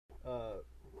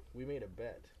we made a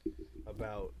bet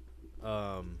about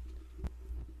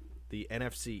the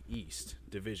NFC East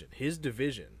division. His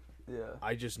division. Yeah.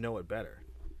 I just know it better.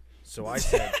 So I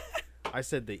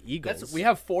said the Eagles. We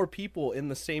have 4 people in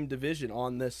the same division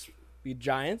on this. We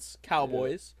Giants,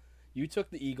 Cowboys. You took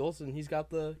the Eagles, and he's got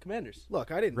the Commanders.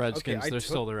 Look, I didn't. Redskins. Okay, They're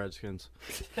still the Redskins.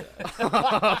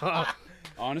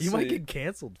 Honestly, you might get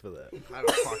canceled for that. I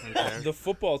don't fucking care. the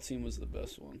football team was the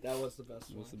best one. That was the best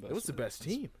one. It was the best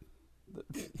team.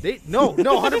 They no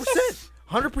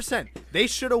 100%. They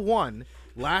should have won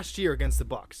last year against the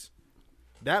Bucks.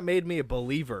 That made me a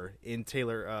believer in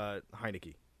Taylor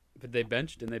Heineke. But didn't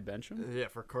they bench him? Yeah,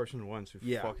 for Carson Wentz.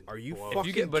 Yeah, are you blow. fucking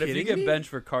If you kidding get me? benched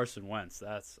for Carson Wentz,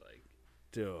 that's like,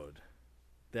 Dude,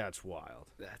 that's wild.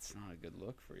 that's not a good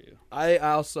look for you. I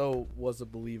also was a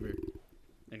believer.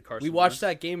 And Carson We watched Wentz?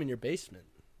 that game in your basement.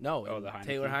 No, Oh, in the Heineke?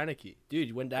 Taylor Heineke.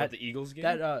 Dude, when What, the Eagles game.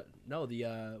 the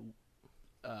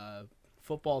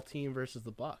football team versus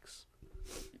the Bucks.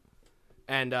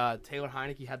 And Taylor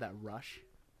Heineke had that rush.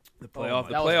 the playoff.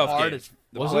 That the playoff was hard game. as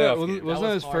The Wasn't playoff that, game. wasn't That that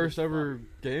was his hard first as ever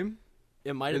game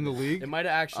It might in the league? It might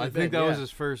have actually I been, think that yeah. was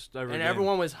his first ever And game.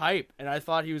 everyone was hype, and I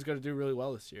thought he was going to do really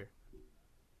well this year.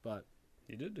 But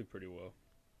He did do pretty well.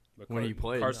 But When he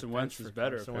played. Carson Wentz Thanks is for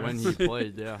better. Carson when apparently. he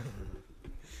played, yeah.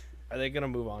 are they going to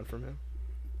move on from him?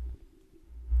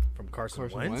 From Carson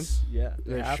Carson Wentz? Wentz? Yeah,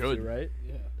 They have should. to, right?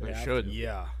 Yeah. They have should.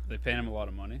 Yeah. They paying him a lot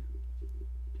of money.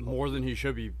 More than he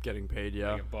should be getting paid,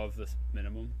 yeah. Like above the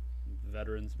minimum,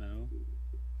 veterans minimum.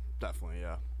 Definitely,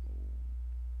 yeah.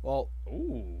 Well,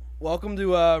 Ooh. welcome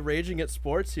to Raging at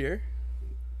Sports here.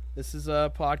 This is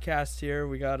a podcast here.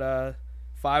 We got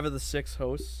 5 of the 6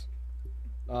 hosts.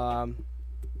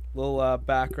 Little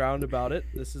background about it.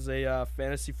 This is a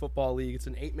fantasy football league. It's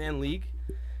an 8-man league,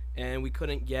 and we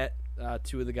couldn't get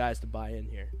 2 of the guys to buy in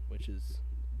here, which is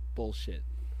bullshit.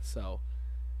 So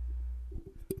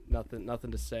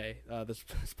nothing to say. This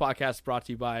podcast is brought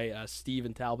to you by Steve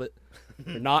and Talbot.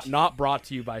 Or not brought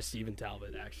to you by Steve and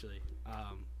Talbot, actually.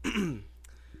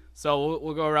 So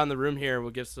we'll go around the room here.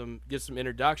 We'll give some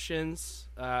introductions,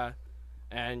 and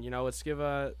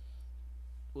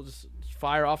we'll just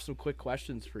fire off some quick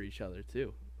questions for each other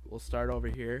too. We'll start over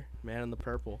here, man in the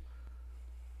purple.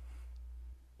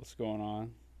 What's going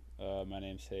on? My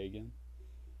name's Hagen.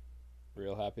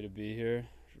 Real happy to be here.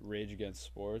 Rage Against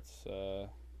Sports.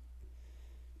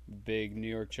 Big New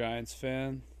York Giants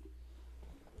fan.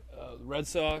 Red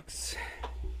Sox.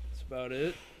 That's about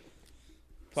it.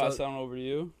 Pass on over to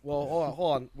you. Well,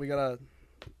 hold on. We got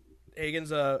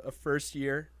Hagen's a first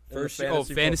year. in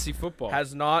the Fantasy football.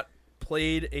 Has not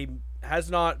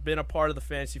been a part of the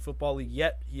fantasy football league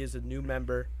yet. He is a new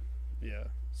member. Yeah.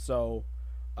 So,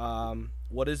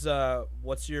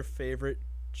 what's your favorite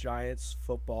Giants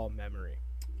football memory?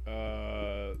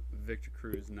 Victor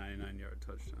Cruz 99-yard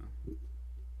touchdown.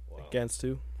 Wow. Against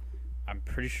who? I'm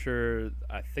pretty sure.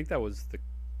 I think that was the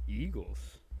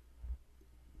Eagles.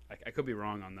 I could be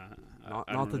wrong on that. I Not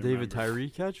don't the really David remember. Tyree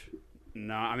catch?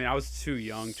 No, I mean I was too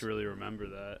young to really remember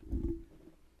that.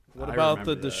 What I about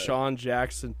the remember that. Deshaun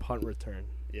Jackson punt return?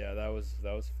 Yeah, that was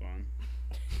fun.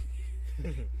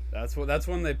 That's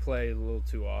when they play a little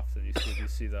too often. You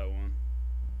see that one.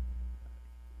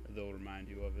 Or they'll remind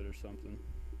you of it or something.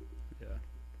 Yeah,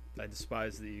 I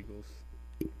despise the Eagles.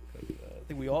 I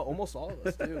think we almost all of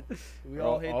us do. We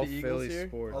all hate the Eagles Philly here,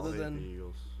 sports. other Hate than the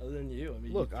Eagles. you. I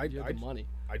mean, Look, you have the money.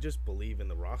 I just believe in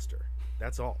the roster.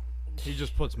 That's all. He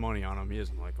just puts money on him. He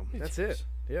doesn't like him. That's it.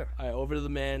 Yeah. All right, over to the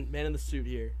man in the suit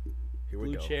here. Here we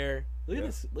Blue go. chair. Look Yeah. at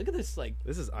this. Look at this. Like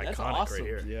This is That's iconic awesome. right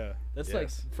here. Yeah. that's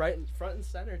Yes. like front and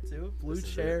center too. Blue This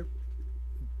is chair,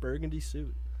 burgundy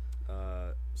suit.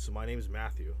 So my name is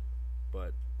Matthew,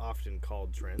 but often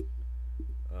called Trent.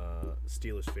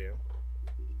 Steelers fan.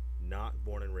 Not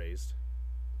born and raised,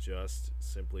 just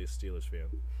simply a Steelers fan.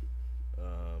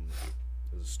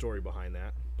 There's a story behind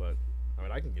that, but I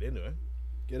mean I can get into it.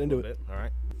 Get a into little it. bit. All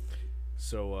right.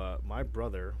 So my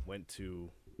brother went to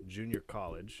junior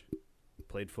college,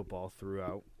 played football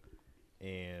throughout,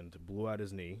 and blew out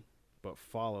his knee, but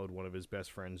followed one of his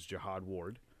best friends, Jihad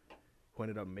Ward, who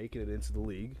ended up making it into the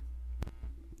league,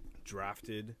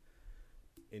 drafted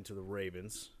into the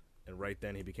Ravens, and right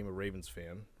then he became a Ravens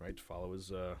fan, right, to follow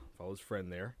his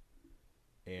friend there.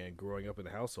 And growing up in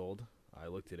the household, I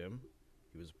looked at him.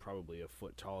 He was probably a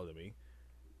foot taller than me.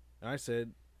 And I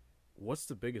said, what's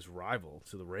the biggest rival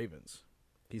to the Ravens?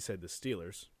 He said the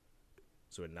Steelers.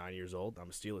 So at 9 years old, I'm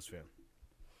a Steelers fan.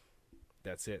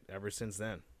 That's it. Ever since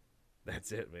then.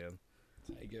 That's it, man.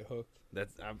 I get hooked.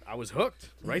 I was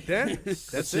hooked right then.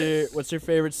 That's it. What's your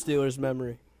favorite Steelers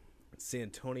memory?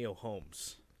 Santonio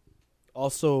Holmes.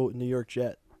 Also, New York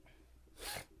Jet.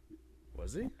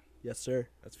 Was he? Yes, sir.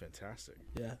 That's fantastic.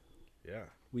 Yeah. Yeah.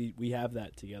 We have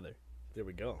that together. There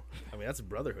we go. I mean, that's a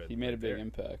brotherhood. He made a right big there.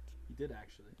 impact. He did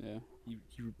actually. Yeah.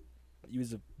 He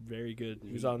was a very good.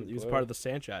 He was a on. good He was player. part of the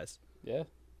franchise. Yeah.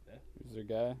 Yeah. He's their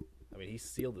guy. I mean, he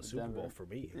sealed the Super Bowl Denver. for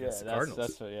me. Yeah, against the that's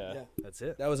Cardinals. what, yeah. That's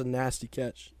it. That was a nasty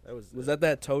catch. That was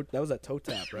That toe? That was that toe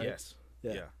tap, right? Yes.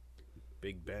 Yeah. Yeah.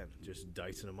 Big Ben just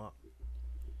dicing him up.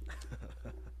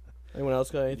 Anyone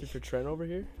else got anything for Trent over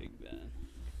here? Big Ben.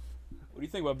 What do you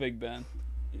think about Big Ben?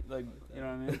 Like, you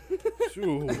know what I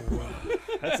mean? Ooh,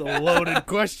 that's a loaded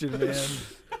question, man.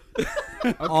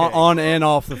 Okay. On and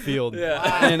off the field. Yeah.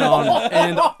 And on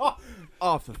and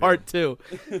off the field. Part 2.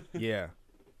 Yeah.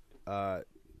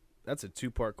 That's a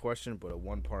 2-part question, but a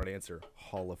 1-part answer.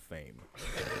 Hall of Fame.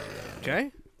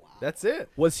 Okay? That's it.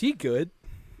 Was he good?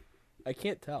 I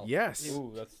can't tell. Yes.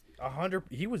 Ooh, that's 100.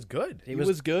 He was good. He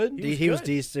was good. He was good.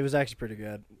 decent. He was actually pretty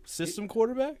good. System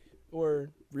quarterback or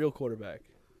real quarterback?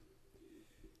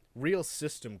 Real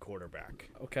system quarterback.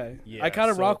 Okay. Yeah, I kind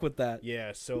of so- rock with that.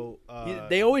 Yeah, so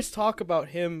They always talk about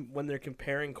him when they're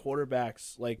comparing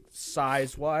quarterbacks, like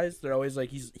size-wise. They're always like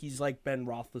he's like Ben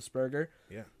Roethlisberger.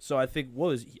 Yeah. So I think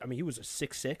he was a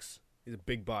 6'6", he's a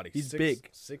big body. He's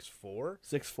big. 6'4".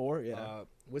 6'4", yeah.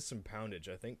 With some poundage,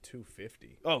 I think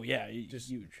 250. Oh yeah, he's just-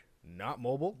 huge. Not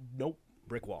mobile. Nope.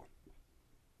 Brick wall.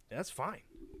 That's fine.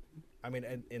 I mean,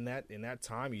 in that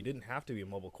time, you didn't have to be a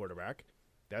mobile quarterback.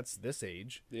 That's this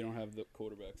age. they don't have the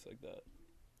quarterbacks like that.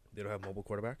 They don't have mobile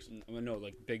quarterbacks. I mean, no,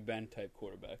 like Big Ben type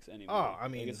quarterbacks anyway. Oh, I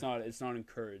mean- like it's not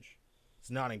encouraged.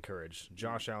 It's not encouraged.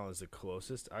 Josh Allen is the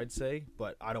closest, I'd say,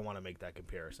 but I don't want to make that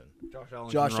comparison.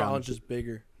 Josh Allen's just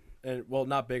bigger, and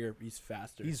not bigger. He's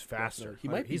faster. He's faster.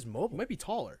 He's mobile. He might be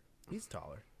taller. He's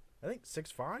taller. I think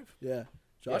 6'5". Yeah.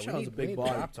 Josh Allen's a big body.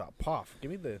 Laptop. Poff.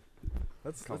 Give me the.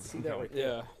 Let's see that right there.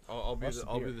 Yeah. I'll be Watch the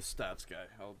beer. the stats guy.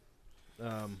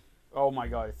 Oh my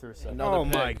God, he threw a second. Another Oh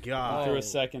my pick. God. Threw a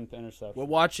second interception. We're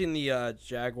watching the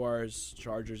Jaguars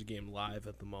Chargers game live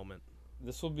at the moment.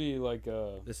 This will be like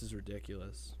This is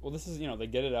ridiculous. well, this is they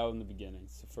get it out in the beginning.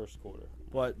 It's the first quarter.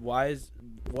 But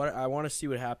I want to see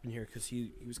what happened here because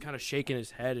he was kind of shaking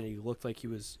his head and he looked like he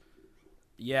was.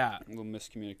 Yeah. A little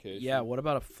miscommunication. Yeah. What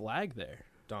about a flag there?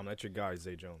 Dom, that's your guy,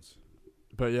 Zay Jones.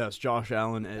 But yes, Josh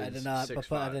Allen is I did not. 6'5".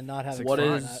 But I did not have. What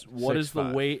a is what is the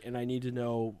 6'5". weight? And I need to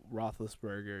know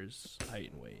Roethlisberger's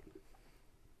height and weight.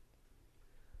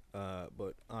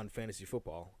 But on fantasy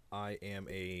football, I am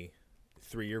a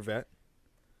 3-year vet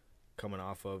coming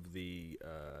off of the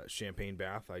champagne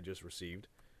bath I just received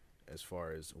as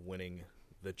far as winning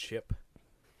the chip.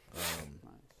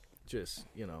 Just,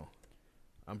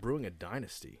 I'm brewing a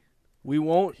dynasty. We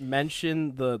won't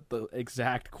mention the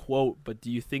exact quote, but do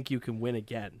you think you can win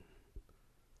again?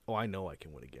 Oh, I know I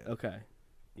can win again. Okay.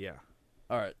 Yeah.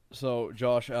 All right, so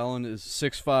Josh Allen is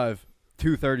 6'5",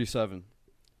 237.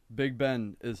 Big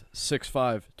Ben is 6'5",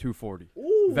 240.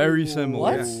 Very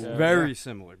similar. What? Yeah. Very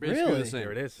similar. Basically Really? the same.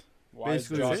 There it is. Why is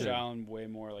Basically the Josh same. Allen way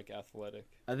more like athletic?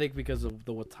 I think because of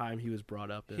what time he was brought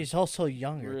up in. He's also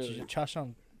younger. Really? Josh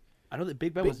Allen I know that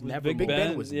Big Ben was never Big mobile.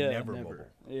 Ben was yeah, never never. mobile.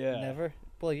 Yeah. never.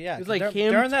 Well, yeah. It was like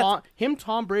during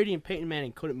Tom Brady, and Peyton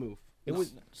Manning couldn't move. It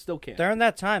was still can't. During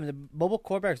that time, the mobile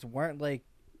quarterbacks weren't like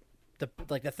the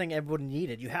thing everyone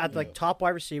needed. You had like top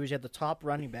wide receivers, you had the top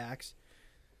running backs.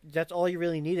 That's all you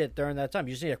really needed during that time.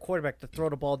 You just need a quarterback to throw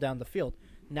the ball down the field.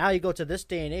 Now you go to this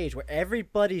day and age where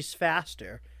everybody's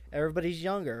faster, everybody's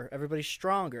younger, everybody's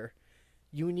stronger.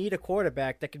 You need a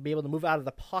quarterback that can be able to move out of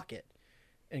the pocket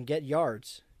and get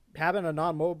yards. Having a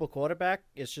non-mobile quarterback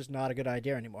is just not a good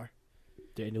idea anymore.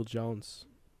 Daniel Jones,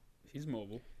 He's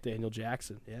mobile. Daniel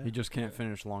Jackson. Yeah. He just can't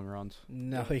finish long runs.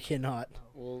 No, he cannot.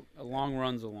 Well, a long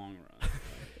run's a long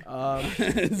run.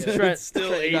 Trent, It's still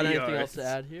Trent, you got 80 anything else yards. to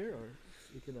add here, or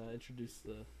you can introduce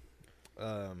this guy?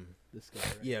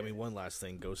 Right Yeah, I here. mean, one last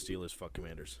thing. Go Steelers, fuck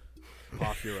Commanders.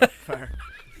 Poff, you're up.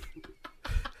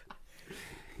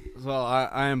 So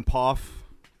I am Poff.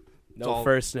 No all-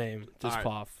 first name, just Alright.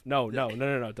 Poff. No.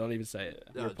 Don't even say it.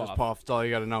 You're Just Poff. Poff. That's all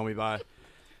you got to know me by.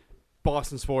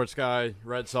 Boston sports guy,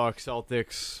 Red Sox,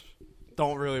 Celtics.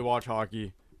 Don't really watch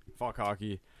hockey. Fuck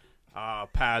hockey.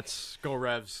 Pats, go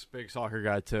Revs. Big soccer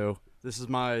guy too. This is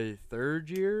my 3rd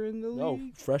year in the league. No,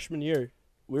 freshman year.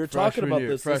 We were talking about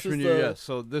this. Freshman this is year, the, yes.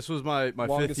 So this was my 5th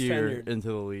longest year tenured. into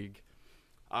the league.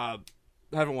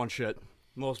 Haven't won shit.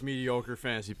 Most mediocre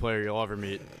fantasy player you'll ever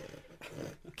meet.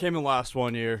 Came in last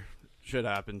 1 year. Shit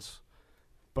happens.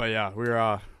 But yeah,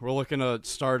 we're looking to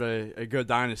start a good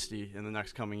dynasty in the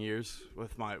next coming years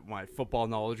with my football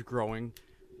knowledge growing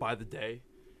by the day.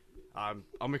 I'm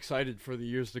excited for the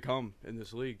years to come in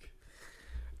this league.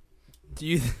 Do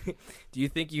you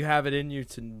think you have it in you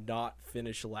to not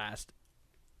finish last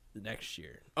next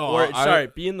year? Oh, Or sorry,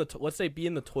 let's say be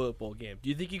in the toilet bowl game. Do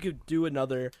you think you could do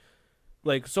another?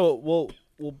 Like, so we'll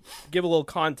give a little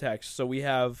context. So we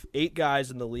have 8 guys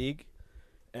in the league,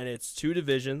 and it's 2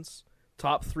 divisions.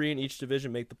 Top 3 in each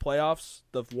division make the playoffs.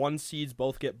 The 1 seeds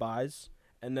both get buys,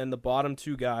 and then the bottom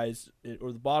 2 guys,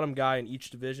 or the bottom guy in each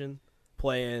division,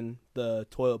 play in the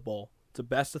toilet bowl. It's a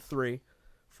best of 3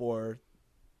 for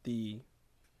the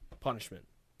punishment.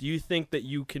 Do you think that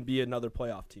you can be another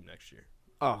playoff team next year?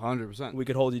 100%. We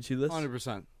could hold you to this?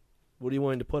 100%. What are you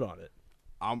willing to put on it?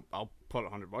 I'll put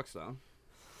 $100 down.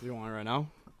 You want it right now?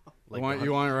 Like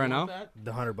you want it right now?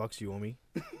 The $100 you owe me.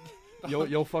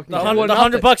 You'll fucking. The get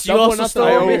it. $100 you also stole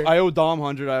I me. owe Dom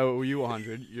 100. I owe you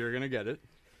 100. You're gonna get it.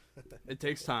 It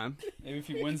takes time. Maybe if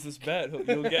he wins this bet,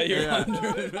 you'll get your Yeah.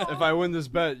 100. If I win this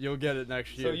bet, you'll get it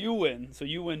next year. So you win. So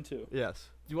you win too. Yes.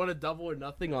 Do you want to double or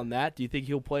nothing on that? Do you think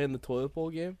he'll play in the toilet bowl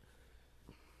game?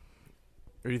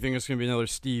 Or do you think it's gonna be another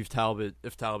Steve Talbot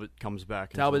if Talbot comes back?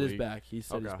 into Talbot the is league? back. He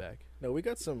said he's Okay. back. No, we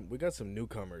got some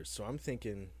newcomers. So I'm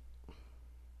thinking.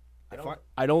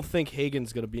 I don't think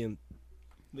Hagen's gonna be in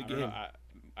the I don't game. know.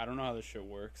 I don't know how this shit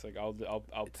works. Like I'll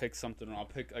pick something. I'll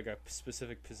pick like a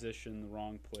specific position, the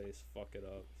wrong place. Fuck it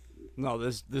up. No,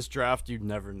 this draft you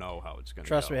never know how it's gonna.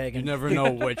 Trust go. me, Hagen. You never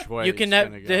know which way. You can it's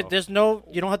gonna go. there's no.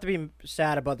 You don't have to be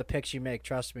sad about the picks you make.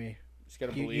 Trust me. Just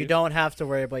gotta You believe. don't have to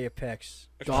worry about your picks.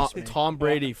 Trust me. Tom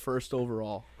Brady first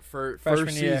overall. First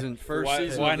Freshman year. season. First Why,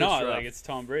 season. why of this not? draft. Like it's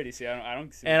Tom Brady. See, I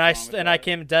don't see. And what's wrong with I that.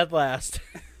 came dead last.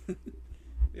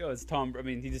 Yo, it's Tom. I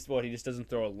mean, he just doesn't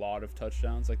throw a lot of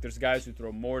touchdowns. Like there's guys who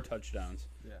throw more touchdowns,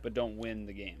 but don't win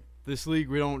the game. This league,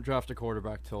 we don't draft a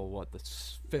quarterback till what, the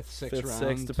fifth, sixth round.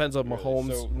 Sixth. Depends on Really?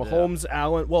 Mahomes. So- Mahomes,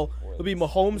 Allen. Well, Or it'll be it's-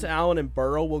 Mahomes, Allen, and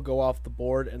Burrow will go off the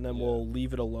board, and then Yeah. we'll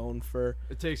leave it alone for.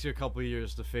 It takes you a couple of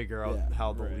years to figure out Yeah.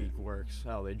 how the Right. league works,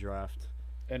 how they draft.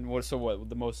 And what? So what?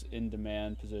 The most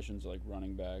in-demand positions are like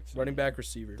running backs. Running back,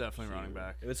 receiver. Definitely running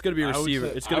back. It's gonna be I would receiver.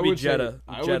 say- It's I gonna be would say- Jetta.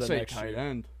 I Jetta would say next tight year.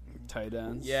 end. tight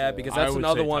ends. Yeah, because I that's would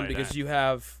another say one. tight Because end. you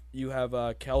have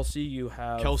Kelsey, you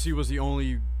have Kelsey was the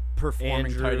only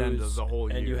performing tight end of Andrews, the whole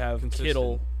year. and you have consistent.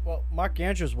 Kittle. Well, Mark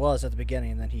Andrews was at the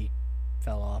beginning, and then he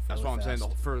fell off. That's what really I'm saying.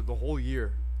 fast. For the whole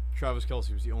year, Travis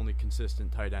Kelsey was the only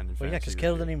consistent tight end in Well, yeah, fantasy.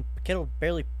 because this year. Kittle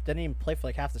barely didn't even play for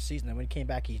like half the season. And when he came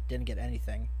back, he didn't get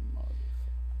anything.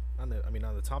 On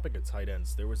the topic of tight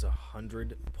ends, there was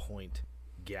 100-point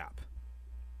gap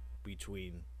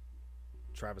between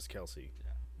Travis Kelsey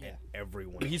and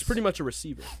everyone. He's else. pretty much a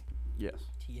receiver. Yes.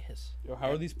 He is. Yo,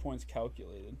 how are these points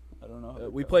calculated? I don't know. How they're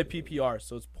We play calculated. PPR,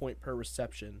 so it's point per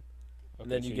reception. Okay,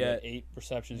 and then so you get 8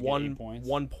 receptions. You get 8 points.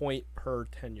 1 point per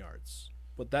 10 yards.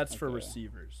 But that's for Okay.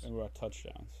 receivers. And what about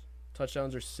touchdowns?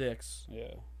 Touchdowns are 6.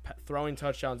 Yeah. Throwing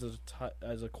touchdowns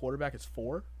as a quarterback is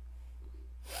 4.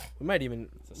 We might even.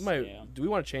 It's a We might, scam. do we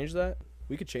want to change that?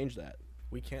 We could change that.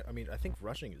 We can't. I think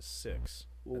rushing is 6.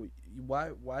 Well,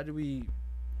 why do we?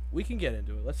 We can get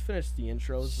into it. Let's finish the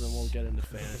intros, and we'll get into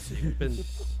fantasy. We've been.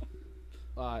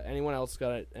 Anyone else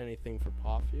got anything for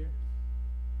Poff here?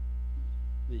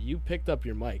 You picked up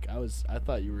your mic. I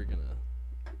thought you were gonna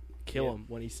kill Yeah. him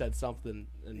when he said something.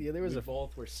 And Yeah, there was we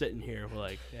both were sitting here. We're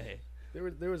like, hey.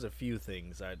 There was a few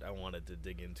things I wanted to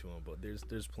dig into them, but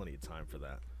there's plenty of time for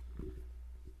that.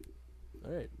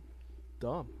 All right,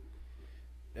 Dom.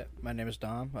 Yeah, my name is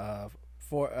Dom.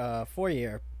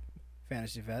 4-year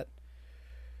fantasy vet.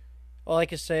 All I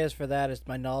can say is for that is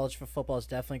my knowledge for football has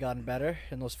definitely gotten better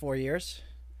in those 4 years.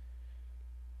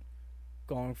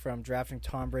 Going from drafting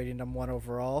Tom Brady #1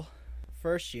 overall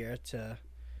first year to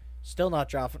still not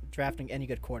drafting any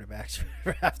good quarterbacks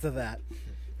after that.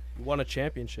 You won a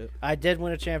championship. I did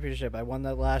win a championship. I won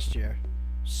that last year.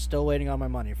 Still waiting on my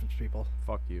money from people.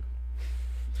 Fuck you.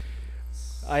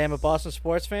 I am a Boston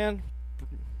sports fan.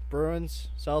 Bruins,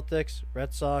 Celtics,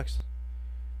 Red Sox,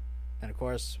 and of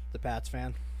course the Pats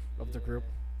fan of the group.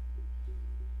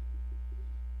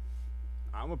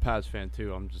 I'm a Pats fan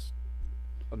too.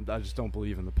 I just don't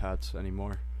believe in the Pats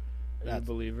anymore. Are you a That's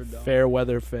believer, Dom? Fair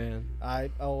weather fan.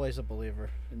 I always a believer.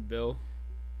 And Bill?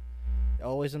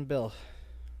 Always in Bill.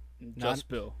 Just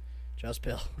Bill. Just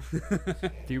Bill.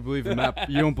 Do you believe in Matt?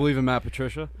 You don't believe in Matt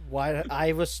Patricia? Why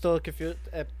I was still confused.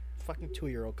 A fucking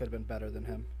 2-year-old could have been better than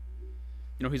him.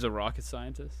 You know he's a rocket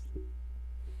scientist?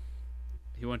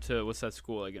 He went to, what's that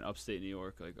school, like in upstate New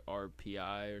York, like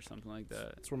RPI or something like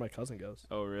that? That's where my cousin goes.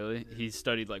 Oh, really? He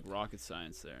studied like rocket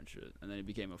science there and shit. And then he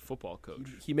became a football coach.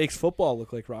 He makes football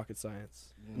look like rocket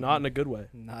science. Not in a good way.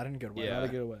 Not in a good way. Yeah. Not a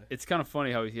good way. It's kind of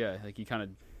funny how, like he kind of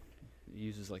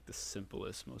uses like the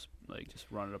simplest, most, like just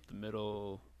run it up the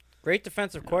middle. Great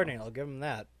defensive No. coordinator. I'll give him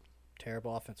that.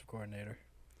 Terrible offensive coordinator.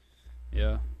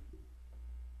 Yeah.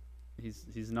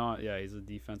 He's not. Yeah, he's a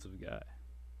defensive guy.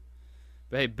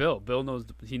 But hey, Bill knows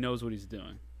what he's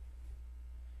doing.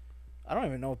 I don't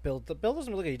even know if Bill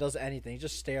doesn't look like he does anything. He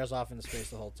just stares off into space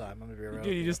the whole time. I'm gonna be real.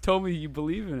 Dude, he just told me you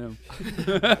believe in him.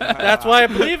 That's why I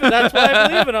believe in. That's why I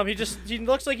believe in him. He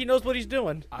looks like he knows what he's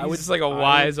doing. He's just like a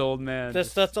wise old man.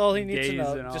 That's all he needs to gaze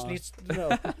know. in Just awe. needs to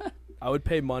know. I would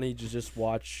pay money to just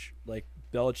watch. Like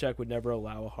Belichick would never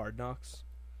allow a Hard Knocks.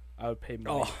 I would pay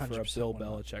money for a 100% Bill would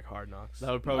not. Belichick Hard Knocks.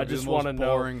 That would probably I be just the most wanna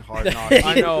know- boring hard knocks.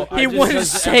 I know. He I just- wouldn't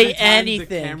Because say every time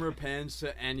anything. The camera pans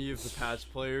to any of the Pats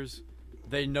players.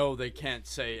 They know they can't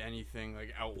say anything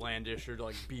like outlandish or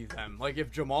like be them. Like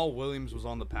if Jamal Williams was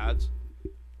on the Pats,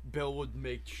 Bill would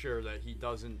make sure that he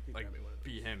doesn't like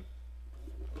be him.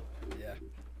 Yeah.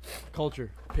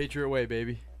 Culture, Patriot way,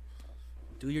 baby.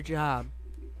 Do your job.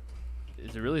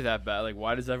 Is it really that bad? Like,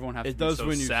 why does everyone have It to be does so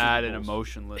win you sad Super and Bowls.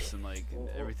 emotionless and like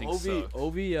everything Ovi, sucks?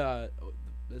 Ovi,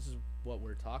 this is what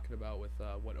we're talking about with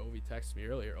what Ovi texted me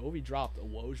earlier. Ovi dropped a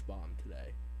Woj bomb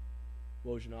today.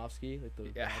 Wojnarowski, like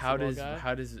the Yeah, basketball guy.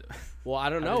 how does it? Well,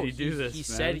 I don't how know. did he do this, He man?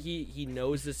 said he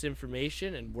knows this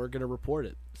information, and we're gonna report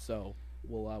it. So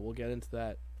we'll get into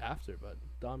that after. But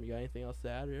Dom, you got anything else to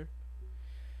add here?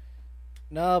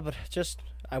 No, but just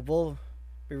I will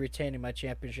be retaining my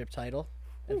championship title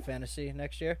in fantasy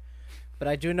next year. But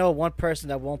I do know one person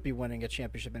that won't be winning a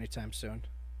championship anytime soon.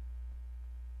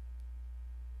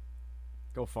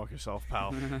 Go fuck yourself,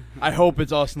 pal. I hope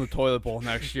it's us in the toilet bowl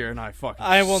next year, and I fucking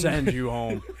I will send you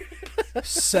home.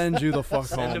 Send you the fuck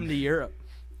Send him home. to Europe.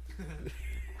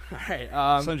 All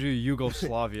right. Send you to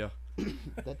Yugoslavia.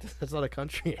 That's not a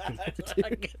country.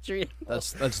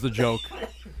 That's the joke.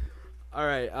 All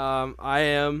right. I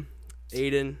am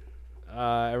Aiden.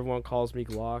 Everyone calls me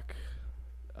Glock.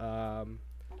 I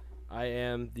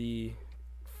am the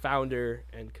founder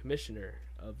and commissioner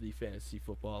of the Fantasy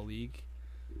Football League.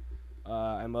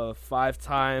 I'm a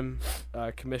 5-time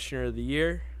commissioner of the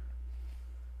year.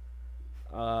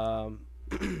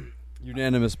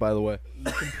 Unanimous, by the way.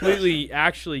 Completely,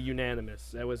 actually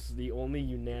unanimous. That was the only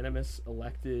unanimous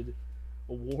elected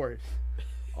award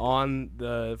on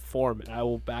the form. And I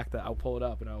will back that. I'll pull it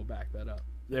up and I will back that up.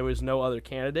 There was no other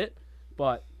candidate,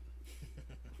 but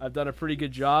I've done a pretty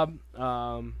good job.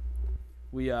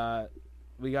 We got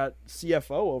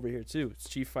CFO over here too. It's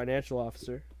Chief Financial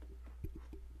Officer.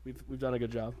 We've done a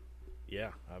good job. Yeah,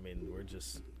 I mean, we're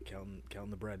just counting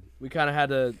the bread. We kind of had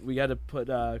to put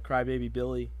Crybaby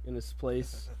Billy in his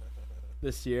place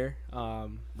this year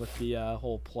with the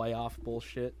whole playoff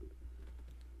bullshit.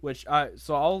 Which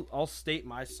I'll state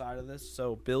my side of this.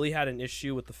 So Billy had an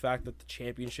issue with the fact that the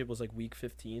championship was like week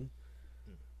 15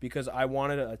 because I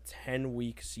wanted a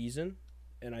 10-week season,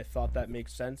 and I thought that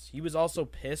makes sense. He was also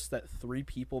pissed that 3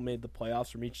 people made the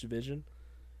playoffs from each division.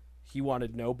 He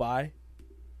wanted no bye.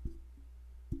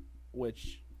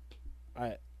 Which,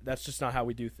 that's just not how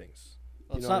we do things.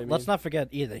 Let's not forget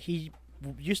either. He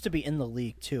used to be in the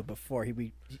league too before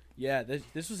he. Yeah,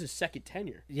 this was his second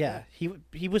tenure. Yeah, he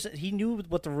knew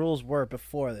what the rules were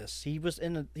before this. He was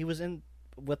in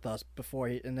with us before,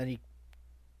 and then he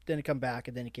didn't come back,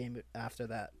 and then he came after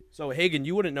that. So Hagen,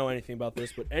 you wouldn't know anything about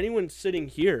this, but anyone sitting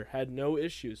here had no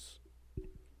issues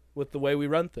with the way we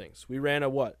run things. We ran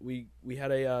we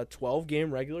had a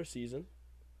 12-game regular season.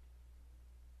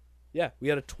 Yeah, we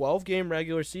had a 12-game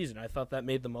regular season. I thought that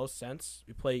made the most sense.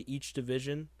 We play each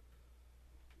division.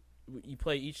 You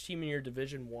play each team in your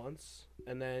division once,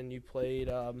 and then you played.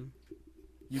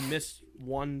 You missed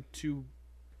 1-2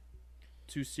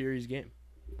 series game.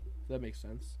 If that makes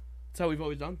sense. That's how we've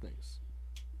always done things.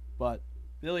 But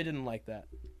Billy didn't like that,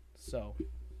 so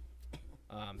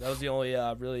that was the only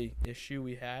really issue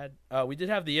we had. We did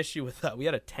have the issue with we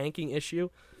had a tanking issue,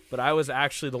 but I was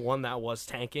actually the one that was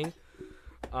tanking.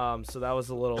 So that was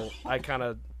a little. I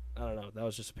don't know. That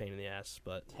was just a pain in the ass,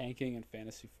 but Tanking in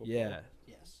fantasy football. yeah,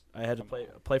 Yes. I had to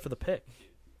play for the pick.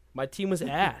 My team was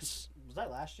ass. Was that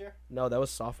last year? No, that was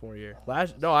sophomore year.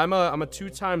 I'm a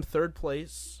 2-time third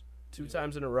place, 2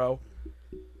 times in a row.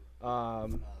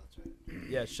 That's right.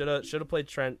 Yeah, should have played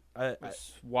Trent.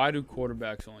 Why do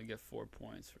quarterbacks only get 4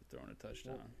 points for throwing a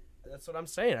touchdown? That's what I'm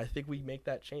saying. I think we make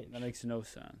that change. That makes no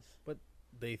sense.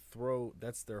 They throw.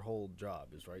 That's their whole job,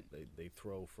 is right. They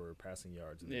throw for passing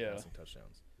yards and passing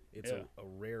touchdowns. It's Yeah. a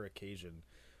rare occasion,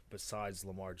 besides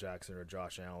Lamar Jackson or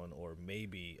Josh Allen, or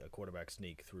maybe a quarterback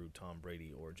sneak through Tom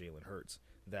Brady or Jalen Hurts.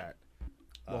 That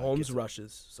Mahomes gets-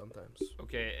 rushes sometimes.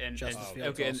 Okay, and Justin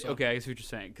Fields okay, also. okay, I see what you're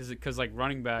saying. Because like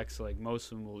running backs, like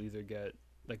most of them will either get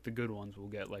like the good ones will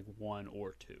get like 1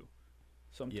 or 2.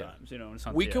 Sometimes, you know, and it's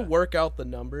not We yeah. could work out the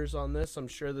numbers on this. I'm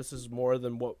sure this is more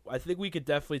than what I think. We could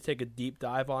definitely take a deep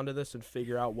dive onto this and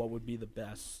figure out what would be the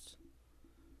best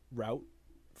route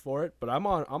for it, but I'm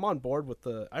on board with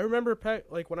the. I remember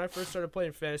like when I first started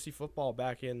playing fantasy football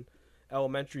back in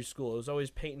elementary school, it was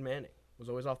always Peyton Manning. It was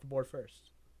always off the board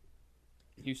first.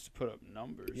 He used to put up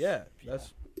numbers. Yeah,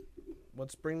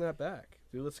 let's bring that back,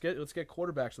 dude. Let's get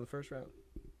quarterbacks in the first round.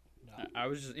 I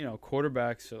was just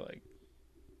quarterbacks are like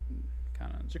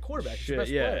kind of. It's your quarterback. It's Shit, your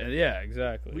best yeah, player. yeah,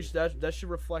 exactly. We should, that should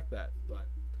reflect that, but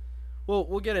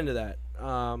we'll get into that.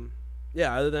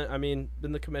 Yeah. Other than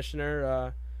been the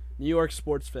commissioner, New York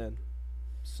sports fan,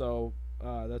 so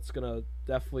that's gonna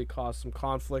definitely cause some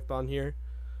conflict on here.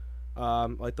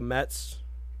 Like the Mets,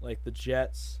 like the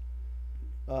Jets.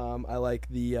 I like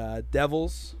the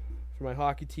Devils for my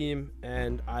hockey team,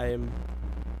 and I am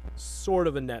sort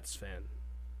of a Nets fan.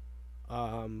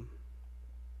 I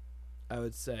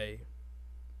would say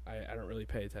I don't really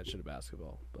pay attention to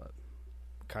basketball, but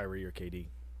Kyrie or KD.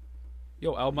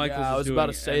 Yo, Al Michaels. I was is about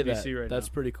to doing say NBC that. Right That's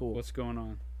now. pretty cool. What's going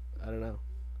on? I don't know.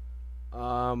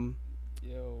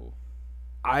 Yo,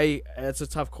 It's a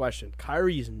tough question.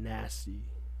 Kyrie's nasty.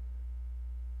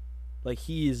 Like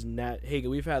he is Hey,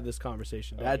 we've had this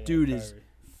conversation. That dude is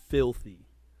filthy.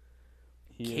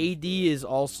 KD is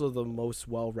also the most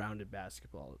well-rounded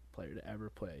basketball player to ever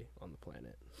play on the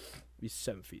planet. He's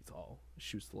 7 feet tall.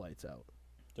 Shoots the lights out.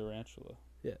 Durantula.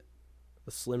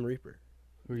 The Slim Reaper.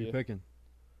 Who are you picking?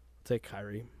 Take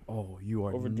Kyrie. Oh, you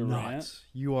are Over nuts. Durant?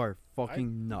 You are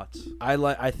fucking nuts.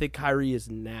 I think Kyrie is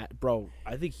bro.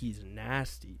 I think he's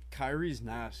nasty. Kyrie's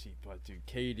nasty, but dude,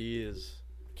 KD is.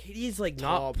 KD's like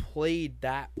not played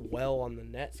that well on the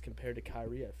Nets compared to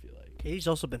Kyrie. I feel like He's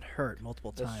also been hurt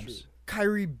multiple That's times. true.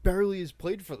 Kyrie barely has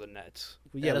played for the Nets.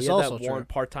 Yeah, that's we had also that true. one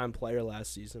part-time player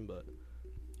last season, but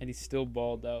And he's still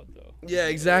balled out though. yeah,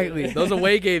 exactly. Those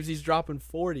away games, he's dropping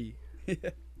 40.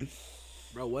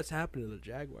 Bro, what's happening to the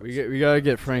Jaguars? We gotta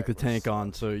get Frank the Tank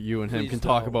on so you and him Please can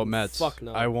talk don't. about Mets. Fuck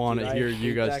no. I want Dude, to I hear hate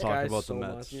you guys that talk guy about so the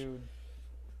much. Mets. Dude,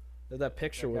 That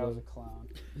picture that guy was with a him. clown.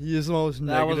 He is the most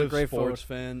That was a negative great sports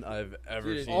fan I've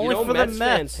ever Dude, seen. Only for the Mets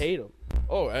Mets. fans hate him.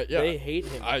 Oh yeah, They hate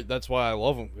him. that's why I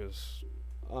love him because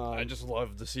I Um, just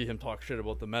love to see him talk shit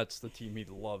about the Mets, the team he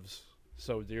loves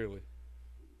so dearly.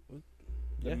 The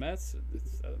Yeah. Mets,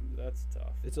 that's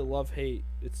tough. It's a love-hate.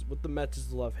 It's with the Mets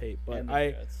is love-hate, but And the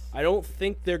I Jets. don't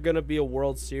think they're gonna be a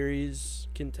World Series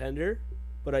contender,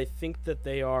 but I think that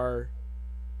they are.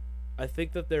 I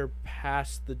think that they're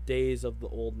past the days of the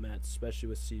old Mets, especially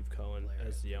with Steve Cohen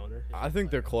as the owner. I think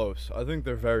they're close. I think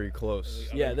they're very close.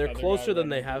 Yeah, they're Other guy closer than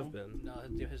they running have through?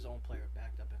 been. No, his own player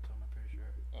backed up into him, I'm pretty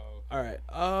sure. Oh, All right.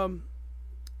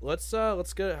 Let's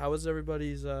get. How was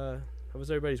everybody's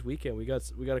weekend? We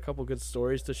got a couple good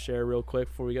stories to share real quick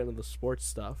before we get into the sports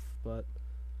stuff, but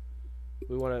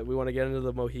we want to get into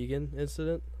the Mohegan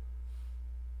incident.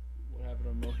 what happened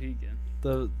on Mohegan?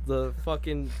 The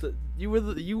fucking you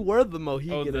were the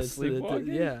Mohegan Oh, the incident.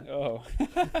 sleepwalking? Yeah. Oh.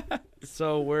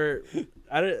 So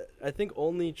I think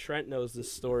only Trent knows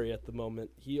this story at the moment.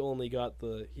 He only got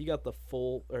the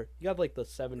full, or he got like the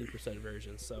 70%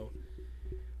 version. So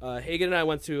Hagen and I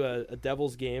went to a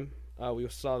Devils game. We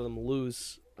saw them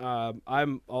lose.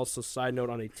 I'm also, side note,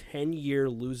 on a 10-year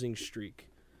losing streak.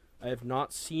 I have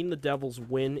not seen the Devils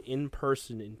win in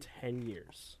person in 10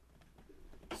 years.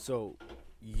 So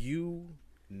you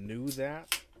knew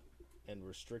that and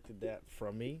restricted that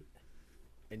from me,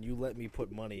 and you let me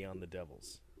put money on the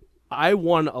Devils. I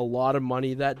won a lot of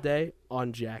money that day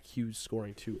on Jack Hughes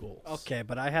scoring 2 goals. Okay,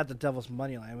 but I had the Devils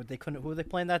money line. But they couldn't. Who were they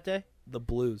playing that day? The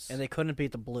Blues. And they couldn't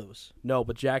beat the Blues. No,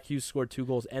 but Jack Hughes scored 2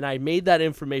 goals, and I made that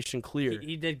information clear.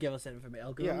 He did give us that information.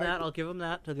 I'll give Yeah, him that. I'll give him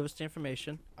that. He'll give us the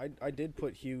information. I did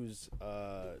put Hughes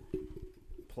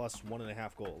plus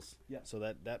 1.5 goals. Yeah. So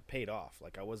that paid off.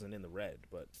 Like I wasn't in the red,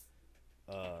 but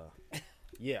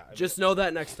yeah. Just know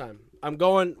that next time.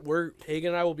 Hagen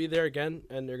and I will be there again,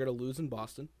 and they're going to lose in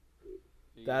Boston.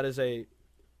 That is a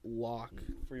lock.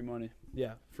 Free money.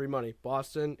 Yeah, free money.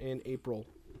 Boston in April.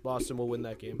 Boston will win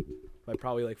that game by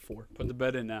probably like 4. Put the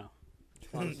bet in now.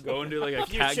 Go and do like a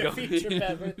cat go.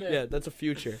 Yeah, that's a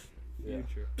future.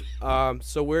 Future.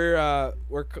 So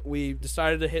we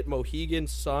decided to hit Mohegan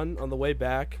Sun on the way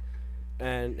back,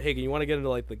 and Hagen, you want to get into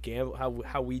like the gamble,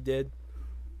 how we did?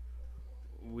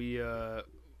 We there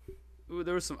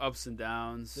were some ups and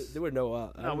downs. There were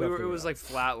no. No, it was like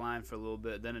flat line for a little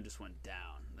bit. Then it just went down.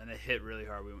 Then it hit really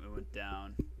hard. It went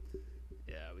down.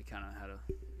 Yeah, we kind of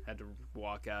had to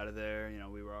walk out of there. You know,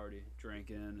 we were already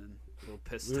drinking and a little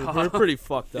pissed off. we were pretty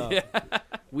fucked up. Yeah.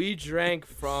 We drank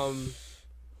from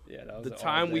That was the an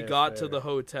time we all-day got to affair. the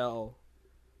hotel,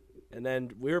 and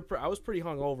then I was pretty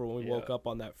hungover when we woke up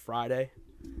on that Friday.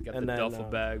 Got and the then, duffel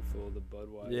bag full of the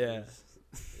Budweiser.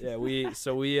 Yeah, we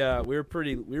were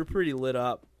pretty lit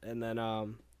up, and then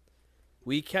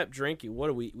we kept drinking. What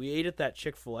do we ate at that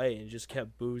Chick-fil-A and just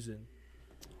kept boozing.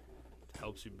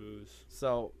 Helps you booze.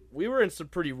 So we were in some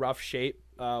pretty rough shape.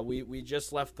 We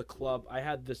just left the club. I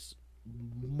had this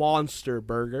monster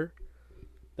burger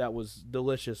that was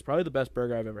delicious. Probably the best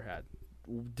burger I've ever had.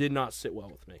 Did not sit well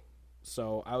with me.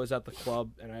 So I was at the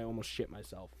club and I almost shit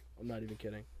myself. I'm not even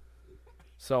kidding.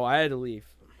 So I had to leave.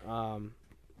 I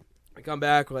come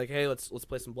back. We're like, hey, let's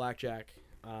play some blackjack.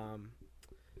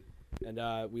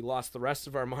 And we lost the rest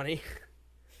of our money.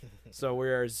 So we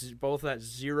are both at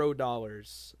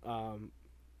 $0.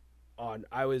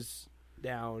 I was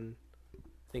down,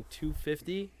 I think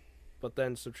 $250, but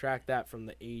then subtract that from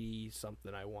the 80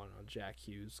 something I won on Jack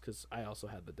Hughes because I also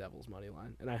had the Devils money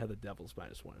line and I had the Devils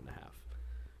 -1.5.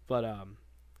 But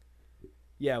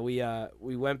yeah,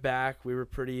 we went back. We were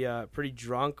pretty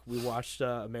drunk. We watched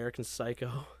American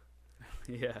Psycho.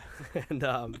 Yeah. And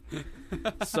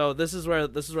so this is where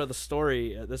the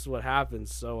story this is what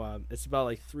happens. So it's about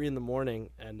like 3 a.m.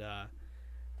 and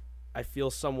I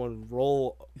feel someone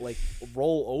roll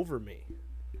over me,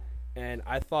 and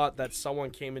I thought that someone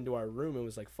came into our room and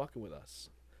was like fucking with us.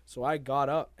 So I got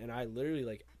up and I literally,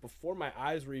 like, before my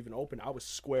eyes were even open, I was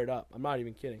squared up. I'm not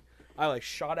even kidding. I like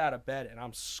shot out of bed and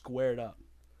I'm squared up,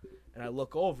 and I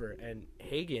look over and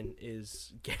Hagen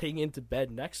is getting into bed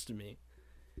next to me.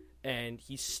 And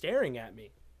he's staring at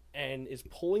me, and is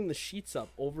pulling the sheets up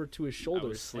over to his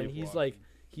shoulders, and he's like,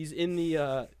 he's in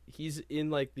the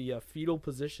fetal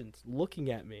position,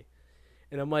 looking at me,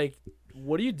 and I'm like,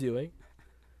 "What are you doing?"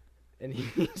 And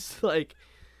he's like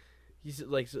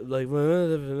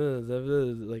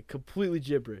completely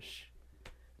gibberish,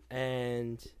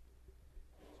 and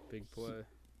Big play.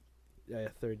 yeah,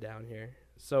 third down here,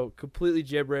 so completely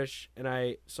gibberish, and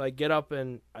I get up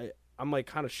and I'm like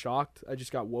kind of shocked. I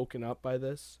just got woken up by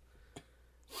this.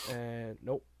 And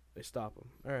nope, they stop him.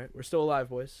 All right, we're still alive,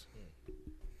 boys.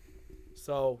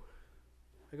 So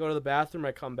I go to the bathroom,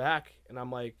 I come back, and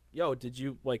I'm like, yo, did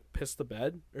you like piss the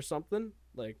bed or something?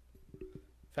 Like,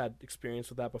 I've had experience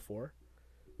with that before.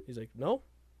 He's like, no.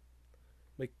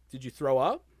 I'm like, did you throw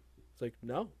up? It's like,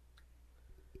 no.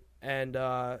 And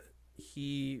I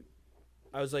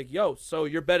was like, yo, so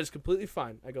your bed is completely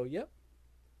fine. I go, yep.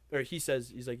 Or he's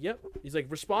like, yep. He's like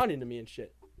responding to me and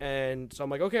shit. And so I'm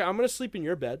like, okay, I'm going to sleep in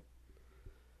your bed.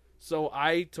 So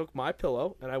I took my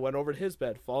pillow and I went over to his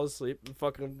bed, fall asleep, and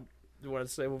fucking, you want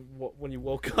to say when you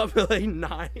woke up at like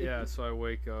 9? Yeah, so I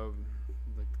wake up,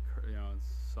 like, it's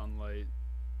sunlight,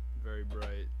 very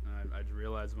bright. And I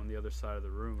realize I'm on the other side of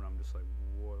the room, and I'm just like,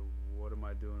 what am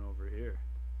I doing over here?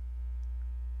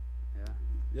 Yeah.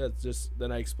 Yeah, it's just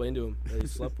then I explained to him that he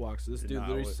sleptwalks. This dude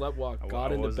literally sleptwalked,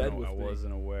 got into bed with me. I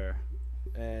wasn't aware.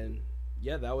 And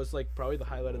yeah, that was like probably the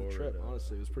highlight of the trip.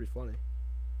 Honestly, it was pretty funny.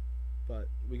 But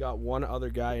we got one other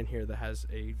guy in here that has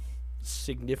a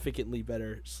significantly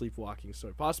better sleepwalking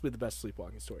story, possibly the best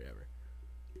sleepwalking story ever.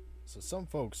 So some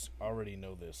folks already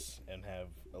know this and have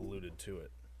alluded to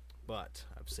it, but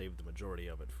I've saved the majority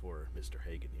of it for Mr.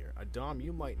 Hagen here. Dom,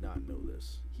 you might not know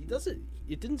this. He doesn't.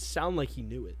 It didn't sound like he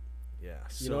knew it. Yeah,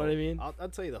 you know what I mean? I'll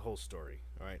tell you the whole story.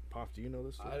 All right, Pop, do you know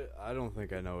this story? I don't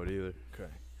think I know it either.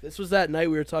 Okay. This was that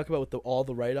night we were talking about with all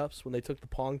the write-ups when they took the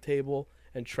Pong table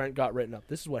and Trent got written up.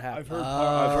 This is what happened.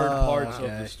 I've heard parts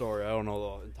of the story. I don't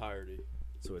know the entirety.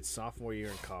 So it's sophomore year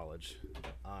in college.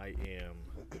 I am,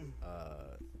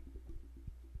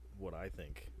 what I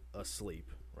think, asleep,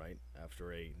 right?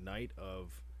 After a night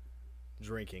of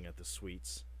drinking at the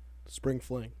Sweets. Spring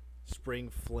fling. Spring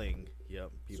fling,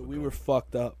 yep. So we were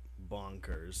fucked up.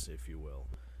 Bonkers, if you will.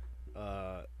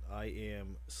 I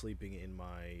am sleeping in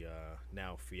my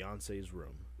now fiance's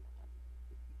room.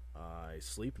 I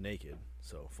sleep naked,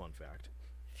 so fun fact.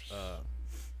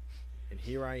 And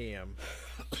here I am.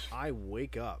 I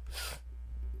wake up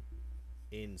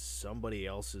in somebody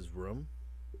else's room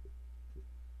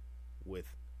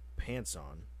with pants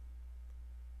on,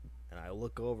 and I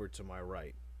look over to my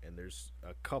right, and there's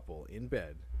a couple in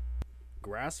bed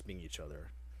grasping each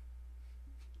other.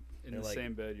 In the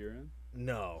same bed you're in?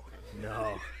 No.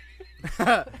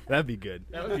 That'd be good.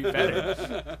 That would be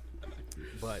better.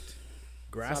 But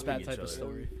grasping each type other of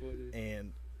story.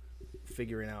 and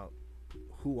figuring out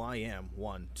who I am,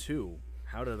 1, 2,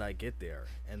 how did I get there,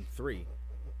 and 3,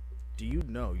 do you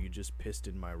know you just pissed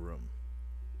in my room?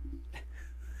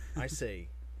 I say,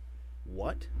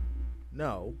 what?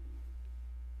 No.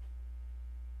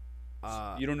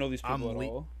 You don't know these people at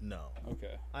all? No.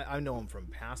 Okay. I know them from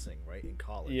passing, right, in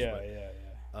college. Yeah, but, yeah.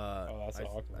 Oh, that's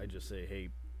awkward. I just say, hey,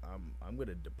 I'm going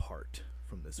to depart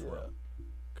from this room.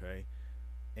 Okay?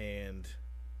 And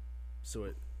so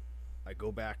I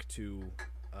go back to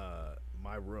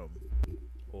my room,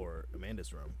 or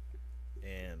Amanda's room,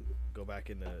 and go back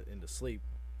into sleep.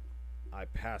 I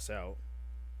pass out.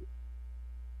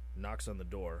 Knocks on the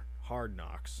door, hard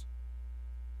knocks,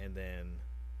 and then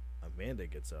Amanda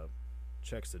gets up,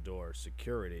 checks the door,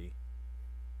 security.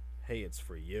 Hey, it's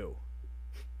for you.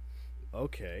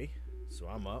 Okay, so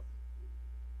I'm up.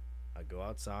 I go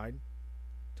outside,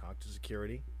 talk to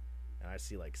security, and I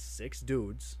see like 6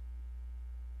 dudes,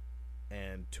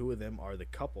 and 2 of them are the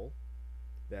couple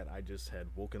that I just had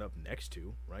woken up next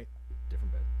to, right?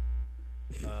 Different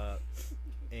bed.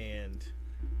 And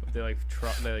They like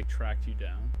tracked you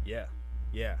down. yeah.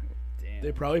 Damn.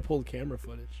 They probably pulled camera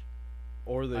footage.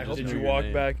 Or they I just hope Did knew you your walk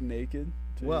name. back naked?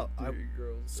 Well, to your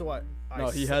girls? So I No,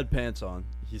 he said- had pants on.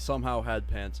 He somehow had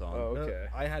pants on. Oh, No, okay.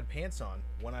 I had pants on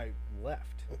when I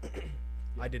left.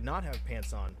 I did not have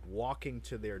pants on walking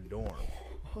to their dorm.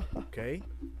 Okay?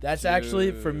 That's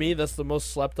actually, for Dude. me, that's the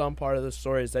most slept on part of the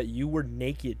story, is that you were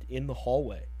naked in the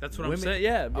hallway. That's what Women- I'm saying.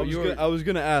 Yeah, but I was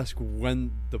gonna ask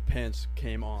when the pants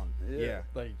came on. Yeah.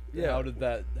 Like, Yeah. how did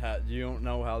that? You don't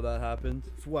know how that happened?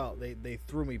 Well, they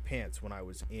threw me pants when I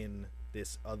was in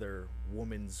this other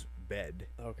woman's bed.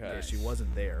 Okay. Yeah, she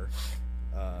wasn't there.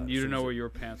 You so didn't know it where was- your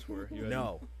pants were. You hadn't-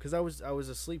 No, because I was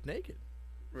asleep naked.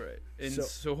 Right. And So-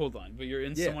 so hold on, but you're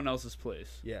in Yeah. someone else's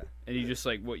place, Yeah. and you just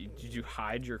like did you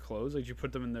hide your clothes? Like, did you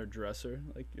put them in their dresser?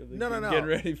 Like, you're like, No. getting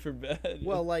ready for bed.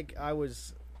 Well, like I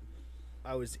was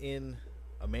in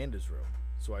Amanda's room,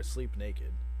 so I sleep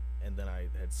naked, and then I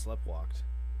had sleptwalked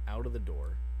out of the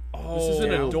door. This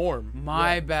isn't down. a dorm.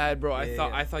 My bad, bro. Yeah.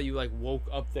 I thought you like woke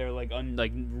up there like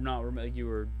not like you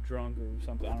were drunk or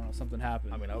something. I don't know. Something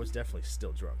happened. I mean, I was definitely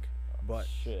still drunk, but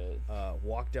shit.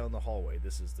 walked down the hallway.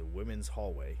 This is the women's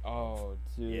hallway. Oh,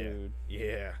 dude.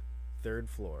 Yeah, 3rd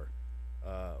floor.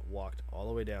 Walked all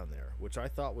the way down there, which I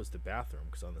thought was the bathroom,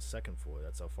 because on the 2nd floor,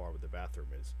 that's how far the bathroom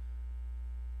is.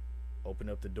 Opened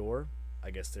up the door.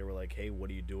 I guess they were like, "Hey, what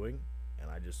are you doing?" And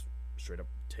I just straight up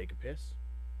take a piss,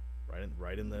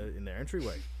 right in the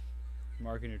entryway.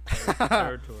 Marking your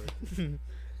territory.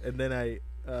 And then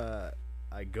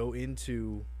I go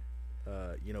into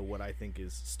what I think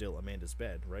is still Amanda's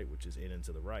bed, right, which is in and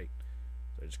to the right.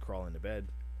 So I just crawl into bed,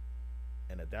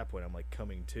 and at that point I'm like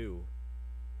coming to,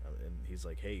 and he's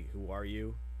like, "Hey, who are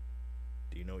you?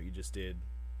 Do you know what you just did?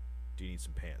 Do you need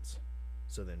some pants?"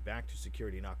 So then back to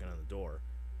security knocking on the door.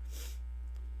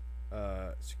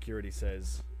 Security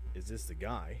says, "Is this the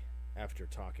guy?" After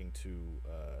talking to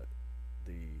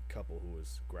the couple who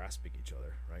was grasping each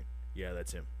other, right? "Yeah,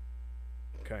 that's him."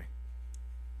 "Okay.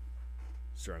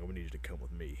 Sir, I'm going to need you to come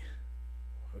with me."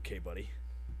 "Okay, buddy."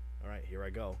 "All right, here I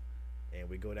go." And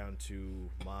we go down to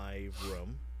my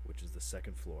room, which is the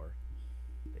 2nd floor.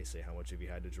 They say, "How much have you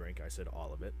had to drink?" I said,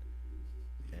 "All of it."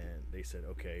 And they said,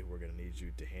 "Okay, we're going to need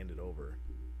you to hand it over."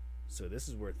 So this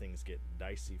is where things get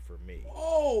dicey for me.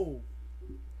 Oh!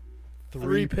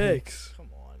 3 picks. Come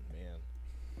on, man.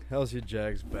 How's your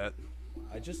Jags bet?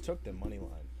 I just took the money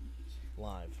line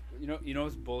live. You know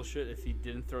what's bullshit? If he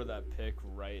didn't throw that pick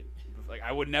right, like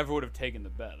I would have taken the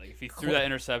bet. Like if he threw that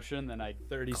interception, then I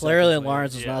 30 Clearly, seconds later.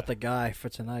 Lawrence is Yeah. not the guy for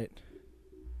tonight.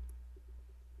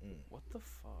 what the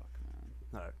fuck, man?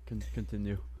 All right,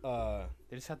 continue.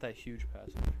 They just had that huge pass.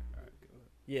 All right, go ahead.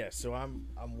 Yeah, so I'm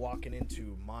walking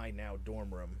into my now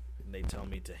dorm room, and they tell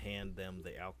me to hand them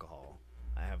the alcohol.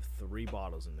 I have 3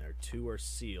 bottles in there. 2 are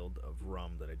sealed of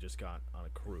rum that I just got on a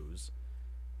cruise,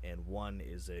 and 1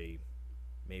 is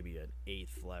maybe an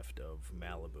 1/8 left of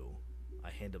Malibu. I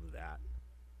hand them that.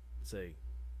 Say,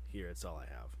 "Here, it's all I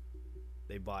have."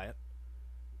 They buy it,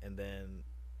 and then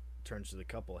turns to the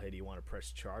couple, "Hey, do you want to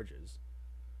press charges?"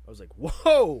 I was like,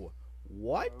 "Whoa,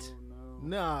 what?" Oh, no.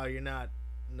 "No, you're not.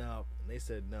 No." And they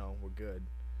said, "No, we're good.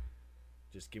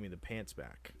 Just give me the pants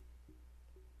back."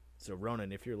 So,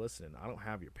 Ronan, if you're listening, I don't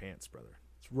have your pants, brother.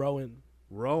 It's Rowan.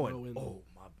 Rowan. Rowan. Oh,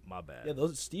 my bad. Yeah,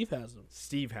 those Steve has them.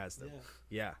 Steve has them.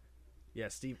 Yeah,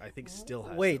 Steve, I think, still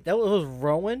has Wait, them. that was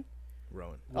Rowan?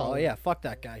 Rowan. Oh, yeah, fuck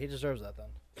that guy. He deserves that then.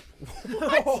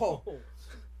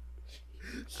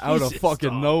 Out of Jesus, fucking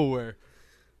Tom. nowhere.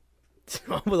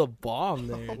 With a bomb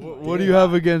there. What do you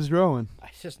have against Rowan? I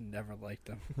just never liked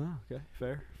him. Oh, okay,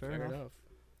 fair Fair enough.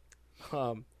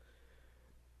 enough.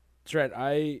 Trent,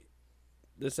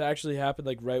 this actually happened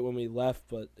like right when we left,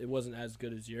 but it wasn't as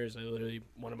good as yours.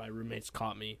 One of my roommates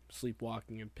caught me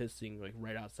sleepwalking and pissing like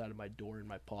right outside of my door in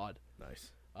my pod.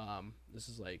 Nice. This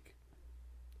is like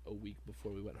a week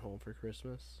before we went home for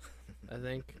Christmas, I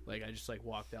think. Like I just like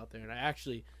walked out there and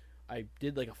I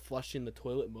did like a flushing the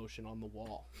toilet motion on the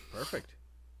wall. Perfect.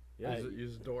 Yeah.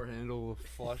 Use the door handle to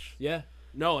flush. Yeah.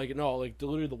 No,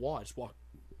 literally the wall. I just walked.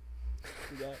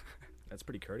 through that. That's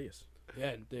pretty courteous.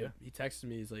 Yeah, and he texted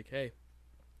me. He's like, "Hey,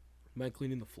 am I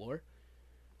cleaning the floor?"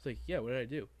 It's like, yeah, what did I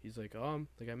do? He's like,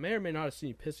 like I may or may not have seen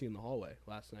you pissing in the hallway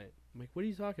last night. I'm like, what are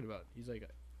you talking about? He's like,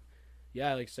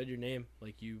 yeah, I like said your name,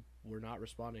 like you were not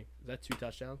responding. Is that 2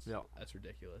 touchdowns? Yeah. That's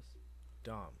ridiculous.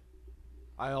 Dom.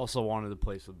 I also wanted to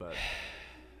place a bet,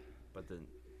 but then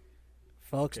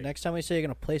Folks, Okay. next time we say you're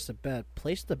gonna place the bet,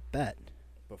 place the bet.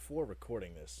 Before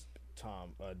recording this,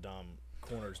 Dom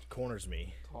corners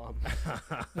me.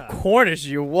 Corners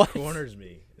you what? Corners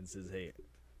me and says, "Hey,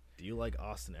 do you like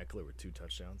Austin Eckler with 2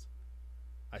 touchdowns?"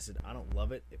 I said, "I don't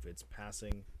love it if it's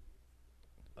passing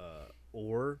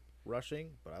or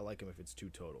rushing, but I like him if it's 2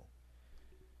 total."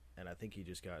 And I think he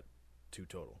just got 2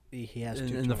 total. He has in,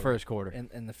 two in the total. first quarter. In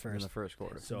the In first the first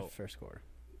quarter. in So- the first quarter.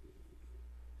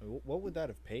 What would that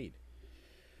have paid?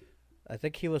 I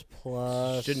think he was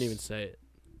plus. Shouldn't even say it.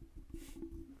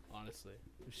 Honestly,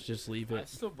 we should just leave I it.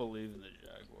 still believe in the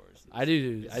Jaguars. I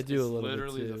do. It's, I do a little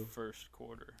literally bit the too. first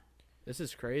quarter. This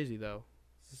is crazy though.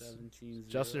 17-0.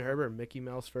 Justin Herbert, Mickey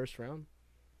Mouse first round.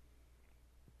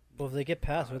 Well, if they get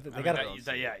past, I they mean,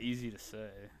 got yeah, easy to say.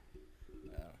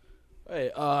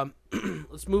 Hey,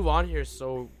 let's move on here.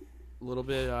 So, a little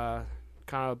bit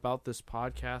kind of about this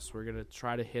podcast. We're gonna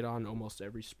try to hit on almost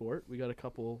every sport. We got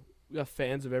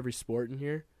fans of every sport in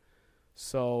here.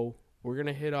 So we're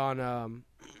gonna hit on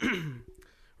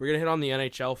the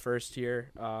NHL first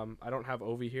here. I don't have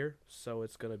Ovi here, so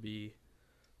it's gonna be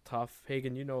tough.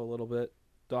 Hagen, you know a little bit.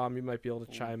 Dom, you might be able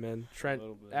to chime in. Trent,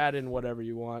 little bit. add in whatever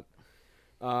you want.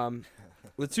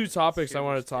 The 2 topics I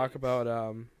want to talk about.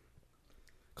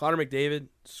 Connor McDavid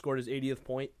scored his 80th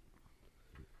point.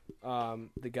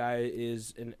 The guy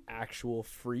is an actual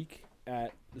freak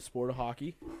at the sport of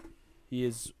hockey. He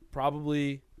is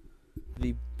probably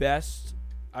the best.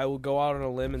 I will go out on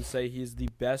a limb and say he's the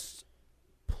best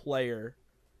player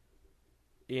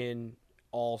in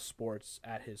all sports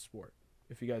at his sport.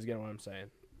 If you guys get what I'm saying.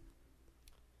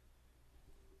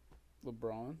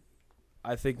 LeBron.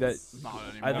 I think that Not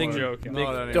anymore. I think I'm joking.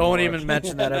 Not anymore. Don't even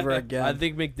mention that ever again. I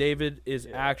think McDavid is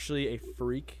Yeah. actually a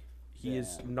freak. He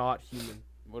is Damn. not human.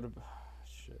 What about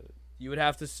shit? You would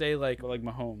have to say like Like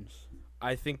Mahomes.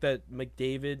 I think that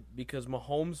McDavid because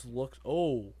Mahomes looks.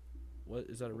 Oh, what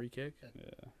is that a re-kick? Yeah.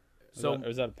 So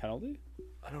is that a penalty?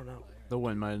 I don't know. The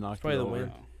wind might have knocked Probably it the over.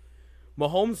 wind.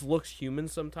 Mahomes looks human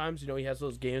sometimes. You know, he has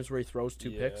those games where he throws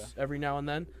 2 Yeah. picks every now and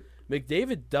then.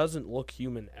 McDavid doesn't look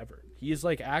human ever. He is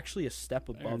like actually a step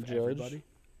Aaron above Judge. everybody.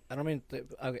 I don't mean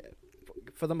okay.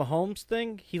 For the Mahomes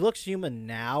thing, he looks human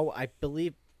now. I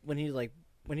believe when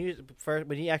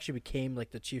he actually became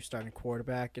like the Chiefs starting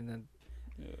quarterback, and then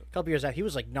Yeah. a couple years out, he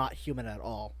was like not human at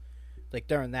all, like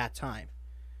during that time.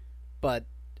 But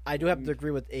I do have to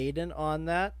agree with Aiden on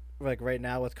that. Like right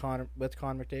now with Connor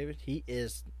McDavid, he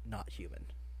is not human.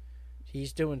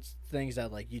 He's doing things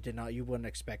that like you wouldn't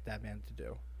expect that man to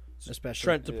do. Especially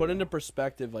Trent, to put Yeah. into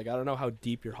perspective, like I don't know how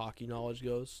deep your hockey knowledge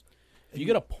goes. If you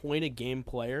get a point a game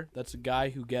player, that's a guy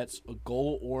who gets a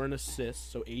goal or an assist,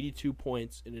 so 82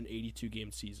 points in an 82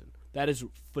 game season. That is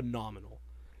phenomenal.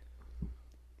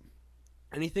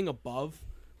 Anything above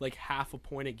like half a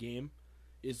point a game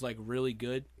is like really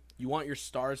good. You want your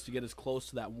stars to get as close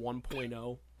to that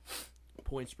 1.0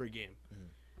 points per game.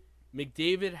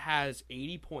 McDavid has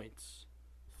 80 points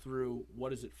through,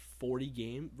 40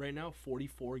 games right now?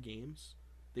 44 games.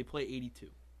 They play 82.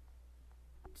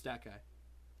 Stat guy.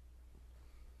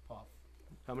 Pop.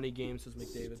 How many games has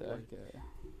McDavid played?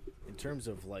 In terms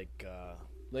of like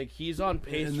Like, he's on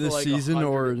pace In for this like season 100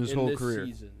 or in his whole this career?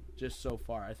 season, just so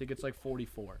far. I think it's like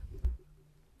 44.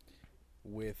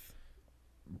 with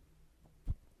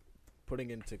putting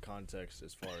into context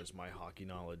as far as my hockey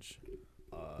knowledge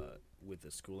with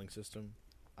the schooling system,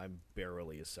 I'm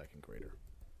barely a second grader.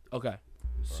 Okay.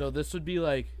 So this would be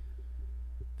like,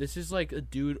 this is like a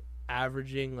dude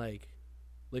averaging like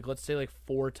let's say like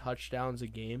 4 touchdowns a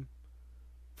game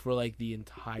for like the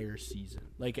entire season.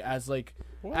 Like as like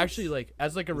actually like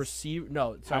as like a receiver.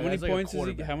 No, How sorry, many as, like, a points is he?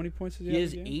 quarterback. How many points does he He have?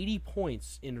 has a game? 80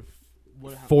 points in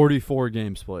 44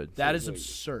 games played. That is like-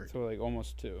 absurd. So like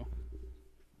almost 2.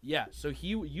 Yeah, so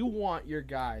you want your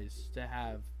guys to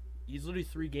have, he's literally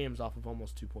 3 games off of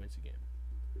almost 2 points a game.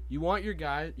 You want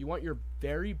your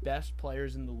very best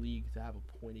players in the league to have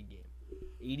a point a game.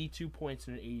 82 points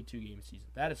in an 82 game season.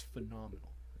 That is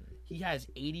phenomenal. He has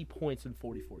 80 points in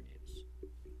 44 games.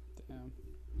 Damn.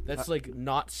 That's like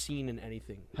not seen in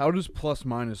anything. How does plus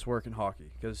minus work in hockey?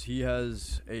 Because he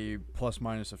has a plus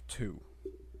minus of 2.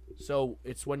 So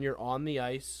it's when you're on the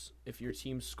ice, if your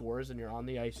team scores and you're on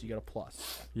the ice, you get a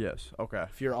plus. Yes. Okay.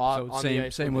 If you're on So the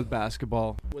ice same with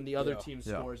basketball. when the other Yeah. team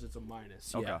Yeah. scores, it's a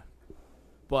minus. Okay. Yeah.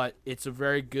 But it's a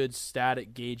very good stat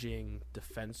at gauging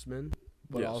defensemen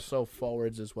but Yes. also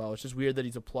forwards as well. It's just weird that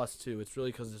he's a +2. It's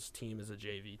really because his team is a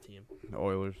JV team. The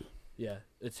Oilers. Yeah,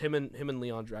 it's him and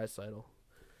Leon Draisaitl.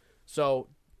 So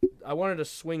I wanted to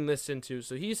swing this into.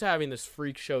 So he's having this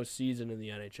freak show season in the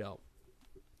NHL.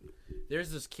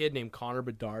 There's this kid named Connor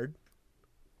Bedard.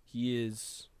 He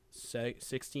is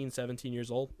 16, 17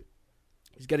 years old.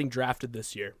 He's getting drafted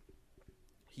this year.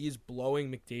 He is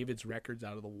blowing McDavid's records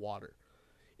out of the water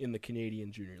in the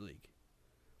Canadian Junior League.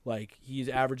 Like, he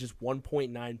averages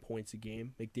 1.9 points a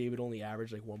game. McDavid only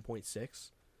averaged like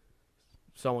 1.6.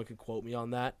 Someone could quote me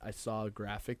on that. I saw a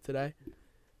graphic today.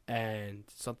 And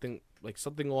something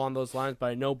along those lines. But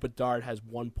I know Bedard has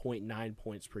 1.9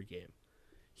 points per game.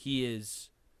 He is,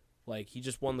 like, he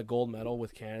just won the gold medal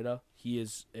with Canada. He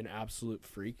is an absolute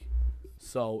freak.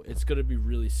 So it's going to be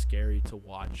really scary to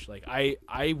watch. Like,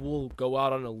 I will go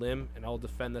out on a limb, and I'll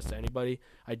defend this to anybody.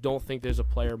 I don't think there's a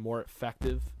player more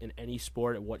effective in any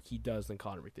sport at what he does than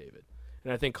Connor McDavid.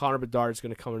 And I think Connor Bedard is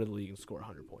going to come into the league and score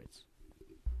 100 points.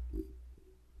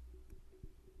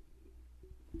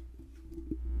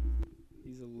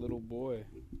 He's a little boy.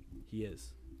 He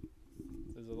is.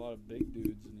 There's a lot of big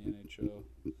dudes in the NHL.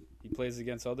 He plays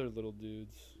against other little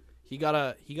dudes. He got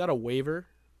a waiver.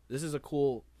 This is a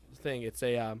cool thing. It's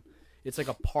like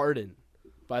a pardon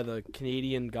by the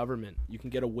Canadian government. You can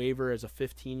get a waiver as a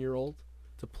 15-year-old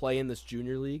to play in this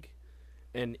junior league,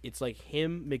 and it's like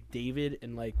him, McDavid,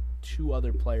 and like 2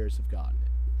 other players have gotten it.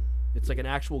 It's like an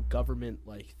actual government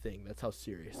like thing. That's how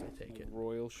serious they take it.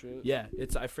 Royal shit. Yeah,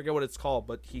 I forget what it's called,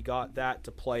 but he got that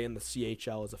to play in the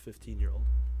CHL as a 15-year-old.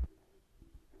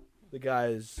 The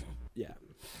guys, yeah.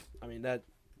 I mean, that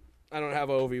I don't have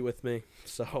Ovi with me,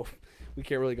 so we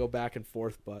can't really go back and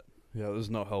forth, but Yeah, there's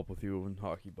no help with you in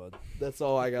hockey, bud. that's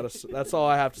all I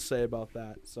have to say about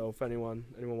that. So if anyone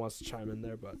wants to chime in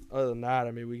there, but other than that,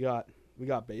 I mean, we got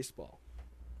baseball.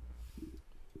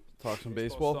 Talk some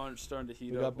Baseball's baseball. Starting to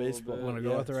heat We up got a little baseball. bit. Wanna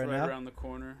go with it It's right now? around the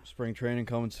corner. Spring training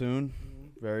coming soon.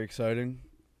 Very exciting.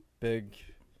 Big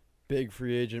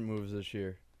free agent moves this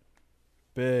year.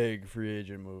 Big free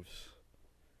agent moves.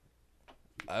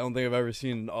 I don't think I've ever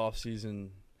seen an off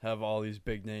season have all these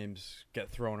big names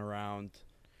get thrown around,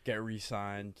 get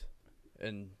re-signed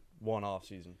in one off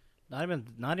season. Not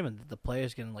even the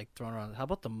players getting like thrown around. How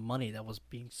about the money that was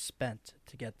being spent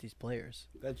to get these players?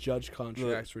 That judge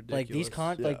contract's ridiculous.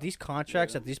 Like these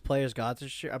contracts that these players got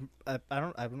this year. I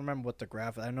don't remember what the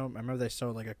graph. I remember they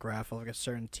showed like a graph of like a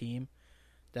certain team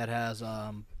that has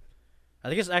I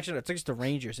think it's the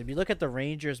Rangers. If you look at the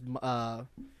Rangers,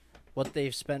 what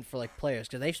they've spent for like players,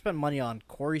 because they've spent money on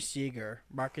Corey Seager,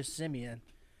 Marcus Semien.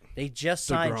 They just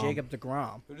signed DeGrom. Jacob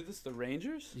DeGrom. Who did this? The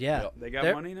Rangers? Yeah, Yep. They got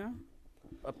They're- money now?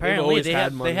 apparently always they had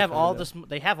have money, they have all kinda. this.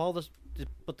 They have all this,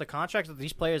 but the contracts that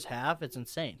these players have, it's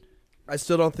insane. I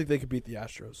still don't think they could beat the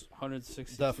Astros.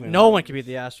 160. Definitely. No one can beat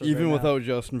the Astros. Even right now. without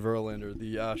Justin Verlander,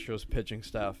 the Astros pitching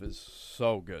staff is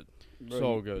so good. Bro,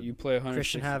 So you- good. You play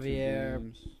 160 Christian Javier.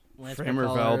 games. Lance Framer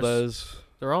McCullers, Valdez,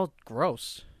 they're all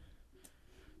gross.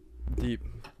 deep.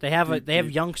 They have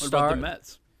Deep. young What about star. the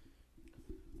Mets?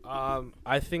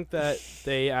 I think that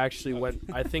they actually went.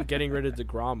 I think getting rid of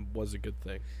DeGrom was a good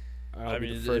thing. I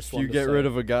mean, if you get rid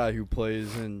of a guy who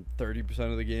plays in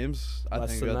 30% of the games, I Less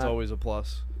think than that's that. always a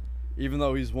plus. Even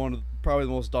though he's probably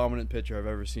the most dominant pitcher I've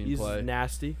ever seen he's play,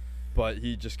 nasty. but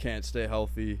he just can't stay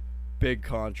healthy. Big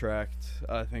contract.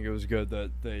 I think it was good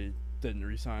that they didn't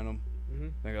re-sign him. Mm-hmm.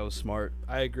 I think that was smart.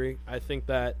 I agree. I think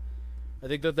that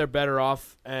they're better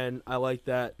off, and I like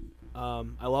that.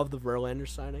 I love the Verlander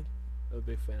signing. I'm a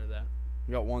big fan of that.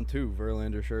 We got 1-2,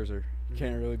 Verlander, Scherzer.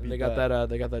 Can't really beat And they got that.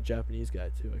 They got that Japanese guy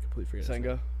too. I completely forget. his name.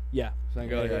 Senga. Yeah,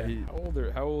 Senga, Yeah,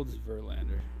 yeah, How old is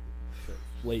Verlander?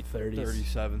 late 30s.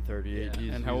 37, 38. Yeah.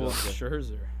 He's And how old is up there.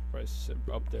 Scherzer?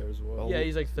 Probably up there as well. Yeah,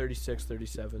 he's like 36,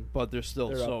 37. But they're still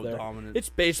They're so up there. dominant. It's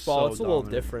baseball. So it's a little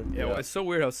dominant. different. Yeah, well, it's so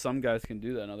weird how some guys can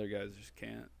do that and other guys just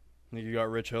can't. I think you got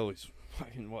Rich Hill. He's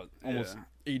fucking, almost Yeah.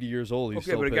 80 years old. He's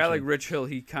Okay, still but a guy like pitching. Rich Hill,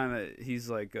 he's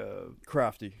like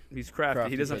Crafty. he's crafty.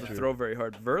 Crafty He doesn't have to pitcher. throw very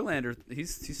hard. Verlander,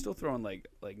 he's still throwing like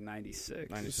 96.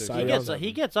 96. Cy He Young gets happened.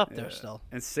 he gets up there Yeah. still.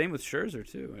 And same with Scherzer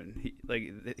too. And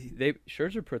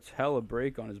Scherzer puts hella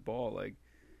break on his ball. Like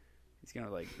he's gonna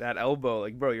like that elbow.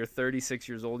 Like bro, you're 36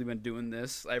 years old. You've been doing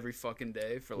this every fucking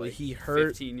day for Well, like he hurt-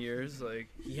 15 years. Like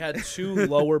He had 2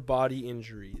 lower body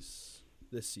injuries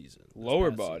this season. this Lower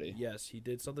past body? season. Yes, he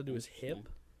did something to his hip.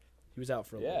 He was out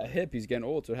for a yeah, little bit. hip. He's getting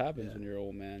old. That's what happens Yeah. when you're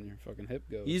old, man. Your fucking hip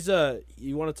goes. He's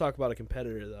you want to talk about a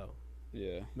competitor though,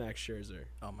 yeah. Max Scherzer.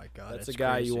 Oh my god, That's it's a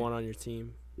guy crazy. you want on your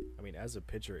team. I mean, as a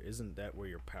pitcher, isn't that where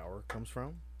your power comes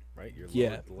from? Right? Your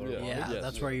Yeah. lower Yeah. body? Yeah, Yes.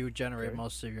 that's where you generate Okay.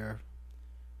 most of your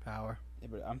power. Yeah,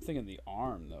 but I'm thinking the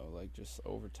arm though, like just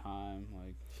over time,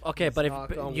 like. Okay, Let's but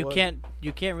knock if on you wood.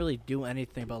 can't really do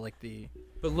anything about like the.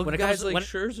 But look When at it guys comes- like when-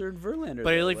 Scherzer and Verlander.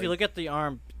 But though, if you look at the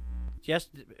arm, yes,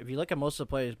 if you look at most of the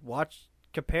players,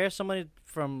 compare somebody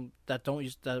from a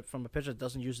pitcher that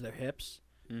doesn't use their hips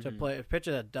to a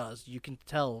pitcher that does. You can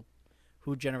tell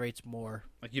who generates more.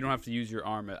 like you don't have to use your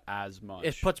arm as much.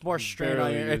 It puts more strain on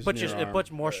barely your. It using puts your it arm.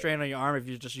 puts more strain on your arm if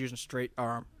you're just using straight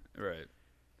arm. right.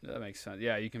 That makes sense.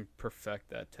 Yeah, you can perfect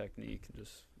that technique and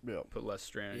just put less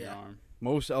strain on your Yeah. arm.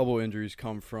 Most elbow injuries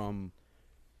come from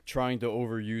trying to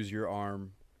overuse your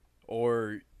arm,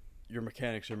 or your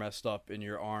mechanics are messed up and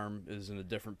your arm is in a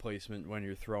different placement when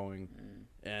you're throwing,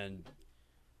 and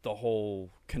the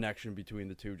whole connection between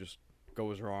the two just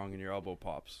goes wrong and your elbow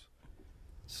pops.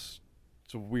 It's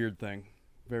a weird thing,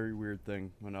 very weird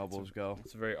thing when elbows go.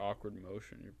 It's a very awkward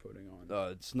motion you're putting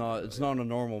on. It's not a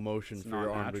normal motion It's for your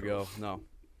not arm to natural. go. No.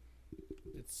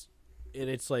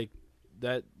 It's like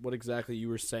that. What exactly you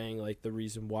were saying? Like the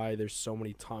reason why there's so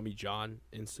many Tommy John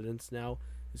incidents now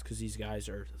is because these guys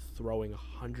are throwing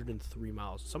 103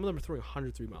 miles. Some of them are throwing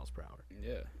 103 miles per hour.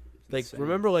 Yeah. Like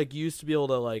remember, like you used to be able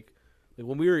to like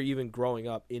when we were even growing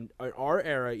up in our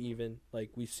era, even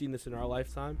like we've seen this in our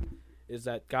lifetime, is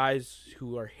that guys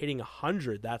who are hitting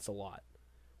 100, that's a lot.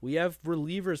 We have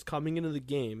relievers coming into the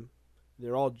game.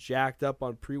 They're all jacked up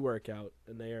on pre-workout,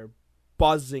 and they are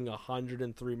buzzing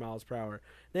 103 miles per hour.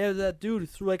 They have that dude who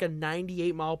threw like a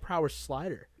 98 mile per hour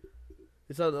slider.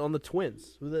 It's on the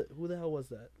Twins. Who the hell was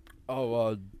that?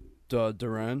 Oh,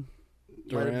 Duran.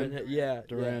 Might have been- yeah,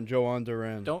 Duran, Joan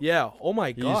Duran. Don't- Yeah. Oh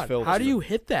my He's God. filthy. How do you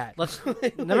hit that? Let's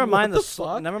Like, never mind what the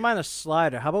fuck? never mind the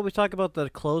slider. How about we talk about the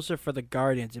closer for the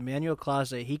Guardians, Emmanuel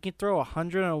Clase? He can throw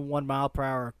 101 mile per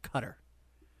hour cutter.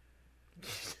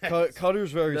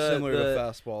 Cutter's very The- similar to the-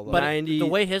 fastball, though. But 90 the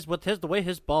way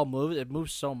his ball moves, it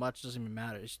moves so much, it doesn't even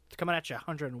matter. It's coming at you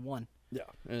 101. Yeah,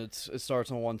 and it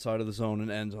starts on one side of the zone and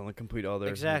ends on the complete other.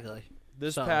 Exactly.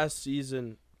 This So- past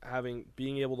season,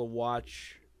 being able to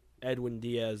watch Edwin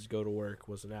Diaz go to work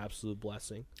was an absolute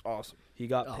blessing. Awesome. He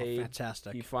got Oh, paid.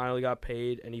 fantastic. He finally got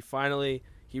paid, and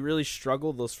he really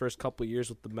struggled those first couple of years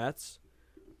with the Mets,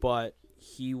 but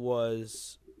he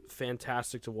was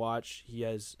fantastic to watch. He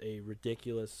has a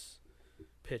ridiculous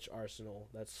pitch arsenal.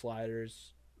 That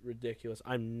slider's ridiculous.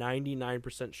 I'm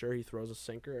 99% sure he throws a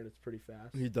sinker, and it's pretty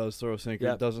fast. He does throw a sinker.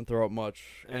 Yep. He doesn't throw up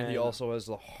much, and he And- also has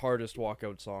the hardest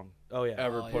walkout song Oh yeah,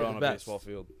 ever Oh, put yeah. on a Best. baseball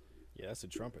field. Yeah, that's the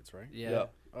trumpets, right? Yeah. Yeah.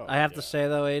 Oh, I have to yeah. say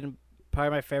though, Aiden, probably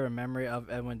my favorite memory of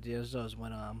Edwin Diaz though is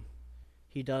when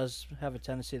he does have a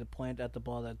tendency to point at the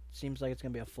ball that seems like it's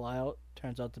gonna be a flyout,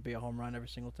 turns out to be a home run every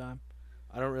single time.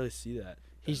 I don't really see that.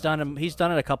 He's done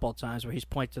it a couple of times where he's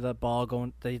pointed to the ball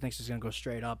going that he thinks is gonna go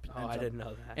straight up. Oh, I didn't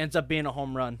know that. Ends up being a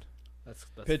home run. That's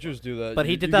Pitchers do that, But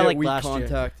he You- did you that, get like, weak last year.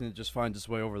 contact, and it just finds its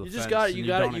way over the You fence. just got and you don't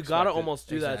got to expect it. almost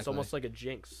do that. It's Exactly. almost like a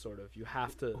jinx, sort of. You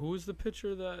have to. Who was the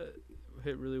pitcher that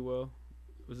hit really well?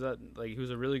 Was that like he was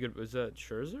a really good? Was that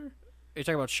Scherzer? Are you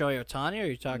talking about Shohei Ohtani or are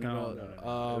you talking No.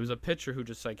 about It was a pitcher who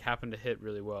just like happened to hit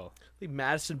really well. I think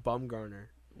Madison Bumgarner.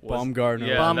 Baumgartner.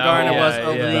 Yeah, Baumgartner was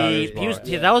that- yeah, elite. yeah, He was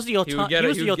yeah. that was the He would Ohtani. get He it-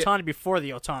 was he the would get- Ohtani before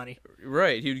the Ohtani.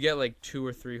 Right, he'd get like 2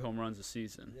 or 3 home runs a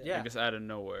season. Yeah. Just out of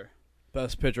nowhere.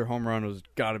 Best pitcher home run was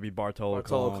got to be Bartolo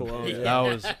Colon. yeah. That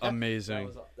was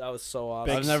amazing. That was so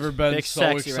awesome. I've never been big so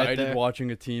sexy right excited there.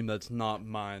 watching a team that's not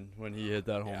mine when he hit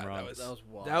that home run.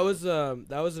 wild.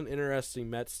 That was an interesting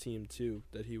Mets team too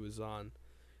that he was on.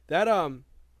 That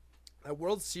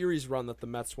World Series run that the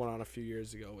Mets went on a few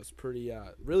years ago was pretty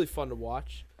really fun to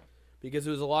watch because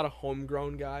it was a lot of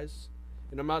homegrown guys.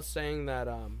 And I'm not saying that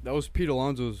That was Pete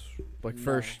Alonso's like No.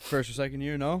 first or second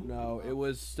year, no? no, it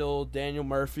was still Daniel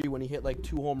Murphy when he hit like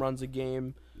 2 home runs a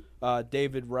game,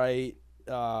 David Wright,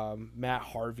 Matt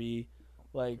Harvey,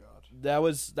 like that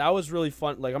was really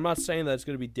fun. Like I'm not saying that it's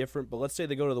going to be different, but let's say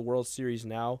they go to the World Series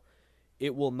now,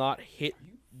 it will not hit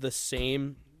the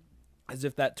same as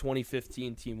if that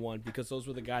 2015 team won because those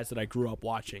were the guys that I grew up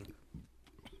watching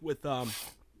with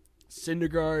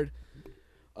Syndergaard,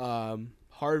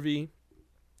 Harvey,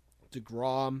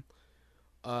 DeGrom,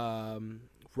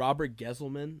 Robert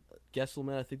Gesselman,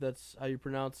 I think that's how you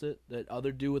pronounce it. That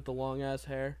other dude with the long ass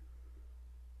hair.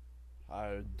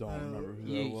 I don't remember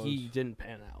who that was. He didn't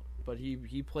pan out, but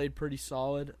he played pretty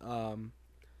solid. And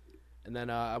then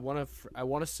I want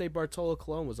to say Bartolo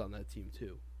Colon was on that team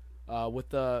too, with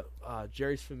the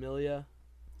Jerry's Familia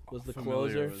was the Familia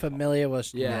closer. was- Familia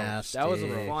was Yeah, nasty. that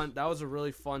was a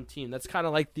really fun team. That's kind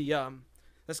of like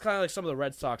that's kind of like some of the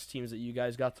Red Sox teams that you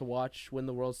guys got to watch win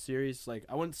the World Series. Like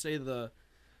I wouldn't say the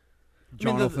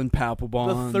Jonathan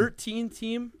Papelbon. The 13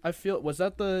 team, I feel, was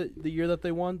that the year that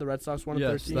they won? The Red Sox won in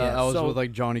Yes, 13? that was So with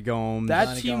like Johnny Gomes. that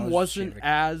Johnny team Gomes, wasn't Jimmy.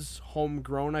 as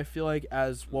homegrown, I feel like,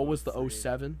 as what was the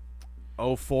 07?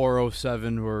 04,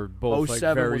 07 were both like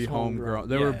 07 very was homegrown. homegrown.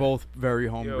 They were Yeah. both very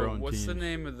Yo, homegrown what's teams. the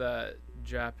name of that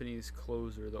Japanese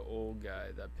closer, the old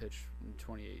guy that pitched in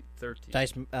 2013?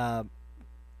 Dice,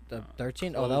 the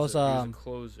 13. Oh, that was He was a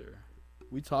closer.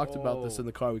 We talked about this in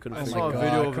the car. We couldn't Oh figure my saw it a out. god,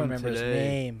 video I of couldn't him remember his today.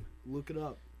 name. Look it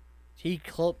up. He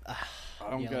close. I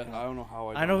don't Yeah, get. okay. I don't know how.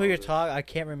 I know who you're talking. I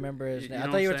can't remember his You name. know I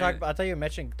what thought you I'm were talking. saying? About, I thought you were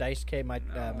mentioning Dice K. No.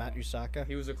 Matt Usaka.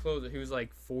 He was a closer. He was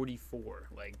like 44.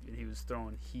 Like, and he was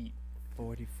throwing heat.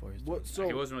 44. What, He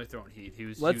so wasn't really throwing heat. He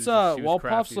was. let's he was while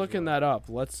crafty Pop's as looking well. that up,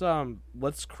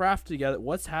 let's craft together.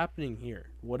 What's happening here?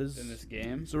 What is in this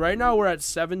game. So right now we're at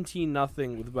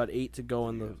 17-0 with about 8 to go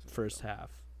in the first half.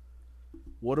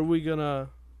 What are we gonna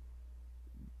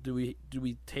do?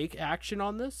 We take action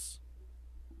on this?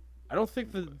 I don't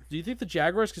think do you think the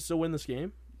Jaguars can still win this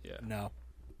game? Yeah. No.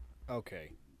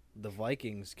 Okay. The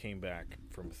Vikings came back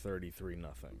from 33-0.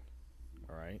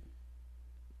 All right?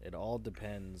 It all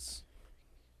depends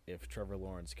if Trevor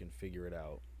Lawrence can figure it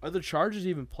out. Are the Chargers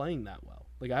even playing that well?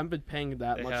 Like I haven't been paying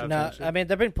that They much have. No, attention. I mean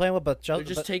they've been playing well, but They're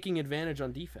just taking advantage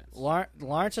on defense.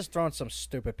 Lawrence has thrown some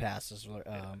stupid passes. But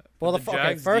Well, the the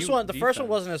Jags' first one defense.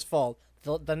 wasn't his fault.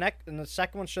 The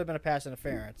second one should have been a pass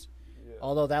interference.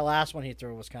 Although that last one he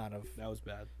threw was kind of That was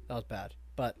bad. bad.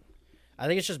 But I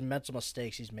think it's just mental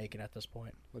mistakes he's making at this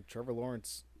point. Look, Trevor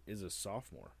Lawrence is a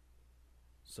sophomore.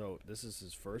 So this is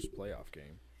his first playoff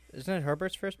game. Isn't it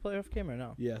Herbert's first playoff game or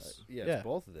no? Yes. Yeah, Yeah. it's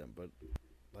both of them, but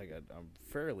like I'm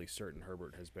fairly certain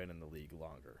Herbert has been in the league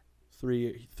longer. 3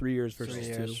 years versus 3 2.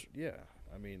 years. Yeah,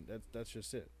 I mean that's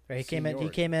just it. Right, he came in. He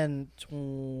Seniority. came in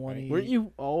 20. Weren't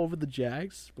you all over the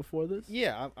Jags before this?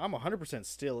 Yeah, I'm 100%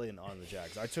 still in on the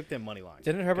Jags. I took them money line.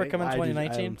 Didn't Herbert Okay? come in I am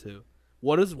 2019? too.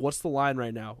 What's the line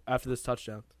right now after this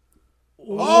touchdown?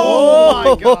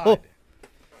 Oh my God!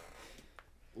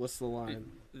 What's the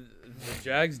line? The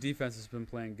Jags defense has been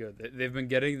playing good. They've been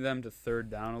getting them to third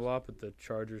down a lot, but the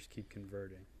Chargers keep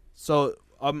converting. So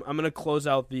I'm gonna close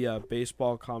out the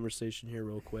baseball conversation here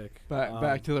real quick.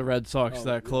 Back to the Red Sox. oh,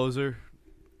 That yeah. closer.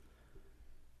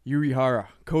 Koji Urihara.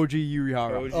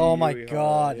 Koji Oh my Uehara,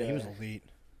 God, yeah. he was elite.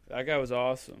 That guy was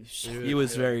awesome. He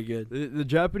was very good. The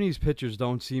Japanese pitchers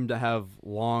don't seem to have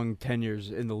long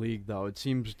tenures in the league, though. It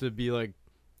seems to be like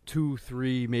 2,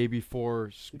 3, maybe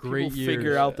 4 great People years,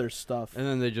 figure out their stuff. and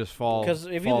then they just fall. Because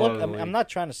if you fall look, out of the I'm league. not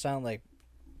trying to sound like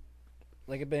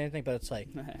a bit anything, but it's like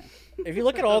if you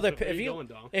look at all their Where if you you going,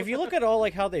 Dom? if you look at all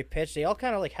like how they pitch, they all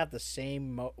kind of like have the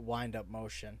same wind up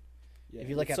motion. Yeah, if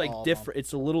you look it's at like all of different.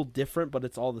 It's a little different, but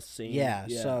it's all the same. Yeah,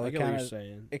 so I it get what you're kinda-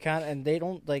 saying. It kind of and they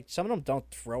don't like some of them don't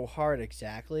throw hard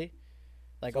exactly.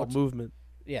 Like It's all movement.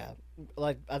 yeah,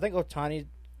 like I think Otani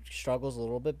struggles a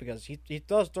little bit because he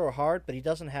does throw hard, but he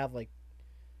doesn't have like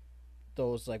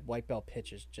those like white belt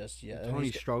pitches just yet. And Tony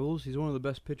he's- struggles. He's one of the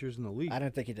best pitchers in the league. I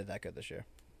didn't think he did that good this year.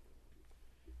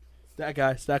 That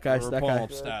guy. We're pulling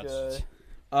up stats.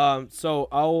 So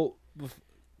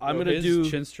I'm gonna his do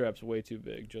chin strap's way too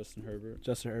big, Justin Herbert.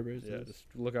 Justin Herbert. Yeah, just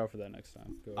look out for that next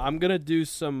time. Go. I'm gonna do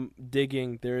some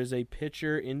digging. There is a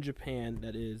pitcher in Japan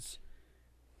that is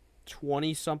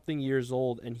 20-something years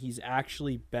old, and he's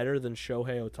actually better than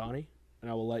Shohei Ohtani.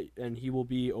 And he will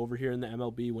be over here in the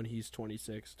MLB when he's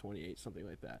 26, 28, something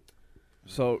like that.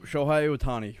 So Shohei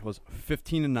Ohtani was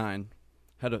 15-9,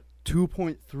 had a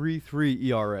 2.33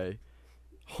 ERA,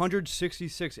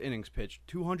 166 innings pitched,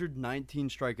 219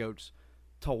 strikeouts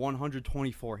to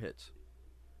 124 hits.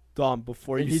 Dom,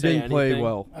 before you He say didn't play anything,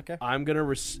 well. Okay. I'm gonna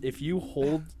if you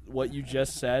hold what you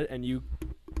just said and you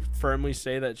firmly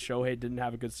say that Shohei didn't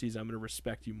have a good season, I'm gonna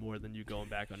respect you more than you going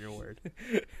back on your word.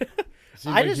 Seems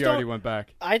I like just he already don't- went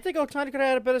back. I think Otani could have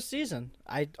had a better season.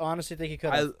 I honestly think he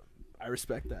could have. I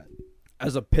respect that.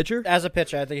 As a pitcher, As a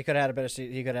pitcher, I think he could have had a better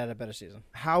season. He could have had a better season.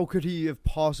 how could he have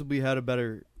possibly had a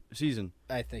better season?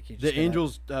 I think he. Just The could have.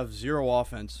 Angels have zero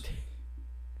offense,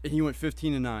 and he went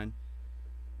 15-9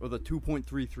 with a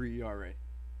 2.33 ERA.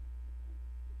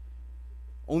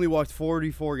 Only walked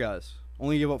 44 guys.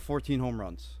 Only gave up 14 home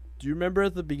runs. Do you remember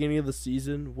at the beginning of the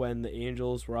season when the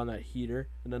Angels were on that heater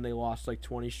and then they lost like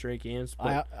 20 straight games?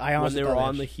 But I when honestly they were thought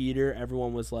on the had- heater,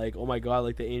 everyone was like, "Oh my god,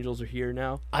 like the Angels are here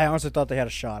now." I honestly thought they had a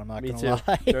shot. I'm not Me gonna too.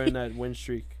 lie. During that win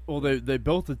streak. Well, they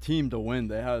built a team to win.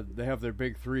 They have their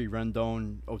big three: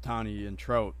 Rendon, Ohtani, and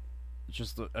Trout. It's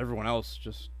just that everyone else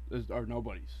are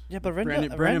nobodies. Yeah, but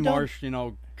Brandon Marsh,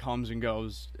 comes and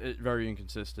goes. Very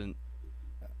inconsistent.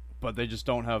 but they just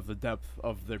don't have the depth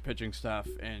of their pitching staff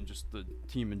and just the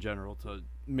team in general to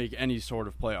make any sort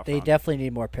of playoff They run. definitely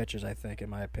need more pitchers, I think, in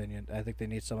my opinion. I think they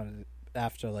need someone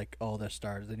after, like, all their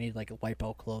starters. They need, like,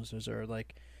 wipeout closers or,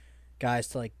 like, guys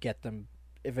to, like, get them,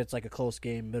 if it's, like, a close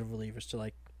game, middle relievers to,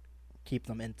 like, keep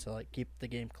them into, like, keep the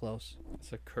game close.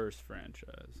 It's a cursed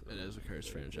franchise. It is a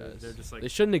cursed franchise. They're just like They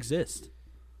shouldn't exist.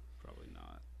 probably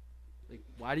not. Like,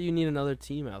 why do you need another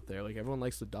team out there? Like, everyone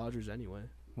likes the Dodgers anyway.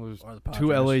 Well, there's Or the 2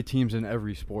 Padres. LA teams in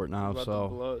every sport now, What about so the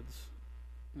Bloods?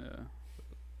 Yeah.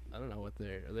 I don't know what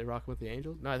are they rocking with the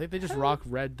Angels? No, I think they just rock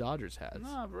red Dodgers hats.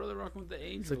 Nah, bro, they're rocking with the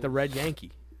Angels. It's like the red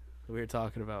Yankee that we were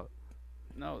talking about.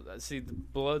 No, see the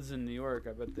Bloods in New York.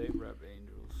 I bet they rep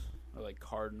Angels or like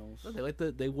Cardinals. No,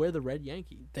 they wear the red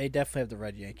Yankee. They definitely have the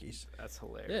red Yankees. That's Yeah,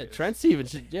 hilarious. Trent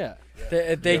Stevens. Yeah, They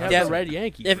have def- the red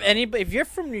Yankee. if you're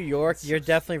from New York, you're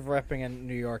definitely repping a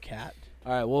New York hat.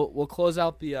 All right, we'll close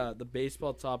out the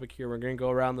baseball topic here. We're gonna go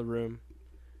around the room,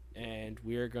 and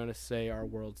we are gonna say our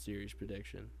World Series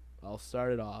prediction. I'll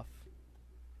start it off.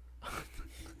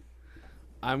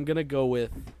 I'm gonna go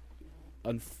with.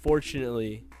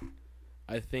 Unfortunately,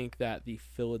 I think that the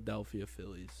Philadelphia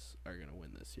Phillies are gonna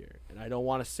win this year, and I don't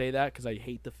want to say that because I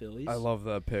hate the Phillies. I love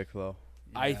that pick though.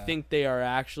 I Yeah. think they are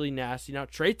actually nasty now.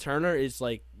 Trey Turner is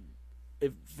like,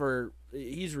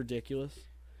 he's ridiculous.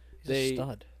 He's They- a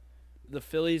stud. The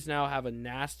Phillies now have a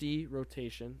nasty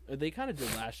rotation. They kind of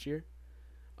did last year.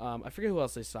 I forget who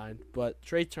else they signed, but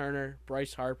Trey Turner,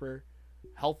 Bryce Harper,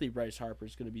 healthy Bryce Harper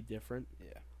is going to be different.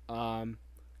 Yeah.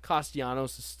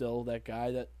 Castellanos is still that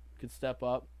guy that could step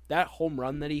up. That home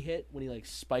run that he hit when he like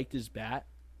spiked his bat,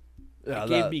 Yeah, it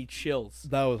gave me chills.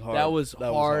 that was hard. That was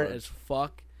hard as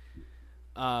fuck.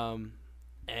 And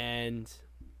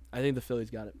I think the Phillies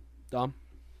got it. Dom?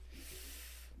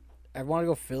 I want to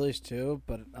go Phillies too,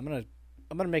 but I'm gonna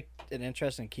make it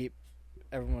interesting. Keep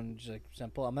everyone just like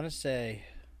simple. I'm gonna say,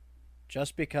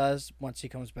 just because once he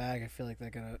comes back, I feel like they're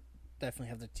gonna definitely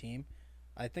have the team.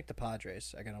 I think the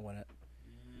Padres are gonna win it.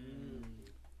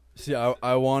 See,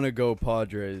 I want to go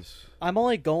Padres. I'm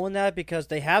only going that because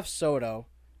they have Soto,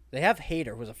 they have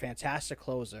Hader, who's a fantastic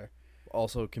closer,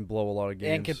 Also can blow a lot of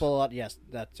games. and can pull out. Yes,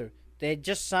 that too. They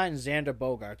just signed Xander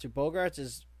Bogaerts. Bogaerts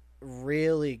is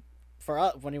really for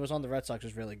us when he was on the Red Sox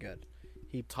was really good.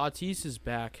 Tatis is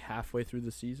back halfway through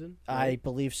the season. I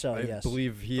believe so. I Yes.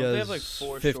 believe he Don't they has have, like,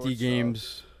 4 50 shortstops?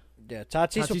 games. Yeah.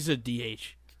 Tatis Tatis is a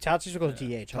DH. will go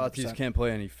DH. 100%. Tatis can't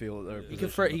play any field. Or He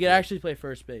position. could actually play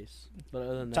first base. But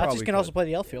other than that, Tatis Probably can also could. play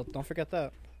the outfield. Don't forget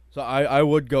that. So I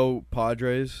would go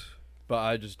Padres, but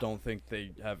I just don't think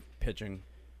they have pitching.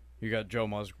 You got Joe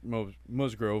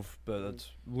Musgrove, but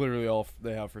that's literally all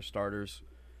they have for starters.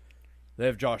 They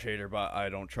have Josh Hader, but I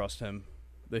don't trust him.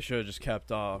 They should have just kept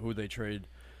who they trade.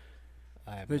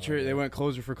 I have They no trade. They idea. went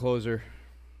closer for closer.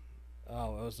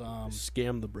 Oh, it was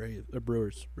scam the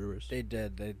Brewers. They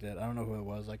did. I don't know who it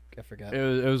was. I forgot.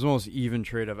 It was the most even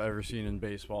trade I've ever seen in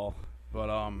baseball. But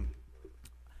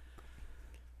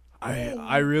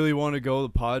I really want to go the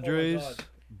Padres,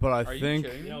 but I Are you think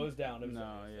kidding me? No, it was down.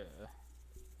 No, yeah.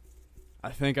 I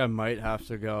think I might have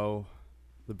to go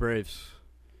the Braves.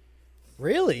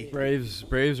 Really? Braves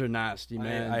are nasty,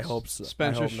 man. I hope so.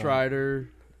 Spencer I hope not. Strider,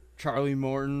 Charlie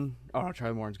Morton. Oh, no,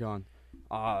 Charlie Morton's gone.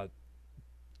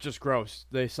 Just gross.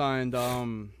 They signed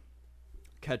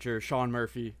catcher Sean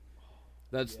Murphy.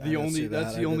 That's Yeah, I the did only see that. that's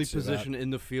I the did only see that. position in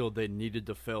the field they needed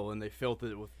to fill, and they filled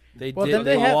it with. They Well, did. then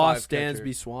They they have- lost Five Dansby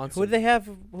catchers. Swanson. Who did they have?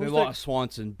 They lost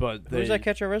Swanson, but Who was they that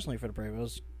catcher originally for the Braves? It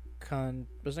was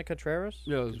wasn't it Contreras?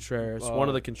 Yeah, it was, Contreras. One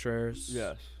of the Contreras.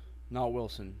 yes, not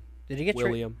Wilson. Did he get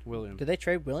traded? William. Did they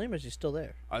trade William? Or is he still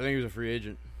there? I think he was a free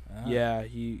agent, Ah, Yeah,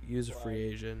 he was a free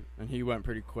agent. and he went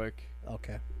pretty quick.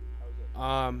 Okay.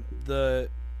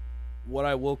 What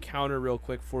I will counter real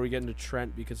quick before we get into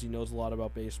Trent because he knows a lot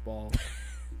about baseball.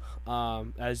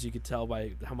 As you could tell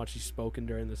by how much he's spoken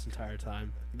during this entire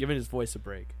time, giving his voice a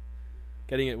break.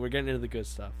 We're getting into the good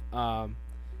stuff.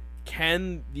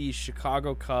 Can the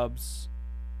Chicago Cubs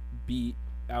beat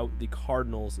out the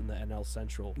Cardinals in the NL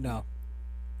Central? No.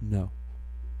 No.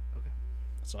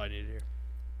 That's all I need to hear.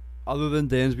 Other than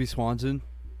Dansby Swanson,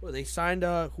 Well, they signed.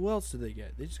 Who else did they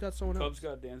get? They just got someone Cubs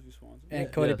else. got Dansby Swanson. And Yeah.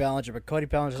 Cody Yes. Bellinger, but Cody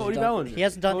Bellinger. Cody Bellinger. He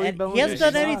hasn't done. Cody He Bellinger. hasn't He's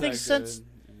done not anything that since. good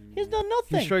anymore. He's done he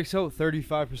nothing. strikes out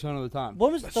 35% of the time.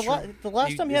 When was That's the true.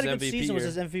 last time he had a His good MVP season? Was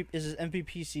year. his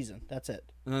MVP season? That's it.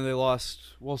 And then they lost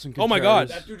Wilson. Oh my God.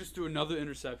 Contreras. That dude just threw another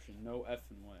interception. No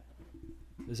effing way.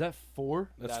 Is that 4?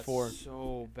 That's 4.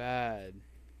 So bad.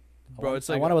 Bro, it's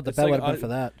like I wonder what the it's bet like, would have been for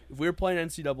that. If we were playing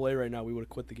NCAA right now, we would have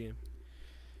quit the game.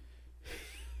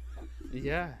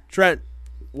 Yeah. Trent,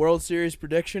 World Series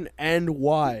prediction and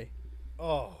why?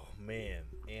 Oh man,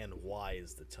 and why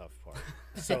is the tough part.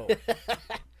 So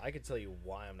I can tell you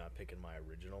why I'm not picking my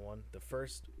original one. The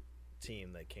first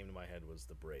team that came to my head was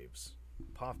the Braves.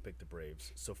 Poff picked the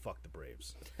Braves, so fuck the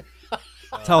Braves.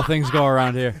 That's how things go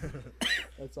around here.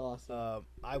 That's awesome.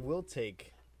 I will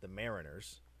take the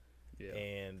Mariners,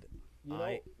 and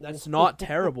That's not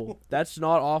terrible. That's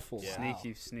not awful. Yeah.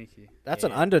 Sneaky. That's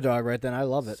an underdog right then. I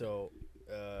love it. So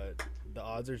the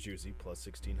odds are juicy, plus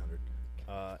 1,600.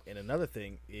 And another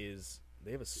thing is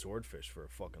they have a swordfish for a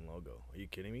fucking logo. Are you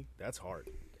kidding me? That's hard.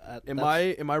 Am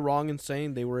I wrong in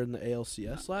saying they were in the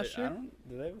ALCS last year?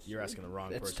 You're asking the wrong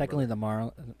person. It's technically the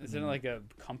Marlins. Isn't it like a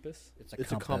compass? It's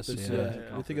It's a compass. yeah. Yeah.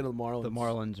 You're thinking of the Marlins. The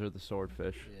Marlins are the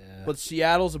swordfish. Yeah. But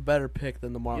Seattle's a better pick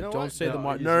than the Marlins. You know Don't what? say the No,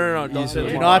 Marlins. you No. said- Don't you say said the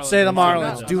Do the not say the No,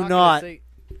 Marlins. I'm Do gonna not. say-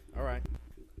 all right.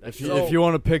 If So, you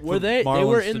want to pick Were the they Marlins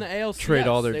were in to the ALCS. trade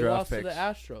all their they draft lost picks. to the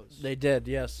Astros. They did,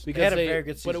 yes. Because they had a very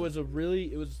good season. But it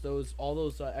was all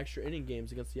those extra inning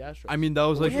games against the Astros. I mean, that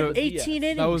was We like had the 18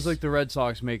 innings. that was like the Red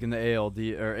Sox making the ALD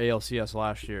or ALCS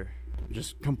last year,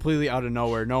 just completely out of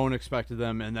nowhere. No one expected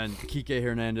them, and then Kike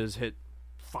Hernandez hit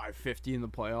 550 in the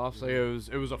playoffs. Like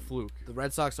it was a fluke. the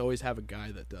Red Sox always have a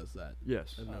guy that does that.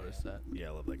 Yes. I've noticed that. Yeah,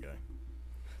 I love that guy.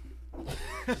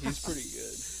 He's pretty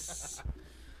good.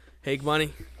 Hague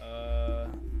money. How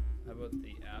about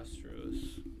the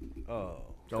Astros? Oh.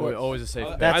 Always a safe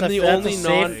bet. That's I'm a- the that's a only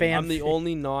safe fan I'm the fa-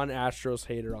 only non-Astros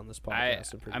hater on this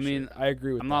podcast. I mean, I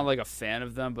agree with I'm that. not like a fan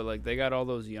of them, but like they got all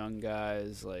those young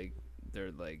guys. Like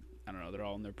they're like I don't know, they're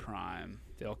all in their prime.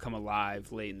 They all come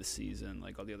alive late in the season,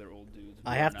 like all the other old dudes.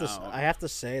 I have burn to. out. I have to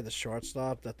say the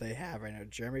shortstop that they have right now,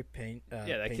 Jeremy Payne.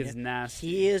 Yeah, that Pena, kid's nasty.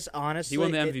 He is honestly. He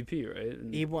won the MVP, right?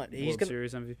 And he won- he's World gonna-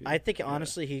 Series MVP. I think Yeah.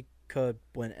 honestly he could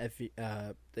win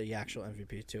the actual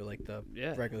MVP too, like the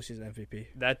Yeah. regular season MVP.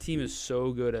 That team is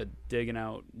so good at digging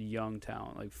out young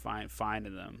talent, like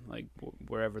finding them, like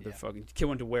wherever they're Yeah. fucking. Kid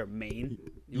went to where Maine.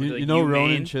 He went You, to, like, know UMaine,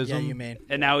 Ronan Chisholm? Yeah, you mean.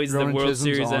 and now he's Ronan the World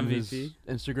Chisholm's Series on MVP.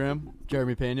 his Instagram,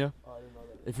 Jeremy Pena.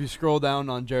 If you scroll down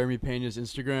on Jeremy Pena's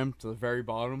Instagram to the very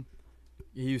bottom,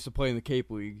 he used to play in the Cape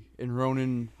League.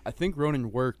 And I think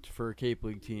Ronan worked for a Cape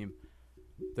League team.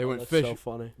 They went That's fishing. so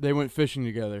funny. They went fishing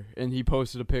together, and he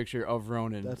posted a picture of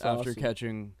Ronan That's after awesome.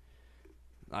 catching,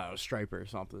 I don't know, striper or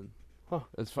something. Huh.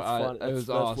 It's That's fun. fun. It was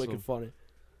That's awesome. wicked funny.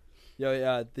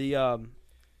 Yeah. The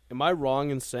am I wrong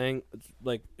in saying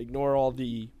like ignore all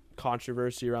the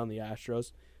controversy around the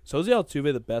Astros? So is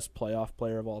Altuve the best playoff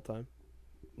player of all time?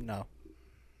 No,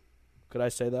 Could I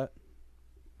say that?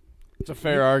 It's a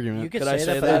fair argument. you could Could I say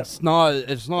say that. but that? It's not.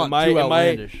 It's not Am I- too am I-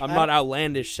 outlandish. I'm not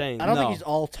outlandish saying. I don't No. think he's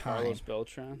all time. Carlos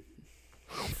Beltran.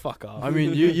 Fuck off. I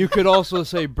mean, you could also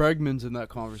say Bregman's in that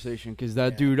conversation because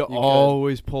that Yeah, dude could.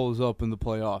 always pulls up in the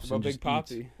playoffs About and Big just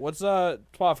Poppy. eats. What's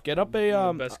Twoff? Get up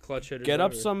a Best clutch hitter. get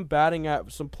up some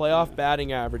playoff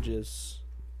batting averages.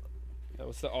 That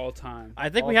was the all-time. I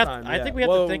think All we have. time, I yeah. think we have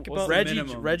Whoa, to think what's about. the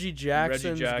minimum? Reggie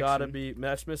Jackson's got to Jackson. be.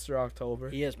 That's Mr. October.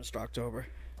 He is Mr. October.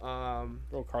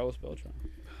 Bro, Carlos Beltran.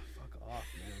 Fuck off,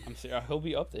 man. I'm serious. He'll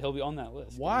be up. He'll be on that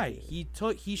list. Why? He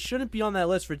shouldn't be on that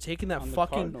list for taking that On the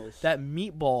fucking Cardinals. that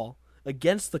meatball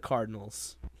against the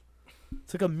Cardinals.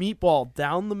 Took a meatball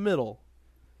down the middle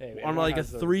Hey, on everyone like a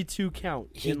has 3-2 count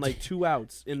He in like 2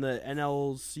 outs in the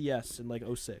NLCS in like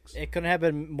 06. It couldn't have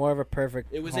been more of a perfect.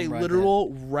 It was home a run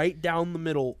literal right down the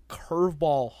middle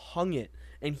curveball, hung it,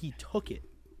 and he took it.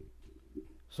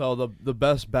 So the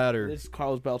best batter. This is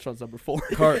Carlos Beltran's number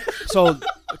 4. So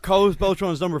Carlos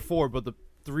Beltran is number 4, but the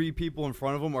 3 people in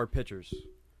front of him are pitchers: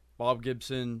 Bob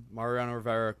Gibson, Mariano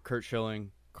Rivera, Kurt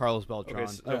Schilling, Carlos Beltran. Okay,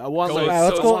 so- I want so- like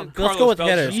let's so go- it's let's go with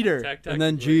Carlos hitters. Jeter. Beltran. and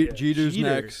then Technically, yeah. Jeter's Jeter.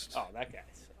 next. Oh, that guy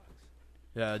sucks.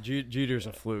 Yeah, Jeter's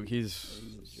a fluke.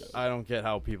 I don't get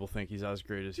how people think he's as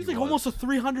great as He's he like was. almost a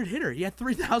 300 hitter. He had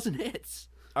 3,000 hits.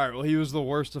 All right, well, he was the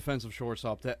worst defensive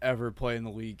shortstop to ever play in the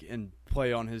league and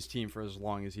play on his team for as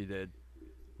long as he did.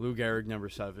 Lou Gehrig, number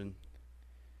 7.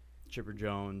 Chipper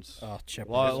Jones. Net. Oh, Chip.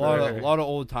 A lot of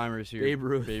old timers here. Babe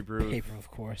Ruth. Paper,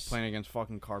 of course. Playing against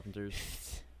fucking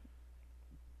Carpenters.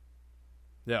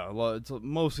 Yeah, it's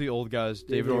mostly old guys.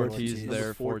 David Ortiz Ortiz. there,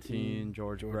 Number 14.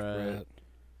 George Brett.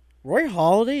 Roy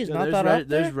Halladay is Yeah, not there's that up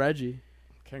there. There's Reggie.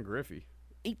 Ken Griffey.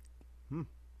 8.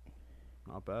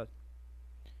 Not bad.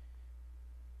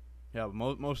 Yeah,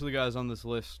 but most of the guys on this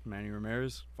list, Manny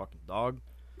Ramirez, fucking dog.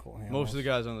 Cole Most of the Hamels.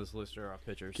 guys on this list are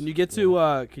pitchers. Can you get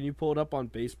to can you pull it up on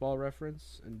Baseball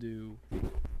Reference and do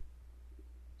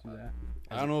that?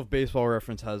 I don't know if Baseball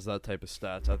Reference has that type of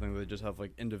stats. I think they just have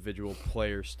like individual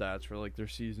player stats for like their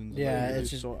seasons. Yeah, Maybe it's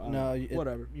do just so- no.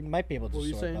 whatever. You might be able to. What were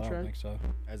you sort, saying, but I don't Trent? think so.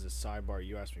 As a sidebar,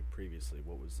 you asked me previously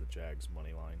what was the Jags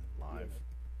money line live.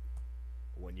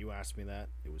 When you asked me that,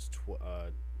 it was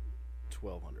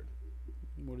 1,200.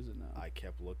 What is it now? I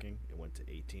kept looking. It went to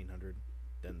 1,800.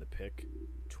 Then the pick,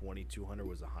 2,200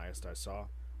 was the highest I saw.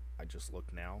 I just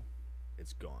looked now.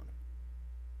 It's gone.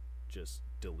 Just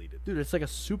deleted. Dude, it's like a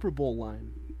Super Bowl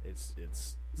line. It's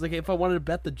It's like if I wanted to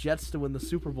bet the Jets to win the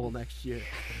Super Bowl next year.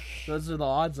 Those are the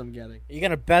odds I'm getting. Are you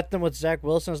gonna bet them with Zach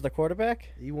Wilson as the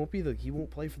quarterback? He won't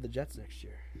play for the Jets next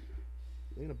year.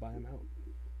 They're gonna buy him out.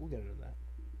 We'll get into that.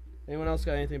 Anyone else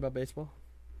got anything about baseball?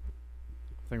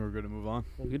 I think we're good to move on.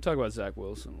 We could talk about Zach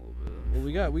Wilson a little bit.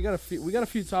 Well, we got a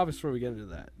few topics before we get into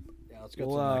that. Yeah, let's go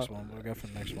Well, to the next one. We'll go for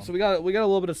the next one. So we got a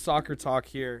little bit of soccer talk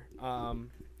here.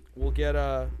 We'll get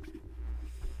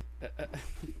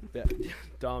yeah,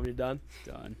 Dom, you done?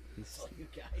 Done. So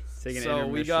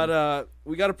we got a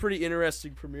pretty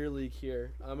interesting Premier League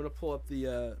here. I'm gonna pull up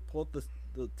the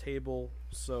table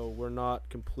so we're not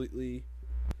completely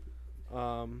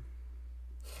pull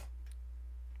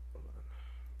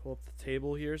up the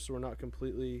table here so we're not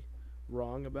completely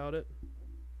wrong about it.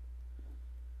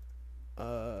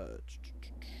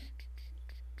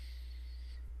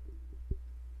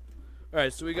 All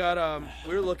right, so we got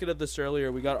we were looking at this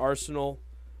earlier. We got Arsenal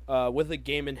with a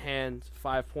game in hand,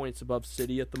 5 points above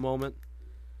City at the moment.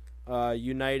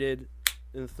 United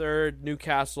in third,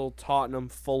 Newcastle, Tottenham,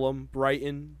 Fulham,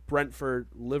 Brighton, Brentford,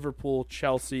 Liverpool,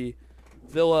 Chelsea,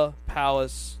 Villa,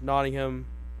 Palace, Nottingham,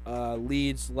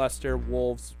 Leeds, Leicester,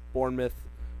 Wolves, Bournemouth,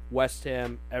 West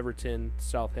Ham, Everton,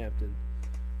 Southampton.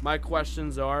 My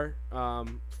questions are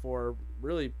for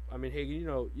really, I mean, Hagen,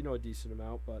 you know a decent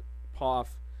amount, but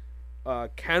Poff,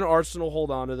 can Arsenal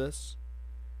hold on to this?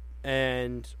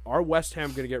 And are West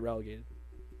Ham going to get relegated?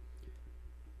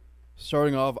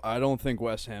 Starting off, I don't think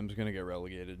West Ham's going to get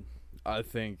relegated. I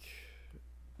think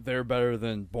they're better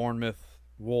than Bournemouth,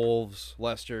 Wolves,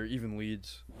 Leicester, even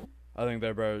Leeds. I think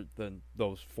they're better than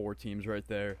those 4 teams right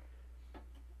there.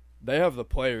 They have the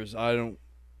players. I think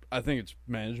it's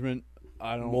management.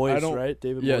 Moyes, right?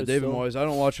 David yeah, Moyes. David still? Moyes. I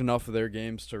don't watch enough of their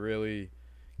games to really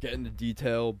get into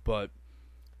detail, but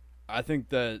I think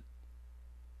that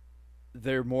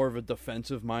they're more of a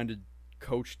defensive-minded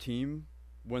coach team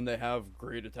when they have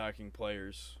great attacking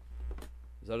players.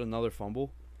 Is that another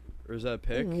fumble? Or is that a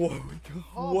pick? What the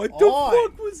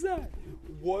fuck was that?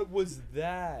 What was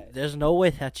that? There's no way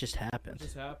that just happened. What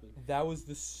just happened? That was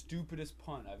the stupidest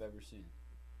punt I've ever seen.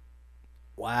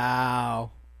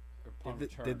 Wow. Or punt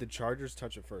return. Did the Chargers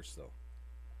touch it first, though?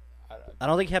 I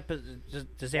don't think he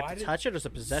does he have Why to did- touch it or is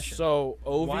it possession? So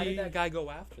Why did Ovi that guy go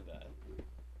after that?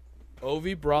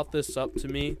 brought this up to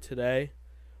me today.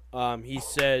 He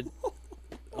said,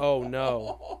 "Oh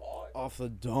no, Off the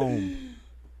dome.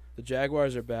 the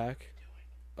Jaguars are back."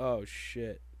 Oh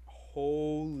shit.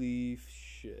 Holy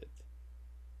shit.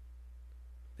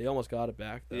 They almost got it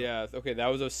back though. Yeah, okay, that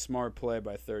was a smart play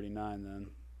by 39 then.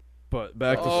 But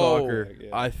back to Oh, soccer, yeah.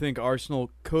 I think Arsenal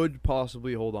could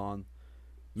possibly hold on.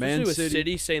 Especially with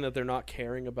City saying that they're not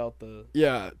caring about the.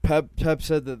 Yeah, Pep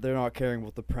said that they're not caring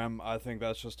about the Prem. I think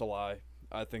that's just a lie.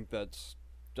 I think that's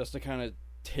just to kind of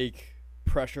take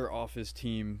pressure off his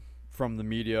team from the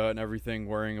media and everything,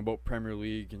 worrying about Premier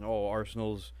League and,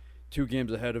 Arsenal's 2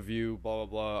 games ahead of you, blah, blah,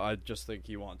 blah. I just think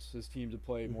he wants his team to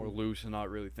play more loose and not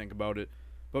really think about it.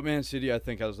 But Man City, I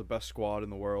think, has the best squad in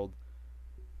the world.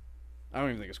 I don't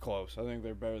even think it's close. I think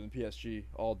they're better than PSG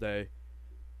all day.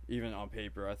 Even on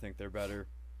paper, I think they're better.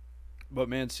 But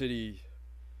Man City,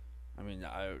 I mean,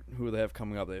 who do they have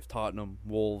coming up? They have Tottenham,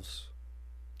 Wolves.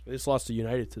 They just lost to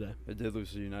United today. They did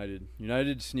lose to United.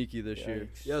 United sneaky this year.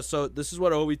 Yeah, so this is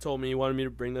what Ovi told me. He wanted me to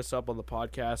bring this up on the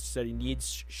podcast. He said he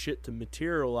needs shit to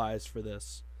materialize for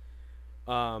this.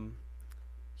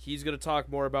 He's going to talk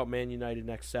more about Man United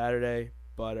next Saturday.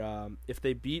 But if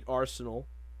they beat Arsenal,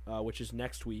 which is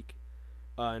next week,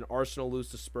 and Arsenal lose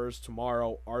to Spurs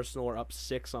tomorrow, Arsenal are up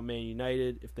 6 on Man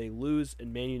United. If they lose,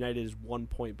 and Man United is 1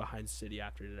 point behind City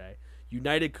after today.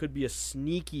 United could be a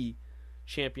sneaky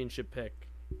championship pick.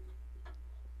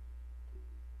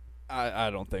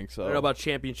 I don't think so. I don't know about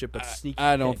championship, but sneaky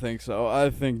I don't pick. think so. I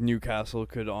think Newcastle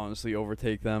could honestly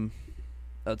overtake them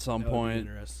at some That would be point.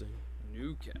 interesting.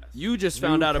 Newcastle. You just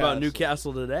found out about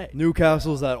Newcastle. Newcastle today.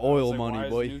 Newcastle's that I was oil like, money, why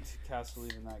boy. is Newcastle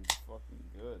even that fucking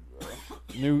good,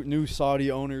 bro? New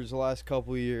Saudi owners the last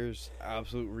couple of years.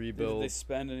 Absolute Did rebuild. they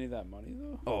spend any of that money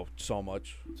though? Oh, so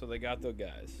much. So they got the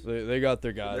guys. They got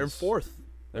their guys. They're in 4th.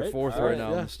 They're right? 4th All right right,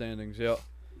 now in yeah. the standings. Yeah.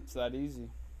 It's that easy.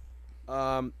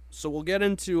 So we'll get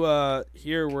into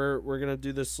here. We're gonna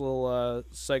do this little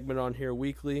segment on here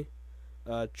weekly.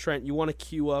 Trent, you want to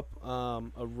queue up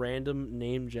a random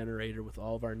name generator with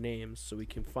all of our names so we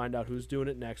can find out who's doing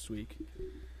it next week.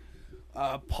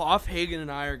 Poff, Hagen,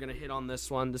 and I are going to hit on this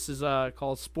one. This is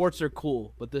called Sports Are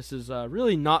Cool, but this is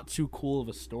really not too cool of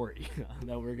a story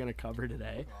that we're going to cover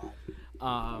today.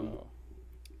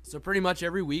 So pretty much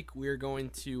every week we're going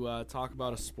to talk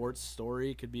about a sports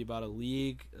story. It could be about a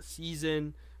league, a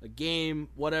season, a game,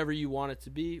 whatever you want it to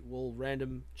be. We'll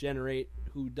random generate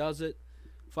who does it.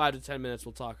 5 to 10 minutes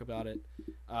we'll talk about it.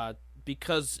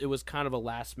 Because it was kind of a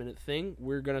last-minute thing,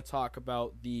 we're going to talk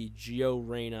about the Gio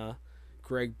Reyna,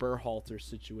 Greg Berhalter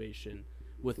situation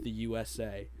with the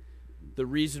USA. The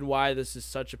reason why this is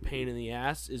such a pain in the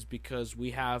ass is because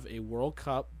we have a World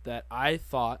Cup that I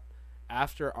thought,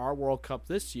 after our World Cup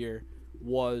this year,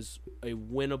 was a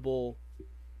winnable,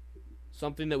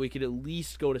 something that we could at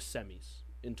least go to semis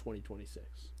in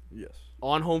 2026. Yes.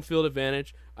 On home field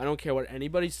advantage. I don't care what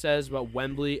anybody says about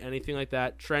Wembley, anything like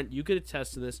that. Trent, you could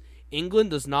attest to this. England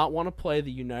does not want to play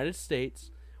the United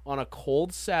States on a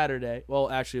cold Saturday. Well,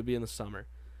 actually, it'll be in the summer.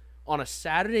 On a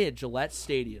Saturday at Gillette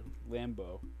Stadium.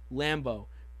 Lambeau.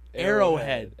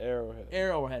 Arrowhead.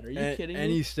 Are you kidding me?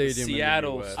 Any stadium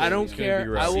Seattle in the US. I don't It's gonna care. be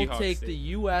rough. I will Seahawks take the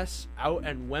Stadium. U.S. out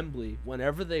at Wembley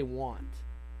whenever they want,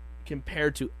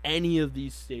 compared to any of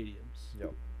these stadiums.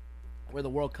 Yep. Where the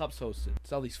World Cup's hosted.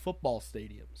 It's all these football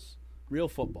stadiums. Real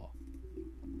football.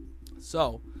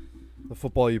 So, The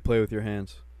football you play with your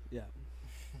hands. yeah.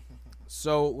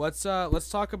 So let's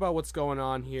talk about what's going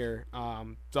on here.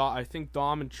 I think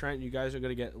Dom and Trent, you guys are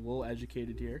gonna get a little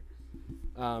educated here,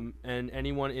 and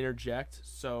anyone interject.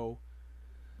 So,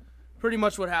 pretty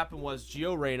much what happened was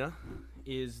Gio Reyna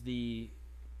is the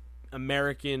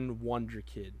American wonder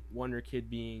kid. Wonder kid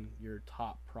being your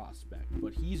top prospect,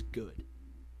 but he's good.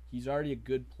 He's already a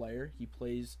good player. He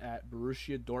plays at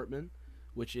Borussia Dortmund,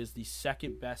 which is the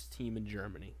second best team in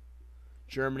Germany.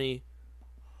 Germany,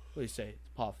 what do you say?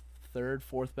 Paul, third,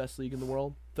 fourth best league in the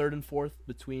world? Third and fourth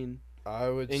between I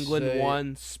would England say,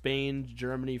 1, Spain,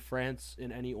 Germany, France,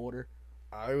 in any order.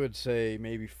 I would say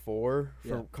maybe 4 for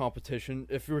Yeah. competition.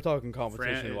 If we were talking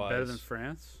competition wise, better than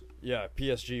France? yeah,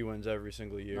 PSG wins every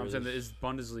single year. No, I'm saying, is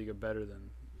Bundesliga better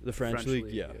than the French French league?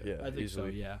 league, Yeah, yeah. yeah, I think so,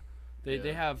 easily. yeah. They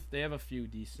Yeah. have a few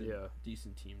decent Yeah.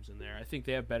 teams in there. I think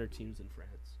they have better teams than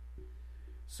France.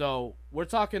 So we're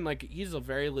talking like he's a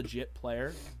very legit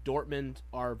player. Dortmund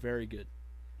are very good.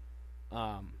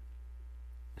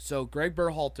 So Greg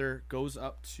Berhalter goes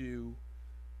up to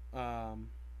Gio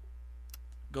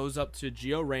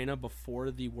Reyna before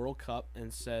the World Cup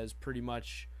and says pretty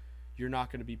much, you're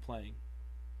not going to be playing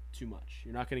too much.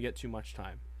 You're not going to get too much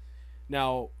time.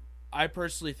 Now, I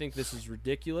personally think this is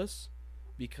ridiculous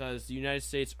because the United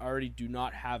States already do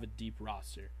not have a deep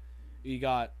roster. We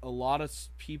got a lot of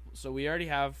people. So we already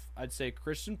have, I'd say,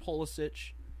 Christian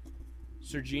Pulisic,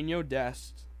 Serginho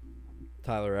Dest,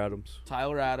 Tyler Adams,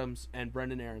 Tyler Adams, and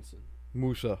Brendan Aronson.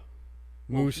 Musa.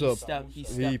 Well, Musa, he he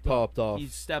stepped popped up. off. He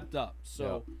stepped up.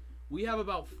 So we have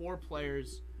about 4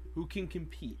 players who can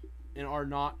compete and are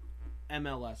not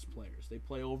MLS players. They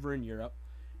play over in Europe.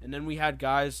 And then we had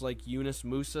guys like Yunus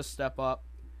Musa step up.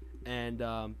 And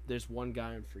there's one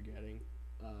guy I'm forgetting.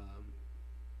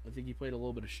 I think he played a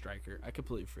little bit of striker. I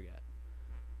completely forget.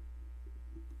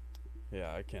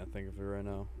 Yeah, I can't think of it right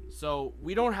now. So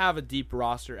we don't have a deep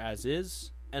roster as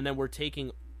is. And then we're taking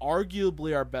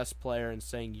arguably our best player and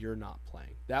saying you're not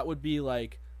playing. That would be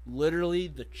like literally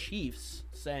the Chiefs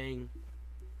saying,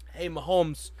 hey,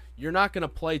 Mahomes, you're not going to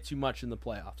play too much in the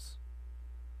playoffs.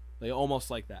 Like almost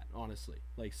like that, honestly.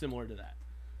 Like similar to that.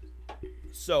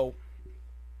 So,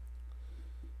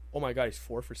 oh my God, he's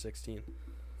 4 for 16.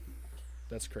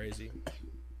 That's crazy.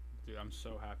 Dude, I'm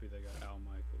so happy they got Al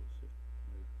Michaels.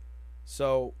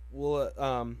 So we'll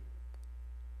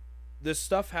this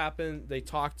stuff happened. They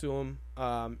talked to him,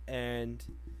 and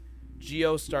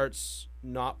Gio starts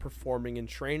not performing in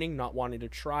training, not wanting to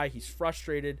try. He's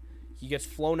frustrated. He gets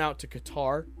flown out to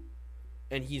Qatar,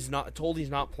 and he's not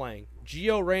playing.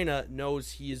 Gio Reyna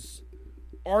knows he's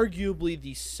arguably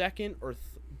the second or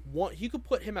one. He could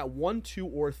put him at 1, 2,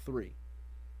 or 3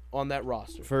 on that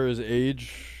roster. For his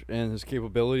age and his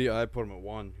capability, I put him at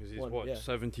 1 because he's 1, yeah.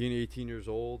 17, 18 years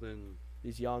old, and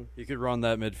He's young. he could run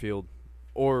that midfield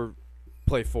or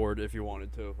play forward if he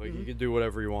wanted to. Like he could do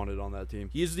whatever he wanted on that team.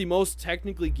 He's the most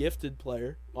technically gifted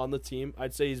player on the team.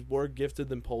 I'd say he's more gifted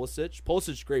than Pulisic.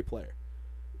 Pulisic's a great player,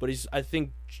 but I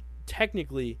think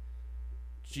technically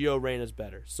Gio Reyna's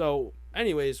better. So,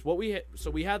 anyways, we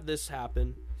had this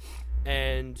happen,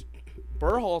 and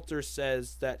Berhalter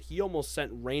says that he almost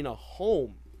sent Reyna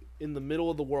home in the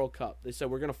middle of the World Cup. They said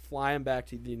we're gonna fly him back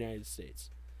to the United States.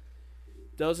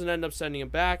 doesn't end up sending him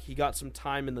back. He got some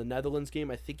time in the Netherlands game.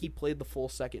 I think he played the full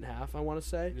second half, I want to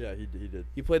say. Yeah, he did.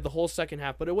 He played the whole second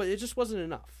half, but it just wasn't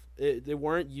enough. They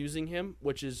weren't using him,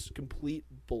 which is complete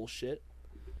bullshit.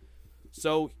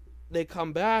 So they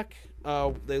come back.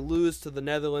 They lose to the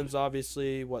Netherlands,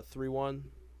 obviously. What, 3-1?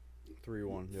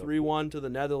 3-1. Yep. 3-1 to the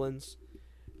Netherlands.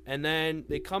 And then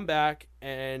they come back,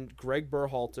 and Greg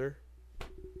Berhalter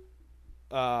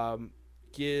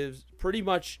pretty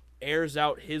much airs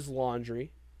out his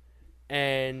laundry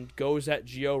and goes at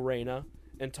Gio Reyna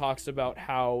and talks about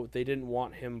how they didn't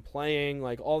want him playing,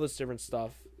 like all this different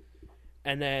stuff.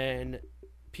 And then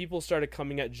people started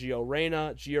coming at Gio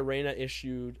Reyna. Gio Reyna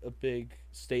issued a big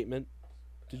statement.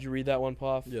 Did you read that one,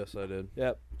 Puff? Yes, I did.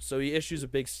 Yep. So he issues a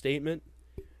big statement,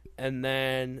 and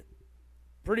then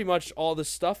pretty much all this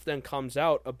stuff then comes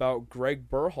out about Greg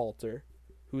Berhalter,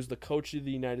 who's the coach of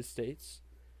the United States,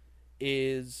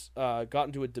 is got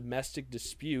into a domestic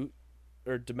dispute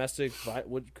or domestic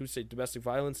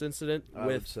violence incident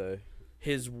with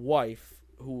his wife,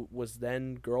 who was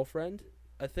then girlfriend,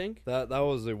 I think. That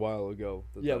was a while ago.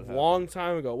 That long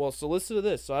time ago. Well, so listen to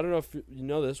this. So I don't know if you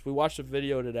know this. We watched a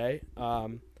video today.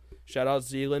 Shout out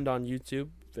Zealand on YouTube.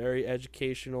 Very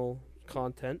educational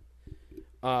content.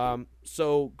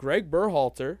 So Greg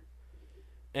Berhalter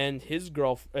and his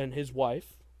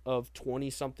wife of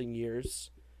 20-something years.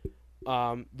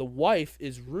 The wife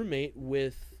is roommate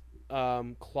with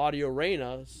Claudio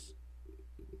Reyna's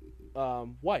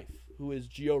wife, who is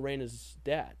Gio Reyna's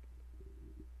dad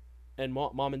and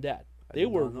mom and dad. They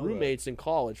were roommates in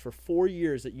college for 4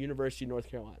 years at University of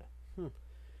North Carolina.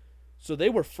 So they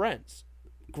were friends.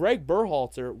 Greg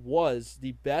Berhalter was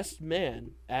the best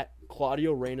man at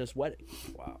Claudio Reyna's wedding.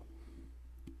 Wow.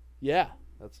 Yeah.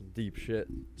 That's some deep shit.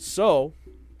 So,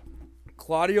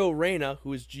 Claudio Reyna,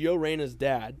 who is Gio Reyna's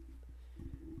dad,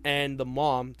 and the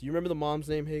mom. Do you remember the mom's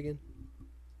name, Hagen?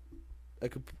 I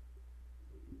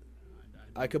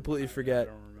completely forget.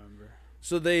 I don't remember.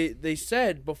 So they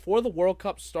said before the World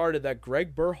Cup started that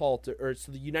Greg Berhalter,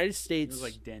 so the United States. It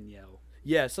was like Danielle.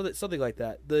 Yeah, something like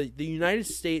that. The United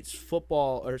States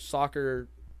football or soccer,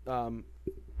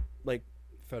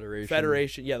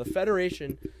 federation. Yeah, the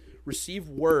federation received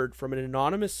word from an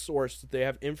anonymous source that they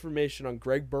have information on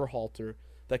Greg Berhalter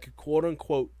that could quote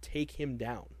unquote take him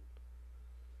down.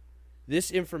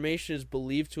 This information is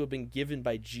believed to have been given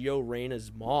by Gio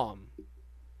Reyna's mom,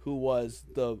 who was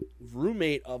the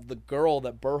roommate of the girl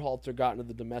that Berhalter got into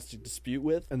the domestic dispute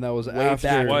with. And that was way after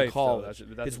back in wife, college. so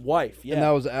that's his wife, yeah. And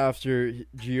that was after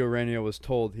Gio Reyna was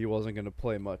told he wasn't going to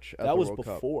play much at That the was World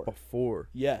before. Cup. Before.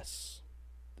 Yes.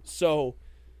 So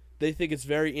they think it's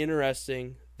very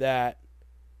interesting that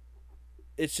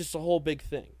it's just a whole big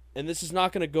thing. And this is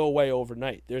not going to go away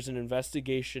overnight. There's an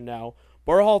investigation now.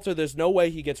 Berhalter, there's no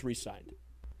way he gets re-signed.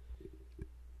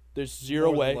 There's zero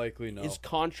More than way. likely, no. His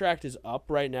contract is up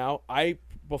right now.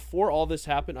 Before all this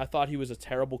happened, I thought he was a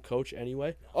terrible coach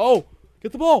anyway. Oh,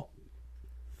 get the ball.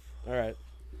 All right.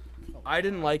 I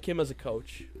didn't like him as a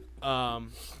coach. But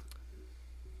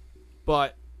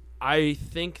I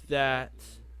think that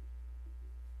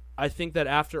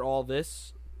after all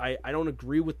this, I don't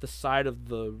agree with the side of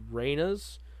the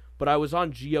Reynas, but I was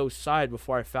on Gio's side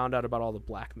before I found out about all the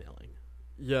blackmailing.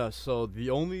 Yeah, so the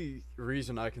only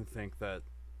reason I can think that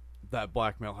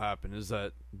blackmail happened is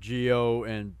that Gio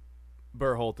and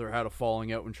Berhalter had a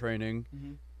falling out in training,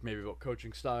 maybe about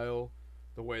coaching style,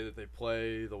 the way that they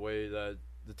play, the way that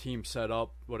the team set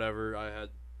up, whatever. I had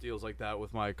deals like that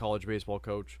with my college baseball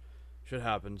coach. Shit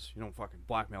happens. You don't fucking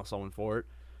blackmail someone for it.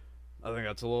 I think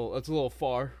that's a little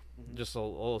far. Just a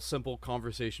little simple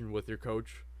conversation with your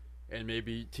coach, and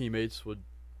maybe teammates would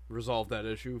resolve that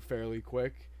issue fairly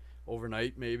quick,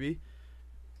 overnight maybe.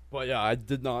 But yeah, I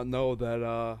did not know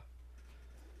that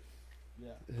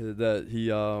that he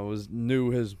knew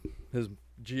his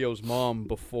Gio's mom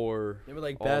before. They were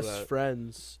like all best that.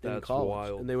 friends in That's college,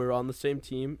 wild. and they were on the same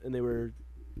team, and they were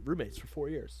roommates for 4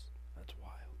 years. That's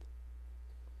wild.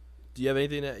 Do you have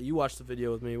anything that you watched the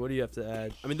video with me? What do you have to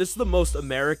add? I mean, this is the most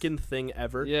American thing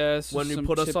ever. Yeah, it's When just you some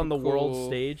put us on the world typical,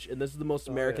 stage, and this is the most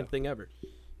American thing ever.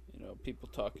 You know, people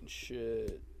talking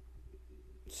shit.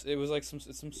 It was like some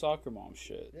soccer mom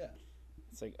shit. Yeah.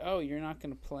 It's like, oh, you're not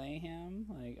gonna play him?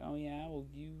 Like, oh yeah, well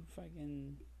you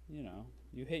fucking,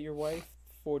 you hit your wife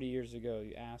 40 years ago,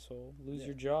 you asshole. Lose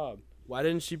your job. Why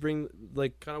didn't she bring,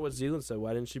 like, kind of what Zealand said?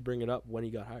 Why didn't she bring it up when he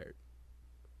got hired?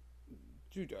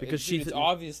 Dude, Because it's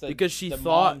obvious that she the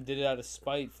thought mom did it out of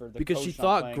spite for the because coach she not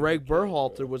thought playing Greg her kid,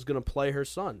 Berhalter bro. was gonna play her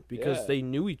son because Yeah. they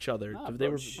knew each other. Nah, They bro,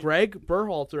 were she- Greg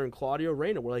Berhalter and Claudio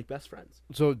Reyna were like best friends.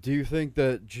 So do you think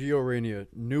that Gio Reyna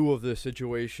knew of this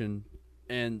situation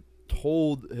and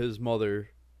told his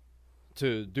mother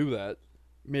to do that.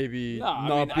 Maybe No, I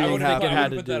not mean, I being wouldn't happy.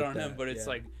 had to put that do on him, that, but it's yeah.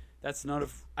 like that's not a.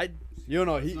 You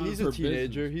know, It's not he's a for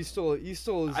teenager. business. He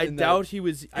still is. I in doubt he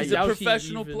was. I He's a doubt he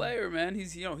professional even- player, man.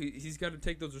 He's got to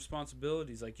take those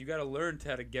responsibilities. Like you got to learn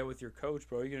how to get with your coach,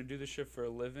 bro. You're gonna do this shit for a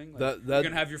living. Like, you're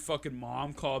gonna have your fucking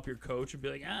mom call up your coach and be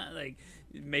like, like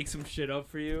make some shit up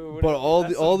for you. Or But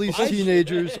whatever. all these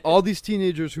teenagers, all these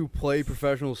teenagers who play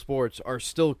professional sports are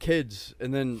still kids,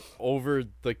 and then over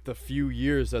like the few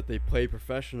years that they play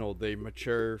professional, they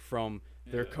mature from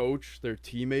their coach, their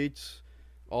teammates,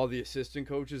 all the assistant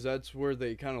coaches. That's where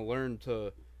they kind of learn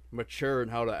to mature and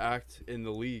how to act in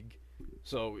the league.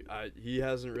 So he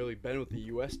hasn't really been with the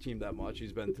U.S. team that much.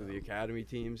 He's been through the academy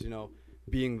teams,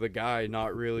 being the guy,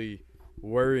 not really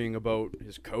worrying about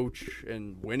his coach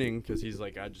and winning, because he's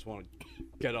like, I just want to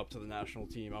get up to the national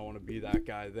team. I want to be that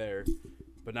guy there.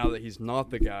 But now that he's not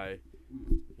the guy,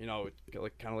 it's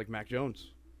kind of like Mac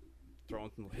Jones,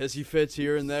 throwing some hissy fits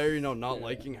here and there, not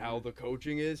liking how the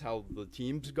coaching is, how the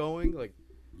team's going. Like,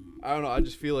 I don't know. I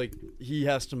just feel like he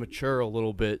has to mature a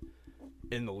little bit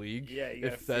in the league. Yeah, you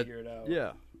gotta figure it out.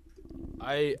 Yeah.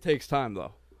 It takes time,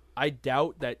 though. I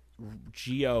doubt that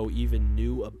Gio even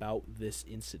knew about this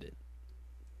incident.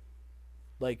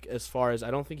 Like, as far as,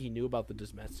 I don't think he knew about the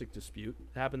domestic dispute.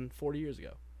 It happened 40 years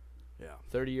ago. Yeah.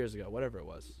 30 years ago, whatever it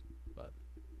was. But,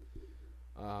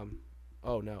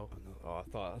 oh no. Oh,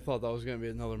 I thought that was gonna be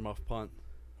another muff punt.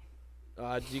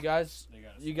 You guys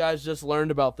just learned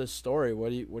about this story. What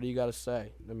do you got to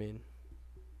say?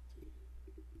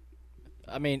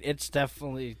 I mean, it's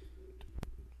definitely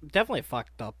a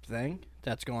fucked up thing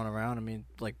that's going around. I mean,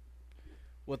 like,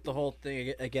 with the whole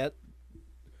thing, I get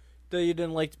that you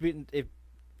didn't like to be, if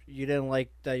you didn't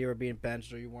like that you were being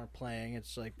benched or you weren't playing.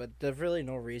 It's like, but there's really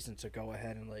no reason to go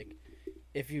ahead and, like,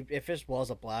 if this was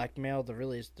a blackmail,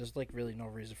 there's like really no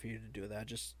reason for you to do that.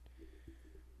 Just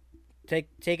take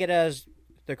it as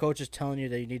the coach is telling you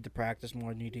that you need to practice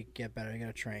more, you need to get better, you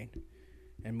gotta train,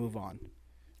 and move on.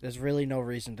 There's really no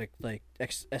reason to like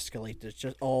escalate this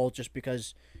just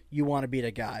because you want to be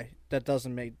the guy. That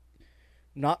doesn't make.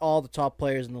 Not all the top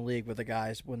players in the league were the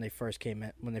guys when they first came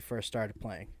in, when they first started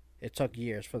playing. It took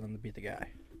years for them to be the guy.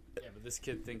 Yeah, but this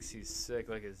kid thinks he's sick.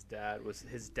 Like his dad was.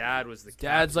 His dad was the.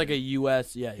 Dad's captain. like a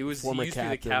U.S. He former used to be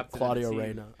the captain, captain of the Claudio team.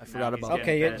 Reyna. I Now forgot he's about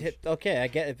getting that. benched. Okay, I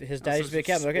get it. His dad Those used to be a are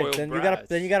captain. Okay, spoiled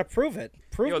then you gotta prove it.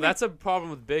 That's a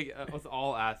problem with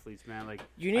all athletes, man. Like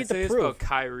You need I say to this prove. about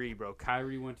Kyrie, bro.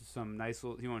 Kyrie went to some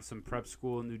he went to some prep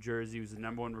school in New Jersey. He was the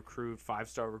 #1 recruit,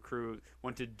 5-star recruit.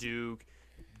 Went to Duke,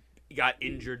 got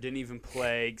injured, didn't even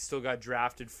play. Still got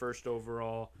drafted first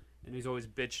overall, and he's always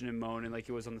bitching and moaning like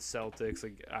he was on the Celtics.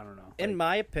 Like I don't know. In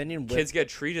my opinion, Kids get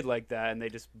treated like that, and they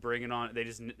just bring it on.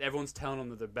 Everyone's telling them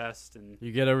they're the best, and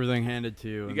You get everything handed to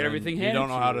you. You and get then everything You handed don't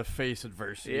know to how you. to face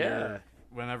adversity. Yeah. or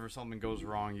whenever something goes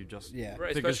wrong, you just Yeah.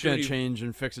 Right, think it's especially gonna when you- change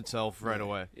and fix itself right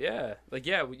away. yeah,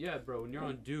 bro. When you're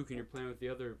on Duke and you're playing with the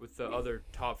other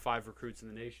top 5 recruits in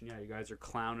the nation, yeah, you guys are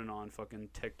clowning on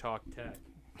fucking TikTok tech.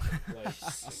 Like,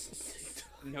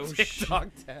 no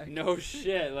shit. No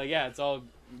shit. Like, yeah, it's all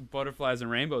butterflies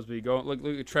and rainbows. But you go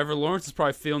look. Trevor Lawrence is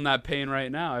probably feeling that pain right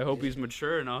now. I hope he's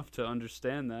mature enough to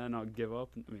understand that and not give up.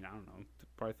 I mean, I don't know.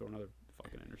 Probably throw another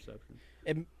fucking interception.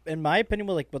 in my opinion,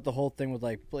 with the whole thing with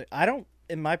I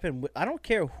don't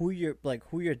care who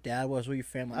your dad was, who your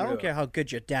family. I don't care how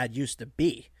good your dad used to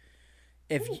be.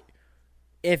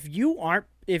 If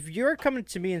you're coming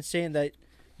to me and saying that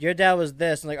your dad was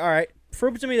this, and like, all right,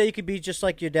 prove to me that you could be just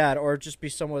like your dad, or just be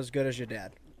somewhat as good as your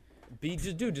dad.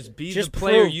 Just be Just the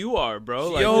player prove- you are, bro.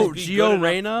 Like, Gio just be good enough,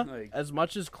 Reyna, like- as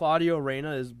much as Claudio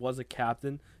Reyna was a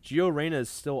captain, Gio Reyna is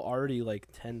still already like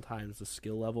 10 times the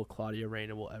skill level Claudio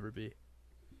Reyna will ever be.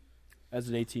 As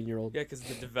an 18-year-old. Yeah, because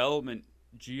the development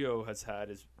Gio has had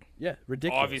is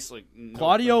Ridiculous. obviously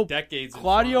decades.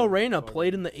 Claudio Reyna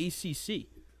played in the ACC.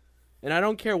 And I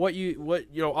don't care what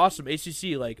awesome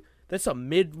ACC, like, that's a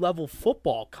mid-level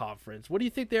football conference. What do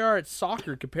you think they are at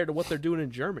soccer compared to what they're doing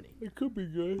in Germany? It could be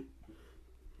good.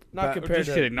 Not compared just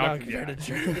to kidding, not not- compared to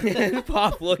Germany.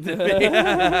 Pop looked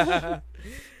at me.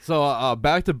 So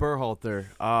back to Berhalter.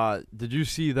 Did you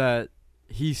see that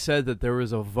he said that there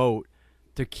was a vote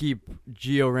to keep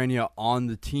Gio Reyna on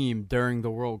the team during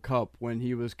the World Cup when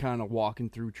he was kind of walking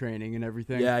through training and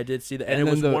everything? Yeah, I did see that. And And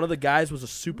it then was one of the guys was a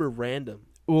super random.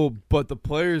 Well, but the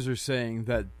players are saying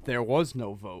that there was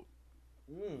no vote.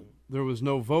 There was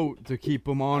no vote to keep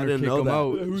him on I or didn't kick know him that.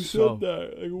 out. Who So, said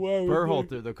that? Like, why would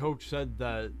Berhalter, the coach, said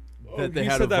that they he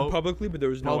had said a that vote. publicly, but there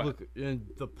was Public, and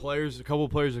a couple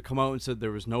of players have come out and said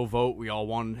there was no vote. We all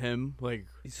wanted him. Like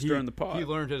He's stirring the pot. He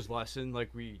learned his lesson. Like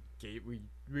we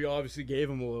obviously gave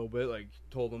him a little bit. Like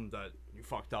told him that you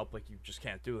fucked up. Like you just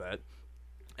can't do that.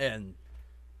 And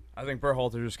I think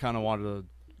Berhalter just kind of wanted to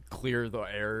clear the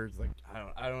air. Like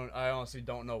I honestly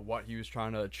don't know what he was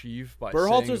trying to achieve by saying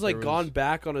Berhalter's that like there gone was-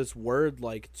 back on his word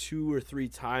like 2 or 3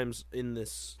 times in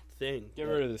this thing. Get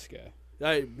rid of this guy.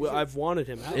 I've wanted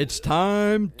him out. It's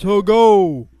time to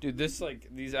go. Dude,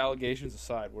 these allegations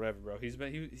aside, whatever, bro. He's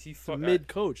been he mid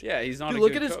coach. Yeah, he's not Dude, a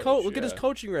look good at his coach. look at his yeah.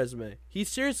 coaching resume.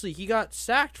 He got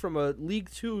sacked from a League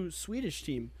 2 Swedish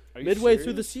team Are you midway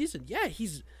through the serious? season. Yeah,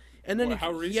 and then Well,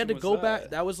 how he had recent to was go that? back.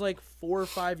 That was like 4 or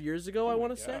 5 years ago. I Oh my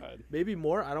want to say God. maybe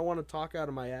more. I don't want to talk out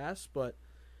of my ass, but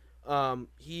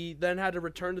he then had to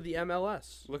return to the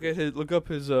MLS. Look up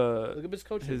his Look at his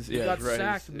coaching. He got his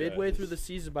sacked writings, midway yeah, through the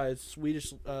season by a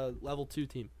Swedish level 2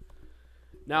 team.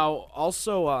 Now,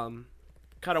 also,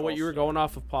 kind of what you were going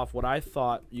off of, Poff, what I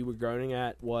thought you were going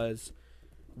at was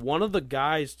one of the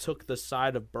guys took the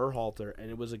side of Berhalter, and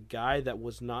it was a guy that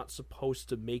was not supposed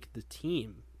to make the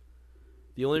team.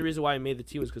 The only reason why he made the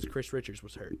team was because Chris Richards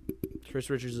was hurt. Chris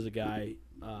Richards is a guy.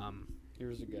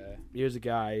 Here's a guy. Here's a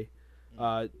guy.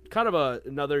 Kind of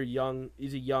another young.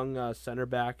 He's a young center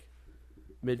back,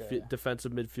 Okay.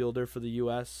 defensive midfielder for the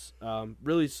U.S.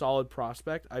 Really solid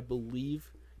prospect. I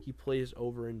believe he plays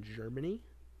over in Germany.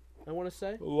 I want to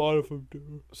say. A lot of them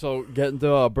do. So getting to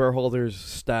Berhalter's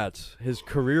stats, his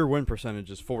career win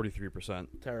percentage is 43%.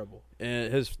 Terrible.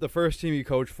 And the first team he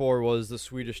coached for was the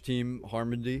Swedish team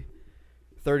Harmony,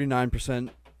 39%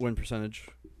 win percentage.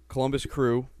 Columbus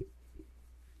Crew,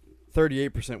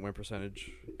 38% win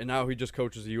percentage, and now he just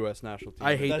coaches the U.S. national team.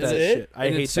 I hate That's that it? shit. I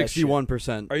and hate it's that shit.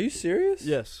 61%. Are you serious?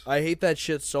 Yes. I hate that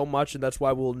shit so much, and that's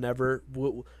why we'll never.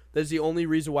 That's the only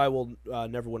reason why we'll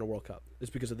never win a World Cup. Is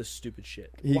because of this stupid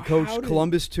shit. He Wow, coached how did-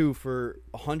 Columbus 2 for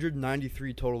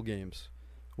 193 total games.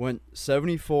 Went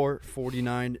 74,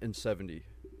 49, and 70.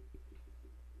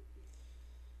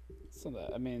 It's not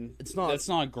that. I mean, It's not- That's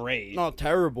not great. Not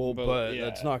terrible, But, but yeah,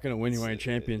 that's not going to win you any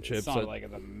championships. It's not like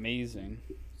it's amazing.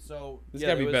 So There's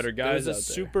gotta be better guys There was out a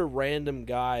there. super random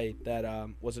guy that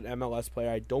was an MLS player.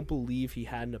 I don't believe he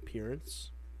had an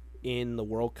appearance in the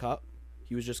World Cup.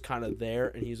 He was just kind of there,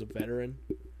 and he's a veteran.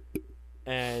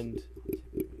 And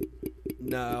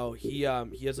no, he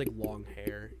has like long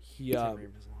hair. He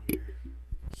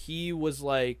was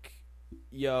like,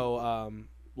 yo,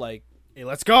 like, Hey,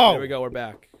 let's go. there we go. We're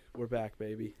back. We're back,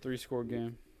 baby. 3-score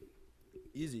game.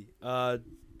 Easy.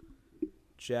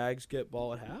 Jags get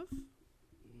ball at half.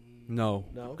 No,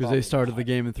 No, because they started the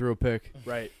game and threw a pick.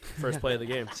 right. First play of the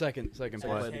game. Second Second play.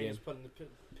 play of the game.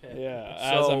 Yeah,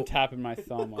 as So, I'm tapping my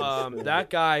thumb on the That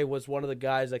guy was one of the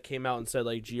guys that came out and said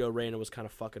like Reyna was kind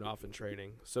of fucking off in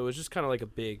training. So it was just kind of like a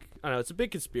big, I don't know, it's a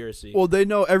big conspiracy. Well,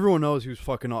 everyone knows he was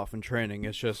fucking off in training.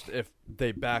 It's just if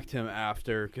they backed him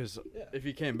after, because if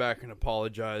he came back and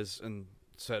apologized and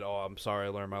said, "Oh, I'm sorry, I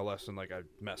learned my lesson. Like I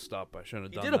messed up. I shouldn't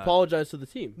have he done did that." apologize to the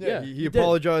team. Yeah, he did.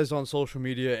 apologized on social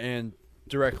media and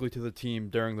directly to the team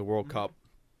during the Mm-hmm. World Cup.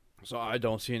 So I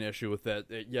don't see an issue with that.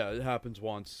 It happens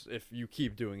once. If you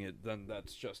keep doing it, then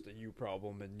that's just a you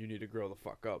problem, and you need to grow the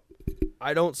fuck up.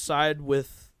 I don't side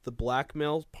with the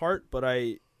blackmail part, but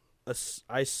I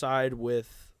side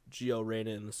with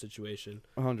Reyna in the situation.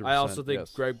 100%. I also think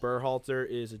yes. Greg Berhalter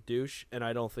is a douche, and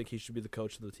I don't think he should be the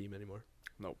coach of the team anymore.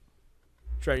 Nope.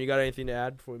 Trent, you got anything to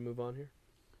add before we move on here?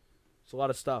 It's a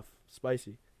lot of stuff.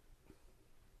 Spicy.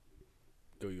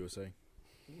 Go USA.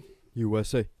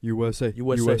 USA.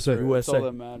 That's all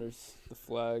that matters. The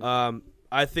flag.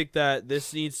 I think that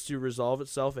this needs to resolve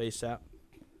itself ASAP,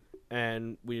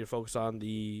 and we need to focus on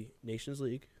the Nations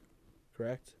League,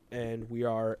 correct? And we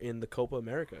are in the Copa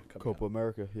America. coming Copa up.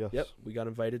 America. Yes. Yep, we got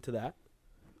invited to that.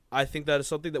 I think that is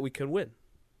something that we can win.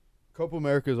 Copa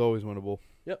America is always winnable.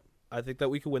 I think that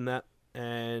we can win that,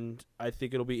 and I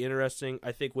think it'll be interesting.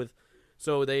 I think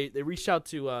so they reached out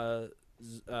to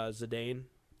Zidane.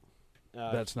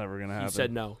 That's never gonna happen. He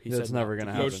said no. That's said never no.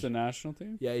 gonna Coach happen. the national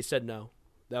team. Yeah, he said no.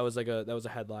 That was a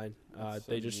headline.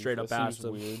 They just straight up asked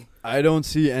him. Weird. I don't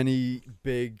see any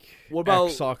big What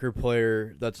about soccer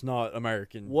player that's not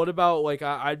American. What about like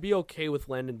I'd be okay with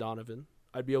Landon Donovan.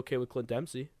 I'd be okay with Clint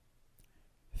Dempsey.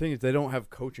 The thing is, they don't have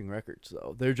coaching records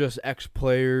though. They're just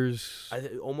ex-players.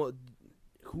 Almost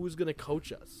who's gonna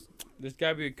coach us? There's got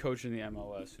to be a coach in the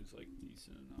MLS who's like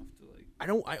decent enough to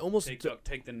like I almost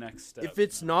take the next step. if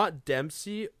it's not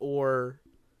Dempsey or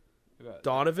not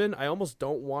Donovan, I almost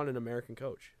don't want an American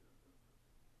coach.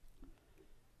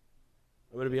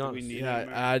 I'm gonna be Do we honest. need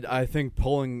Yeah, I think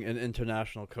pulling an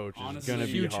international coach is Honestly, going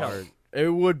to be huge help. hard. It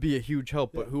would be a huge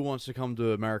help, but who wants to come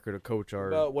to America to coach our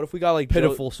But what if we got like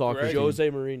pitiful soccer Greg- team? Jose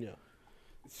Mourinho?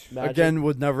 Imagine. Again,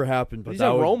 would never happen, but He's that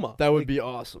at would, Roma. that would Like- be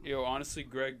awesome. Yo, honestly,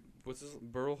 Greg what's his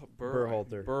Berhalter.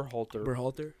 Berhalter.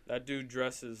 Berhalter. That dude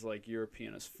dresses like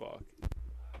European as fuck.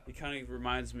 He kind of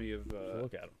reminds me of.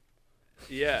 Look at him.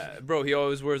 Yeah, bro. He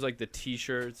always wears like the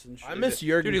t-shirts and shit. I miss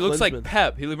Jurgen Dude, he looks like Klinsmann.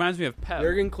 Pep. He reminds me of Pep.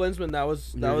 Jurgen Klinsmann. That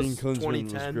was Jurgen Klinsmann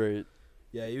 2010. was great.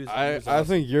 Yeah, he was. I awesome.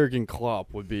 think Jurgen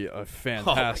Klopp would be a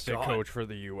fantastic God. coach for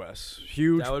the U.S.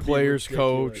 Huge That would be players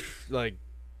ridiculous. coach. Like,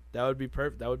 that would be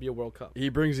perfect. That would be a World Cup. he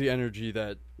brings the energy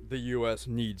that the U.S.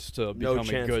 needs to No become a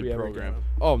chance good we ever program. get him.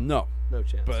 Oh, no. No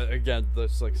chance. But again,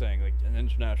 that's like saying like an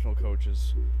international coach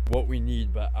is what we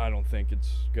need, but I don't think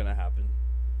it's going to happen.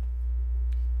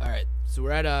 All right, so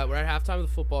we're at halftime of the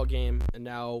football game, and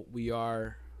now we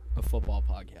are a football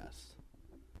podcast.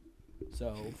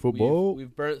 So Football.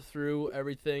 we've burnt through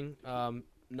everything,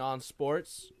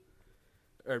 non-sports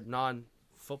or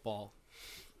non-football.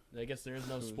 I guess there is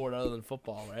no sport other than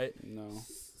football, right? No.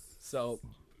 So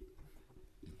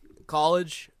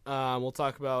college, we'll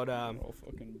talk about Oh,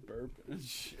 fucking burp and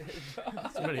shit.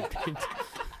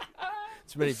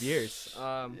 too many beers.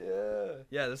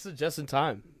 Yeah, this is just in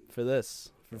time for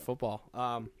football.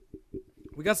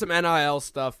 We got some NIL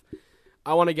stuff.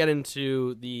 I want to get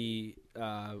into the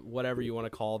whatever you want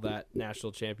to call that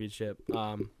national championship.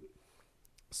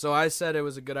 So I said it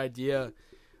was a good idea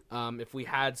if we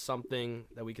had something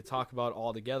that we could talk about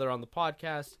all together on the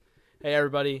podcast. Hey,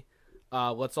 everybody,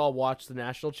 let's all watch the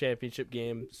national championship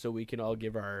game so we can all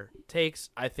give our takes.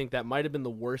 I think that might have been the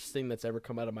worst thing that's ever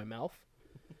come out of my mouth.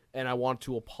 And I want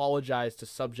to apologize to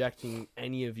subjecting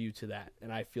any of you to that.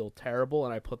 And I feel terrible,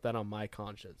 and I put that on my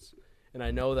conscience. And I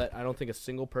know that I don't think a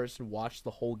single person watched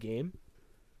the whole game.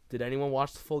 Did anyone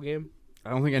watch the full game? I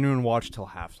don't think anyone watched till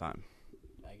halftime.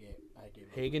 I gave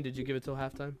Hagen, did you give it till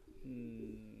halftime?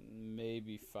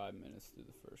 Maybe 5 minutes through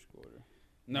the first quarter.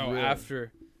 No, Really?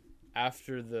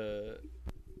 after the.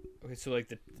 Okay, so like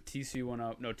the TCU went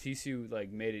up. No, TCU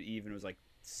like made it even. It was like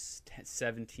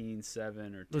 17-7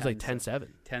 or 10. It was like 10-7.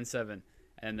 10-7.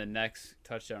 And the next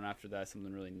touchdown after that,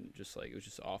 something really just like, it was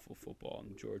just awful football.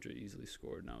 And Georgia easily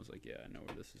scored. And I was like, yeah, I know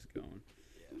where this is going.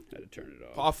 Had to turn it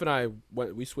off. Goff and I,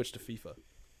 we switched to FIFA.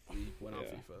 We went on Yeah.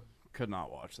 FIFA. Could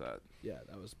not watch that. Yeah,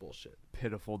 that was bullshit.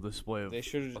 Pitiful display of They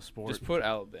should a have sport. just put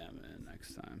Alabama in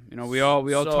next time. You know, we all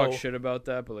talk So- shit about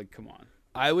that, but like, come on.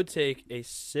 I would take a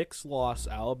 6-loss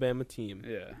Alabama team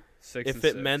Yeah. 6 if and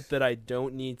it 6. meant that I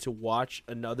don't need to watch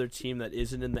another team that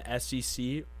isn't in the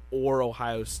SEC or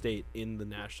Ohio State in the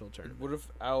national tournament. What if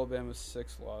Alabama's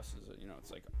 6 losses? You know,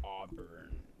 it's like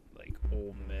Auburn, like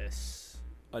Ole Miss,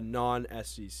 A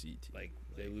non-SEC team. like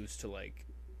they lose to like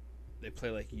they play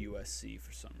like USC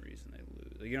for some reason. They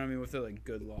lose. Like, you know what I mean? With their like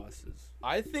good losses.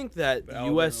 I think that But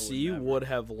Alabama USC would never. would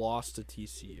have lost to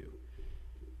TCU.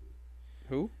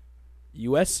 Who?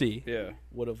 USC Yeah,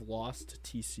 would have lost to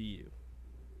TCU.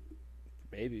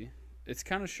 maybe. It's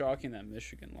kind of shocking that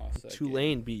Michigan lost that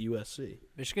Tulane beat USC.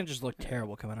 Michigan just looked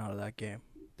terrible coming out of that game.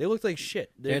 They looked like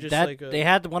shit. They're just That- like a, they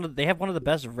had one of the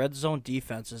best red zone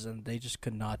defenses, and they just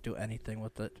could not do anything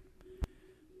with it.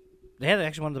 They had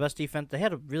actually one of the best defense. They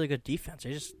had a really good defense.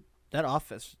 They just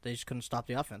couldn't stop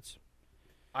the offense.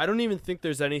 I don't even think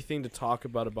there's anything to talk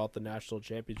about the national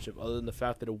championship other than the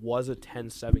fact that it was a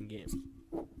 10-7 game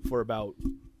for about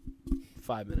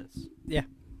 5 minutes. Yeah,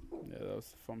 that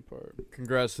was the fun part.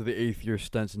 Congrats to the 8th-year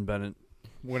Stenson Bennett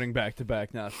winning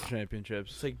back-to-back national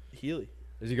championships. It's like Healy.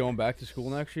 Is he going back to school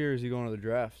next year, or is he going to the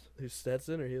draft? Who's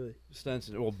Stetson or Healy?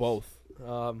 Stenson, well, both.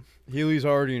 Um, Healy's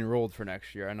already enrolled for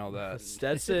next year. I know that.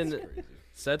 Stetson,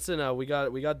 we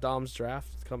got Dom's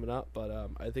draft coming up,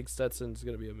 but I think Stetson's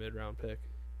gonna be a mid-round pick.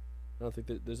 I don't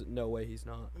think there's no way he's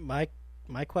not. My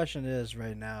question is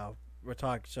right now we're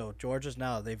talking. So Georgia's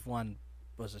now they've won.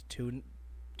 Was it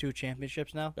two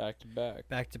championships now Back to back.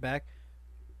 back to back?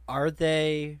 Are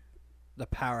they the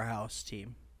powerhouse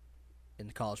team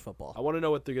in college football? I want to know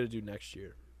what they're gonna do next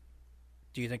year.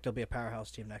 Do you think they'll be a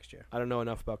powerhouse team next year? I don't know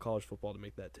enough about college football to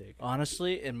make that take.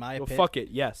 Honestly, in my Well, opinion, fuck it.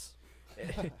 Yes.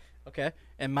 okay.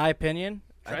 In my opinion,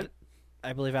 Trent?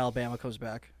 I believe Alabama comes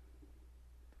back.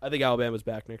 I think Alabama's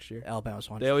back next year. Alabama's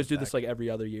one. They always do this like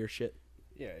every other year shit.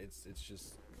 Yeah, it's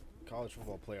just college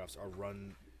football playoffs are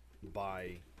run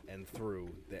by and through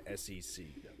the SEC.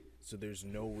 So there's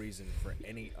no reason for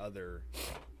any other,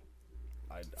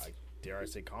 I dare I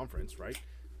say, conference, right,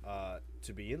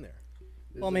 to be in there.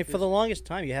 Well, I mean, for the longest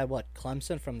time, you had what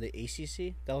Clemson from the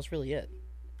ACC. That was really it.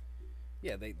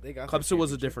 yeah, they got their Clemson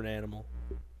was a championship. different animal.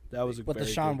 That was a With very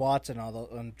Deshaun good- Watson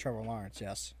and Trevor Lawrence,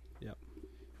 yes.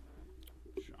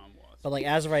 Sean Watson. But like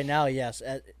as of right now, yes.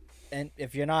 And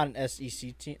if you're not an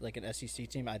SEC team, like an SEC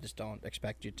team, I just don't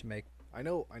expect you to make. I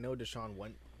know Deshaun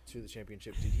went to the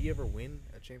championship. Did he ever win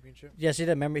a championship? Yes, he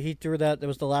did. Remember, he threw that. It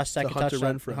was the last second Hunter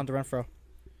touchdown. Renfrow. Hunter Renfrow.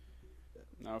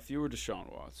 Now, if you were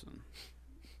Deshaun Watson,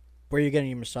 Where are you getting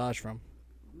your massage from?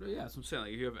 yeah, that's what I'm saying.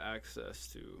 Like, you have access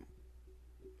to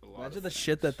a lot Imagine of the things.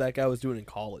 shit that guy was doing in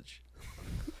college.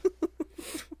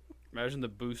 Imagine the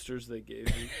boosters they gave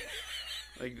you.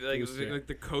 Like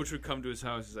the coach would come to his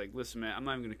house. He's like, "Listen, man, I'm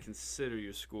not even gonna consider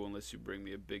your school unless you bring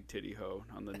me a big titty hoe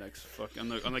on the next on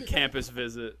the campus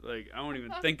visit. Like, I won't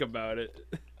even think about it."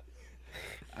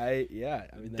 I mean,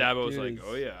 that Dabo was dude like, is-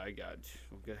 "Oh yeah, I got.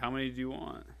 Okay, how many do you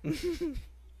want?"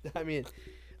 I mean,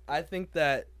 I think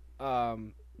that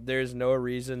there's no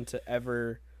reason to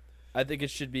ever. I think it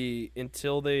should be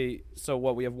until they. So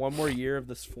what? We have one more year of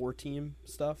this 4-team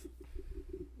stuff.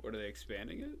 What are they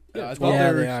expanding it? Yeah, I Yeah, thought they they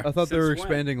are. were. I thought they were Since when?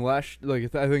 expanding last.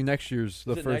 Like I think next year's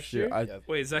the Is it first next year. year? I,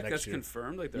 Wait, is that Next that's year.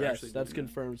 confirmed? Like they're Yes, actually that's doing it?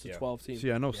 confirmed. It's a Yeah. 12-team.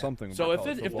 see, I know Yeah. something. So about if college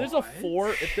there's football.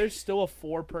 if there's still a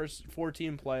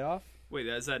 4-team playoff, Wait,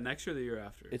 is that next year or the year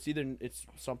after? it's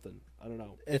something. I don't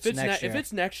know. It's if it's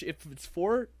next year. if it's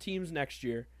 4 teams next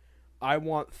year, I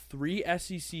want 3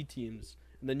 SEC teams,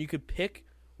 and then you could pick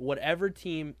whatever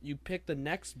team you pick the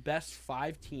next best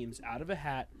 5 teams out of a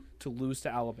hat to lose to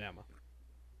Alabama.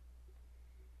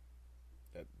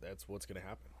 That's what's gonna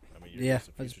happen. I mean, you're Yeah,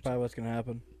 missing that's future probably what's gonna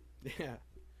happen. Yeah,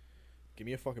 Give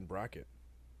me a fucking bracket.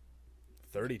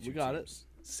 32 We got teams.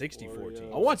 64 Oreo.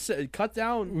 teams. I want cut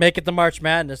down Make it the March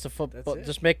Madness. The football. That's it.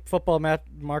 Just make football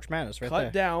March Madness right cut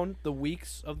there. down the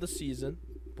weeks of the season.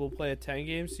 We'll play a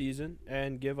 10-game season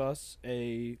and give us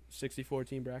a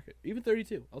 64-team bracket. Even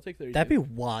 32. I'll take 32. That'd be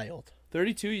wild.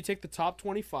 32, you take the top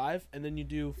 25, and then you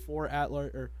do 4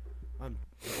 at-large. Or, I'm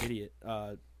an idiot.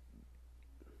 How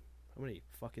many?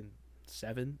 Fucking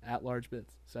 7 at-large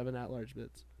bids. 7 at-large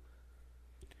bids.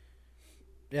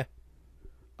 Yeah.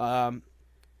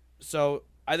 So,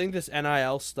 I think this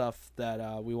NIL stuff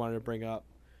that we wanted to bring up,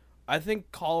 I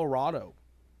think Colorado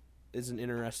is an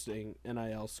interesting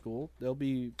NIL school. They'll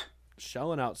be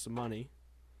shelling out some money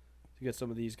to get some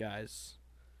of these guys.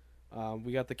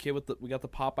 We got the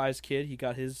Popeyes kid. He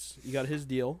got his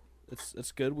deal.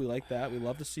 It's good. We like that. We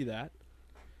love to see that.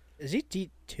 Is he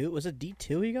D2? Was it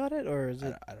D2 he got it, or is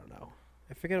it? I don't know.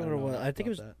 I forget I what don't it know was. enough I think it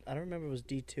was. about I don't remember. It was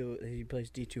D2. He plays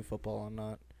D2 football or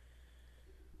not.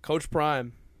 Coach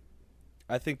Prime,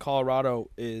 I think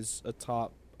Colorado is a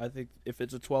top. I think if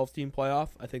it's a 12-team playoff,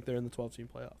 I think they're in the 12-team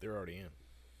playoff. They're already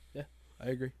in. I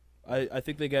agree. I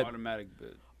think they get. Automatic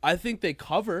bid. I think they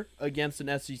cover against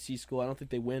an SEC school. I don't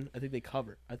think they win. I think they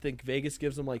cover. I think Vegas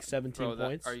gives them like 17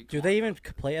 points. Do they even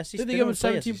play SEC? They give don't them play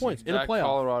 17 SEC. points in a That playoff.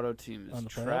 Colorado team On is the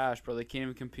playoff? trash, bro. They can't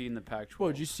even compete in the Pac-12.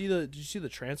 Whoa, did you see the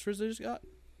transfers they just got?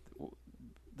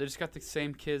 They just got the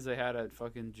same kids they had at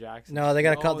fucking Jackson. No, they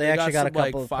got a couple. They actually got a some, couple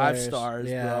like of 5 players. stars,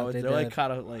 Yeah, bro. they They're like did.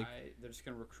 kind of like. They're just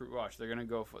gonna recruit. Watch, they're gonna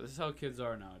go for. This is how kids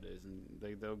are nowadays,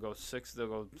 and they'll go 6. They'll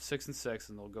go 6 and 6,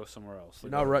 and they'll go somewhere else.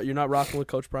 You're not rocking with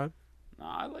Coach Prime.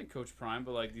 Nah, I like Coach Prime,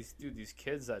 but like these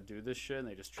kids that do this shit and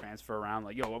they just transfer around.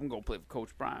 Like, yo, I'm gonna play for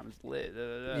Coach Prime. It's lit. Yeah,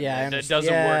 I and it understand.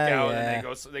 doesn't work Yeah, out, yeah.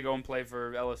 and they go and play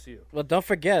for LSU. Well, don't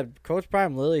forget, Coach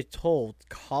Prime literally told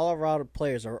Colorado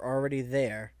players are already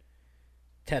there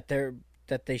that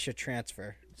they should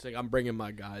transfer. It's like I'm bringing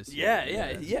my guys.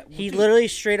 Yeah. He literally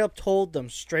straight up told them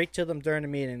straight to them during the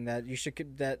meeting that you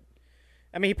should that.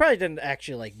 I mean, he probably didn't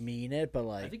actually like mean it, but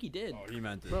like. I think he did. Oh, he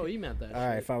meant it. Bro, he meant that. All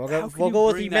right, shit. fine. How We'll can go you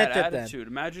with bring he that meant it attitude?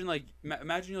 Imagine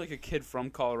you're like a kid from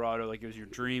Colorado, like it was your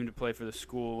dream to play for the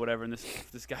school, whatever. And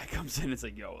this guy comes in, it's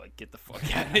like, yo, like get the fuck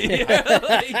out of here.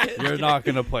 Like, You're not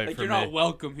gonna play like for you're me. not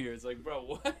welcome here. It's like, bro,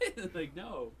 what? Like,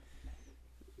 no.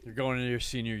 You're going into your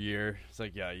senior year. It's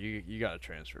like, yeah, you got to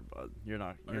transfer, bud. You're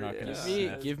not gonna.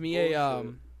 Yeah. Give me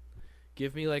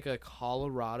give me like a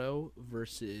Colorado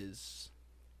versus.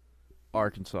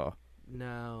 Arkansas.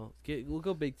 No, we'll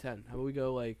go Big Ten. How about we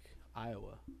go like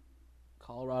Iowa,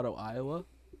 Colorado, Iowa.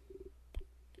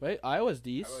 Wait, Iowa's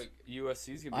decent. Like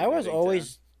USC's gonna be Iowa's Big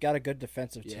always got a good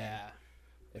defensive team. Yeah.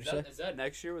 What'd you say? Is that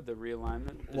next year with the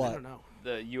realignment? Is What? I don't know.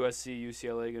 The USC,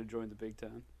 UCLA going to join the Big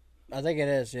Ten? I think it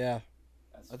is. Yeah.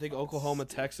 I think Oklahoma,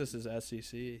 Texas is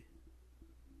SEC.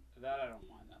 That I don't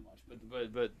mind that much,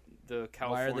 but the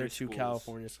California. Why are there 2 schools,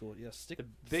 California schools? Yeah, stick The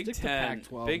Big stick to Ten.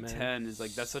 Pac-12, Big man. Ten is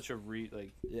like that's such a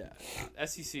Yeah.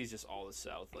 SEC is just all the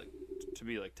South. Like to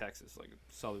me, like Texas, like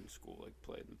a Southern school, like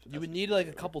played. You would need like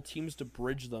a couple teams to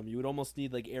bridge them. You would almost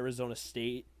need like Arizona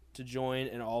State to join,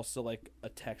 and also like a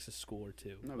Texas school or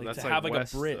 2. No, like that's to like have like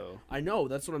West, a bridge. though. I know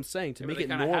that's what I'm saying to Yeah, make but it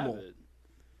they kinda have normal. it.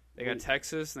 They got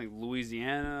Texas, and like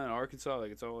Louisiana, and Arkansas.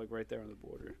 Like it's all like right there on the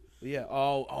border. Yeah.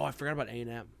 Oh, I forgot about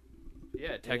A&M.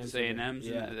 Yeah, Texas A&M's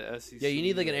Yeah. and the SEC. Yeah, you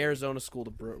need like an Arizona school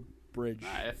to bridge.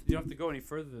 Nah, you don't have to go any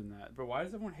further than that. But why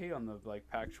does everyone hate on the like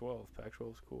Pac-12?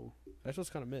 Pac-12's cool. That's what's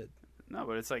kind of mid. No,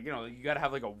 but it's like, you know, you got to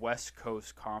have like a West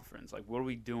Coast conference. Like, what are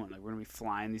we doing? Like, we're gonna be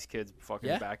flying these kids fucking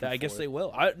Yeah, back and I guess forth. they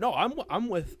will.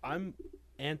 I'm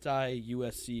anti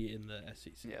USC in the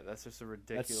SEC. Yeah, that's just a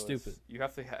ridiculous. stupid. You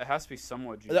have to. It has to be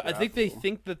somewhat. I think they geographical.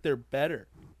 think that they're better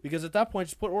because at that point,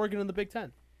 just put Oregon in the Big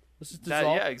Ten. Let's just That-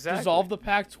 dissolve, yeah, exactly. dissolve the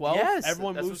Pac-12. Yes,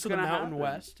 Everyone that's moves what's to the gonna Mountain happen.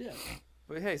 West. Yeah.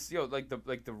 But hey, so, yo, like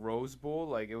the Rose Bowl,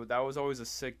 like that was always a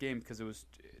sick game because it was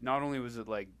not only was it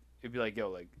like it'd be like yo,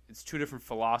 like it's two different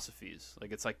philosophies.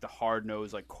 Like it's like the hard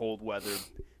nosed, like cold weather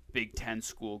Big Ten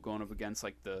school going up against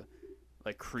like the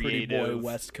like Pretty creative boy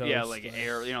West Coast. yeah, like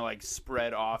air, you know, like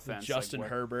spread offense. Justin like,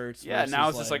 Herbert's. Yeah, now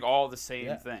it's versus, just like all the same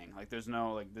yeah. thing. Like there's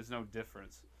no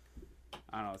difference.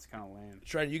 I don't know. It's kind of lame.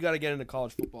 Trent, you got to get into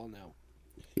college football now.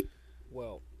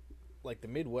 Well, like the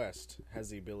Midwest has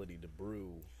the ability to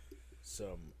brew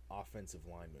some offensive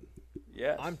linemen.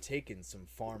 Yeah, I'm taking some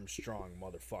farm strong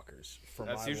motherfuckers from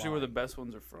that's my usually where the line. best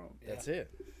ones are from. That's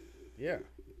it. Yeah.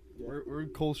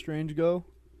 Where'd Cole Strange go?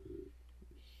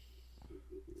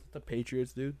 The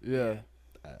Patriots, dude. Yeah.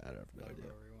 I don't have no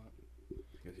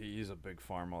idea. He's a big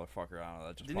farm motherfucker. I don't know.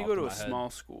 That just Didn't he popped go in to a my head. small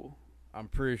school? I'm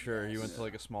pretty sure he went to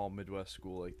like a small Midwest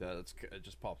school like that. It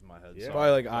just popped in my head. Yeah. Sorry.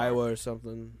 Probably like Iowa or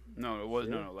something. No, it was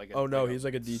no. Like Oh, no, like he's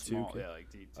like a D2 small- kid. Yeah, like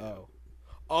D2.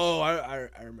 Oh, I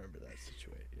remember that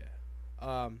situation.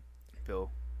 Yeah.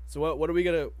 Bill. So what are we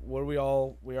gonna? What are we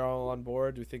all on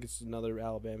board? Do we think it's another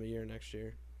Alabama year next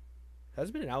year?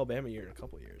 Hasn't been an Alabama year in a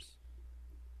couple years.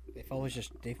 They've always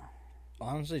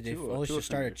always Tua just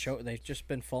started fingers. they've just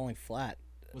been falling flat.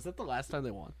 Was that the last time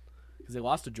they won? Because they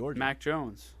lost to Georgia. Mac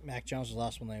Jones. Mac Jones was the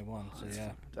last one they won, so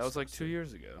yeah. That was like 2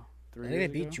 years ago. I 3 think they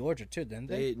years beat ago? Georgia too, didn't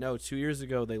they? 2 years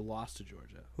ago they lost to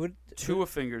Georgia. Tua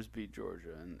Fingers beat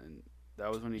Georgia, and that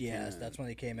was when he came Yes, in. that's when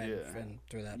they came in Yeah. and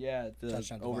threw that Yeah, the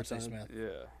touchdown to Devontae overtime. Smith.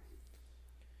 Yeah.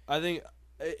 I think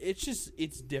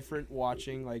it's different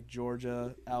watching like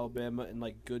Georgia, Alabama, and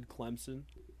like good Clemson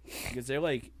because they're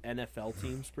like NFL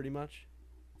teams pretty much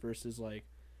versus like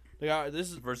this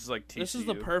is Versus like TCU. this is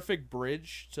the perfect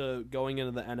bridge to going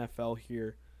into the NFL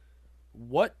here.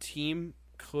 What team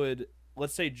could,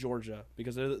 let's say Georgia,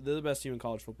 because they're the best team in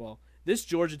college football. This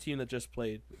Georgia team that just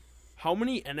played, how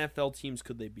many NFL teams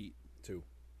could they beat? Two.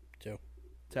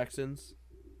 Texans.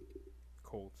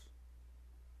 Colts.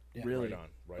 Yeah. Really?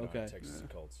 Right on. Okay. Texas and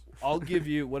Colts. I'll give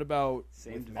you. What about?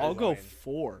 Same With division. Matt I'll go Ryan.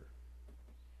 4.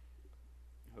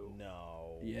 Who?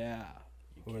 No. Yeah.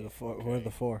 You Who are the can't. four? Who are Okay.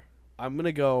 the four? I'm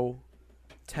gonna go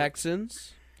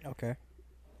Texans, Okay.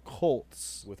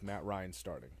 Colts. With Matt Ryan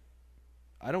starting.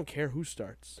 I don't care who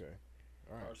starts. Okay.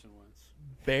 All right. Carson Wentz.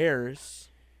 Bears,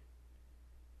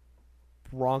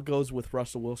 Broncos with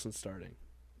Russell Wilson starting.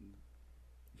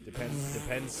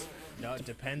 Depends. No, it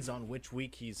depends on which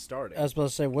week he's starting. I was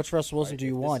supposed to say, which Russell Wilson Right, do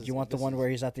you if this want? is- Do you want the this one is- where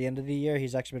he's at the end of the year?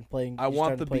 He's actually been playing. I he's want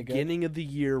starting the to play good? beginning of the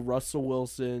year Russell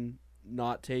Wilson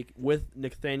not take with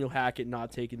Nathaniel Hackett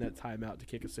not taking that timeout to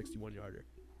kick a 61-yarder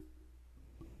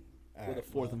All with a right,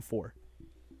 4th well, and 4.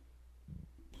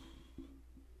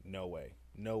 No way.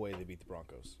 No way they beat the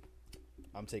Broncos.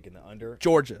 I'm taking the under.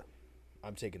 Georgia.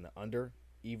 I'm taking the under,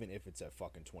 even if it's at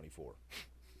fucking 24.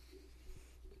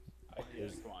 Come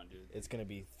on, dude. It's gonna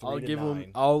be 3 I'll to give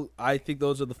 9. them. I think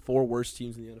those are the 4 worst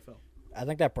teams in the NFL. I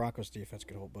think that Broncos defense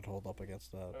would hold up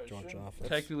against the Georgia Shouldn't- offense.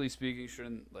 Technically speaking,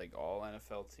 shouldn't like all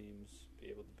NFL teams be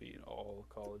able to beat all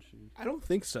college teams? I don't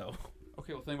think so.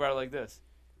 Okay, well think about it like this: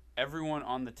 everyone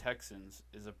on the Texans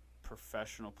is a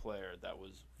professional player that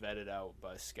was vetted out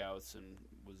by scouts and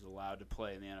was allowed to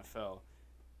play in the NFL.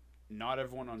 Not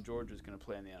everyone on Georgia is going to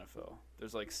play in the NFL.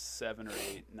 There's like 7 or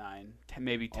 8, 9, 10,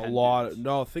 maybe 10. A lot. dudes.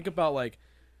 No, think about like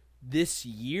this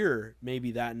year,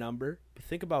 maybe that number. But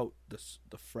think about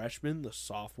the freshmen, the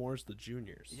sophomores, the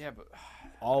juniors. Yeah, but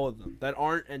All of them that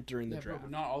aren't entering the draft.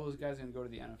 But not all those guys are going to go to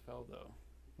the NFL though.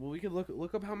 Well, we could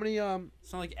look up how many.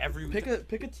 It's not like every Pick a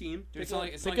team. Dude, it's pick not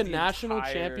like- it's pick not a like the national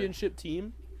entire- championship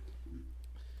team.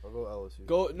 I'll go LSU.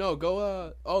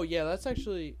 Go. Oh yeah, that's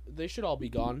actually they should all be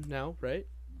gone now, right?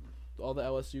 All the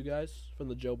LSU guys from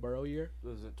the Joe Burrow year.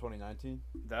 Was it 2019?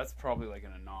 That's probably like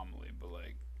an anomaly, but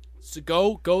like So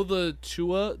go the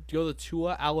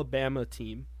Tua Alabama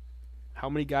team. How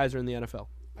many guys are in the NFL?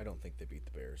 I don't think they beat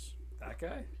the Bears. that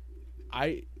guy. I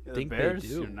Yeah, think the Bears they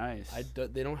do. are nice.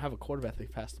 They don't have a quarterback that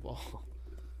can pass the ball.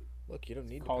 Look, you don't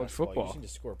need College to pass the ball. You football. just need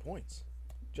to score points.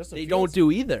 Justin They Fields, don't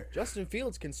do either. Justin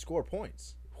Fields can score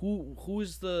points. Who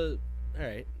is the? All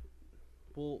right.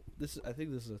 Well, I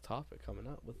think this is a topic coming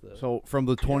up with the. So from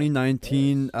the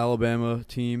 2019 Alabama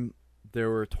team, there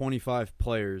were 25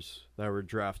 players that were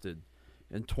drafted,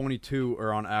 and 22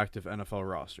 are on active NFL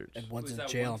rosters. And one's Who's in that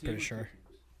jail, one I'm pretty team? sure.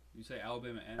 You say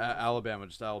Alabama and Alabama,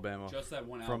 just Alabama. just that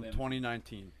one From Alabama.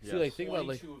 2019. See, like, Yes. think about,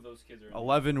 like, 22 of those kids are in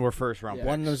 11 were first round Yeah. picks.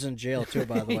 One was in jail too,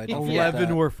 by the way. Don't forget 11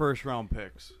 that. were first round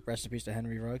picks. Rest in peace to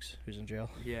Henry Ruggs, who's in jail.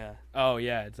 Yeah. Oh,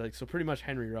 yeah. It's like, so pretty much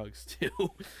Henry Ruggs, too.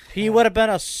 He would have been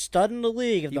a stud in the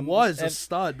league. If He the, was a if,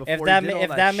 stud before if he that did all if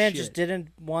that man shit. just didn't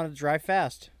want to drive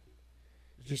fast.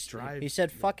 Just drive. He said,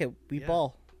 "Fuck it, we Yeah.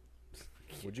 ball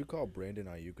Would you call Brandon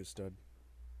Ayuk a stud?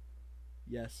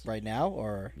 Yes. right now,"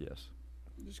 or Yes.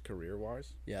 Just career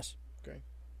wise? yes.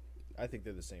 I think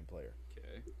they're the same player.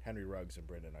 Okay. Henry Ruggs and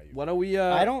Brandon Ayuk. Why don't we?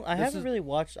 I this haven't is really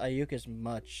watched Ayuk as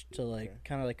much to like Okay.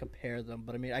 kind of like compare them,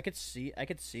 but I mean, I could see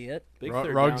it. big Ru-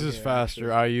 third Ruggs down is here,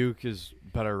 faster. actually. Ayuk is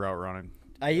better route running.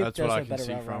 Ayuk That's does what I have can better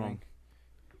see route from running. him.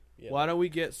 Yeah, Why don't we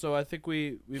get? So I think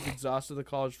we've exhausted the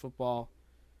college football.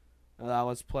 Now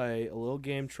let's play a little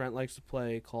game Trent likes to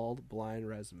play called Blind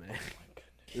Resume.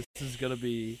 This is gonna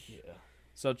be. Yeah.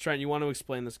 So Trent, you want to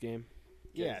explain this game?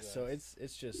 Yeah, so it's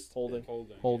just Holding.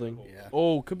 Holding. Yeah,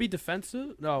 Oh, could be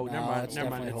defensive. No, No, never mind. it's Never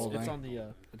mind. definitely It's holding. on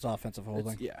the. it's offensive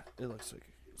holding. Yeah, it looks like.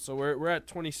 So we're at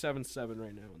 27-7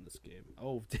 right now in this game.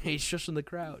 Oh, he's shushing the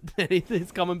crowd.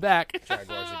 He's coming back. Jaguars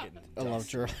are getting. I love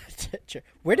dusted. Gerard.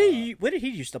 Where did he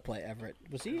used to play? Everett?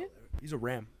 Was he He's a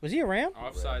Ram. a Ram?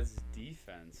 Offsides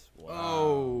defense.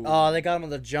 Wow. Oh, they got him on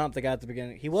the jump. They got at the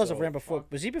beginning. He was a So, Ram before.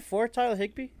 Was he before Tyler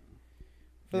Higbee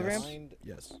for the Rams?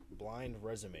 Yes. Blind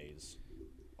resumes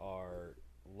are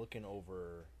looking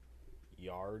over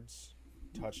yards,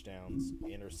 touchdowns,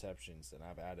 interceptions, and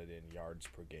I've added in yards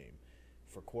per game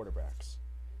for quarterbacks.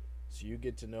 So you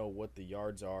get to know what the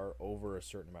yards are over a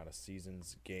certain amount of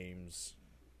seasons, games,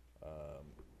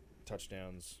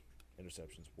 touchdowns,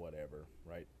 interceptions, whatever,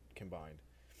 right? Combined.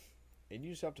 And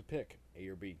you just have to pick A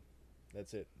or B.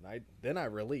 That's it. And then I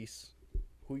release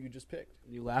who you just picked.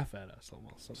 You laugh at us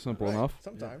almost. Simple Right, enough.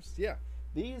 Sometimes, yeah.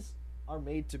 These are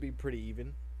made to be pretty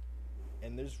even,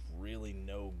 and there's really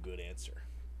no good answer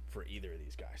for either of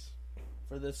these guys.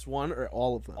 For this one or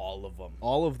all of them? All of them.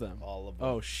 All of them. All of them.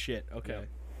 Oh shit. Okay. Yep.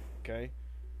 Okay.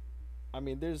 I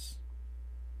mean, there's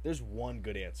one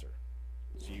good answer,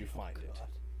 so you find it.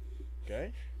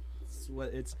 Okay.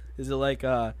 Is it like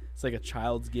it's like a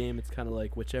child's game? It's kind of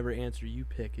like whichever answer you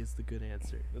pick is the good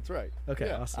answer. That's right. Okay.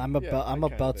 Yeah. Awesome. I'm Yeah, about that I'm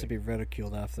kinda about to thing. be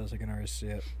ridiculed after this. I can already see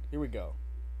it. Here we go.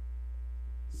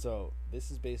 So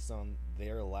this is based on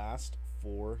their last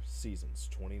 4 seasons,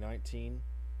 2019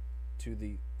 to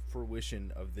the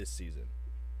fruition of this season.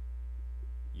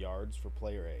 Yards for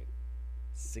player A,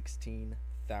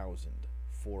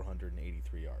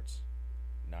 16,483 yards,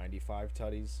 95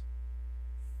 tutties,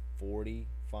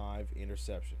 45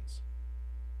 interceptions,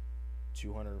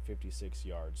 256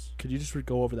 yards. Could you just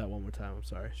go over that one more time? I'm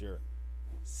sorry. Sure.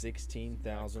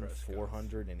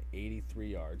 16,483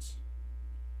 yards,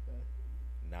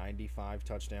 95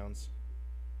 touchdowns,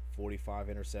 45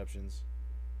 interceptions,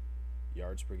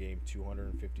 yards per game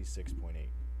 256.8.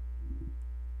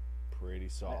 Pretty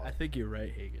solid. I think you're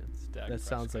right, Higgins. Dak That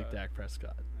sounds like Prescott. Dak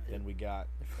Prescott. Then we got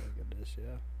I feel like it is,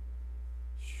 yeah.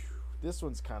 this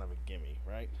one's kind of a gimme,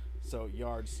 right? So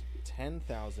yards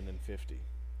 10,050.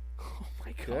 Oh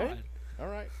my god. Okay. All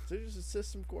right. So just a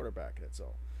system quarterback. That's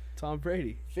all. Tom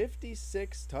Brady.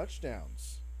 56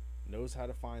 touchdowns. Knows how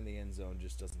to find the end zone.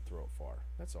 Just doesn't throw it far.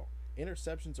 That's all.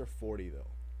 Interceptions are 40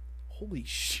 though. Holy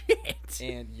shit.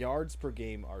 And yards per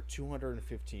game are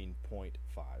 215.5.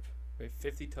 Wait,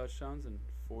 50 touchdowns and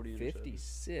 40 interceptions.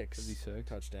 56 56.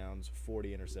 touchdowns,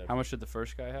 40 interceptions. How much did the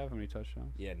first guy have? How many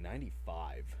touchdowns? Yeah,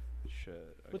 95.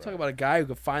 Shit. We're talking about a guy who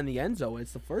could find the end zone.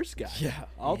 It's the first guy. Yeah.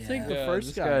 I'll take the Yeah, first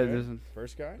this guy. doesn't.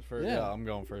 First guy? Yeah. I'm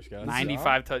going first, guys.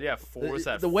 95 touchdowns. Yeah, what's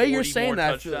that? The way you're 40 saying more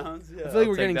that, I feel touchdowns? Yeah, I feel like I'll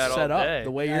we're take getting that set all up. day.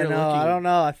 The way I you're know. looking. I don't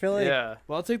know. I feel like Yeah.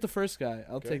 Well, I'll take the first guy.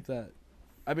 I'll Okay. take that.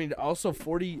 I mean, also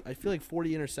 40. I feel like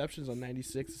 40 interceptions on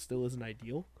 96 still isn't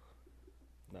ideal.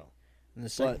 No. and the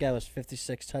second but- guy was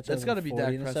 56 touchdowns. That's got to and be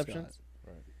 40 Dak interceptions. Prescott.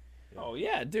 Oh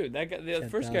yeah, dude. That guy, the 10,000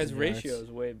 first guy's ratio yards.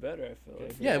 is way better. I feel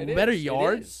like. Yeah, It better is, it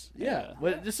yards. is. Yeah, Yeah.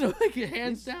 but just like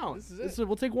hands down. this is it.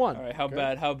 We'll take one. All right, how Okay.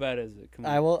 bad? How bad is it? Come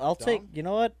on. I'll Dom? take. You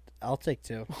know what? I'll take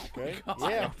 2. Okay. God.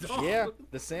 Yeah. Yeah.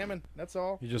 The salmon. That's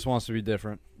all. He just wants to be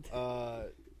different. So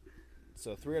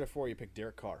 3 out of 4, you pick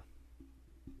Derek Carr.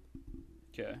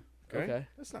 Okay. Okay.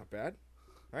 That's not bad.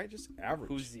 All right, just average.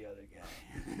 Who's the other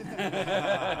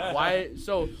guy? Why?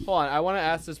 So hold on. I want to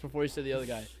ask this before you say the other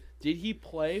guy. Did he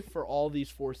play for all these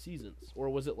 4 seasons, or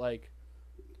was it like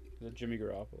Jimmy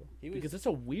Garoppolo. He was, because it's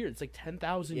a weird? It's like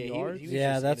 10,000 yeah, yards. He was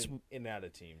Yeah, just that's- in and out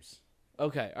of teams.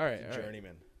 Okay. All right. He's All a right.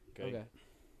 journeyman. Okay. Okay.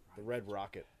 The Red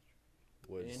Rocket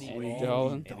was Andy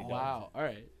Dalton. Wow. All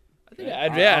right. I think Yeah,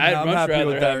 I'd I'm much happy rather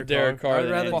with have Derek Carr I'd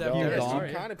than rather Andy Derek Dalton. Yes, Dom.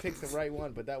 you kind of picked the right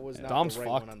one, but that was not Dom's the right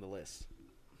fucked. one on the list.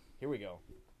 Here we go.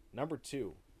 Number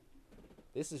 2.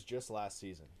 This is just last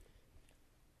season.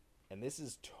 And this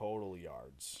is total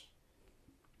yards.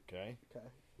 Okay? Okay.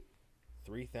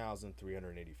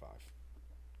 3,385.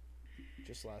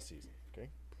 Just last season. Okay?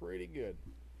 Pretty good.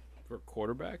 For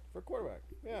quarterback, For quarterback.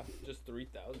 Yeah. just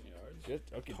 3,000 yards. Just,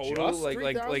 okay, Total? just Like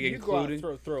 3,000? You go out and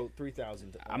including- throw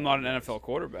 3,000. I'm not an NFL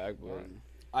quarterback, but Right.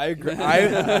 I agree.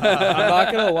 I'm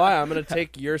not gonna lie. I'm gonna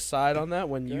take your side on that.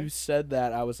 When Okay. you said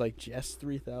that, I was like, just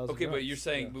 3,000. okay. But you're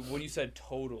saying but when you said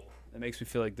total, it makes me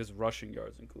feel like this rushing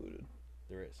yards included.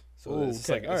 There is. So Ooh, it's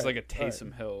okay, like it's alright, like a alright.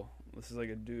 Taysom Hill. This is like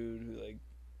a dude who like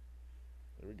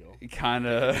There we go. kind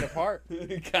Taking it of apart.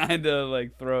 kind of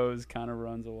like throws, kind of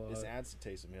runs a lot. This adds to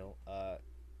Taysom Hill.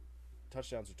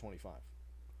 Touchdowns are 25.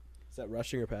 Is that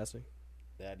rushing or passing?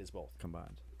 That is both.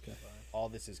 Combined. All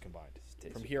this is combined.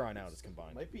 Taysom From here on out, it's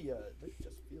combined. Might be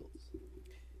just Fields.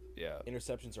 Yeah,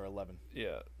 Interceptions are 11.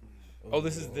 yeah. Oh,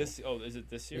 this is this. Oh, is it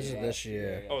this year? This is this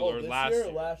year. Oh, or last year. Is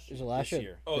it last This year?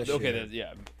 year. Oh, This okay.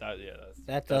 year. That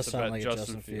does that's sound about like a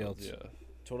Justin Fields. Yeah.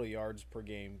 Total yards per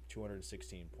game,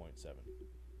 216.7.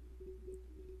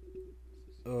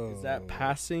 Oh. Is that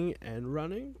passing and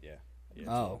running? Yeah.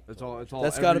 Oh. It's all. It's all.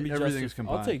 That's got to be everything's Justin.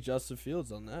 combined. I'll take Justin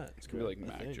Fields on that. It's gonna be like I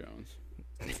Mac think. Jones.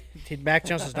 Mac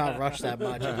Jones does not rush that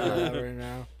much right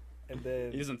now. And He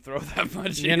then doesn't throw that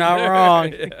much. You're not either.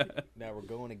 wrong. Yeah. now we're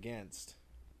going against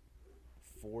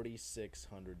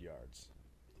 4,600 yards.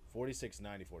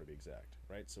 4,694 to be exact,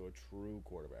 right? So a true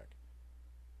quarterback.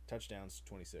 Touchdowns,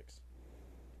 26.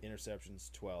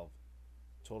 Interceptions, 12.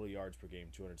 Total yards per game,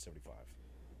 275.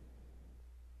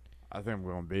 I think I'm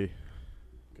going B.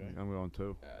 Okay. I'm going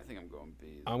 2. Yeah, I think I'm going B.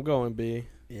 I'm going B.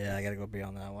 Yeah, I gotta go B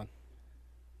on that one.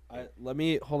 Let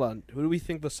me hold on. Who do we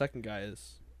think the second guy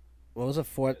is? What was it?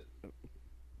 Fourth?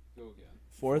 Go again.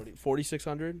 Fourth, 40.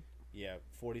 4,600. Yeah,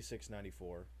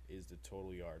 4,694 is the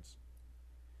total yards.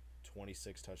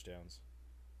 26 touchdowns,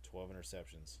 12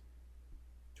 interceptions,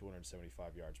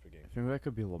 275 yards per game. I think that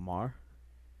could be Lamar.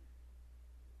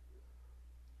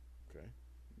 Okay.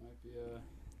 Might be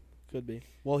Could be.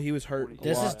 Well, he was hurt. a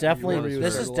This lot. is definitely Remember he was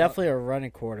this hurt is a lot. definitely a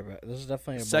running quarterback. This is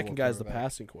definitely a The second mobile guy's the quarterback.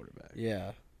 passing quarterback.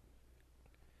 Yeah.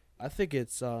 I think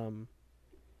it's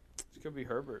This could be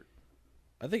Herbert.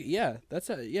 I think that's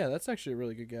actually a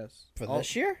really good guess. For I'll-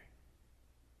 this year?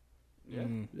 Yeah.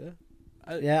 Mm. Yeah.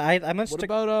 Yeah, I'm gonna What stick.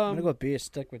 about I'm gonna go B.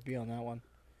 Stick with B on that one.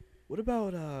 What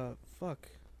about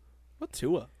what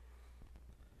Tua?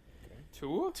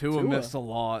 Tua? Tua Tua. missed a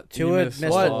lot. Tua He missed a a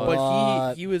But lot.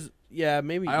 lot. he was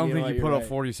maybe. I don't you think know, he you're put up right.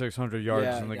 4,600 yards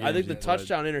Yeah, in the game. I think the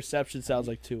touchdown interception sounds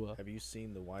like Tua. Have you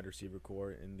seen the wide receiver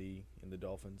core in the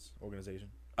Dolphins organization?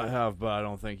 I have, but I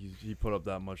don't think he put up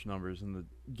that much numbers in the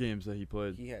games that he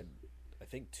played. He had, I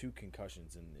think, 2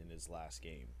 concussions in his last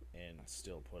game and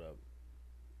still put up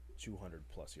 200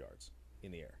 plus yards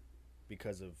in the air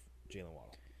because of Jalen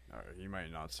Waddle. All right, he might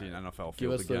not see an NFL Give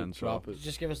field us the again. So drop it.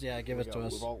 Just give us give it to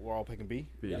us. We're all picking B?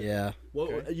 B. Yeah. Well,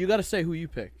 Okay. you got to say who you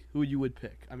pick, who you would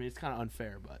pick. I mean, it's kind of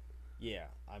unfair, but Yeah,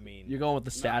 I mean, you're going with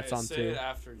the stats on say two. it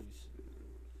after you.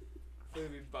 All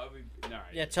right.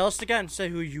 Yeah, tell us again. Say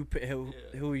who you Yeah.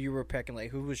 who you were picking.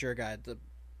 Like who was your guy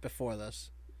before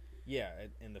this? yeah,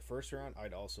 in the first round,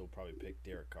 I'd also probably pick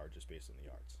Derek Carr just based on the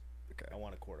yards. Okay. I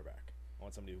want a quarterback. I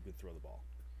want somebody who can throw the ball.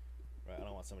 Right? I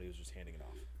don't want somebody who's just handing it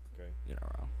off. Okay. Yeah,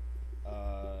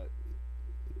 well.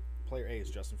 Player A is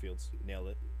Justin Fields. Nailed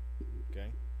it.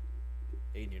 Okay.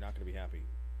 Aiden, you're not going to be happy.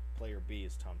 Player B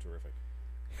is Tom Terrific.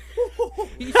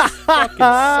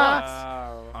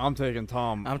 I'm taking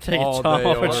Tom. I'm taking all Tom day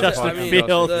over Justin fucking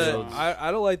Fields.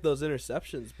 I don't like those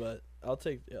interceptions, but I'll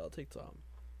take Tom.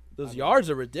 Those yards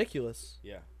are ridiculous.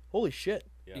 Yeah. Holy shit.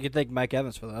 Yeah. You could thank Mike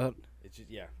Evans for that. It's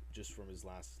just from his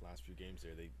last few games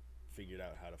there, they figured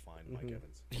out how to find Mike Mhm.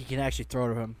 Evans. He can actually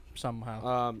throw to him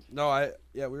somehow. No,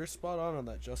 we were spot on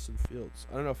that Justin Fields.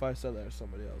 I don't know if I said that or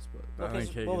somebody else, but I think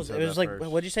Hagen what was said it? It was that like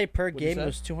first. what'd you say per What'd you game? say? It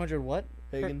was 200 what?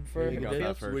 Hagen for Hagen got did?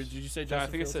 that first. Wait, did you say I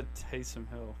Justin think it Fields? said Taysom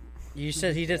Hill. You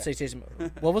said he did say Taysom.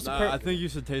 What was the Nah, I per? think you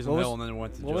said Taysom what was- Hill and then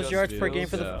went to What was Justin yards per Fields. game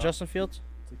for the Yeah. Justin Fields?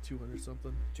 It's like 200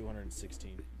 something.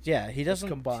 216. Yeah, he doesn't.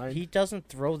 combined. He doesn't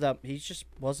throw that. He just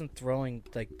wasn't throwing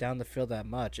like down the field that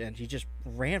much, and he just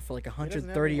ran for like doesn't have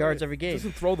 130 any yards weight. every game.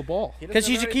 Doesn't throw the ball. Because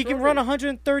he can run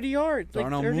 130 yards, like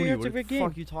Darnell 30 Mooney, yards what every the game.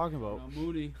 fuck you talking about?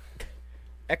 Moody.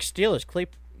 Ex Steelers,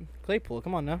 Claypool.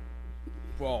 Come on now.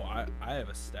 Whoa, I have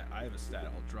a stat. I'll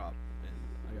drop, and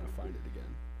I gotta find it again.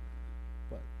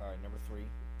 All right, number 3.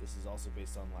 This is also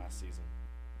based on last season.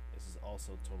 This is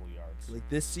also total yards. Like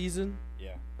this season?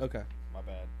 Yeah, Okay. my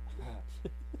bad.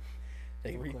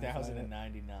 They can clarify that.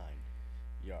 3,099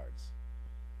 yards.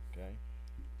 Okay.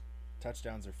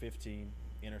 Touchdowns are 15.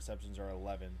 Interceptions are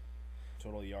 11.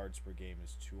 Total yards per game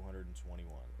is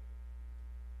 221.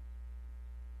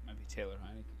 Might be Taylor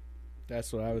Heineke.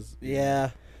 That's what I was.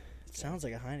 Yeah. It sounds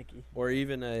like a Heineke. Or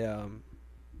even a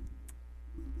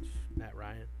Matt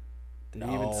Ryan. Did he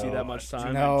even No. see that much Too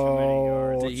time? many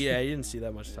yards. Yeah, he didn't see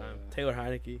that much time. Yeah. Taylor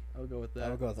Heineke. I'll go with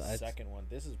that. I'll go with that. Second one.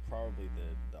 This is probably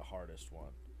the hardest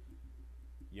one.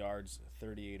 Yards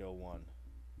 3801.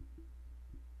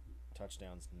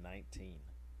 Touchdowns 19.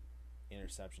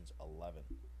 Interceptions 11.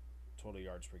 Total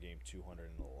yards per game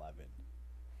 211.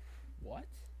 What?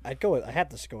 I'd go with. I have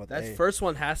to go with That A. first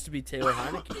one has to be Taylor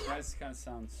Heineke. You guys kind of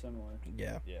sound similar.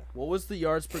 Yeah. Yeah. What was the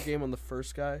yards per game on the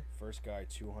first guy? First guy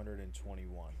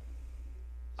 221.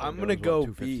 I'm gonna go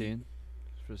B. 215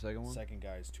 for the second one. Second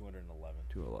guy is 211.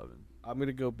 211. I'm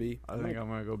gonna go B. I think I'm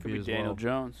gonna go Could B be as Daniel well.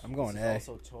 Jones. I'm going This A. is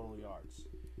also total yards.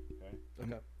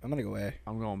 Okay. I'm gonna go A.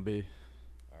 I'm going B.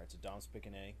 All right. So Dom's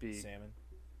picking A. B. Salmon.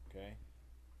 Okay.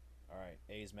 All right.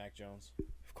 A is Mac Jones.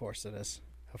 Of course it is.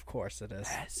 Of course it is.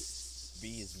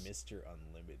 B is Mr.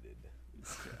 Unlimited.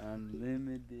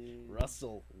 Unlimited.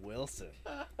 Russell Wilson.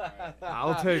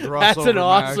 I'll take Russ. That's over an Mac.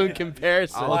 awesome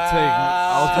comparison.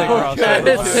 I'll take Russ. Okay. over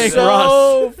Let's Mac. take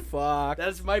so fuck.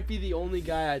 That might be the only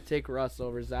guy I'd take Russ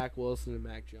over Zach Wilson and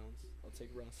Mac Jones. I'll take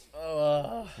Russ.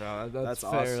 Yeah, That's fair.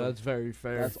 awesome. That's very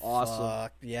fair. That's awesome.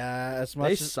 Fuck. Yeah. As They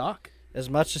much as, suck. as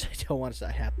much as I don't want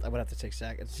to, I would have to take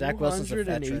Zach. Zach Wilson's a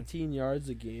veteran. 218 yards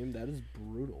a game. That is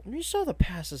brutal. When you saw the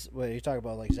passes, wait, you talking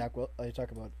about like Zach? Are you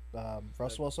talking about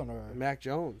Russ Wilson or? Mac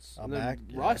Jones. Oh, And then Mac,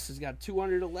 yeah. Russ has got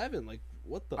 211. Like,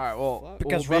 what the All right. Well, fuck?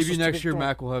 Because well, Russ maybe was too next big year for him.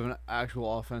 Mac will have an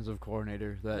actual offensive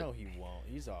coordinator. That No, he won't.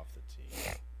 He's off the team.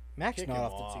 Mac's Kick not him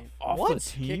off off. the team. Off what? the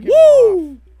team? Kick him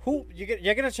Woo! Who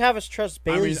you're gonna have us trust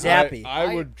Bailey Zappi?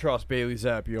 I would trust Bailey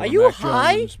Zappi over Are you Mac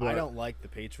high? Jones, but I don't like the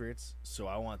Patriots, so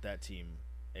I want that team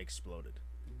exploded.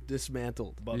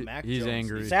 Dismantled. But He- Mac he's Jones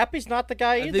angry. Zappi's not the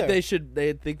guy I either. think they should.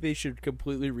 They think they should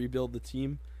completely rebuild the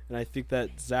team, and I think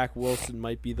that Zach Wilson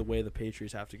might be the way the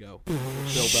Patriots have to go. Bill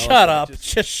Shut Belichick. up!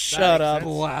 Just shut up!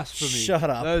 blasphemy. Shut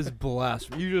up. That is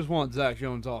blasphemy. You just want Zach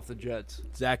Jones off the Jets.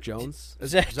 Zach Jones.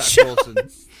 Zach Wilson.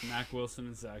 Mac Wilson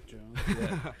and Zach Jones.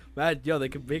 Man, yo, they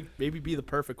could maybe be the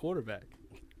perfect quarterback.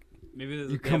 Maybe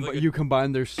You, they have like a- you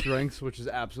combine their strengths, which is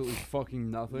absolutely fucking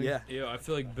nothing. Yeah. Yeah, I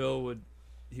feel like Bill would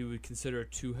consider a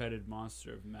two-headed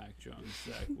monster of Mac Jones,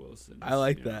 Zach Wilson. I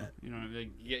like You know? that. You know,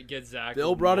 like, get Zach.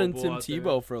 Bill brought in mobile Tim out there.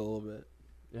 Tebow for a little bit.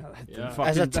 Yeah, that Yeah. didn't As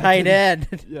fucking- a that tight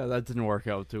didn't- end. Yeah, that didn't work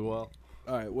out too well.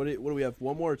 All right, what do we have?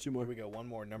 One more or two more? Here we go. One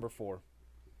more. Number 4.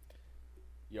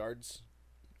 Yards.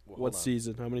 Well, What hold on.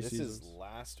 season? How many This seasons? is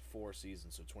last 4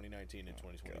 seasons, so 2019 and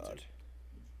 2022. God.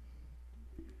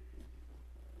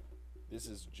 This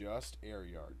is just air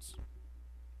yards.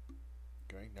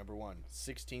 Okay, number 1,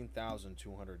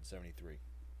 16,273.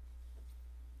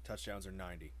 Touchdowns are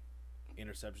 90.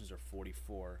 Interceptions are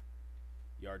 44.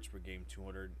 Yards per game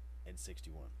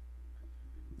 261.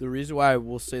 The reason why I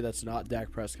will say that's not Dak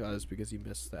Prescott is because he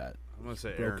missed that. I'm gonna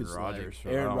say Broke Aaron his leg. Rodgers. for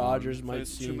Aaron that one. Rodgers So might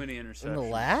it's see. too many interceptions. In the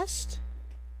last?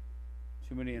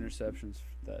 Too many interceptions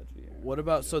for that to be. What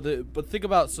about think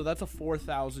about that's a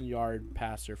 4,000 yard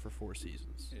passer for 4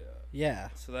 seasons. Yeah. Yeah.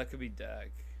 So that could be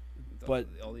Dak. With But-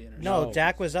 all the interceptions. No, No.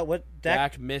 Dak was that what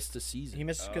Dak? Dak missed a season. He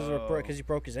missed Oh. because he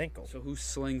broke his ankle. So who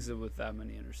slings it with that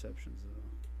many interceptions though?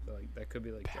 So like that could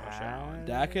be like Josh Allen.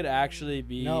 That could actually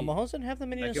be. No, Mahomes didn't have that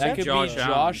many That could That interceptions. could Josh be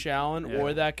Allen. Josh Allen, Yeah.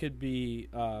 or that could be.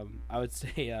 I would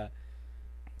say.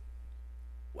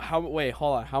 Wait,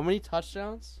 hold on. How many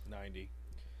touchdowns? 90.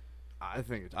 I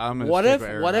think I'm gonna What stick if with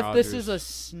Aaron this Rodgers. is a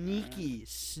sneaky?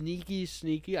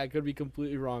 I could be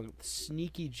completely wrong.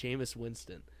 Sneaky Jameis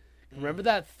Winston. Remember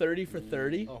that 30 for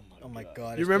 30? Oh my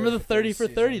God! You it's remember the 30 for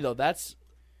 30 season. though? That's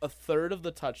a third of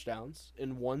the touchdowns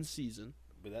in one season.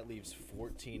 But that leaves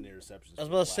 14 interceptions. I was for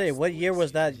about the to say, last what 3 year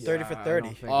was that? seasons. 30 for I don't 30.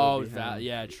 think it Oh, would be that him.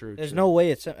 yeah, true. There's true. no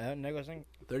way it's. Nick was saying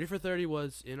 30 for 30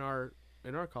 was in our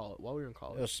college while we were in it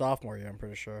college. was sophomore year. I'm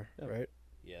pretty sure, Yeah. right?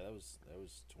 Yeah, that was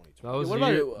 2020. That was What the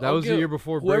about year, it? that I'll was the give- year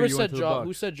before Whoever Brady said went to the Bucs.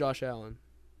 who said Josh Allen?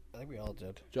 I think we all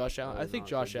did. Josh Allen. I did think not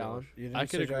Josh say Josh. Allen. You didn't I could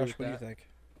say agree Josh. with What do you that. think?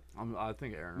 I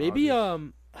think Aaron. Maybe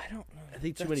Rodgers I don't know. I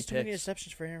think too That's many too many picks.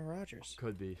 interceptions for Aaron Rodgers.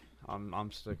 could be.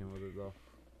 I'm sticking with it though.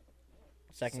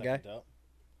 Second guy. up.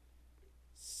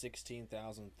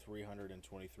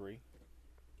 16,323.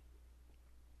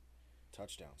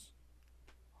 Touchdowns.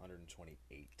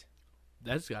 128.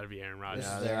 That's got to be Aaron Rodgers.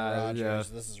 This Yeah, is Aaron yeah, Rodgers.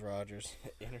 yeah. This is Rodgers.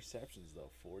 Interceptions, though,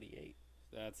 48.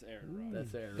 That's Aaron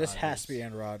Rodgers. That's Aaron This Rodgers. has to be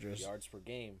Aaron Rodgers. Yards per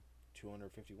game,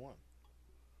 251.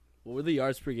 What were the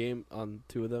yards per game on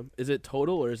 2 of them? Is it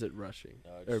total or is it rushing?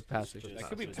 Or passing. That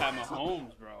could be Pat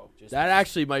Mahomes, bro. That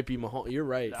actually might be Mahomes. You're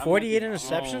right. That 48 might be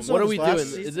interceptions. Mahomes. though, What are this we last doing?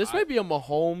 season? Is this might be a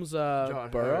Mahomes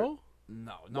Josh Burrow?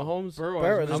 No, Mahomes. Burrow,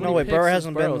 How there's many no way. picks Burrow has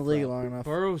hasn't been in Burrow the league thrown? long enough.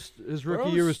 Burrow's his rookie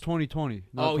Burrow's- year was 2020.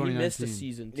 Not Oh, he 2019. missed a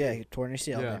season. Too. Yeah, he tore an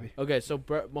ACL, Yeah. maybe. Okay, so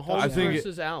Mahomes I think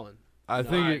versus Allen. I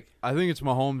think it's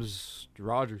Mahomes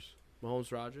Rodgers.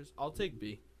 Mahomes Rodgers. I'll take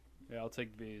B. Yeah, I'll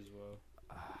take B as well.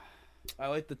 I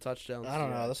like the touchdowns. I don't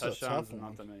know. This is a Touchdowns tough and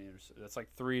one. not that many. That's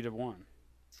like 3-1.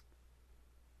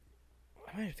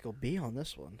 I might have to go B on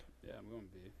this one. Yeah, I'm going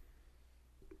B.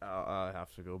 I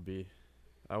have to go B.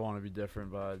 I want to be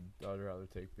different, but I'd rather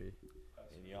take B.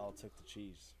 And y'all took the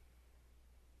cheese.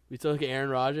 We took Aaron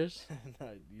Rodgers.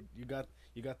 No, you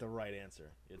got the right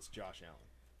answer. It's Josh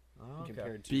Allen.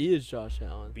 Compared to B is Josh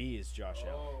Allen. B is Josh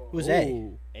Allen. Who's A?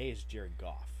 Ooh. A is Jared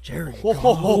Goff. Jared. Wow,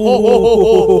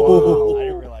 I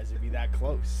didn't realize it'd be that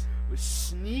close. Was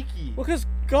sneaky. Well, because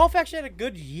Goff actually had a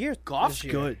good year. Goff's this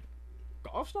year. good.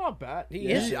 Goff's not bad. He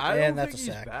is, I and don't that's think a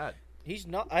he's sack. bad. He's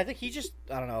not. I think he just.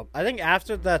 I don't know. I think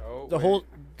after that, Oh, the wait. whole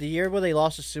year where they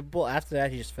lost the Super Bowl. After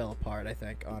that, he just fell apart. I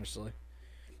think, honestly.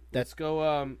 Let's go.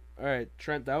 All right,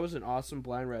 Trent. That was an awesome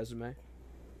blind resume.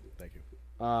 Thank you.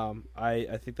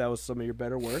 I think that was some of your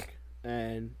better work,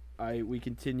 and we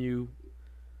continue.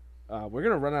 We're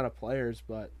gonna run out of players,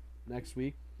 but next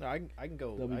week, No, I can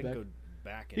go. They'll be I can back. go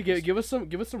back. you And give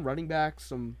us some running backs,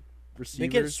 some receivers. We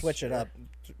can switch it up.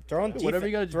 Throw in Whatever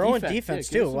you gotta defense. do, Throw in defense.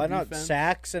 defense Yeah, give us too. some Why not defense.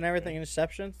 sacks and everything?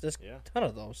 Interceptions. There's Yeah. a ton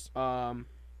of those.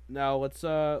 Now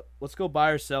let's go buy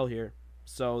or sell here.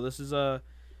 So this is on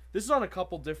a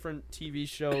couple different TV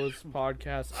shows,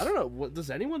 podcasts. I don't know. What does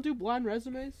anyone do blind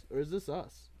resumes, or is this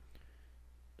us?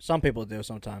 Some people do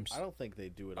sometimes. I don't think they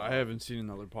do it. I haven't seen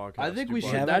another podcast. I think we do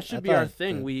should. blind- haven't? That should I be our thought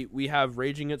thing. that- We have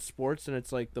Raging at Sports, and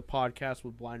it's like the podcast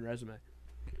with blind resume.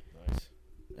 Nice.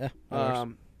 Yeah. that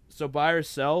works. So buy or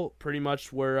sell. Pretty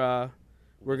much, we're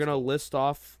gonna list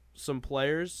off some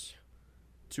players,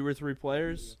 2 or 3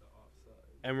 players,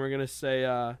 and we're gonna say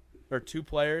or 2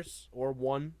 players or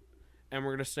 1, and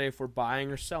we're gonna say if we're buying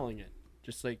or selling it,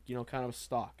 just like kind of a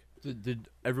stock. Did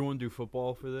everyone do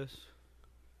football for this?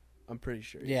 I'm pretty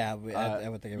sure. Yeah, I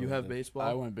would think You everyone have did. baseball.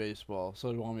 I went baseball. So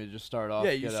do you want me to just start off?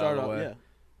 Yeah, you get start out of off. the way? Yeah,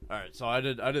 All right. So I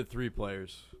did 3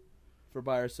 players. for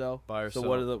buy or sell. Buy or So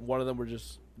sell. one of them were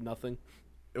just nothing.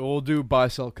 We'll do buy,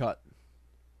 sell, cut.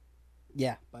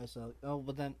 Yeah, buy sell. Oh,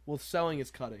 but then Well, selling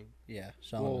is cutting. yeah,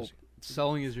 sell. Well,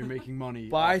 selling is you're making money.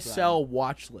 Buy, off that. sell,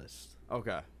 watch list.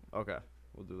 Okay.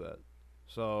 We'll do that.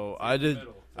 So I did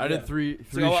Yeah. three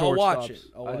I'll shortstops. watch it.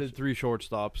 I'll I watch did it. 3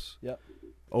 shortstops. Yep.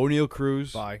 O'Neal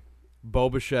Cruz, Bye. Bo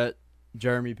Bichette,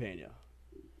 Jeremy Pena.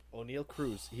 O'Neal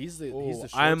Cruz. He's the Oh,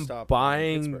 shortstop. I'm in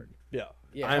buying- Pittsburgh. Yeah.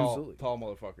 Yeah, I'm- absolutely. Tall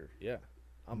motherfucker. Yeah,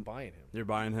 I'm buying him. You're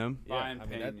buying him? Yeah, Buying I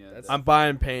mean, that- Pena, that's- I'm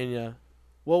buying Pena.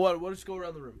 Well, what? We'll just go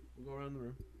around the room. We'll go around the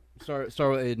room. Start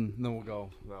with Aiden, and then we'll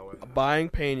go that way. Buying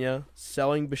Pena,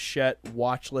 selling Bichette,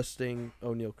 watch listing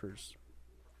O'Neal Cruz.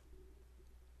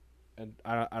 And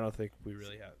I don't think we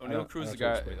really have. I O'Neal don't- Cruz, I the don't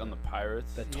guy explain on the that.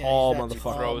 Pirates. The Yeah, tall he's that motherfucker.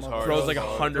 tall Throws hard. Throws like Throws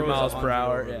 100 hard. miles Throws per 100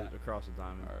 hour. over Yeah. across the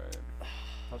diamond. All right.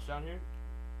 Touchdown here.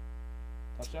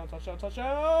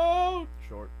 Touchdown.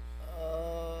 Short.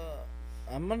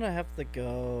 I'm gonna have to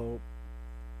go.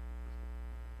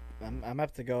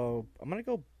 I'm gonna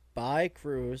go buy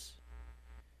Cruz,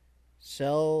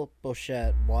 sell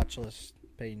Bichette, watch list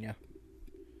Pena.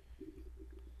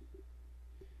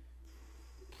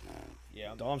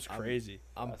 Yeah, Dom's crazy.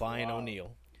 I'm That's buying wild.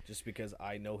 O'Neal just because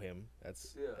I know him.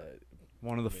 That's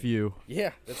One of the few.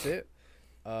 yeah, that's it.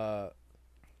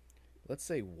 Let's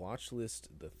say watch list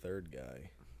the third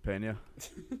guy Pena.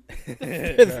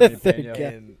 The third Pena.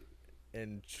 guy.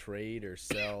 and trade or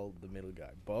sell the middle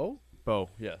guy. Bo? Bo,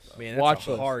 yes. Man, that's Watch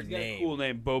a list. hard He's got a name. cool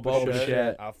name, Bo Bo Bichette.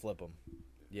 Bichette. I'll flip him.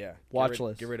 Yeah. Watch get rid,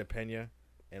 list. Get rid of Pena,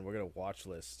 and we're gonna watch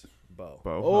list Bo.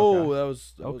 Bo. Oh, okay. that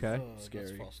was Okay.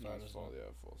 scary. Nice fall, yeah,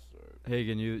 full start.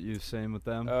 Hagen, you same with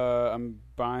them? I'm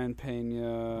buying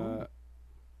Pena.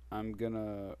 I'm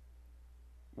gonna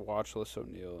watch list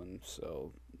O'Neal and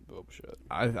sell Bo Bichette.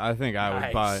 I think I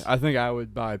would buy. Nice. I think I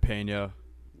would buy Pena,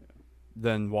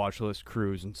 then watch list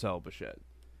Cruz and sell Bichette.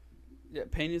 Yeah,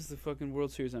 Pena's the fucking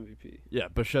World Series MVP. Yeah,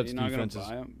 Bichette's You're not gonna defense is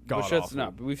buy him. god Bichette's awful.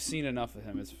 not, but we've seen enough of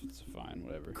him. It's fine,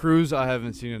 whatever. Cruz. I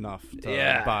haven't seen enough to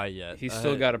Yeah. buy yet. He's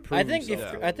still got to prove I think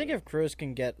himself. if Cruz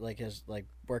can get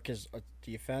work his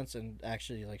defense and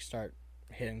actually start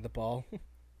hitting the ball,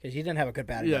 because he didn't have a good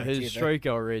batting Yeah, average his either.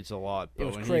 strikeout rate's a lot. But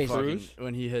was when crazy.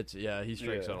 when he hits, yeah, he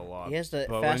strikes Yeah. out a lot. He has the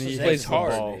but when fastest he exit plays hits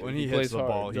hard. the ball, when he, He hits plays the hard.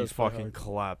 ball, He does he's play fucking hard.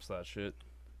 collapsed that shit.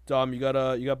 Dom, you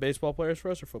got baseball players for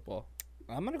us or football?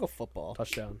 I'm gonna go football.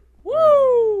 Touchdown.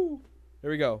 Woo! Here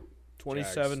we go.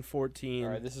 27-14. All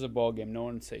right, this is a ball game. No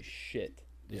one say shit.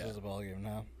 This Yeah. is a ball game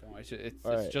now. Don't worry, it's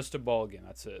All right. just a ball game.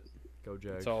 That's it. Go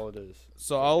Jags. That's all it is.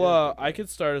 So I could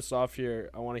start us off here.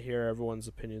 I want to hear everyone's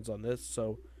opinions on this.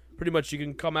 So pretty much you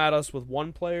can come at us with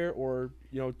one player or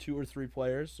 2 or 3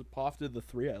 players. So Poff did the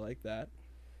 3. I like that.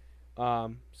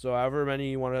 So however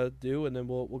many you want to do, and then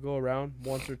we'll go around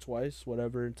once or twice,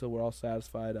 whatever, until we're all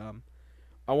satisfied.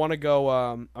 I want to go.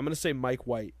 I'm gonna say Mike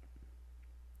White.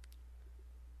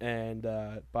 And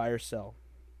buy or sell.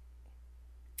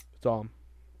 Dom.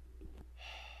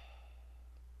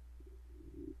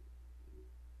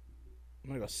 I'm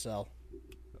gonna go sell.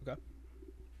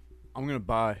 I'm going to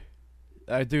buy.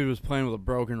 That dude was playing with a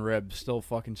broken rib, still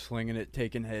fucking slinging it,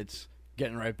 taking hits,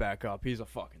 getting right back up. He's a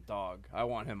fucking dog. I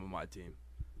want him on my team.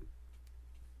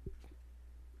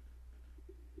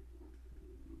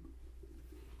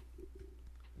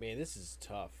 Man, this is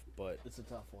tough, but It's a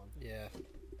tough one. Yeah.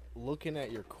 looking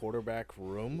at your quarterback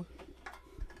room,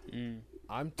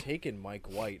 I'm taking Mike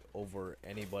White over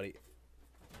anybody.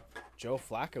 Joe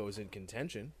Flacco is in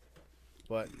contention,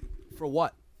 but For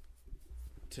what?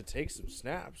 to take some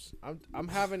snaps, I'm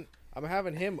having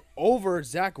him over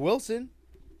Zach Wilson.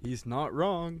 He's not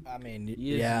wrong. I mean,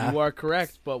 You are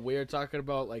correct, but we're talking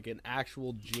about like an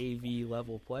actual JV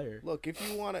level player. Look, if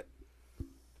you want it,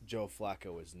 Joe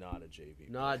Flacco is not a JV.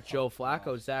 Not Joe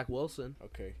Flacco, Zach Wilson.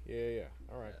 Okay, yeah.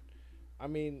 All right. I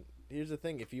mean, here's the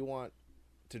thing: if you want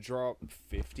to draw up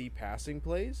 50 passing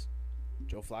plays,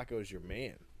 Joe Flacco is your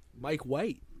man. Mike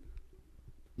White.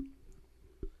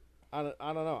 I don't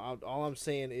know. All I'm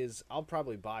saying is I'll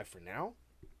probably buy for now.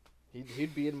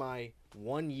 He'd be in my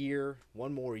 1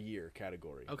 more year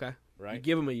category. Okay. Right. You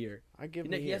give him a year. I give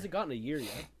him. He hasn't gotten a year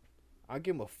yet. I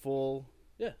give him a full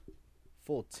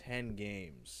 10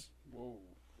 games. Whoa.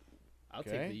 I'll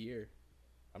Okay. take the year.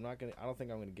 I don't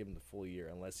think I'm gonna give him the full year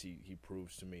unless he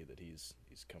proves to me that he's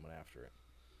coming after it.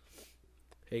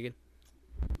 Hagen.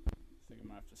 I think I'm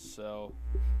gonna have to sell.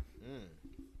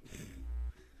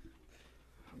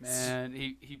 Man,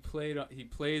 he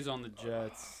plays on the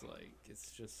Jets. Like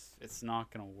it's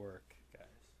not gonna work,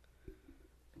 guys.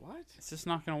 What? It's just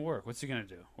not gonna work. What's he gonna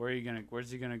do? Where's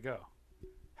he gonna go?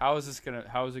 How's he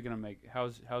gonna make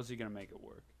it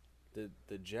work?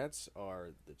 The Jets are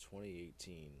the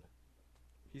 2018.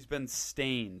 He's been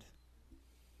stained.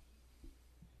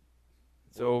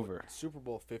 It's Well, over. Super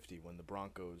Bowl 50 when the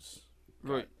Broncos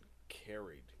Right. got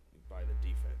carried by the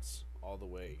defense all the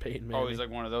way. Peyton Oh, Manning. he's like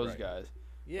one of those Right. guys.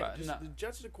 Yeah, But no. the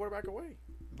Jets are the quarterback away.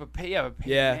 But Peyton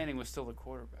Yeah. Manning was still the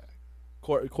quarterback.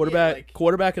 Quarterback,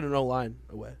 quarterback and an O-line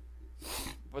away.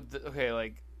 But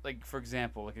like for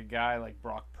example, like a guy like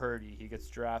Brock Purdy, he gets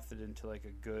drafted into like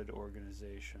a good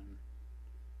organization.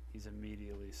 He's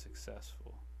immediately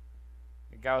successful.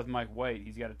 A guy with Mike White,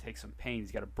 he's got to take some pain.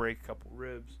 He's got to break a couple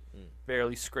ribs,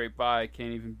 barely scrape by.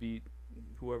 Can't even beat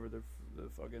whoever the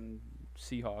fucking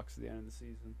Seahawks at the end of the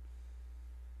season.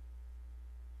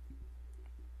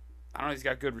 I don't know. He's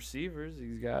got good receivers.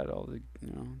 He's got all the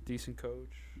decent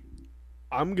coach.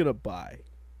 I'm gonna buy,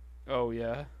 Oh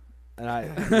yeah. and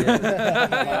I'm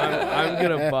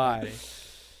gonna buy,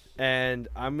 and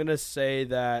I'm gonna say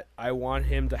that I want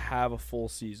him to have a full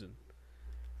season.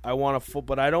 I want a full,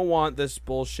 but I don't want this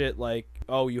bullshit like,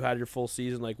 oh, you had your full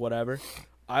season, like whatever.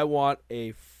 I want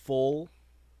a full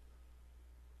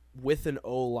with an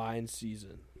O-line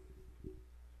season.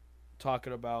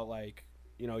 Talking about like,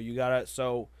 you gotta.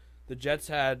 So the Jets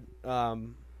had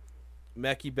Mekhi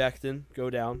Becton go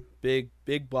down, big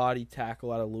body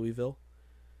tackle out of Louisville.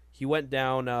 He went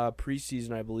down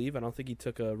preseason, I believe. I don't think he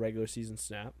took a regular season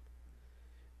snap.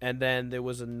 And then there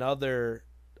was another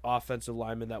offensive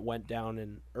lineman that went down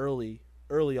in early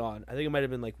on. I think it might have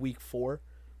been like week 4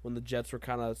 when the Jets were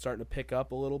kind of starting to pick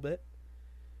up a little bit.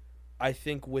 I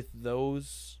think with an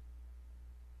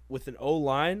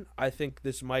O-line, I think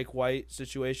this Mike White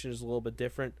situation is a little bit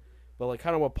different. But like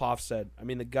kind of what Poff said, I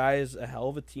mean, the guy is a hell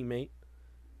of a teammate.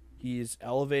 He's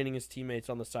elevating his teammates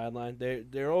on the sideline. They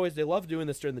love doing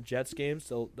this during the Jets games.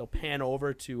 They'll pan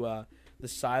over to the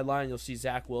sideline. You'll see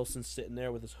Zach Wilson sitting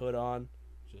there with his hood on,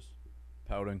 just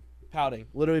pouting,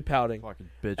 literally pouting. Fucking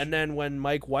bitch. And then when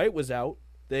Mike White was out,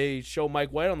 they show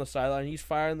Mike White on the sideline. He's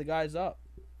firing the guys up.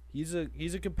 He's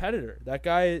a competitor. That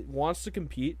guy wants to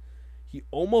compete. He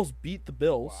almost beat the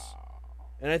Bills. Wow.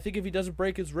 And I think if he doesn't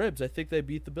break his ribs, I think they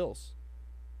beat the Bills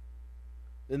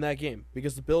in that game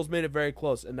because the Bills made it very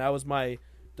close. And that was my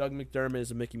Doug McDermott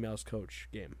is a Mickey Mouse coach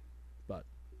game. But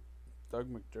Doug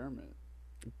McDermott.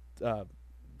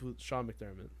 Sean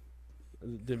McDermott. I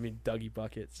didn't mean Dougie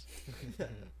Buckets.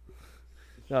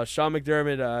 No, Sean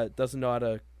McDermott doesn't know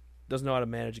how to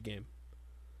manage a game.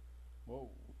 Whoa.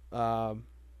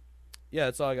 Yeah,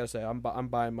 that's all I gotta say. I'm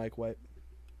buying Mike White.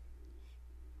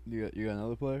 You got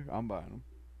another player? I'm buying him.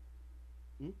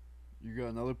 You got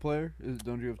another player?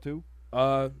 Don't you have two?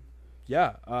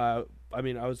 Yeah. I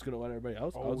mean, I was gonna let everybody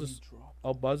else.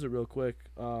 I'll buzz it real quick.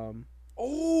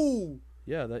 Oh,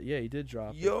 Yeah, he did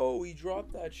drop. yo, he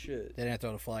dropped that shit. They didn't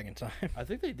throw the flag in time. I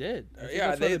think they did. I think Yeah,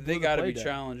 that's why they blew the got to play be down.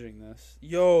 challenging this.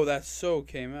 Yo, that so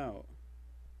came out.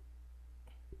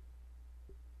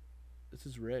 This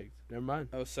is rigged. Never mind.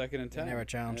 That was 2nd and They 10. never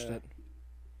challenged Yeah. it.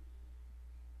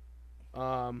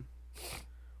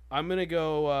 I'm gonna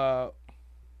go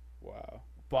Wow.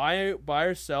 buy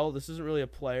or sell. This isn't really a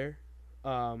player.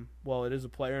 Well, it is a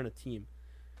player and a team.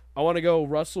 I want to go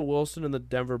Russell Wilson and the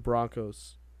Denver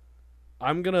Broncos.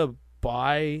 I'm gonna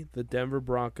buy the Denver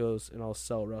Broncos and I'll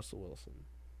sell Russell Wilson.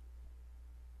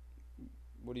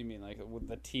 What do you mean? Like with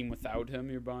the team without him,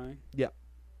 you're buying? Yeah.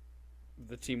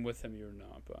 The team with him, you're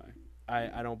not buying.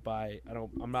 I don't buy.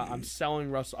 I'm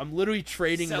selling Russell. I'm literally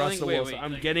trading Russell wait, Wilson.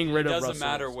 I'm like, getting rid of Russell. It doesn't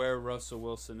matter Wilson. where Russell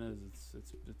Wilson is.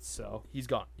 It's sell He's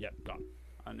gone. Yeah, gone.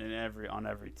 on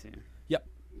every team. Yep.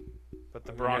 But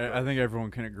the Broncos. I think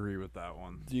everyone can agree with that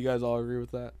one. Do you guys all agree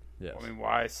with that? Yes. I mean,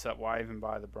 why even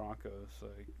buy the Broncos?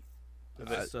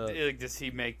 Like, does he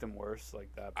make them worse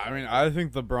like that? I mean, I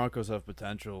think the Broncos have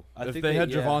potential. I If think they had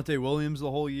yeah. Javonte Williams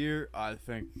the whole year, I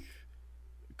think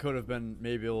could have been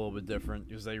maybe a little bit different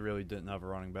because they really didn't have a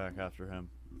running back after him.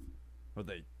 But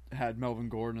they had Melvin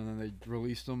Gordon, and then they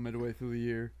released him midway through the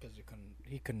year. Because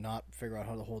he could not figure out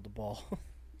how to hold the ball.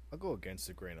 I'll go against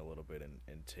the grain a little bit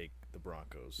and take the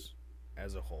Broncos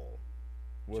as a whole.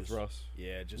 With Just- Russ.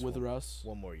 Yeah, just With one, Russ?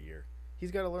 one more year.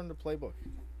 He's got to learn the playbook.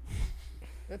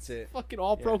 That's it. Fucking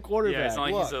all-pro Yeah. quarterback. Yeah, it's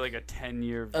not like he's Look. like a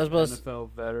 10-year I was about to s- NFL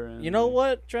veteran. You know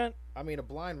what, Trent? I mean, a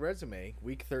blind resume,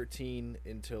 week 13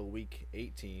 until week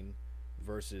 18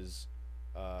 versus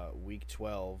week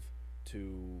 12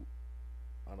 to,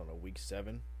 I don't know, week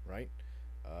 7, right?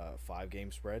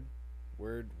 5-game spread.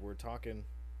 We're talking,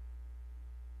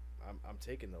 I'm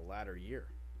taking the latter year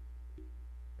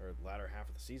or latter half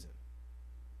of the season.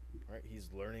 Right? He's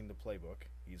learning the playbook.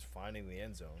 He's finding the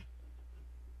end zone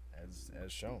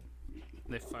as shown.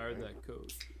 They fired that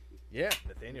coach. Yeah,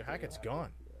 Nathaniel Hackett's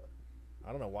gone.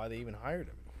 I don't know why they even hired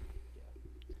him.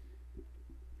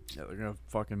 Yeah, they're gonna have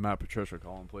fucking Matt Patricia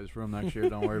calling plays for him next year.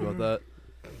 Don't worry about that.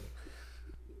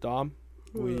 Dom,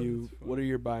 what are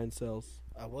your buy and sells?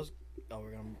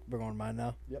 We're going mine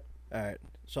now. Yep. All right.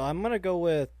 So I'm gonna go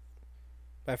with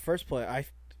my first player. I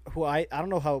don't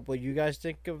know what you guys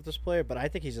think of this player, but I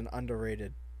think he's an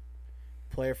underrated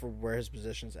player for where his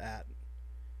position's at.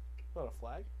 Not a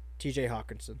flag? T.J.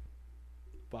 Hawkinson.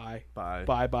 Buy. Bye.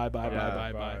 Buy. Bye.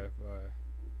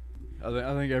 I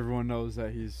think everyone knows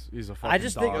that he's a fucking I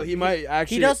just think dog. He might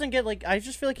actually. He doesn't get I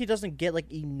just feel like he doesn't get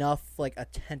enough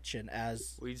attention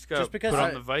as. Well, you just got Just because put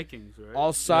on I- the Vikings, right?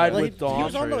 I'll side Well, with Dom.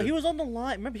 he was on the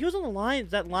line. Remember, he was on the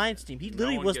Lions. That Lions team. He No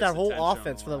literally one was gets that whole attention on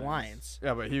offense the for the Lions. Lions.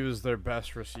 Yeah, but he was their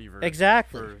best receiver.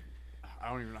 Exactly. For, I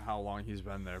don't even know how long he's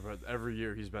been there, but every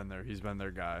year he's been there. He's been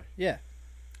their guy. Yeah.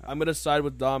 I'm gonna side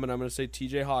with Dom, and I'm gonna say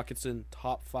T.J. Hawkinson,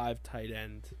 top 5 tight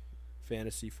end,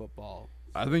 fantasy football.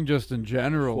 I think just in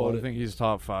general, Quote I it. think he's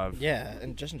top 5. Yeah,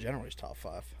 and just in general, he's top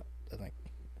 5. I think.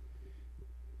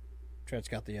 Trent's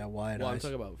got the wide Well, I'm eyes.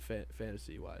 talking about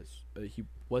fantasy wise.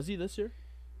 Was he this year?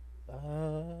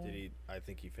 Did he? I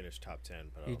think he finished top 10,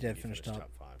 but I He don't did think finish finished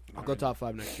top. 5. I'll go top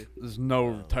 5 next year. There's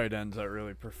no tight ends that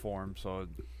really perform, so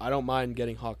I don't mind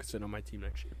getting Hawkinson on my team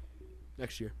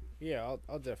next year. Yeah,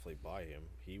 I'll definitely buy him.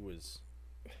 He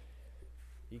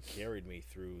carried me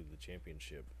through the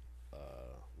championship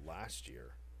last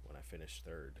year when I finished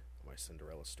 3rd on my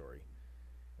Cinderella story.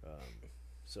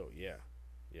 So yeah,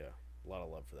 a lot of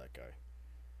love for that guy.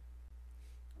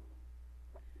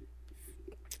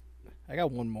 I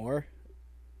got one more.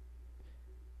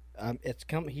 It's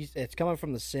coming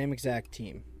from the same exact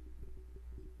team.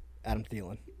 Adam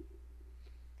Thielen.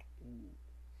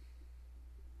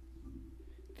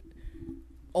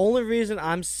 Only reason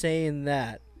I'm saying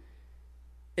that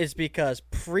is because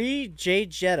pre-Jay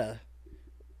Jetta,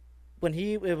 when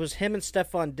it was him and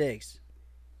Stephon Diggs,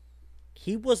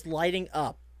 he was lighting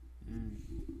up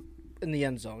in the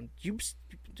end zone.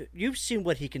 You've seen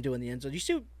what he can do in the end zone. You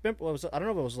see, remember what was, I don't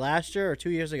know if it was last year or 2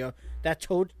 years ago,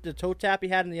 the toe tap he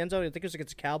had in the end zone. I think it was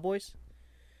against the Cowboys.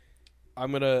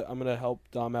 I'm gonna help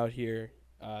Dom out here.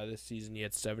 This season he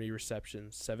had 70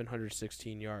 receptions,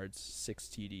 716 yards, 6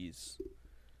 TDs,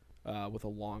 with a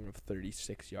long of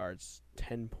 36 yards,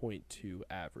 10.2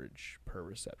 average per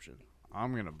reception.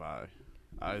 I'm gonna buy.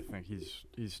 I think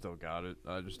he's still got it.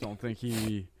 I just don't think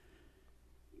he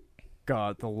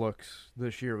got the looks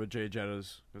this year with Jay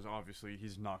Jettas, because obviously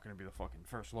he's not gonna be the fucking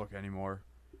first look anymore.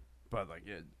 But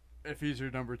if he's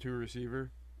your number 2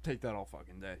 receiver, take that all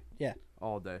fucking day. Yeah,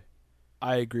 all day.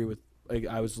 I agree with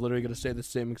I was literally gonna say the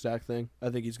same exact thing. I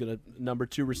think he's gonna number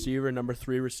 2 receiver, number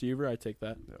 3 receiver. I take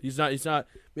that. Yep. He's not.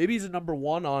 Maybe he's a number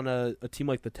 1 on a team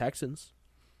like the Texans.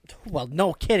 Well,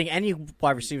 no kidding. Any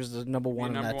wide receiver is the number Be one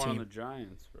on number that one on team. the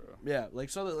Giants, bro. Yeah, like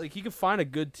so that, like he could find a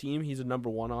good team. He's a number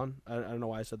 1 on. I don't know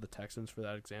why I said the Texans for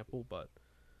that example, but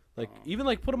like even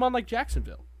like put him on like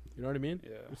Jacksonville. You know what I mean?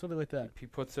 Yeah. Or something like that. He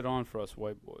puts it on for us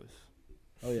white boys.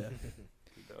 Oh yeah,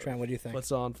 He does. Trent, what do you think?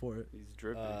 what's on for it? He's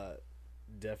dripping.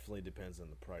 Definitely depends on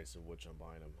the price of which I'm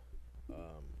buying him.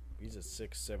 He's a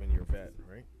 6-7 year vet,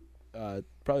 right?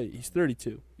 Probably he's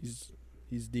 32.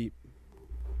 He's deep.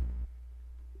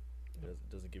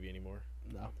 Doesn't give you any more.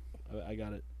 No, I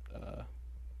got it.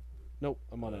 Nope,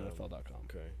 I'm on Um, NFL.com.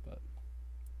 Okay. But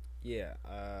Yeah.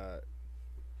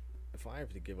 If I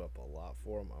have to give up a lot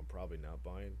for him, I'm probably not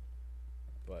buying.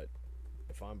 But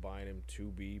if I'm buying him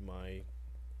to be my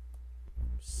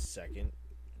second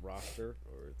roster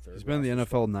or third, He's been in the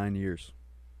roster NFL 9 years.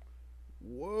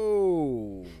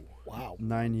 Whoa. Wow.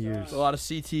 9 years. it's a lot of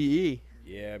CTE.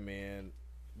 Yeah, man.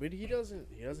 But he doesn't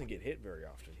get hit very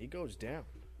often. He goes down.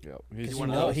 Yep. He, one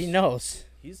of know, those. he knows.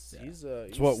 He's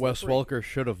It's what Wes slippery. Welker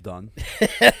should have done.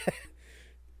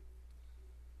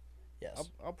 Yes.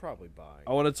 I'll probably buy.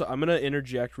 I'm gonna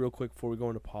interject real quick before we go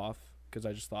into Poff because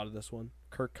I just thought of this one.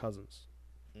 Kirk Cousins.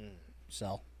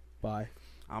 Sell. Bye.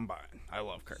 I'm buying. I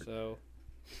love Kirk. So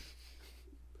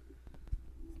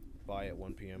Buy at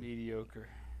 1 p.m. mediocre.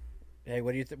 Hey,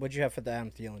 what do you what'd you have for the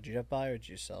Adam Thielen? Did you have buy or did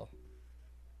you sell?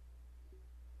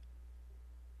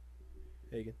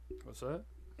 Hagen. What's that?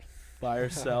 Buy or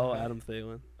sell Adam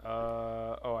Thielen.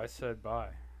 I said buy.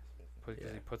 Because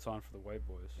Yeah. he puts on for the white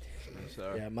boys.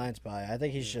 So, Yeah, mine's buy. I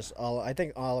think he's just all. I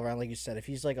think all around, like you said, if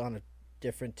he's like on a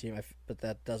different team, but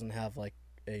that doesn't have like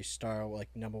a star like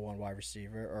number 1 wide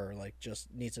receiver or like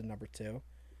just needs a number 2,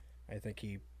 I think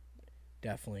he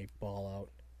definitely ball out.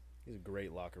 He's a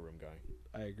great locker room guy.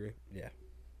 I agree. Yeah.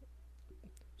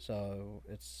 So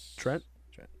it's Trent?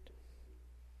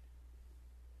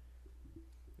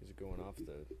 He's going off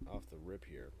the rip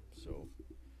here. So,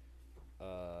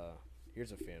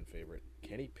 here's a fan favorite: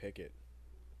 Kenny Pickett.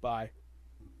 Bye.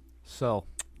 Sell.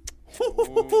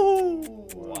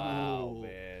 Wow,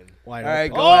 man. Wide All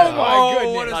right, open. go Oh ahead. my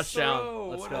goodness! Touchdown.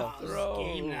 Let's go.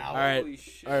 Game now. All right. Holy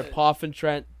shit. All right, Poff and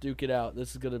Trent, duke it out.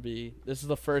 This is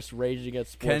the first Rage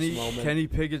Against Sports moment. Kenny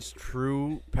Pickett's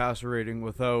true passer rating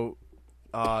without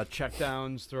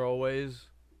checkdowns, throwaways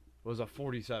was a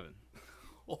 47.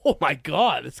 Oh my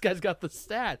God, this guy's got the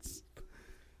stats.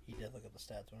 He did look at the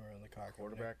stats when we were in the car.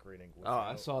 Quarterback rating. Oh,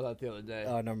 I saw that the other day.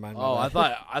 Oh, never mind. Oh, my I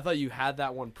bad. thought you had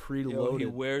that one preloaded. he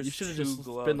wears You should have two just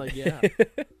gloves. been like, yeah.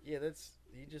 Yeah,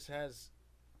 he just has.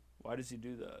 Why does he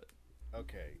do that?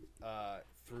 Okay,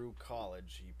 through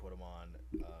college, he put him on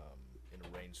in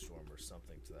a rainstorm or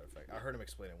something to that effect. I heard him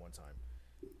explain it one time.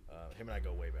 Him and I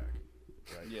go way back.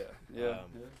 Right? Yeah.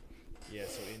 Yeah,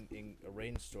 so in a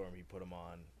rainstorm, he put him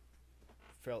on,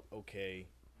 felt okay,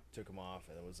 took him off,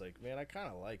 and it was like, man, I kind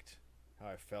of liked how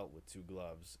I felt with 2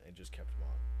 gloves, and just kept him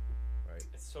on, right?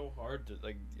 It's so hard to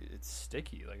it's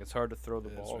sticky. Like it's hard to throw the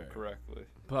It is ball very. correctly.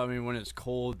 But I mean, when it's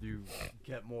cold, you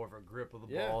get more of a grip of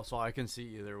the Yeah. ball, so I can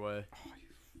see either way.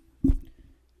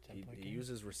 He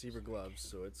uses receiver gloves,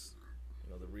 so it's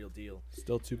the real deal.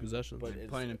 Still 2 possessions. But it's,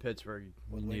 Playing in Pittsburgh,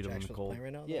 you need them in the cold.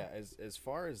 Right now, yeah, as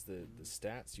far as the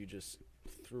stats you just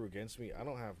threw against me, I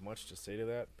don't have much to say to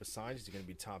that. Besides, he's going to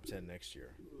be top 10 next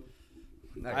year.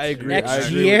 I agree. Next I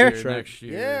agree with year? you, Trent. Next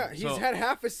year. Yeah, he's So, had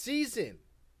half a season.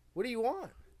 What do you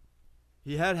want?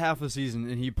 he had half a season,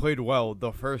 and he played well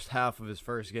the first half of his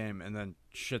first game, and then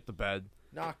shit the bed.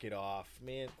 Knock it off,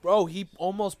 man. Bro, he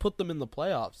almost put them in the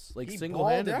playoffs, like He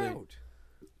single-handedly. balled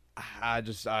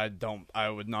out. I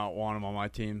would not want him on my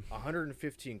team.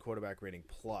 115 quarterback rating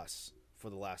plus for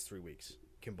the last 3 weeks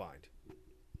combined.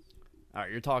 All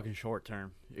right, you're talking short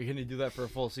term. You're gonna do that for a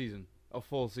full season. A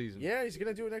full season. Yeah, he's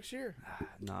gonna do it next year.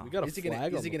 No. We got a Is he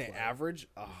flag gonna on the gonna flag. average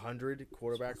 100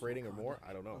 quarterback rating or more?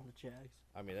 I don't know. the Jags.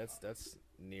 I mean, that's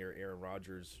near Aaron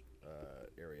Rodgers'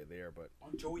 area there, but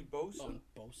On Joey Bosa.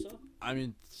 Bosa? I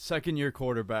mean, second year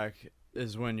quarterback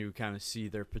is when you kind of see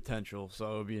their potential. So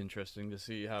it'll be interesting to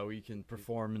see how he can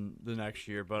perform in the next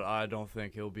year. But I don't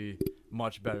think he'll be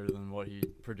much better than what he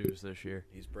produced this year.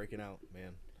 he's breaking out,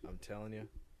 man. I'm telling you,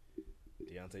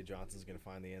 Deontay Johnson's gonna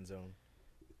find the end zone,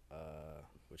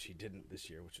 which he didn't this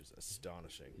year, which is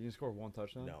astonishing. He can score 1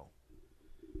 touchdown.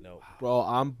 No, Bro,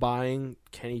 I'm buying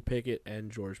Kenny Pickett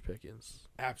and George Pickens.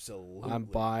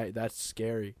 absolutely. That's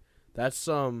scary. That's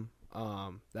some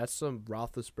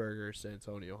Roethlisberger,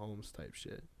 Santonio Holmes type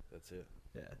shit. That's it.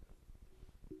 Yeah.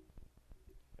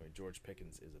 I mean, George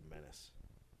Pickens is a menace.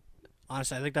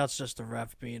 Honestly, I think that's just the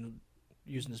ref being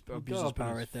using his He abusing got his up in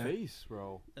power his right there. face,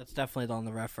 bro. That's definitely on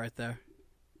the ref right there.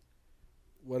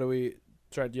 What do we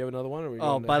try? Do you have another one? Or are we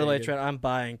Oh, going to by the way, Hagen? Trent, I'm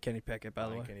buying Kenny Pickett. By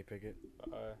the way, Kenny Pickett.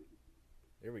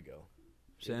 There we go.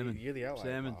 Salmon. You're the outlier.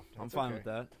 Salmon. Oh, I'm that's fine okay. with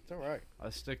that. It's all right. I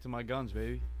stick to my guns,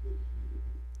 baby.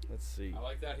 Let's see. I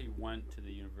like that he went to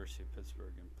the University of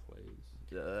Pittsburgh and plays.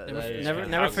 Never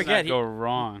How can forget that go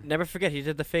wrong. never forget he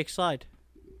did the fake slide.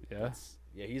 Yeah.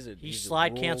 Yeah, he's a He he's a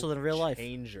slide rule canceled in real life.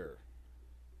 Changer.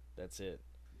 That's it.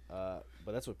 But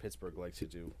that's what Pittsburgh likes to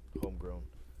do. Homegrown.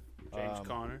 James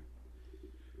Conner.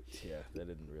 Yeah, that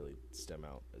didn't really stem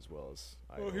out as well as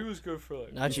I. Oh, he hoped. was good for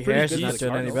like. Najee pretty Harris is good not for the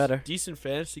doing any Cardinals. better. Decent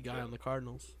fantasy guy on the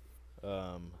Cardinals.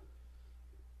 Man.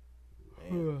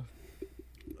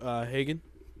 Hagen.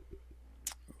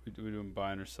 We doing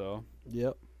buy or sell?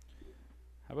 Yep.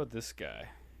 How about this guy?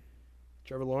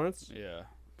 Trevor Lawrence. Yeah.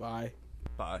 Buy.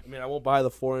 Bye. I mean, I won't buy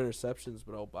the 4 interceptions,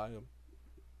 but I'll buy him.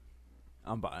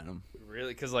 I'm buying them.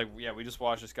 Really? Because we just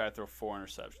watched this guy throw 4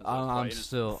 interceptions. I'm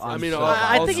still. I I'm mean, still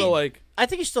I also think he- like I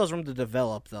think he still has room to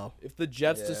develop, though. if the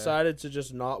Jets Yeah. decided to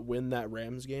just not win that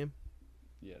Rams game,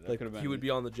 Yeah, that like could have been. he would be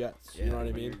on the Jets. You Yeah, know what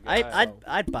I but mean? you're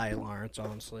I'd buy Lawrence,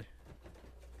 honestly.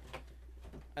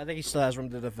 I think he still has room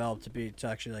to develop to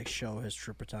actually like show his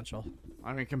true potential.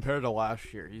 I mean, compared to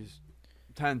last year, he's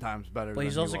 10 times better. But than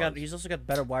he's he also got was.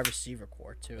 better wide receiver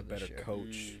core too. A this better year.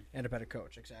 coach. And a better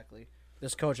coach, exactly.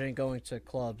 This coach ain't going to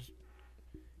clubs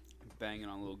banging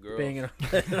on little girls. being in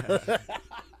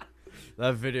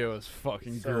That video is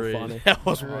fucking So great. funny. that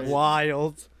was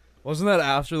wild. Wasn't that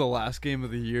after the last game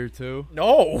of the year too?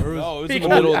 No, No, it was He in the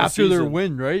got- middle of the after their season.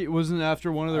 win, right? It wasn't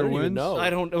after one of I their don't even wins. know. I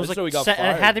don't. It was I just know like he got it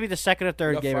had fired. to be the second or He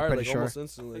third got game. I'm fired, pretty like, sure. almost I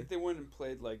instantly. think they went and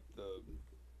played like the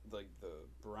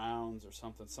Browns or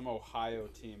something, some Ohio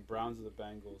team, Browns of the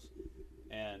Bengals,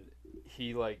 and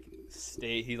he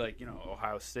stayed. He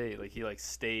Ohio State. He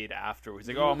stayed afterwards.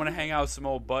 He's like, oh, I'm gonna hang out with some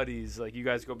old buddies. Like you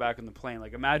guys go back on the plane.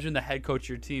 Like imagine the head coach of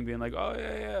your team being like, oh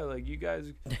yeah, like you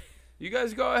guys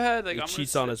go ahead. Like He I'm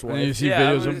cheats gonna on his sit- wife. And you see Yeah,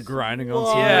 videos I'm of him gonna- grinding on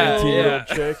Whoa. some Yeah, 19-year-old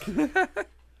yeah. chick.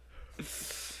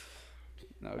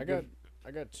 No,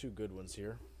 I got two good ones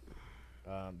here.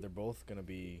 They're both gonna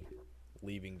be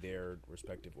leaving their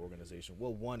respective organization.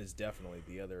 Well, one is definitely,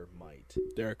 the other might.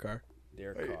 Derek Carr.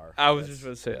 Derek Carr. I was That's-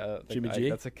 just going to say Jimmy G?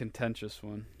 that's a contentious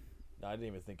one. No, I didn't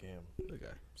even think of him.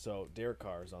 Okay. So Derek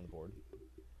Carr is on the board.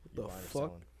 The You buying or fuck?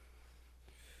 selling?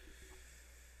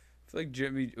 I feel like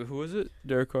Jimmy. Who was it?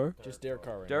 Derek Carr. Just Derek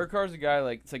Carr. Right Derek Carr's a guy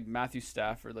it's like Matthew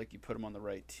Stafford. Like you put him on the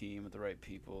right team with the right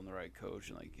people and the right coach,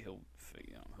 and like he'll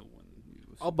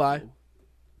win. I'll buy.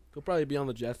 He'll probably be on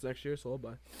the Jets next year, so I'll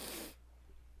buy.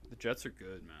 The Jets are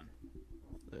good, man.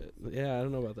 Yeah, I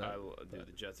don't know about that. Dude,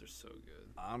 the Jets are so good.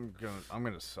 I'm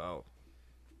gonna sell.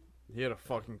 He had a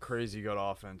fucking crazy good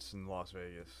offense in Las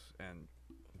Vegas, and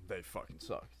they fucking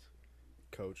sucked.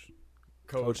 Coach.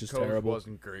 Coach is terrible.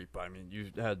 Wasn't great, but I mean,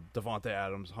 you had Devontae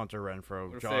Adams, Hunter What Renfro,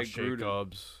 if they Josh had Gruden?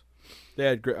 Jacobs. They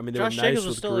had great. I mean, they Josh were nice Jacobs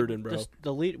was with still Gruden, bro.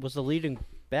 the leading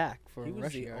back for He was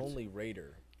rushing the yards. only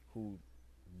Raider who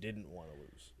didn't want to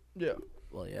lose, Yeah.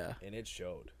 Well, yeah. and it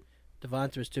showed.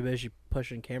 Devontae was too busy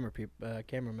pushing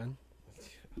cameramen.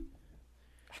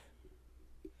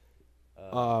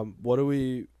 What do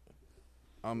we?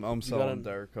 I'm gotta- selling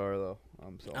Derek Carr though.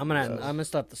 I'm selling. I'm gonna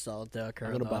stop the solid Derek Carr.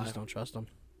 I'm gonna though. I buy. just don't trust him.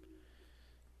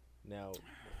 Now,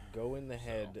 go in the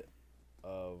head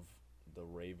of the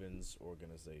Ravens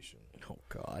organization. Oh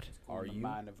God. Are In the you-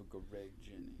 mind of a Greg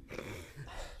Jennings?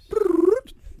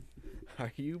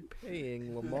 Are you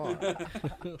paying Lamar?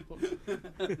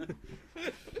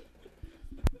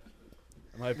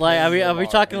 Like, are we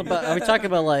talking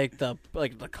about like the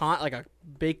a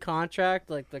big contract,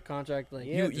 like the contract, like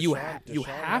Yeah, you Deshaun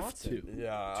have Watson. to.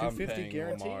 Yeah, I'm 250 paying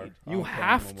guaranteed. Lamar. You I'm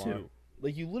have paying Lamar. to.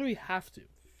 Like you literally have to.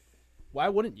 Why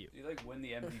wouldn't you? Do you win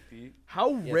the MVP?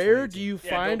 How Yeah, rare 22. do you Yeah,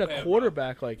 find don't a pay him,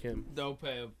 quarterback like him? Don't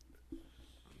pay him.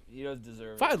 He does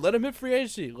deserve Fine, let him hit free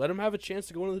agency. Let him have a chance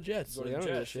to go into the Jets. Go to Like, the I don't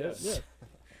give a Jets, shit. yes.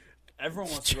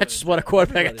 Everyone wants to go Jets to just the want a Jets.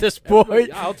 quarterback at this Everybody-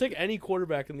 point. I'll take any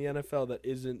quarterback in the NFL that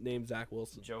isn't named Zach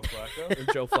Wilson Joe Flacco. and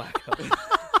Joe Flacco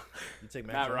You take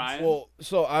Matt Jones? Ryan. Well,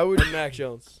 so I would and Mac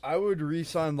Jones. I would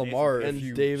re-sign Lamar And if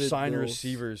you David sign Mills.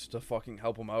 receivers to fucking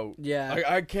help him out. Yeah.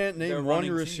 I can't They're name running one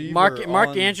team. receiver. Mark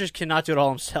on- Andrews cannot do it all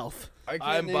himself. I can't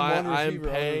I'm name one I'm receiver other than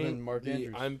paying Mark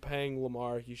Andrews. I'm paying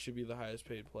Lamar. He should be the highest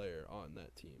paid player on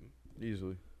that team.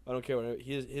 Easily. I don't care what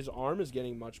his arm is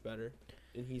getting much better,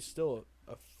 and he's still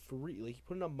a free. Like he's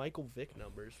putting up Michael Vick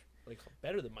numbers, like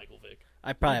better than Michael Vick.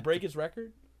 I Did probably he have break his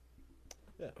record.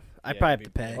 I Yeah, probably have be-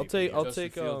 to pay. I'll Justin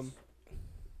take Fields.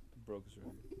 Broke his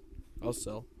record. I'll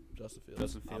sell Justin Fields.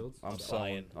 Justin Fields. I'm I'm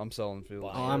selling. buying. I'm selling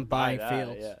Fields. Oh, I'm buying Buy that,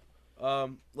 Fields. Yeah.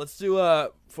 Let's do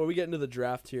before we get into the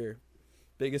draft here.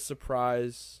 Biggest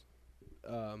surprise,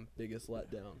 biggest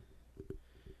letdown.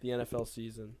 The NFL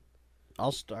season.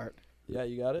 I'll start. Yeah,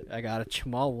 you got it. I got it.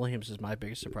 Jamal Williams is my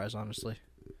biggest surprise, honestly.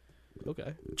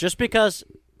 Okay. Just because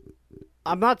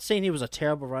I'm not saying he was a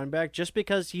terrible running back, just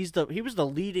because he was the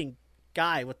leading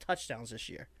guy with touchdowns this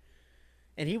year,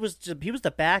 and he was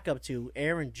the backup to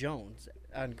Aaron Jones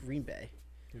on Green Bay.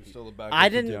 He was still the backup I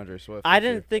to didn't. DeAndre Swift. I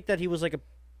didn't think that he was like a.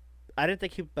 I didn't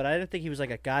think he was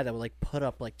like a guy that would like put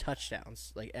up like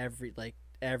touchdowns like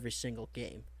every single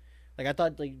game. Like I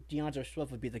thought like DeAndre Swift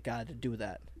would be the guy to do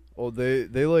that. Oh, they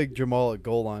like Jamal at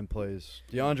goal line plays.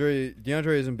 DeAndre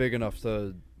isn't big enough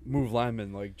to move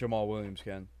linemen like Jamal Williams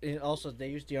can. And also, they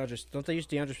use DeAndre. Don't they use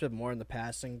DeAndre Swift more in the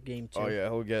passing game too? Oh yeah,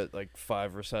 he'll get like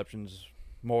 5 receptions,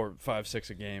 more 5-6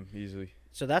 a game easily.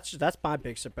 So that's my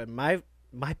big surprise.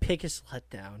 My biggest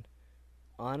letdown,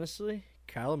 honestly,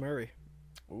 Kyler Murray.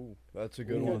 Ooh, that's a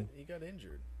good one. He got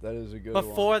injured. That is a good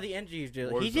Before one. the injury, he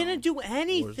Warzone. didn't do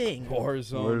anything.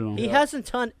 Warzone. He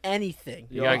hasn't done anything.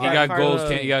 You got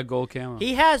gold. You got gold camo.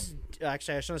 He has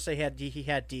actually. I shouldn't say he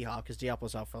had D Hop because D Hop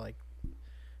was out for like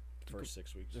First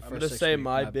 6 weeks. the I'm first gonna 6 say weeks.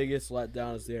 my biggest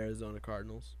letdown is the Arizona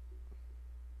Cardinals.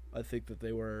 I think that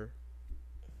they were.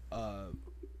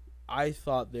 I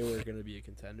thought they were gonna be a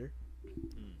contender,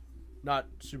 not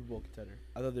Super Bowl contender.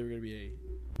 I thought they were gonna be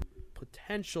a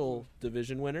potential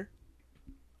division winner,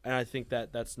 and I think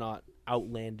that that's not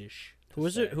outlandish. to Who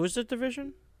is say. it? Who is the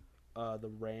division?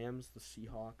 The Rams, the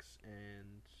Seahawks,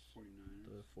 and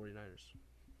the 49ers.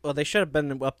 Well, they should have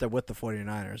been up there with the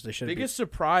 49ers. They should. Biggest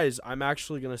surprise, I'm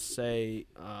actually gonna say,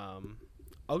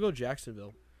 I'll go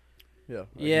Jacksonville. Yeah. I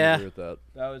Yeah. can agree with that.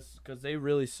 That was because they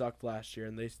really sucked last year,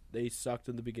 and they sucked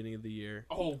in the beginning of the year.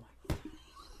 Oh,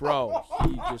 Bro,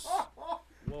 he just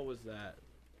what was that?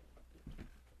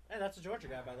 Hey, that's a Georgia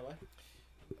guy, by the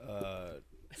way.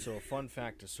 So a fun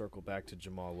fact to circle back to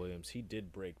Jamal Williams, he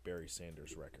did break Barry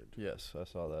Sanders' record. Yes, I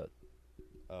saw that.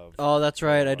 Of Oh, that's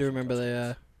right. I do rushing remember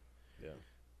touchdowns. the.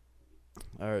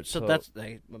 Yeah. All right. So that's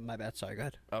my bad. Sorry, go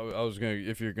ahead. I was gonna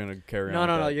if you're gonna carry No, on.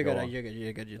 no, with no. that, You're go good. on. You're good.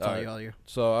 You're good. You All tell right. you all you.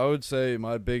 So I would say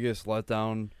my biggest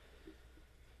letdown,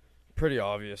 pretty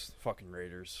obvious, fucking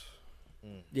Raiders.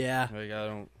 Yeah. Like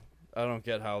I don't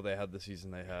get how they had the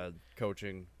season they had.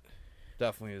 Coaching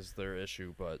definitely is their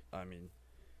issue, but I mean,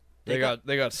 they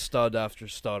got stud after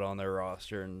stud on their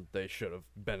roster, and they should have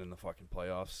been in the fucking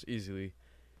playoffs easily.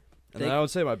 And then I would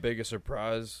say my biggest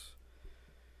surprise,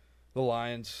 the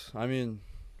Lions. I mean,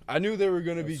 I knew they were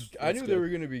gonna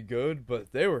be good,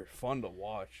 but they were fun to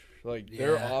watch. Like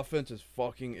their Yeah. offense is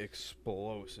fucking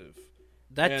explosive.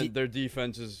 That And their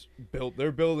defense is built.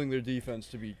 They're building their defense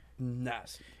to be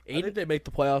nasty. I think they make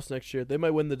the playoffs next year. They might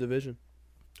win the division.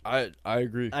 I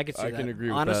agree. I could see can that. agree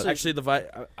Honestly- with Actually,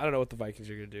 I don't know what the Vikings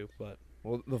are gonna do, but that.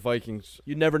 Well, the Vikings.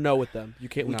 you never know with them. We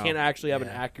No. can't actually have an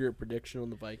Yeah. accurate prediction on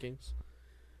the Vikings.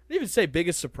 I didn't even say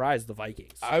biggest surprise the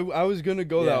Vikings. I was gonna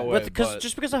go Yeah. that way,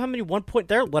 just because of how many 1 point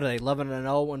they're what are they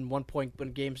 11-0 and 1 point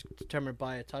when games determined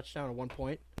by a touchdown or 1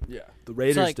 point. yeah. The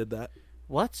Raiders like- did that.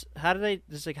 What? How do they?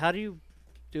 Just like how do you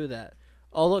do that?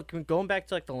 Oh look, going back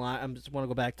to like the line. I just want to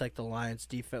go back to like the Lions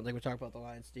defense. Like we talked about the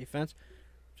Lions defense.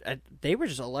 They were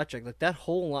just electric. Like that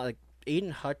whole line. Like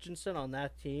Aiden Hutchinson on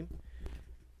that team.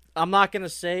 I'm not gonna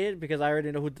say it because I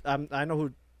already know who. I know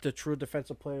who the true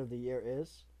defensive player of the year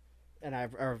is, and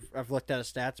I've looked at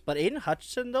his stats. But Aiden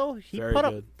Hutchinson though Very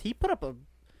good. he put up a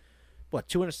what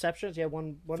 2 interceptions. He had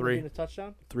one Three. being a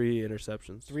touchdown. 3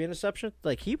 interceptions. 3 interceptions.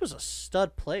 Like he was a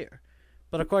stud player,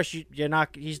 but of course you're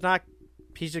not. He's not.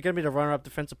 He's going to be the runner-up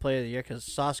defensive player of the year because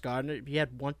Sauce Gardner. He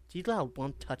allowed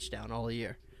 1 touchdown all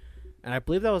year, and I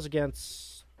believe that was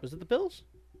against. Was it the Bills?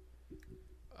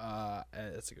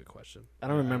 That's a good question. I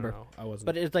don't remember. know. I wasn't.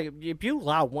 But it's like if you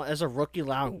allow one as a rookie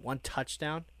allowing 1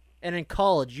 touchdown, and in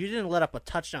college you didn't let up a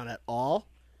touchdown at all.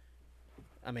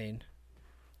 I mean,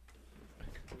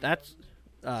 that's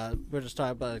we're just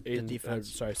talking about the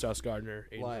defense. Sauce Gardner.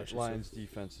 Aiden Hutchinson. Lions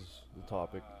defense is the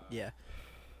topic. Yeah.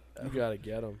 You gotta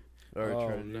get him. All right, Oh,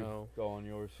 Trent, you no. go on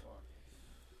yours.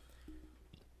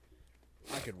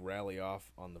 I could rally off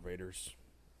on the Raiders.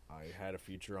 I had a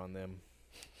future on them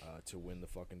to win the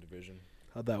fucking division.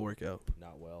 How'd that work out?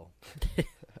 Not well.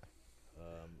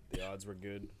 The odds were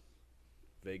good.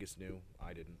 Vegas knew.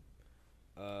 I didn't.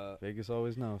 Vegas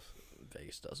always knows.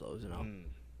 Vegas does always know.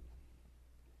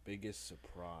 Biggest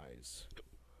surprise.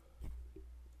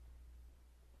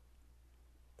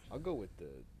 I'll go with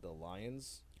the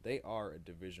Lions. They are a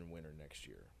division winner next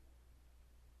year.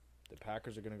 The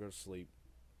Packers are going to go to sleep.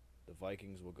 The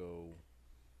Vikings will go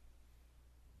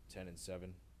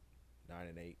 10-7,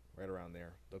 9-8, right around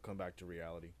there. They'll come back to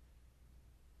reality.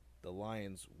 The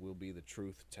Lions will be the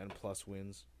truth. 10-plus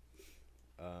wins.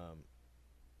 A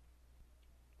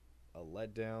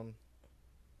letdown.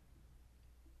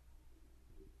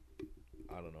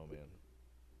 I don't know, man.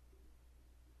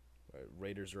 Right,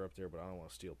 Raiders are up there, but I don't want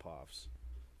to steal Poffs.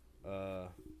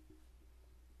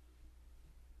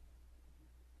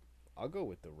 I'll go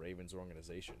with the Ravens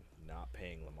organization not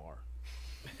paying Lamar.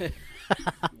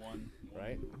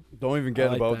 Right? Don't even I get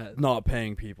like about that. not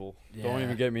paying people. Don't Yeah.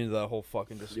 even get me into that whole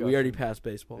fucking discussion. We already passed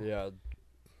baseball. Yeah.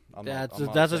 I'm That's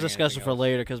not a saying discussion anything for else.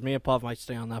 later because me and Puff might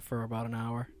stay on that for about an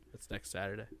hour. That's next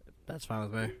Saturday. That's fine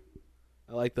with me.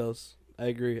 I like those. I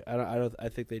agree. I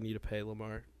think they need to pay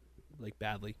Lamar, like,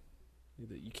 badly.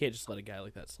 You can't just let a guy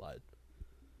like that slide.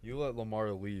 You let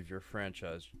Lamar leave, your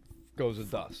franchise goes to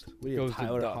dust. We Goes have to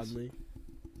Tyler dust. Huntley.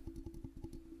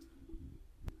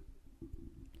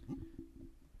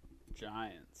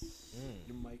 Giants.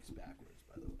 Your mic's backwards,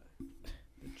 by the way.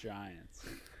 The Giants.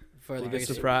 For the Biggest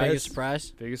biggest surprise? Biggest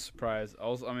surprise? Biggest surprise.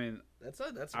 Also, I mean, That's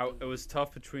it was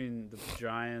tough between the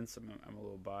Giants. I'm a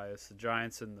little biased. The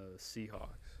Giants and the Seahawks.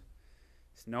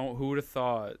 Who would have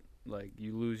thought, like,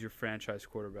 you lose your franchise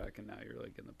quarterback and now you're,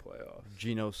 like, in the playoffs?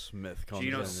 Geno Smith comes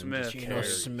Geno in. and Smith. just Geno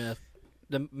carries. Smith.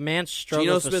 The man struggled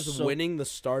Geno for Smith so, winning the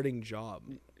starting job.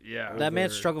 Yeah. That man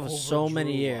over- struggled for over so Drew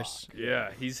many Lock. years.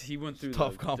 Yeah, he went through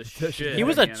Tough the competition. shit He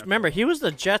was in a the remember NFL. he was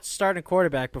the Jets starting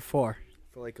quarterback before.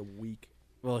 For like a week.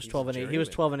 Well, it was He's 12 a and 8. He was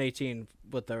journeyman. 12 and 18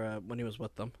 with their when he was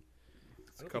with them. I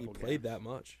don't think couple he played games. that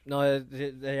much. No,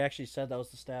 they actually said that was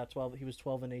the stat. 12. He was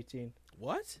 12 and 18.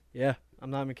 What? Yeah,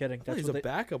 I'm not even kidding. I thought That's he's what a they,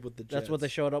 backup with the Jets. that's what they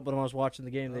showed up when I was watching the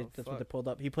game. Oh, That's what they fuck. pulled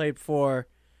up. He played for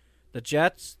the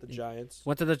Jets. The Giants.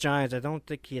 Went to the Giants. I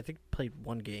think he played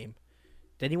one game.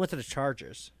 Then he went to the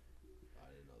Chargers. I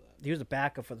didn't know that. He was the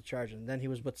backup for the Chargers. And then he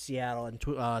was with Seattle in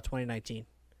 2019,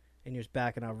 and he was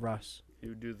backing up Russ. He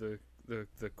would do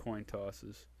the coin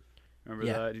tosses. Remember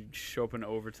Yeah. that? He'd show up in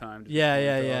overtime. to do Yeah, coin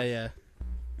yeah, toss. yeah, yeah.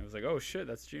 It was like, oh shit,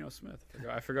 that's Geno Smith.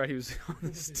 I forgot he was on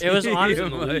this team. It was honestly,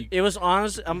 Like, it was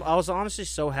honest. I was honestly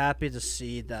so happy to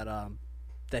see that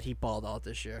that he balled out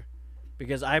this year,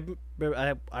 because I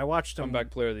watched him. comeback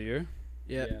player of the year.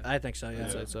 Yeah, Yeah. I think so. Yeah,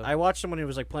 I'd say so. I watched him when he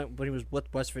was like playing when he was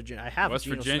with West Virginia. I have West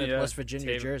Geno Virginia, Smith, West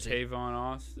Virginia jersey. Tavon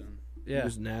Austin. He Yeah,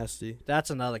 was nasty. that's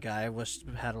another guy.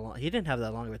 He didn't have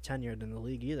that long of a tenure in the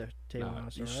league either. Tavon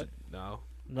Austin, right? No.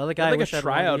 Another Guy guy. like a wish had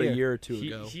one tryout a year. year or two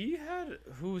ago. He had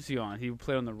who was he on? He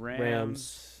played on the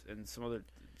Rams and some other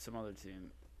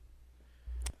team.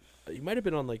 He might have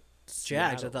been on like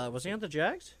Jags. I Seattle. thought was he on the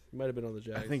Jags? He might have been on the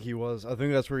Jags. I think he was. I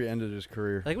think that's where he ended his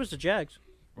career. I think it was the Jags.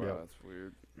 Wow, Yeah. that's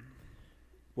weird.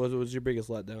 What was your biggest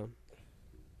letdown?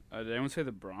 Did anyone say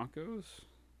the Broncos?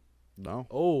 No.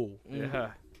 Oh,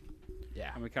 Yeah.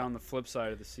 yeah. I mean, kind of on the flip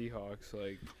side of the Seahawks,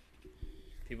 like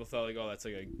people thought like, oh, that's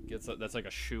like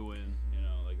a shoe in, you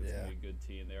know, like it's gonna be a good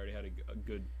team. They already had a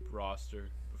good roster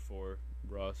before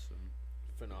Russ, and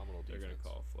Phenomenal they're defense.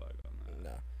 gonna call a flag on that.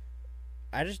 No.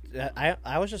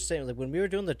 I was just saying, like, when we were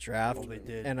doing the draft, they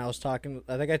did. and I was talking,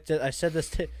 I think I said this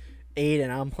to Aiden.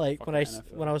 I'm like, when Fucking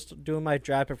NFL. when I was doing my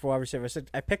draft before wide receiver, I said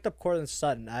I picked up Cortland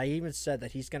Sutton. I even said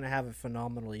that he's gonna have a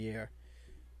phenomenal year.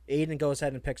 Aiden goes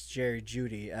ahead and picks Jerry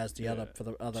Judy as the other for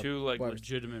the other Two like wide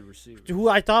legitimate receivers. who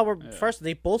I thought were Yeah. first.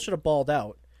 They both should have balled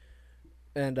out,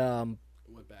 and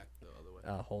Went back the other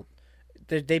way. hold.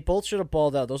 They both should have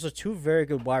balled out. Those are two very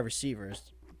good wide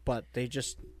receivers, but they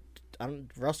just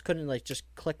Russ couldn't like just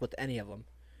click with any of them.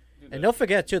 Dude, And don't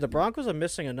forget too, the Broncos are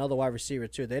missing another wide receiver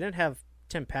too. They didn't have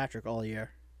Tim Patrick all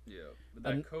year. Yeah, but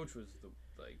that And- coach was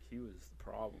he was the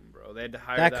problem, bro. They had to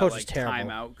hire That that, coach like is terrible.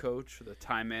 timeout coach, the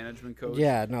time management coach.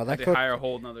 Yeah, no, that They coach. hire a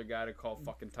whole another guy to call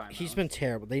fucking timeout. He's been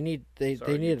terrible. They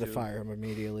Sorry, needed to YouTube. fire him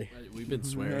immediately. We've been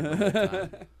swearing the whole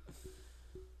time.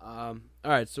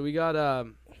 All right, so we got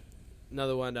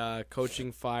another one.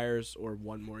 Coaching fires or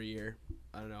one more year.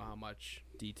 I don't know how much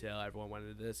detail everyone went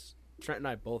into this. Trent and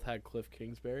I both had Cliff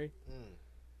Kingsbury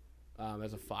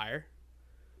as a fire.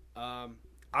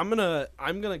 I'm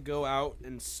gonna go out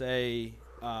and say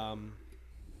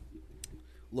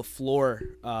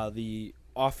LaFleur, the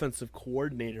offensive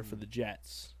coordinator for the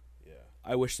Jets. Yeah.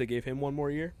 I wish they gave him one more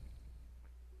year.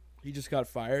 He just got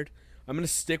fired. I'm going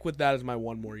to stick with that as my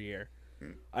one more year.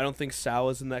 I don't think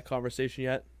Salah's in that conversation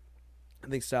yet. I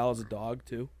think Salah's a dog,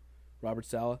 too. Robert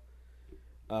Saleh.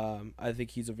 I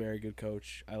think he's a very good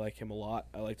coach. I like him a lot.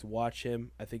 I like to watch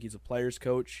him. I think he's a player's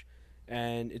coach.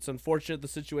 And it's unfortunate the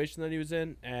situation that he was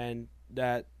in, and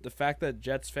that the fact that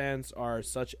Jets fans are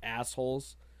such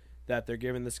assholes that they're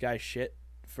giving this guy shit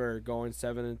for going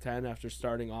 7-10 after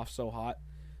starting off so hot.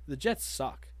 The Jets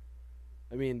suck.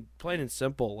 I mean, plain and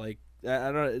simple. Like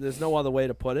I don't. There's no other way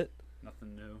to put it.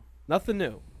 nothing new. Nothing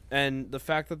new. And the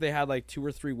fact that they had like 2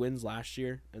 or 3 wins last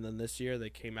year, and then this year they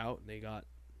came out and they got,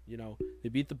 they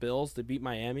beat the Bills, they beat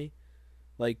Miami.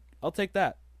 Like, I'll take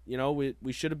that.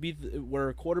 We should have we're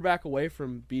a quarterback away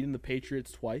from beating the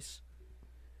Patriots twice.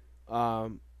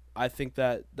 I think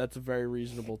that's a very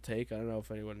reasonable take. I don't know if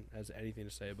anyone has anything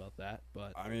to say about that,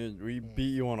 but I mean, we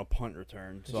beat you on a punt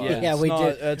return. So Yeah, we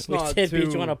did. It's We not did too,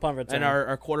 beat you on a punt return. and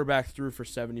our quarterback threw for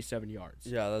 77 yards.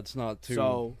 Yeah, that's not too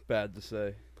So- bad to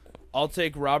say. I'll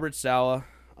take Robert Saleh.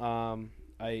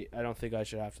 I don't think I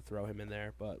should have to throw him in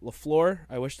there, but LaFleur,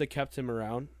 I wish they kept him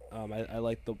around. I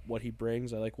like what he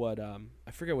brings. I like what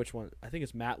I forget which one. I think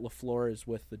it's Matt LaFleur is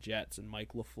with the Jets and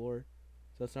Mike LaFleur.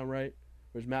 Does that sound right?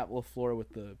 Or is Matt LaFleur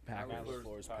with the Packers? Matt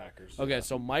LaFleur's Packers. Okay,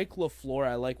 so Mike LaFleur,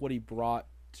 I like what he brought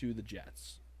to the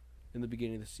Jets in the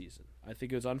beginning of the season. I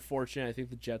think it was unfortunate. I think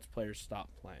the Jets players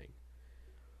stopped playing.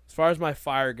 As far as my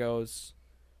fire goes,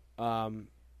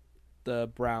 the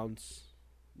Browns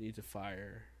need to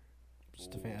fire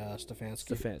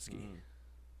Stefanski.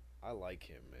 I like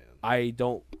him, man. I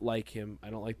don't like him. I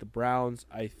don't like the Browns.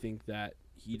 I think that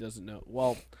he doesn't know.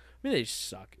 Well, I mean, they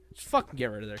suck. Just fucking get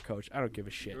rid of their coach. I don't give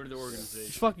a shit. Get rid of the organization.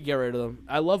 Just fucking get rid of them.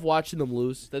 I love watching them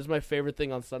lose. That's my favorite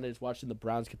thing on Sunday is watching the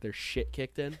Browns get their shit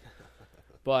kicked in.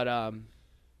 But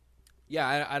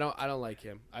yeah, I don't like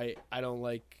him. I don't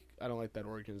like that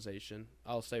organization.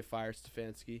 I'll say fire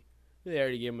Stefanski. They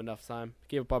already gave him enough time.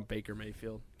 Gave up on Baker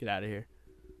Mayfield. Get out of here.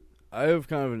 I have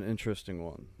kind of an interesting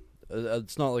one.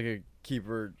 It's not like a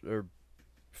keeper or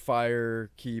fire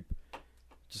keep.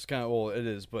 Just kind of, well, it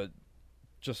is, but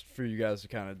just for you guys to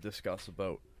kind of discuss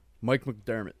about Mike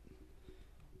McDermott.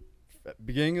 At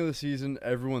beginning of the season,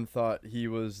 everyone thought he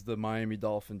was the Miami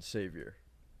Dolphins savior.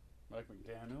 Mike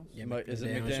McDaniels. Yeah, Is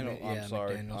it McDaniel? Yeah, I'm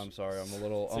sorry. McDaniels. I'm sorry. I'm a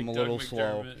little. It's I'm like a little Doug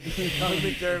slow. McDermott. Doug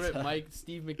McDermott,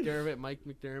 Steve McDermott, Mike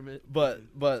McDermott. But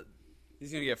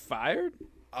He's gonna get fired.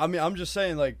 I mean, I'm just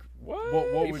saying, like, What?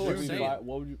 what People would are you saying, do?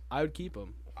 what would you? I would keep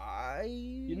him.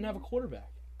 You didn't have a quarterback,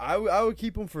 I would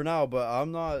keep him for now, but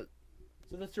I'm not.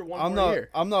 so that's your I'm more not. year.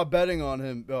 I'm not betting on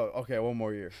him. Oh, okay, one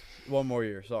more year.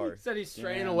 Sorry. He said he's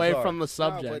straying Yeah, away sorry. from the No,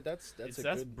 subject. but that's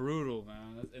That's brutal,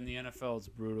 man. In the NFL, it's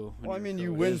brutal. when Well, I you're mean, you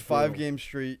Philly. win is 5 brutal. games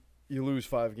straight, you lose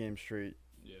 5 games straight.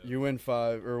 Yeah. You win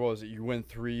 5, or what was it? You win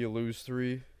 3, you lose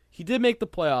 3. He did make the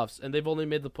playoffs, and they've only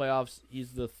made the playoffs.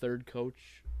 He's the third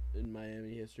coach in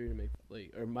Miami history to make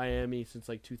or Miami since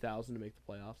like 2000 to make the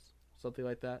playoffs, something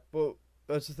like that. But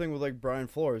that's the thing with like Brian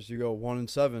Flores. You go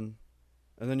 1-7,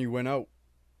 and then you win out.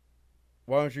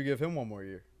 Why don't you give him one more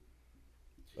year?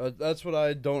 That's what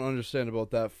I don't understand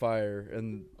about that fire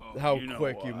and Oh, how you know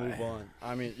quick you why. move on.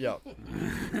 I mean, yeah.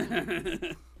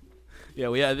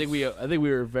 Yeah, I think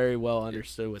we were very well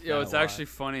understood with that. Yo, it's a lot. actually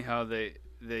funny how they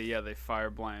fire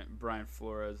Brian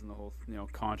Flores and the whole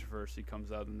controversy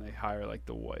comes out and they hire like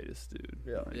the whitest dude.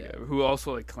 Yeah. Like, Yeah. who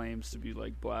also like claims to be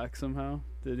like black somehow.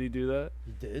 Did he do that?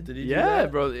 You did? Did he? do Yeah,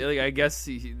 that? bro. Like I guess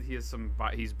he has some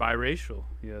he's biracial.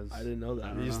 He has. I didn't know that. I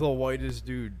don't He's know. the whitest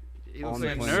dude. He looks on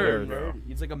like a the nerd, planet, bro.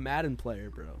 He's like a Madden player,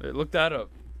 bro. Look that up.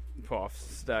 Puff,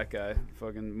 stat guy.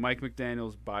 Fucking Mike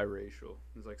McDaniel's biracial.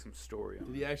 There's like some story on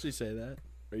Did it. he actually say that?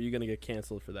 Or are you gonna get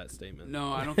canceled for that statement?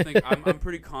 No, I don't think. I'm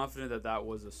pretty confident that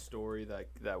was a story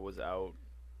that was out.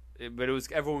 But it was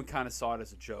everyone kind of saw it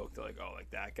as a joke. They're like, oh,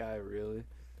 like that guy, really?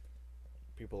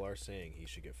 People are saying he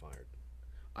should get fired.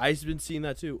 I've been seeing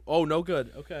that too. Oh, no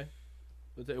good. Okay,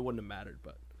 it wouldn't have mattered,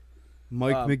 but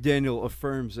Mike Um, McDaniel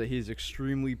affirms that he's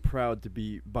extremely proud to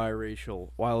be biracial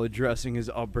while addressing his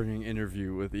upbringing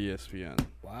interview with ESPN.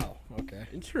 Wow. Okay.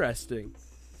 interesting.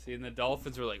 See, and the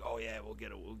Dolphins were like, oh yeah, we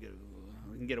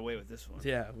can get away with this one.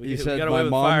 Yeah, He said, got away "My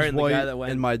with mom's firing the guy white that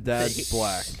went and my dad's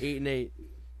black." 8-8.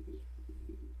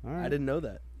 All right. I didn't know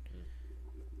that.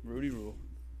 Rudy Rule.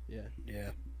 Yeah.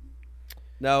 Yeah.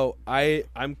 No,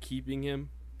 I'm keeping him.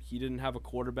 He didn't have a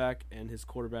quarterback, and his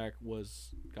quarterback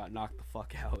got knocked the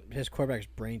fuck out. His quarterback's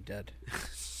brain dead.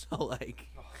 So like,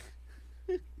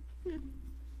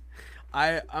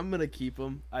 I'm gonna keep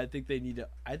him. I think they need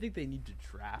to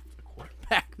draft a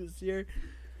quarterback this year,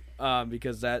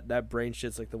 because that brain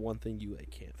shit's like the one thing you like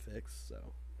can't fix.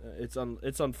 So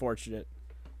it's unfortunate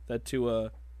that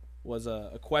Tua was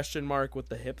a question mark with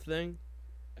the hip thing,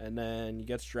 and then he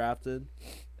gets drafted,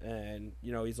 and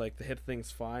he's like the hip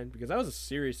thing's fine because that was a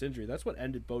serious injury. That's what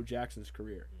ended Bo Jackson's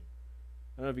career.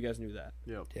 I don't know if you guys knew that.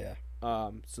 Yeah.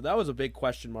 So that was a big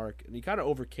question mark, and he kind of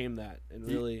overcame that, and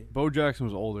really, Bo Jackson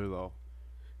was older though.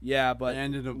 yeah, but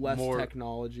And ended up less more.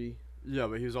 technology. Yeah,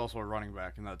 but he was also a running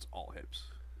back, and that's all hips.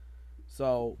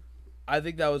 So I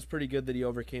think that was pretty good that he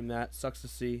overcame that. Sucks to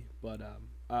see, but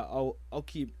I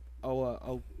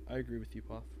agree with you,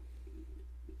 Puff.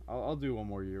 I'll do one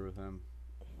more year with him.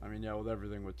 I mean, yeah, with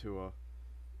everything with Tua,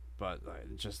 but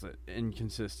just an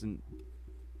inconsistent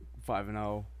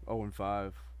 5-0,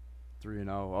 0-5,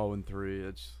 3-0, 0-3.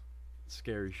 It's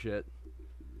scary shit.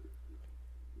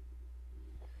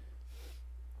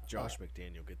 Josh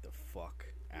McDaniel, get the fuck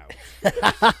out.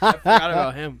 I forgot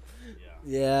about him.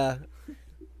 Yeah.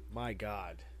 My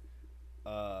God.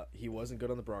 He wasn't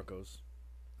good on the Broncos.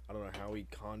 I don't know how he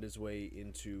conned his way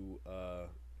into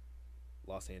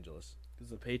Los Angeles.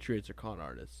 Because the Patriots are con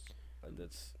artists.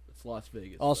 That's It's Las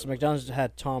Vegas. Also, McDonald's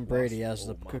had Tom Brady as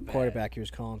the my bad. quarterback he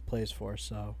was calling plays for,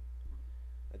 so.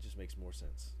 that just makes more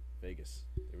sense. Vegas,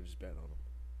 they were just betting on him.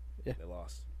 Yeah. They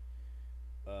lost.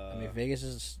 I mean, Vegas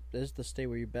is the state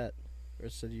where you bet. Or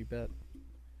city you bet.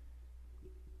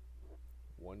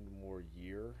 One more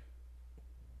year.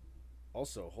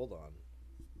 Also, hold on.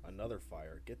 Another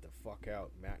fire. Get the fuck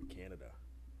out, Matt Canada.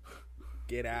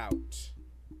 Get out.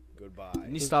 Goodbye.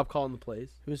 Didn't he stop calling the plays?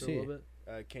 Who's for a he? little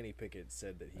bit? Kenny Pickett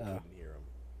said that he Oh. couldn't hear him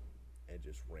and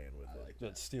just ran with it.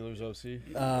 That Steelers OC.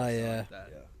 Yeah. Like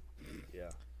that. Yeah.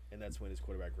 And that's when his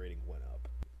quarterback rating went up.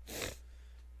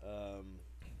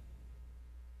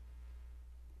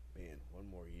 Man, one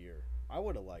more year. I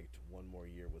would have liked one more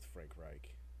year with Frank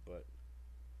Reich, but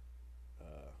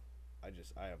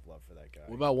I have love for that guy.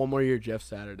 What about one more year, Jeff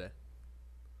Saturday?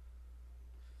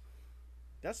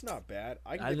 That's not bad.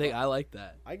 I like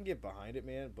that. I can get behind it,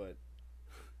 man, but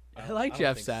I don't- like don't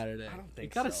Jeff think so. Saturday. I don't He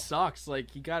think kind of so. sucks.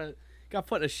 Like he got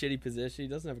put in a shitty position. He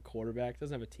doesn't have a quarterback.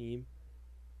 Doesn't have a team.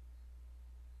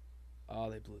 Oh,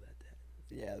 they blew that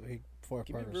dead. Yeah, we four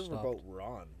Give me partners Riverboat stopped.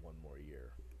 Ron one more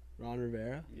year. Ron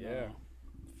Rivera. Yeah. No.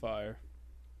 Fire.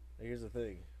 Here's the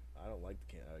thing. I don't like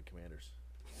the Commanders.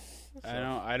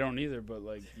 I don't either, but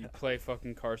like you play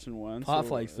fucking Carson Wentz. Puff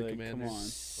so, likes the like,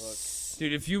 Commanders. Come on.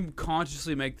 Dude, if you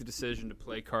consciously make the decision to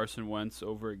play Carson Wentz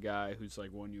over a guy who's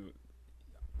like won you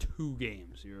 2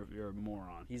 games, you're a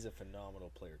moron. He's a phenomenal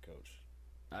player coach.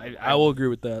 I will agree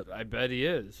with that. I bet he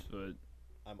is, but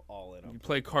I'm all in on you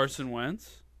play Carson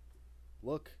Wentz?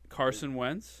 Look, Carson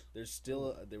Wentz? there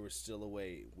was still a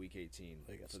way week 18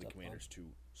 They got for the stepped Commanders to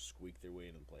squeak their way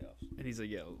into the playoffs. And he's like,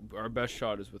 yeah, our best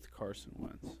shot is with Carson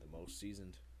Wentz. The most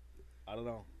seasoned. I don't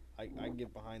know. I can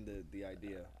get behind the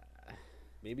idea.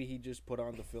 Maybe he just put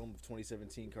on the film of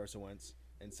 2017 Carson Wentz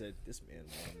and said this man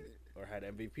won or had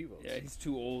MVP votes. Yeah, he's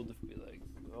too old to be like,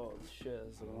 oh shit,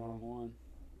 that's the wrong one.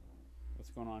 What's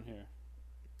going on here?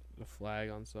 A flag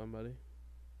on somebody.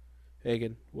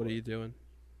 Hagen, what are you doing?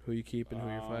 Who you keeping? Who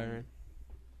you're firing?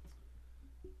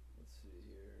 Let's see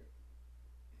here.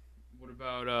 What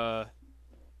about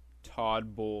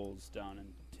Todd Bowles down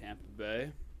in Tampa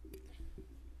Bay?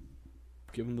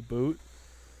 Give him the boot.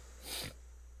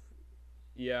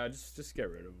 Yeah, just get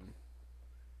rid of him.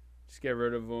 Just get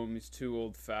rid of him. He's too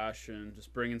old-fashioned.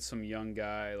 Just bring in some young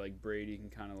guy like Brady can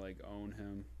kind of like own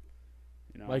him.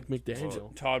 You know, Mike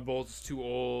McDaniel. Todd Bowles is too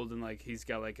old, and like he's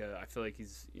got like I feel like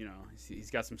he's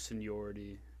got some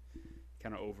seniority,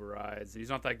 kind of overrides. He's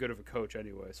not that good of a coach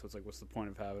anyway, so it's like, what's the point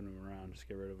of having him around? Just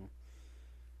get rid of him.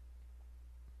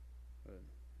 But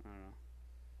I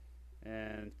don't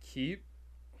know. And keep.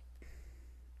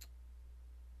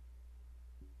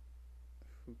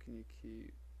 Who can you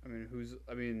keep? I mean, this one's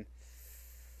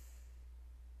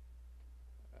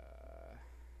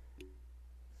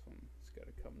got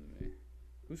to come to me.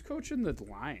 Who's coaching the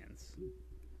Lions?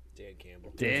 Dan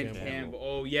Campbell. Dan Campbell.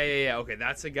 Oh, yeah. Okay,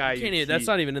 that's a guy you That's keep.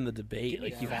 not even in the debate.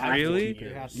 Like you Yeah. have Really? to keep You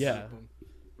him. have to Yeah. keep him.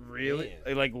 Really?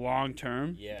 Man. Like long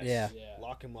term? Yes. Yeah.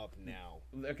 Lock him up now.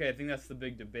 Okay, I think that's the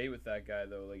big debate with that guy,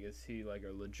 though. Like, is he like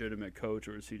a legitimate coach,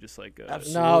 or is he just like a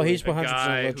No, he's a 100%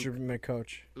 guy a who- legitimate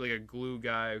coach. like a glue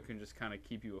guy who can just kind of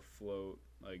keep you afloat?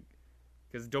 Like,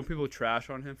 because don't people trash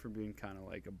on him for being kind of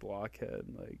like a blockhead?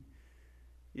 Like,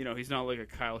 you know, he's not like a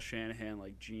Kyle Shanahan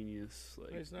like genius.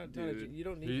 Like, He's not. dude. You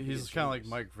don't need. to be He's a kind of like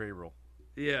genius. Mike Vrabel,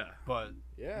 Yeah, but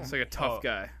Yeah. it's like a tough Oh.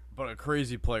 guy. a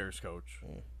crazy players coach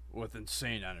with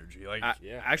insane energy. Like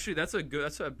Yeah. Actually, that's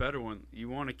a better one. You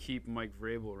want to keep Mike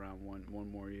Vrabel around one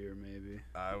more year, maybe,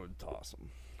 I would toss him.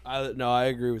 I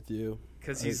agree with you.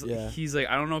 because Yeah. he's like,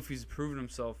 I don't know if he's proven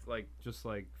himself like just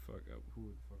like who the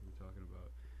fuck are we talking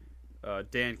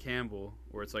about? Dan Campbell,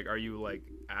 where it's like, are you like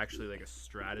actually like a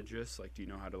strategist? Like, do you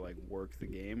know how to like work the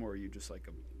game, or are you just like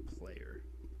a player,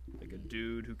 like a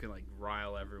dude who can like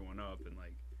rile everyone up and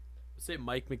like, Say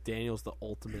Mike McDaniel's the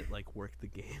ultimate like work the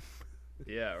game.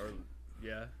 yeah,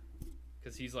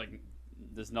 because he's like,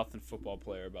 there's nothing football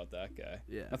player about that guy.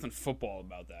 Yeah. Nothing football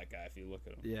about that guy if you look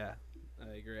at him. Yeah,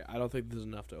 I agree. I don't think there's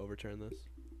enough to overturn this.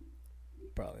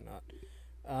 Probably not.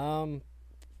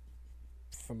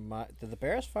 Did the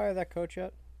Bears fire that coach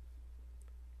yet?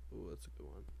 Ooh, that's a good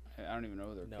one. I don't even know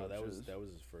who their No, coach that was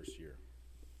is. his first year.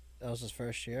 That was his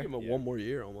first year. Give him Yeah. one more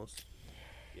year almost.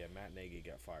 Yeah, Matt Nagy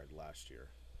got fired last year.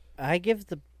 I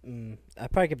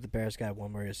probably give the Bears guy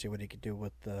one more year to see what he could do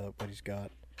with what he's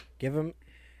got. Give him.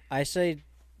 I say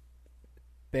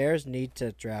Bears need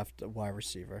to draft a wide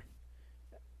receiver.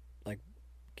 Like,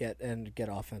 get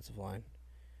offensive line,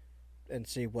 and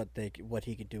see what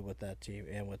he could do with that team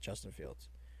and with Justin Fields,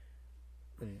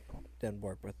 and then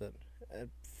work with it.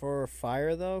 For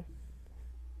fire though,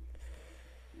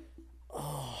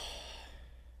 I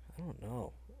don't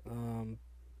know.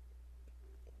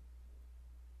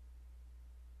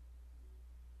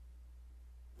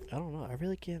 I don't know. I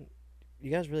really can't. You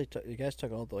guys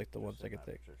took all the ones I could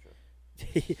think.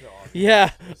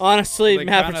 Yeah, honestly, they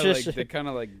Matt kinda, Patricia. Like, they kind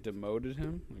of like demoted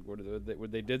him. Like,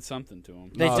 what they did something to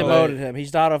him. They No, demoted him.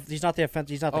 He's not the offense.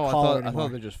 He's not the caller I anymore.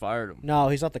 thought they just fired him. No,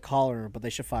 he's not the caller, but they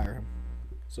should fire him.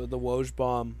 So the Woj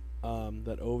bomb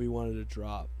that Ovi wanted to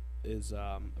drop is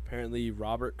apparently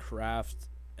Robert Kraft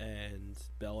and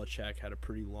Belichick had a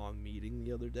pretty long meeting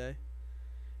the other day,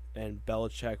 and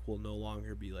Belichick will no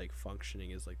longer be like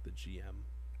functioning as like the GM.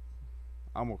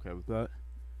 I'm okay with that.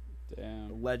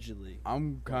 Damn. Allegedly,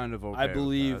 I'm kind of okay. I with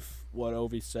believe what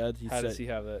Ovi said. He How said does he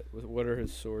have that? What are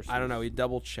his sources? I don't know. He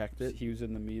double checked it. He was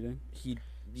in the meeting.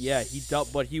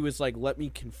 But he was like, "Let me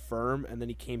confirm," and then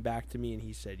he came back to me and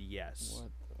he said yes.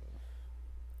 What?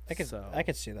 I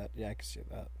could see that. Yeah, I could see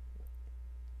that.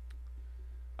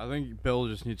 I think Bill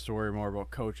just needs to worry more about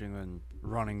coaching than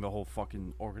running the whole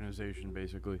fucking organization,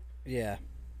 basically. Yeah.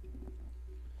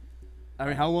 I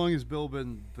mean, how long has Bill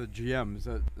been the GM?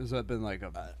 Has that been like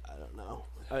a? I don't know.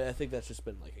 I think that's just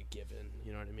been like a given.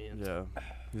 You know what I mean? Yeah,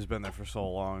 he's been there for so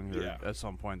long. Yeah. At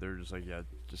some point, they're just like, yeah,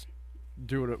 just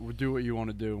do what you want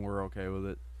to do, and we're okay with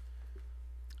it.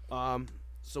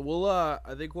 So we'll. I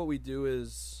think what we do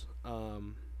is,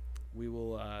 we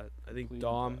will. I think Complete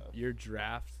Dom, draft. your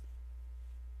draft.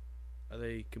 Are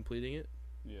they completing it?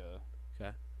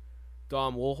 Yeah.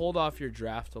 Dom, we'll hold off your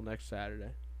draft till next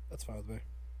Saturday. That's fine with me.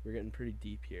 We're getting pretty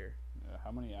deep here.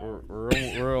 How many We're hours?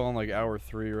 we're on like hour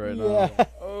 3 right Yeah. now.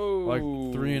 Oh. Like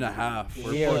 3.5.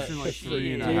 We're Yeah. pushing like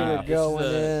 3 and a Dude, half. go. Going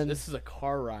this is in. this is a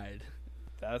car ride.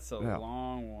 That's a Yeah.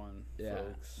 long one. Yeah.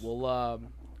 Folks.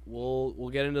 We'll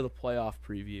get into the playoff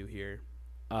preview here.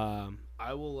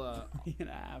 I will.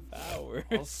 3.5 hours.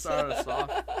 I'll start us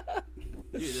off.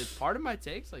 Dude, it's part of my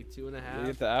takes like 2.5.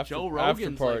 get the after- Joe after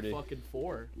Rogan's party. like fucking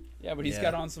 4. Yeah, but he's Yeah.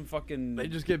 got on some fucking. They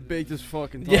just get baked as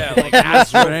fucking. yeah, time. like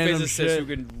Just random astrophysicists shit. who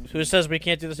can. Who says we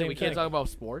can't do the same We thing? can't talk about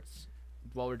sports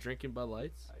while we're drinking Bud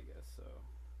Lights. I guess so.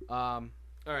 All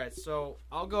right, so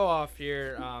I'll go off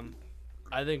here.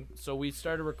 I think so. We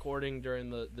started recording during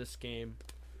this game.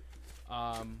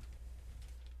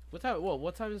 What time? Well,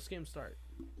 what time does this game start?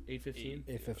 8:15.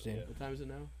 8:15. What time is it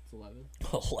now? It's 11.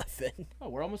 11. Oh,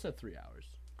 we're almost at 3 hours.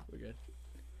 We're good.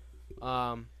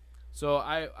 So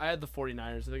I had the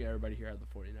 49ers. I think everybody here had the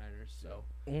 49ers. So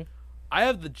Mhm. I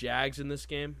have the Jags in this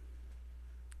game.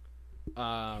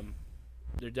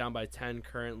 They're down by 10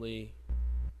 currently.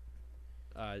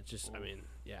 I mean,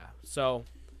 yeah. So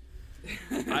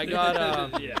I got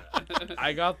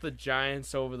I got the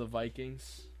Giants over the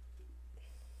Vikings.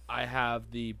 I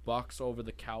have the Bucks over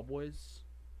the Cowboys.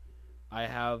 I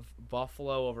have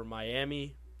Buffalo over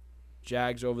Miami,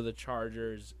 Jags over the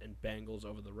Chargers, and Bengals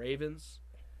over the Ravens.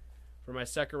 For my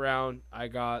second round, I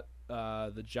got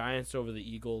the Giants over the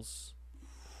Eagles,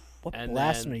 What And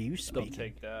blasphemy then you Don't speak?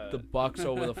 take that. the Bucks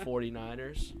over the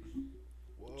 49ers.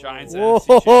 Giants. NFC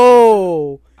championship.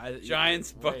 Whoa!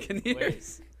 Giants. Wait.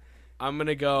 Buccaneers. I'm going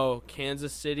to go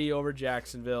Kansas City over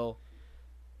Jacksonville,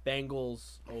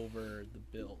 Bengals over the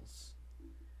Bills.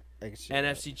 I can see that.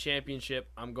 NFC Championship,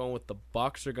 I'm going with the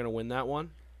Bucks are going to win that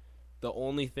one. The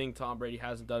only thing Tom Brady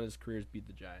hasn't done in his career is beat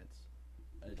the Giants.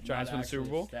 Giants Not win the Super actually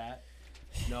a Bowl? stat.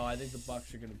 No, I think the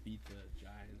Bucks are going to beat the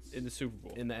Giants In the Super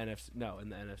Bowl. in the NFC. No, in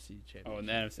the NFC Championship. Oh, in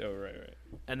the NFC. Oh, right.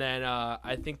 And then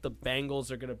I think the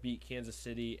Bengals are going to beat Kansas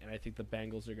City, and I think the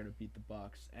Bengals are going to beat the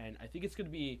Bucks. And I think it's going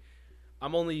to be –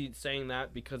 I'm only saying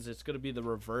that because it's going to be the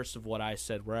reverse of what I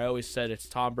said, where I always said it's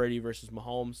Tom Brady versus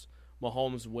Mahomes.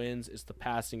 Mahomes wins. It's the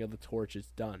passing of the torch. It's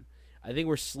done. I think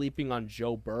we're sleeping on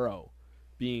Joe Burrow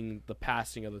being the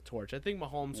passing of the torch. I think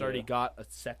Mahomes already got a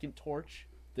second torch.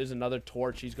 There's another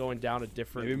torch. He's going down a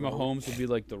different Maybe road. Mahomes will be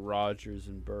like the Rodgers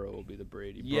and Burrow will be the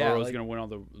Brady. Yeah, Burrow's like- going to win all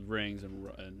the rings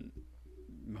and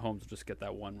Mahomes will just get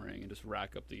that one ring and just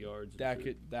rack up the yards. and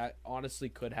shit. That honestly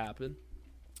could happen.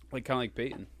 Like kind of like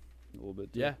Peyton a little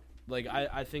bit. Too. Yeah, like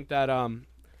I think that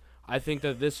I think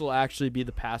that this will actually be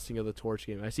the passing of the torch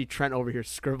game. I see Trent over here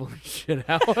scribbling shit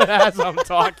out as I'm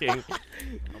talking.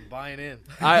 I'm buying in.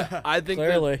 I think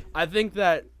Clearly. I think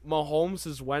that Mahomes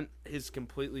has went his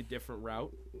completely different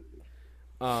route.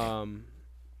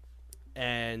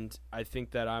 And I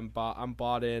think that I'm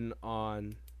bought in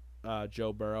on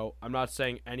Joe Burrow. I'm not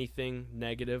saying anything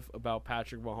negative about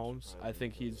Patrick Mahomes. I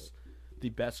think he's the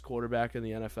best quarterback in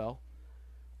the NFL.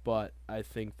 But I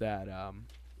think that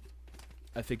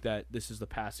this is the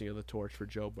passing of the torch for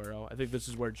Joe Burrow. I think this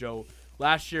is where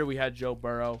last year we had Joe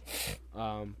Burrow,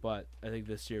 but I think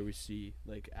this year we see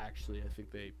actually I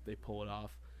think they pull it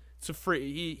off. It's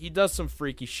he does some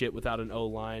freaky shit without an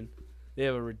O-line. They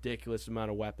have a ridiculous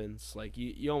amount of weapons.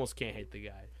 You almost can't hate the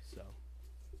guy. So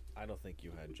I don't think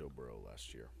you had Joe Burrow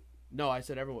last year. no, I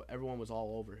said everyone was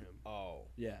all over him. Oh.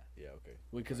 Yeah, Yeah, okay.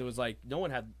 because it was no one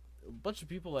had a bunch of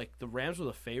people the Rams were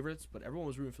the favorites, but everyone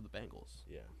was rooting for the Bengals.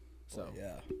 Yeah. So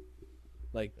Yeah.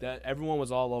 that everyone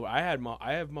was all over. I have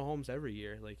Mahomes every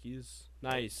year. He's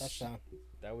nice. Touchdown.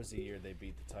 That was the year they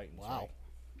beat the Titans. Wow.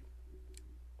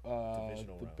 Right?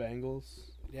 Divisional round.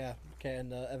 Bengals. Yeah. Okay,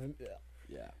 and Evan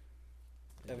Yeah.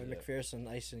 Evan McPherson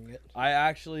icing it. I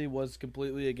actually was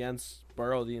completely against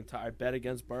Burrow I bet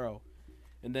against Burrow.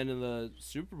 And then in the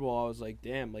Super Bowl I was like,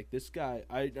 damn, this guy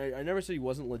I never said he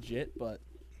wasn't legit, but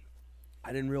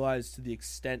I didn't realize to the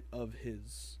extent of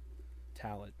his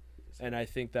talent. And I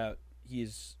think that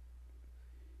he's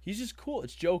just cool.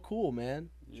 It's Joe Cool, man.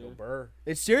 Joe Burr.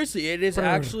 It is Burr.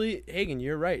 actually Hagen,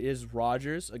 you're right. It is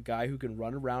Rodgers, a guy who can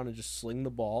run around and just sling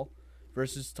the ball,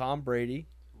 versus Tom Brady,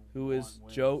 who is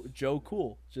Joe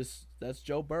Cool. That's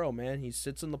Joe Burrow, man. He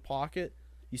sits in the pocket,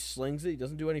 he slings it, he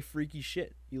doesn't do any freaky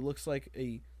shit. He looks like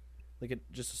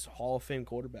just a Hall of Fame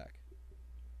quarterback.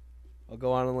 I'll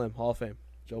go on a limb, Hall of Fame.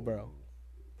 Joe Burrow.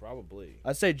 Probably.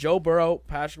 I'd say Joe Burrow,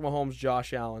 Patrick Mahomes,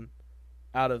 Josh Allen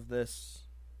out of this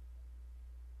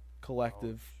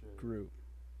collective group.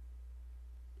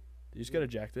 Did you just get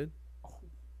ejected?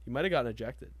 You might have gotten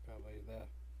ejected. Probably that.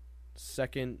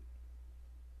 Second,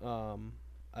 I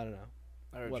don't know.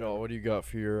 All right, Whatever. Joel, what do you got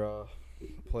for your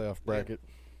playoff bracket?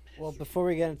 Well, before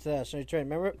we get into that, so Trey,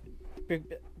 remember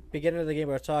beginning of the game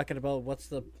we were talking about what's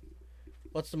the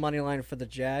money line for the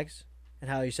Jags and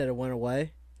how you said it went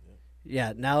away?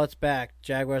 Yeah, now it's back.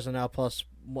 Jaguars are now plus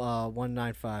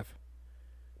 195.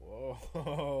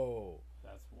 Whoa.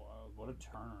 That's wild. What a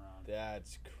turnaround.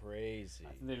 That's crazy.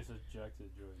 I think they just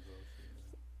ejected Joey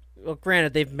Bosa. Well,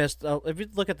 granted, they've missed. If you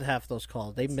look at the half of those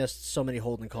calls, they missed so many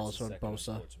holding calls That's from the second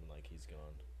Bosa. unsportsmanlike he's gone.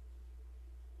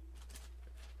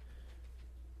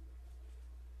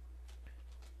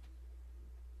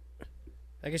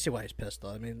 I can see why he's pissed though.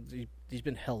 I mean, he's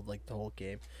been held the whole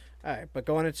game. All right, but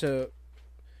going into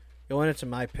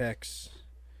my picks,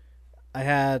 I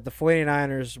had the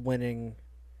 49ers winning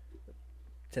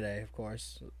today, of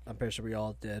course. I'm pretty sure we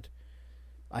all did.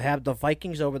 I have the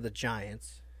Vikings over the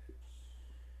Giants.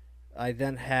 I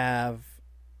then have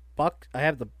I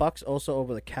have the Bucks also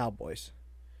over the Cowboys.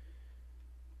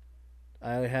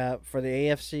 I have for the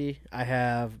AFC, I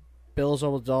have Bills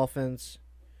over the Dolphins.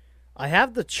 I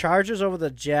have the Chargers over the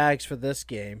Jags for this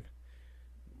game.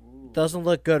 Doesn't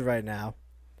look good right now.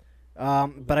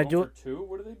 But I do. For two?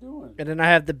 What are they doing? And then I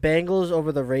have the Bengals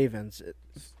over the Ravens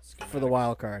for the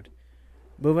wild card.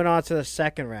 Moving on to the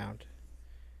second round,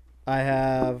 I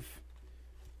have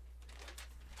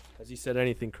Has he said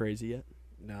anything crazy yet?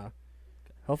 no.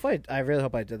 Hopefully, I really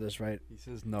hope I did this right. He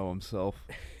says no himself.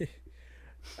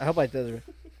 I hope I did this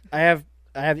right.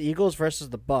 I have Eagles versus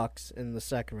the Bucks in the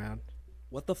second round.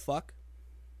 What the fuck?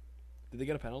 Did they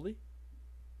get a penalty?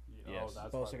 Yes. that's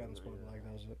Both why got they the score were- flag,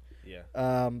 that was it. Yeah.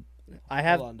 I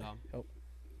have. Hold on, Dom.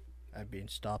 I'm being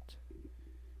stopped.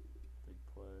 Big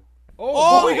play.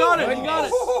 Oh, he got it! He got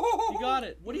it! He got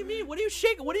it! What do you mean? What are you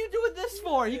shaking? What are you doing this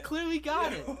for? He clearly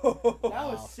got it. That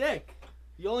was sick.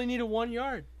 You only needed 1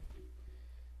 yard.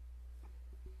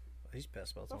 He's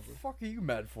pissed about What the something. fuck are you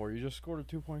mad for? You just scored a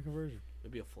 2-point conversion.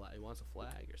 Maybe a flag. He wants a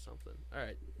flag or something. All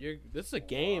right, this is a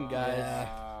game, guys.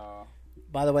 Wow.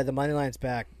 By the way, the money line's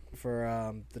back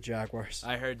for the Jaguars.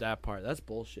 I heard that part. That's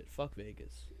bullshit. Fuck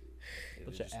Vegas. They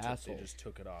Bunch of just assholes. They just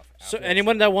took it off. So Apples,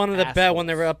 anyone that wanted to bet when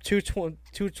they were Assholes.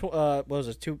 up what was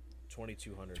it,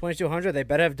 2,200. 2,200, they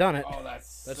better have done it. Oh,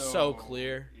 that's so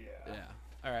clear. Yeah. Yeah.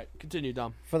 All right, continue,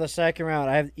 Dom. For the second round,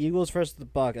 I have the Eagles versus the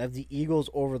Bucks. I have the Eagles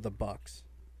over the Bucks.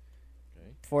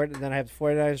 Then I have the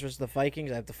 49ers versus the Vikings.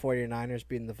 I have the 49ers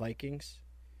beating the Vikings.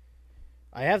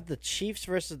 I have the Chiefs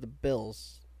versus the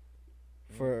Bills.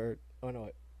 For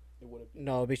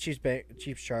it'd be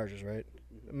Chiefs Chargers, right?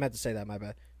 I meant to say that, my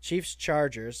bad. Chiefs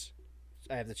Chargers.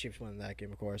 I have the Chiefs winning that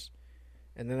game, of course.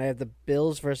 And then I have the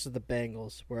Bills versus the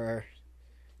Bengals, where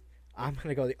I'm going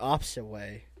to go the opposite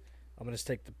way. I'm going to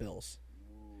take the Bills.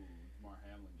 Ooh, Mar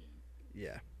Hamlin game.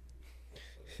 Yeah.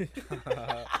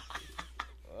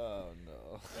 Oh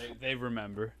no. They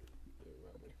remember.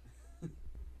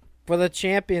 For the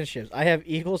championships, I have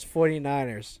Eagles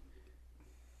 49ers.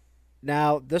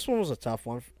 Now, this one was a tough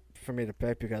one for me to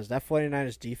pick because that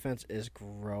 49ers defense is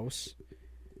gross.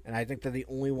 And I think they're the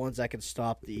only ones that can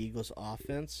stop the Eagles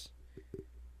offense.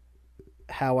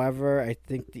 However, I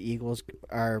think the Eagles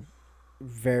are a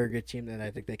very good team and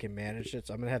I think they can manage it.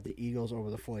 So I'm going to have the Eagles over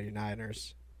the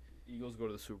 49ers. Eagles go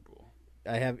to the Super Bowl.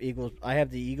 I have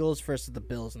the Eagles versus the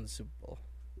Bills in the Super Bowl.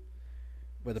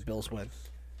 Where the Bills win.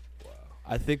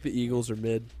 I think the Eagles are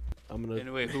mid. I'm gonna.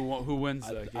 Anyway, who wins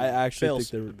that game? I actually Bills.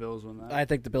 think the they're. Bills win that. I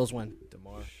think the Bills win.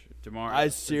 DeMar. I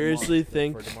seriously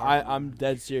think For DeMar. I'm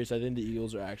dead serious. I think the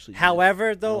Eagles are actually.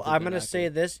 However, I though, don't think I'm they're going to that say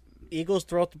good. this. Eagles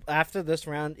throughout after this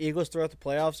round, Eagles throughout the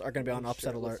playoffs are going to be on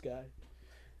upset alert.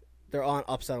 They're on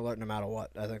upset alert no matter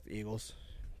what. I think the Eagles.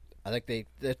 I think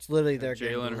it's literally their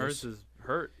game. Jalen to Hurts lose. is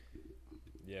hurt.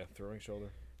 Yeah, throwing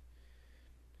shoulder.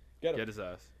 Get him. Get his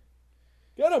ass.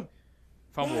 Get him.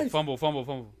 Fumble, Nice. fumble.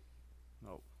 Oh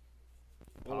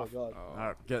my god. All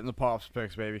right, getting the Pops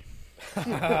picks, baby.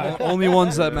 Only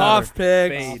ones that matter. Off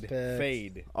picks. Fade. picks.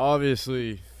 Fade.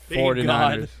 Obviously, Thank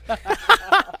 49ers.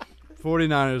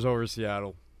 49ers over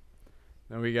Seattle.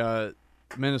 Then we got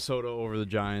Minnesota over the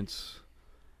Giants.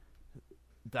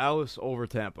 Dallas over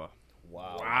Tampa.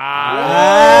 Wow.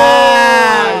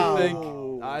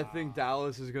 I think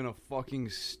Dallas is gonna fucking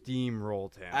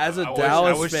steamroll Tampa. As a I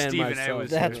Dallas wish fan Stephen A myself,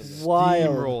 was That's here.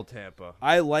 wild. Steamroll Tampa.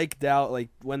 I like Dallas. Like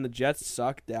when the Jets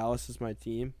suck, Dallas is my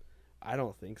team. I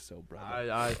don't think so,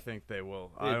 brother. I think they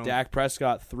will. I Yeah, don't, Dak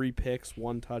Prescott 3 picks,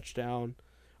 1 touchdown.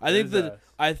 I Get think his that ass.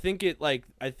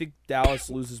 I think Dallas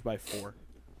loses by 4.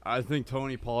 I think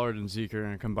Tony Pollard and Zeke are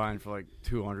gonna combine for like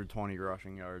 220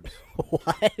 rushing yards. What?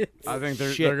 I think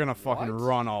they're Shit. gonna fucking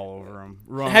run all over them.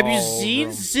 Have you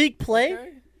seen Zeke play?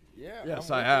 Yeah.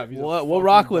 Yes, I'm I with have. you. He's a We'll fucking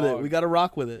rock with it. dog. We got to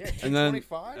rock with it. Yeah, And then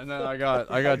 225? and then I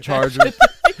got Chargers.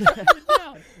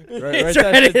 Write He's that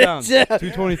writing shit down. it down.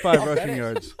 225 rushing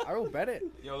yards. I will bet it.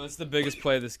 Yo, that's the biggest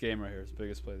play of this game right here. It's the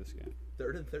biggest play of this game.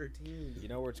 3rd and 13. You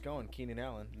know where it's going. Keenan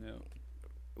Allen. No.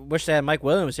 Wish they had Mike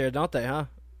Williams here, don't they, huh?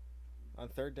 On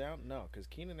third down? No, because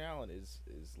Keenan Allen is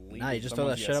leading. Nah, you just throw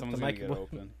that shit up to Mike Get Williams.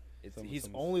 open. He's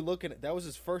someone's- only looking at that was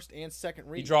his first and second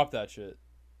read. He dropped that shit.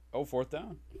 Oh, fourth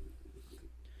down.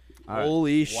 All right.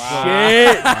 Holy Wow.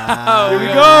 shit! Wow. Here we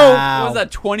go. Wow. What was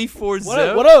that, 24 What zip?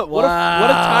 a, what a what a what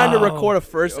a time to Wow. record a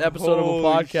first episode of a Holy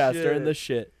podcast shit. during this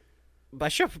shit.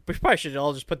 But we probably should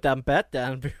all just put that bet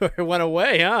down before it went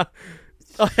away, huh?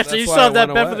 Oh, so That's you why still have it that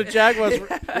went bet for away. the Jaguars?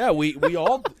 Yeah, we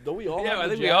all don't we all Yeah, have I the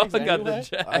think we all Jags got the anyway?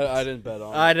 Jags. I didn't bet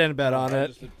on it. I didn't bet on I it.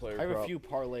 just did player I have a prop. few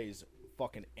parlays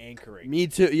fucking anchoring. Me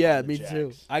too. Yeah, the me too.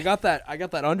 Jags. I got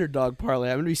that underdog parlay.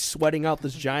 I'm gonna be sweating out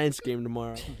this Giants game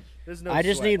tomorrow. There's no I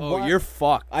just sweat. need Oh, one. you're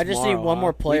fucked. I just need tomorrow, one huh?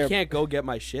 more player. We can't go get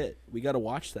my shit. We got to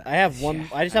watch that. I have one.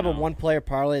 I just have a know. one-player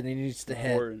parlay, and he needs to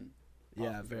hit. Important.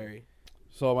 Yeah, very.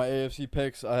 So my AFC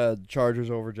picks, I had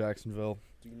Chargers over Jacksonville.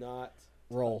 Do not.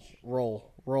 Roll.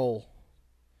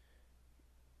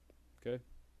 Okay.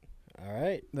 All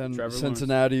right. Then Trevor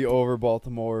Cincinnati over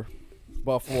Baltimore.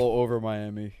 Buffalo over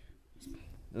Miami.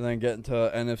 And then getting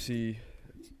to NFC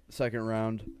second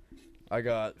round, I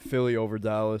got Philly over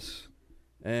Dallas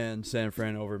and San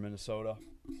Fran over Minnesota.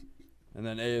 And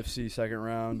then AFC second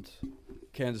round,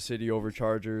 Kansas City over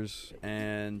Chargers.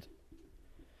 And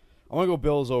I'm going to go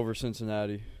Bills over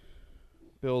Cincinnati.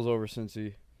 Bills over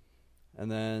Cincy.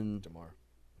 And then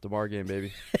DeMar game,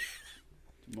 baby.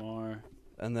 More.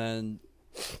 And then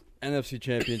NFC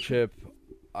Championship,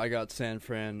 I got San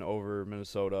Fran over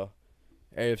Minnesota.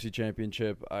 AFC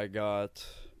Championship, I got...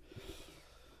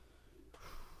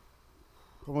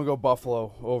 I'm going to go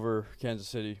Buffalo over Kansas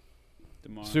City.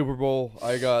 DeMar. Super Bowl,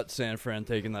 I got San Fran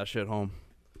taking that shit home.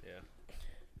 Yeah.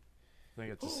 I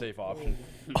think it's a safe option.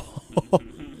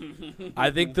 I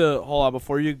think hold on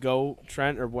before you go,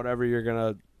 Trent, or whatever you're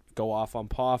gonna go off on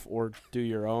Poff or do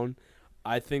your own.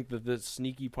 I think that the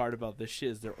sneaky part about this shit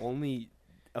is they're only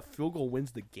a field goal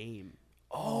wins the game.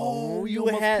 Oh, you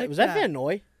almost had. picked Was that that. Van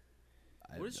Noy?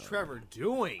 What is Trevor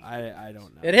doing? I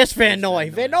don't know. It is Van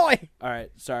Noy. Van Noy. All right,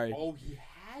 sorry, Oh, he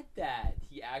had that.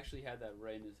 He actually had that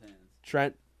right in his hands.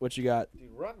 Trent. What you got? Dude,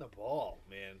 run the ball,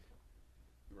 man.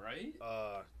 Right?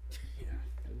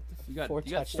 You got 4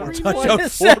 you got touchdowns. three What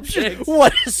touchdowns, is 4 that? picks.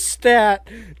 What a stat.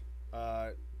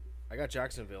 I got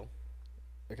Jacksonville.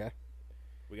 Okay.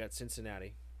 We got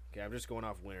Cincinnati. Okay, I'm just going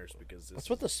off winners because this What's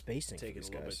with the spacing? taking a These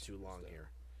little bit guys? too long here.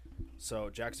 So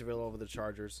Jacksonville over the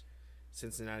Chargers.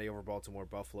 Cincinnati over Baltimore,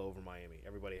 Buffalo over Miami.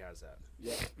 Everybody has that.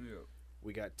 Yeah.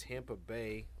 We got Tampa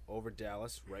Bay over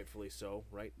Dallas, rightfully so,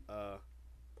 right?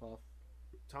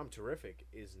 Tom Terrific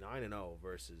is 9-0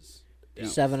 versus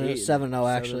Dallas. 7-0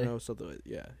 actually. 7-0, something like,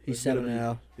 yeah. He's It's gonna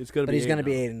 7-0, be- It's gonna but be he's going to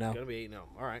be 8-0. 8-0. Gonna be 8-0.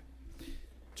 All right.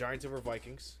 Giants over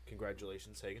Vikings.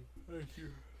 Congratulations, Hagen. Thank you.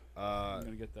 Uh, I'm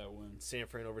gonna get that win. San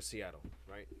Fran over Seattle,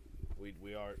 right?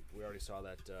 We already saw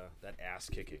that ass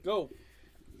kicking. Go.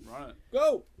 Run it.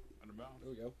 Go. Out of bounds. There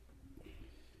we go.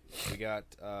 We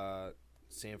got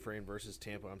San Fran versus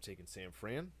Tampa. I'm taking San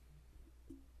Fran.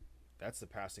 That's the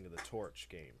passing of the torch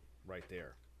game right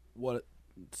there. What?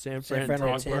 San San Fran. Fran or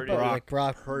Brock Tampa, Purdy. or like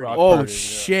Brock Purdy. Oh, Purdy, yeah.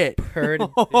 shit. Purdy.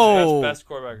 Oh, Best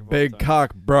quarterback of all Big time.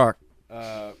 cock Brock.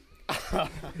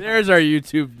 there's our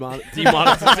YouTube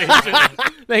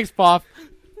demonetization. Thanks, Pop.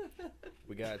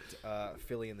 We got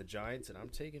Philly and the Giants, and I'm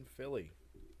taking Philly.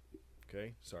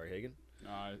 Okay, sorry, Hagen.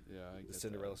 I The get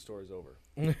Cinderella story is over.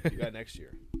 You got next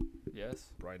year. that. Yes.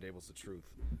 Brian Dable's the truth.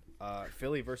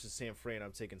 Philly versus San Fran.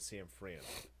 I'm taking San Fran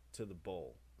to the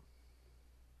bowl.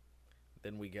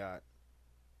 Then we got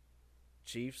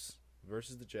Chiefs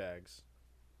versus the Jags.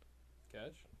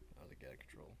 Catch. Out of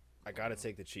control. I got to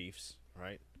take the Chiefs,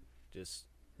 right? Just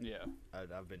Yeah.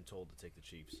 I've been told to take the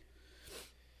Chiefs.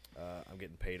 I'm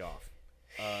getting paid off.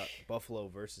 Buffalo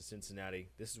versus Cincinnati.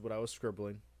 This is what I was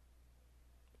scribbling.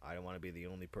 I don't want to be the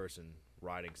only person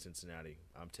riding Cincinnati.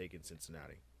 I'm taking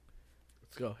Cincinnati.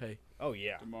 Let's go. Hey. Oh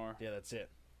yeah, DeMar. yeah, that's it.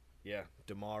 Yeah,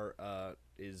 DeMar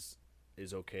is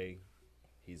okay.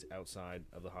 He's outside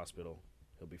of the hospital.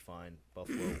 He'll be fine.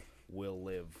 Buffalo will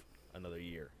live another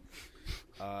year.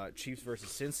 Chiefs versus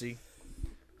Cincy.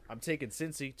 I'm taking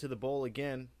Cincy to the bowl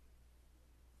again.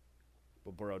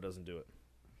 But Burrow doesn't do it.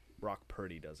 Brock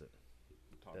Purdy does it.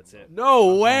 That's it.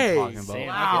 No way. talking about. San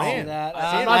I can see Fran. that. I'm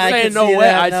I not can saying no see way.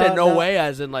 that. I said no no. way,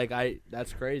 as in like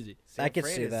that's crazy. San I could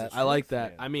Fran see is the that. I like truth, that.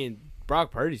 man. I mean,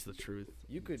 Brock Purdy's the truth.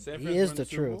 You could. He is the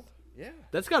truth. Yeah.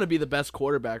 That's got to be the best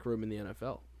quarterback room in the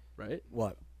NFL, right?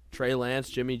 What? Trey Lance,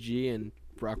 Jimmy G, and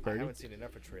Brock I Purdy. haven't seen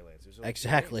enough of Trey Lance. There's only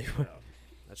Exactly. 2 games out.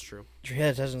 That's true. He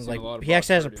hasn't Seen a lot of he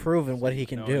actually Brock hasn't Purdy. proven what he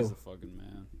can No, he's do. the fucking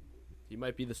man. He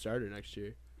might be the starter next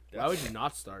year. Why would you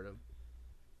not start him?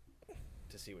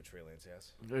 To see what Trey Lance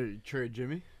has. Hey, trade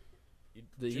Jimmy?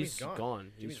 Jimmy's He's gone.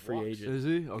 gone. He's Jimmy's free walked. agent. Is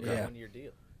he? Okay. Yeah. 1-year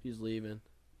deal. He's leaving.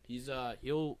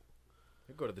 He'll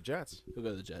He'll go to the Jets. go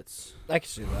to the Jets. I can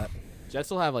see that.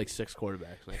 Jets will have like 6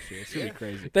 quarterbacks next year. It's gonna be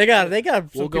crazy. They got some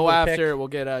We'll people go to pick. after. We'll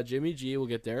get Jimmy G. We'll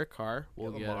get Derek Carr.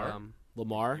 We'll Get get Lamar.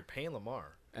 Lamar, You're paying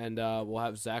Lamar. and we'll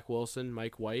have Zach Wilson,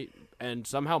 Mike White, and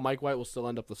somehow Mike White will still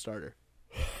end up the starter.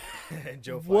 And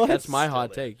Joe What? Flacco's That's my still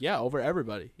hot there. take. Yeah, over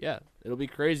everybody. Yeah, it'll be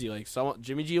crazy. Like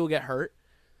Jimmy G will get hurt.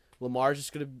 Lamar's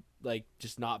just gonna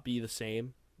just not be the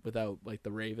same without like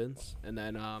the Ravens, and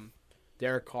then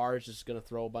Derek Carr is just gonna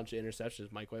throw a bunch of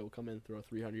interceptions. Mike White will come in and throw a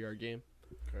 300-yard game,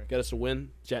 Okay. get us a win.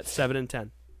 Jets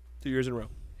 7-10, 2 years in a row.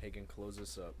 Hagen, close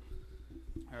this up.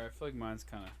 All right, I feel like mine's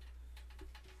kind of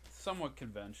somewhat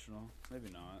conventional. Maybe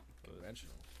not. But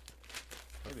Conventional.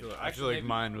 maybe I not. feel like maybe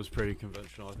mine not. was pretty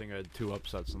conventional. I think I had 2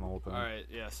 upsets in the whole thing. All right,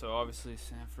 yeah. So obviously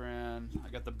San Fran. I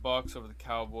got the Bucks over the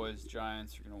Cowboys.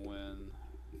 Giants are gonna win.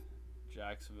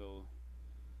 Jacksonville.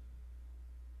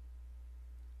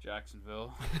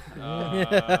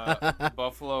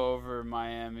 Buffalo over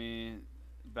Miami.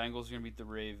 Bengals are gonna beat the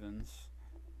Ravens.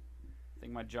 I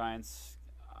think my Giants.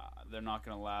 They're not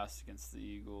gonna last against the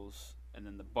Eagles, and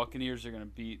then the Buccaneers are gonna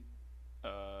beat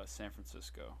San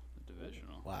Francisco, the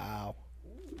divisional. Wow.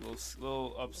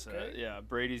 Little upset. Okay. Yeah,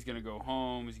 Brady's gonna go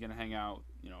home. He's gonna hang out,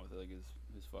 with like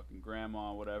his fucking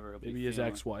grandma, whatever. He'll be Maybe his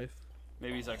feeling- ex-wife.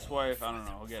 Maybe his ex-wife. I don't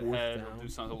know. He'll get Fourth head. down. He'll do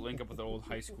something. He'll link up with an old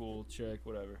high school chick,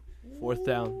 whatever. 4th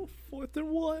down. 4th and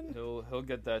 1. He'll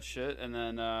get that shit, and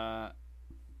then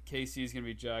KC's gonna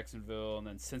be Jacksonville, and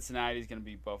then Cincinnati's gonna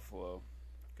be Buffalo,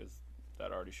 because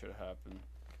that already should have happened.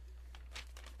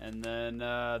 And then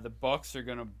the Bucks are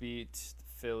gonna beat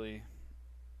Philly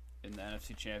in the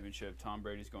NFC Championship. Tom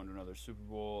Brady's going to another Super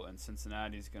Bowl, and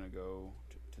Cincinnati's gonna go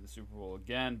to the Super Bowl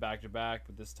again, back to back.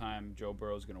 But this time, Joe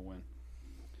Burrow's gonna win.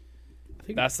 I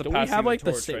think That's the don't we passing have of like the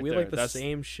the torch same. right we have like there. the That's-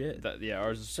 same shit.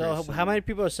 Ours is So pretty how similar. many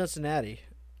people are Cincinnati?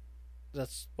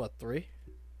 That's what, 3?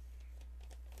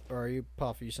 Or are you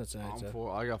Puff? Are you Cincinnati? too?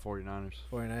 I got 49ers.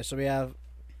 49. So we have.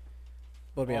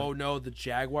 What do we have? Oh no, the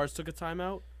Jaguars took a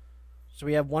timeout. So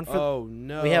we have one for. Oh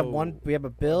no. We have one. We have a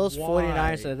Bills, Why?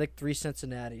 49ers, and I think 3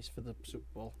 Cincinnati's for the Super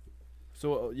Bowl.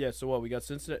 So yeah. So what? We got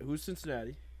Cincinnati. Who's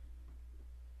Cincinnati?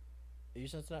 Are you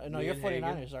Cincinnati? No, Me you're and Hagen.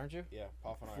 49ers, aren't you? Yeah,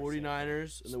 Puff and I are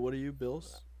 49ers. And then what are you,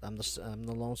 Bills? I'm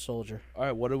the lone soldier. All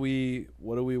right. What do we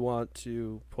want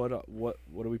to put up? What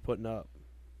are we putting up?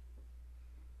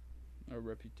 Our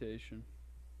reputation.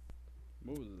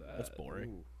 What was that? That's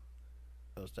boring.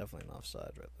 That was definitely an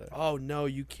offside right there. Oh no,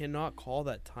 you cannot call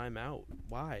that timeout.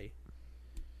 Why?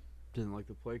 Didn't like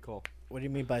the play call. What do you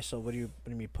mean by so? What do you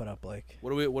mean put up like?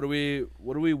 What are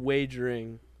we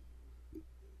wagering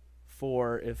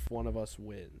for if one of us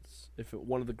wins? If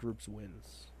one of the groups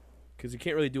wins? Because you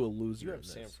can't really do a loser. You in have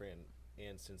this. San Fran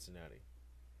and Cincinnati.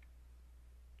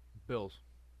 Bills.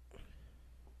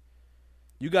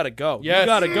 You gotta go. Yes. You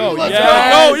gotta go. Let's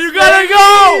Yeah. go. You gotta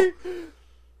go.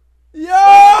 Yo!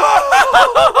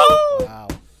 Wow.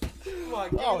 Come on,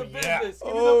 give Oh, me the yeah. business.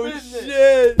 Give Oh, me the business.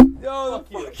 shit. Yo, the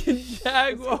fucking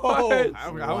Jaguars. I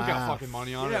don't got Wow. fucking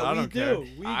money on it. Yeah, I we don't do. care.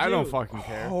 We I don't do. fucking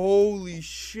care. Holy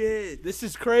shit. This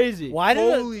is crazy. Why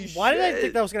Holy did I shit.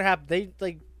 think that was gonna happen?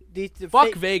 They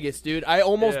Fuck Vegas, dude. I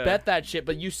almost Yeah. bet that shit,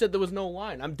 but you said there was no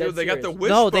line. I'm dead Dude, they got the serious.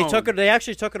 wishbone. No, they took it. They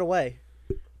actually took it away.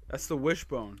 That's the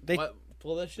wishbone. They What?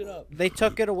 Pull that shit up. they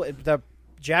took it away. The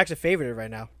Jags are favored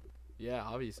right now. Yeah,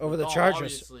 obviously. Over the No,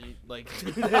 Chargers. Obviously, like,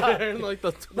 they're in, like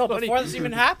the No, 20. before this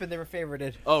even happened, they were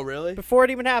favored. Oh, really? Before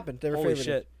it even happened, they were Holy favored.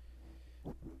 shit.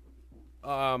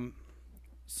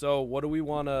 So what do we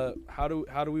want to? How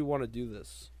do we want to do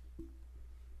this?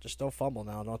 Just don't fumble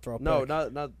now. Don't throw a No, pick.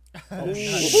 not. Oh,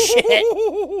 shit.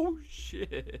 Oh,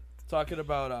 shit. Talking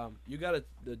about you gotta.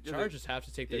 The Chargers have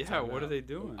to take their Yeah, time. what out. are they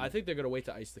doing? I think they're gonna wait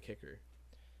to ice the kicker.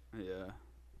 Yeah.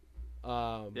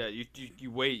 Yeah.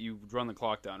 You wait. You run the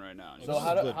clock down right now. So This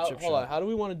how is do good how, chip hold on? shot. How do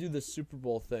we want to do this Super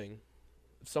Bowl thing?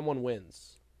 If someone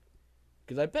wins,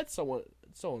 because I bet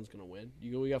someone's gonna win.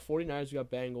 We got 49ers, we got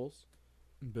Bengals,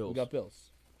 Bills. we got Bills,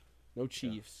 no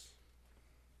Chiefs,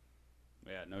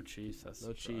 Yeah, no Chiefs. That's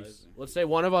no Chiefs. surprising. Let's say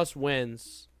one of us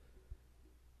wins.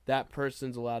 That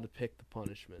person's allowed to pick the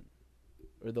punishment,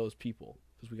 or those people,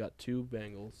 because we got 2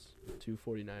 Bengals, 2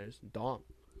 49ers, and Dom.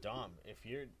 Dom, if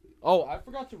you're Oh, I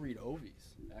forgot to read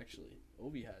Ovi's. Actually,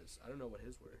 Ovi has. I don't know what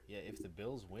his were. if the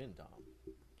Bills win, Dom,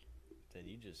 then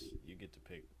you get to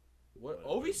pick. What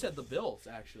Ovi said the Bills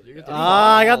actually.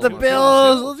 I got the Oh,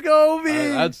 Bills. Let's go, B.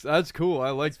 That's cool.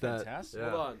 I like that. fantastic. Yeah.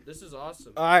 Hold on, this is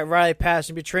awesome. All right, Riley, pass.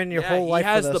 You've been training your whole life he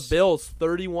has for the this. Bills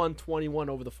 31-21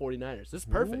 over the 49ers. This is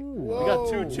perfect. We got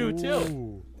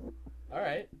 2-2-2. All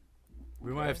right.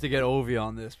 We might have to get Ovi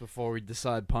on this before we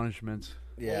decide punishments.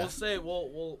 Well, Yeah. we'll say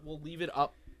we'll leave it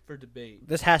up for debate.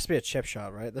 This has to be a chip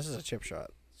shot, right? This is a chip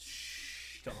shot. Shh.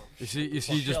 Dom. You see,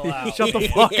 just Chill out. shut the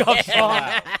fuck up. Chill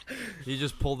out. He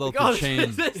just pulled out Oh, the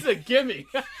chain. this is a gimme.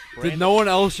 Did no one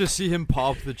else just see him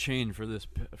pop the chain for this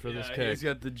kick? He's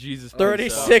got the Jesus.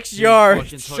 36 Fucking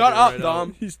yards. tug Shut it up, right out.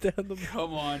 Dom. He's down the.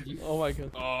 Come on. You Oh my god.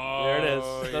 Oh, There it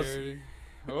is. That's-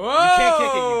 Whoa! can't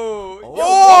kick it,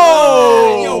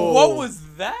 Oh! Yo, what was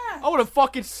that? I would have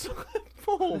fucking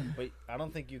boom. But I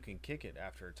don't think you can kick it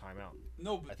after a timeout.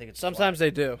 No, I think it's a Sometimes they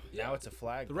do. flag. Now it's a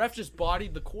flag. The ref just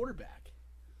bodied the quarterback.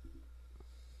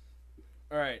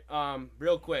 All right,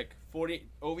 real quick.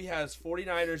 Ovi has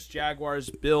 49ers, Jaguars,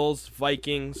 Bills,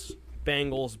 Vikings,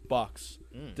 Bengals, Bucks.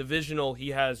 Divisional, he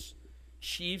has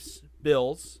Chiefs,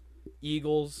 Bills,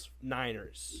 Eagles,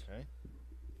 Niners.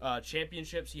 Okay.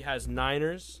 Championships, he has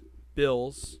Niners,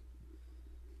 Bills.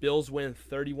 Bills win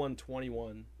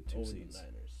 31-21 over seeds. the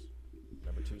Niners.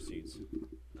 Number 2 seeds.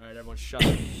 All right, everyone, shut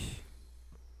up.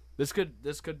 This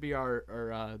could be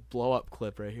our blow up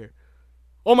clip right here.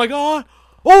 Oh my god!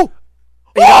 Oh!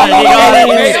 He got it.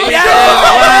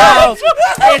 Wow!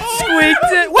 It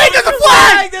squeaked it. Wait, there's a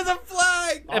flag. There's a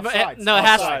flag! Offsides. No, it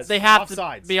has. Offsides. They have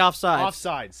Offsides. to be offside.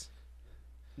 Offsides.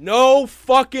 No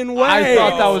fucking way! I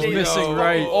thought that was No. missing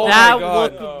right. Oh that my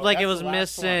god! looked like it That's was the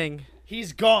last one. missing.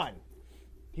 He's gone.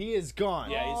 He is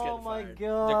gone. Yeah, he's Oh getting my fired.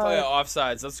 declare god.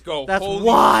 offsides. Let's go. That's Holy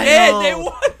wild. shit, they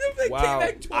won. They Wow. came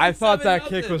back I thought that 27-0.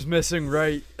 kick was missing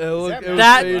right. It looked, it was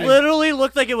That fading. literally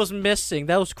looked like it was missing.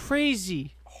 That was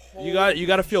crazy. You got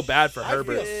to feel bad for I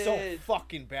Herbert. feel so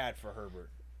fucking bad for Herbert.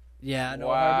 Yeah, no.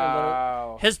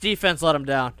 Wow. His defense let him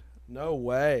down. No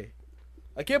way!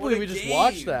 I can't What believe a we just game.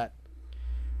 watched that.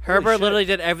 Herbert shit. literally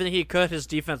did everything he could. His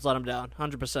defense let him down.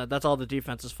 100%. That's all the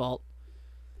defense's fault.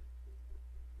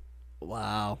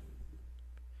 Wow.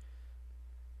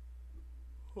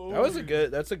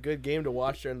 That's a good game to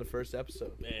watch during the first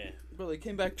episode. Bro, they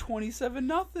came back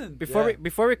 27-0.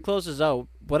 Before we close this out,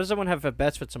 what does everyone have for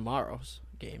bets for tomorrow's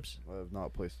games? I have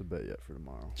not placed a bet yet for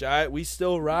tomorrow. We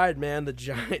still ride, man. The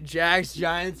Jags,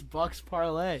 Giants, Bucks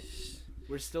parlay.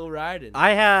 We're still riding.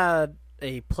 I had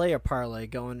a player parlay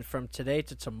going from today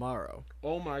to tomorrow.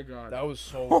 Oh my god! That was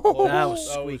so close. That was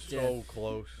squeaked so in.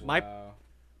 close.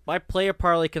 My player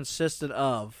parlay consisted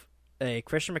of a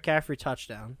Christian McCaffrey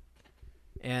touchdown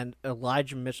and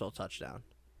Elijah Mitchell touchdown.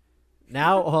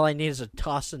 Now all I need is a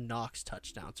Dawson Knox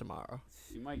touchdown tomorrow.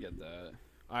 You might get that.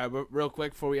 All right, but real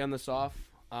quick before we end this off,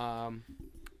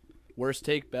 worst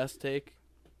take, best take,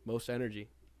 most energy.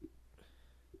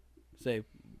 Say,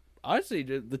 honestly,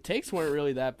 the takes weren't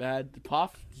really that bad.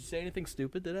 Poff, did you say anything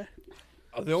stupid today?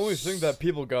 The only thing that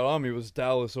people got on me was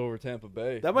Dallas over Tampa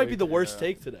Bay. That might be the worst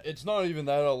take today. It's not even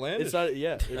that outlandish. It's not.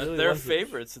 Yeah, it really They're wasn't.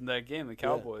 favorites in that game, the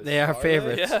Cowboys. They are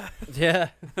favorites. Yeah. Yeah.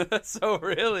 So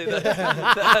really, that's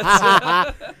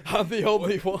I'm the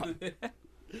only one.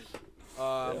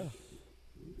 Um,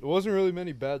 There wasn't really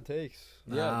many bad takes.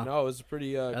 Yeah, no, it was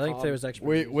pretty. I think calm. there was extra.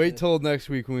 Wait till next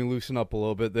week when we loosen up a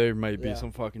little bit. There might be Yeah.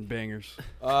 some fucking bangers.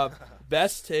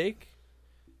 Best take.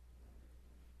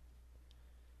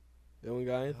 No one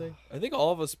got anything? I think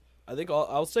all of us.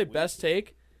 I'll say best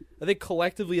take. I think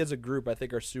collectively as a group, I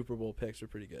think our Super Bowl picks are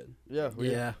pretty good. Yeah.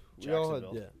 Yeah. We all had,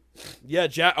 Jacksonville.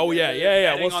 Yeah. Oh yeah.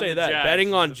 Betting We'll on say the that. Jags Betting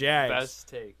is on the Jags, Best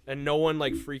take. and no one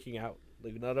like freaking out.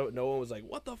 Like no one was like,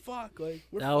 "What the fuck?" Like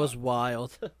That was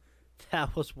wild.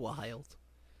 That was wild.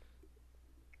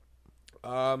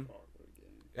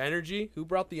 Energy. Who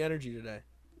brought the energy today?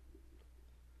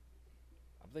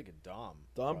 I'm thinking Dom.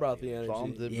 Dom brought the energy.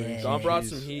 Dom did Yeah. bring Dom brought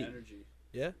cheese. some heat. Energy.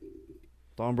 Yeah.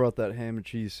 Dom brought that ham and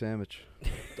cheese sandwich.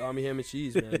 Dommy ham and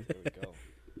cheese, man. There we go.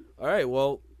 All right.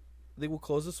 Well, I think we'll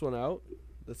close this one out.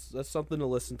 That's something to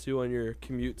listen to on your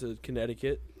commute to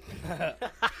Connecticut.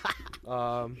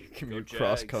 Commute Jags.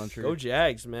 cross country. Go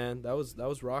Jags, man. That was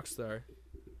Rockstar.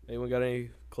 Anyone got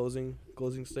any closing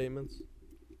statements?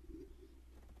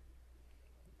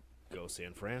 Go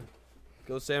San Fran.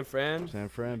 Go San Fran. San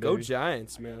Fran, Go baby.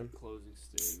 Giants, I got a man. closing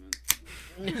statement.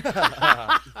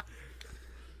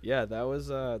 Yeah, that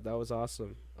was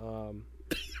awesome.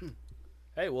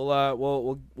 Hey,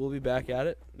 we'll be back at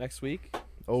it next week.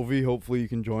 Ovi, hopefully you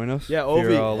can join us. Yeah, if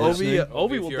you're, Ovi listening.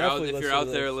 will If you're out, definitely if listen you're out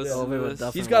to there this. listening Ovi to would this,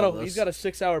 definitely He's got a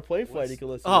 6-hour plane flight he can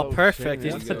listen Oh, to. perfect.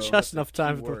 shit. He's Yeah. just enough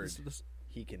time to Keyword. listen to this.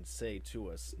 He can say to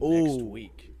us Ooh. next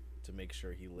week to make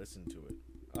sure he listened to it.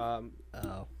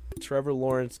 Oh. Trevor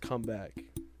Lawrence comeback.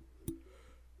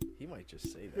 He might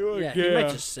just say that. Yeah, he might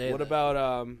just say What that.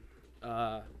 about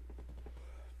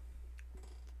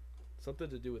something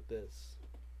to do with this?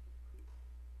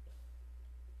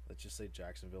 Let's just say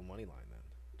Jacksonville money line then.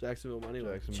 Jacksonville money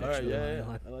line. Jacksonville. All right, Jacksonville yeah. money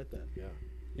line. I like that. Yeah.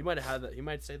 He might have had that. He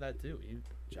might say that too.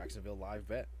 Jacksonville live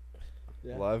bet.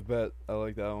 Yeah. Live bet. I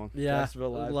like that one. Yeah.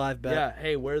 Jacksonville Live bet. Yeah.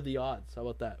 Hey, where are the odds? How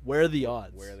about that? Where are the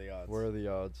odds? Where are the odds? Where are the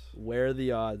odds? Where are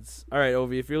the odds? All right,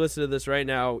 Ovi, if you're listening to this right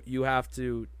now, you have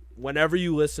to, whenever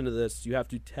you listen to this, you have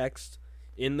to text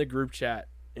in the group chat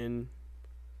in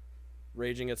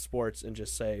Raging at Sports and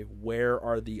just say, where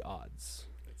are the odds?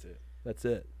 That's it. That's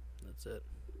it. That's it.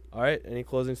 All right, any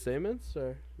closing statements?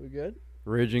 Are we good?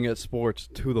 Raging at sports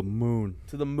to the moon.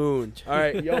 To the moon. All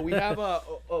right, yo, we have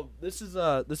this is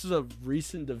a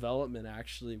recent development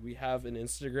actually. We have an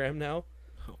Instagram now.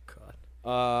 Oh, God.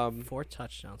 4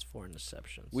 touchdowns, 4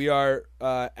 interceptions. We are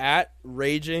at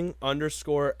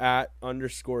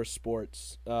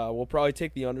raging_@_sports. We'll probably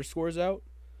take the underscores out,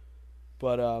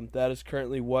 but that is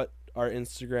currently what our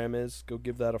Instagram is. Go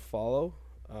give that a follow.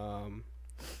 And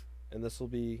this will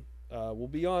be we'll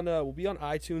be on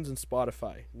iTunes and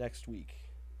Spotify next week.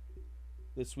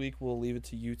 This week we'll leave it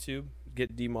to YouTube,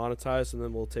 get demonetized, and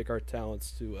then we'll take our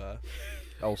talents to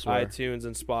Elsewhere. iTunes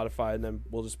and Spotify, and then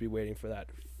we'll just be waiting for that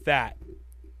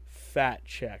fat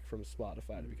check from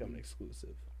Spotify to become an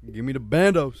exclusive. Give me the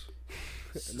bandos.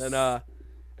 And then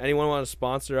anyone want to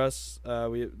sponsor us,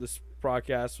 this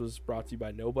podcast was brought to you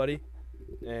by nobody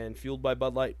and fueled by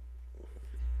Bud Light.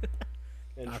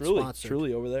 And Not truly sponsored.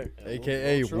 over there.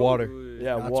 AKA water.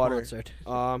 Yeah, Not water. sponsored.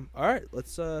 All right,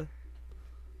 let's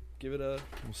give it a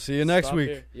We'll see you next stop week.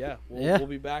 here. Yeah, Yeah. we'll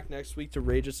be back next week to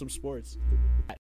rage at some sports.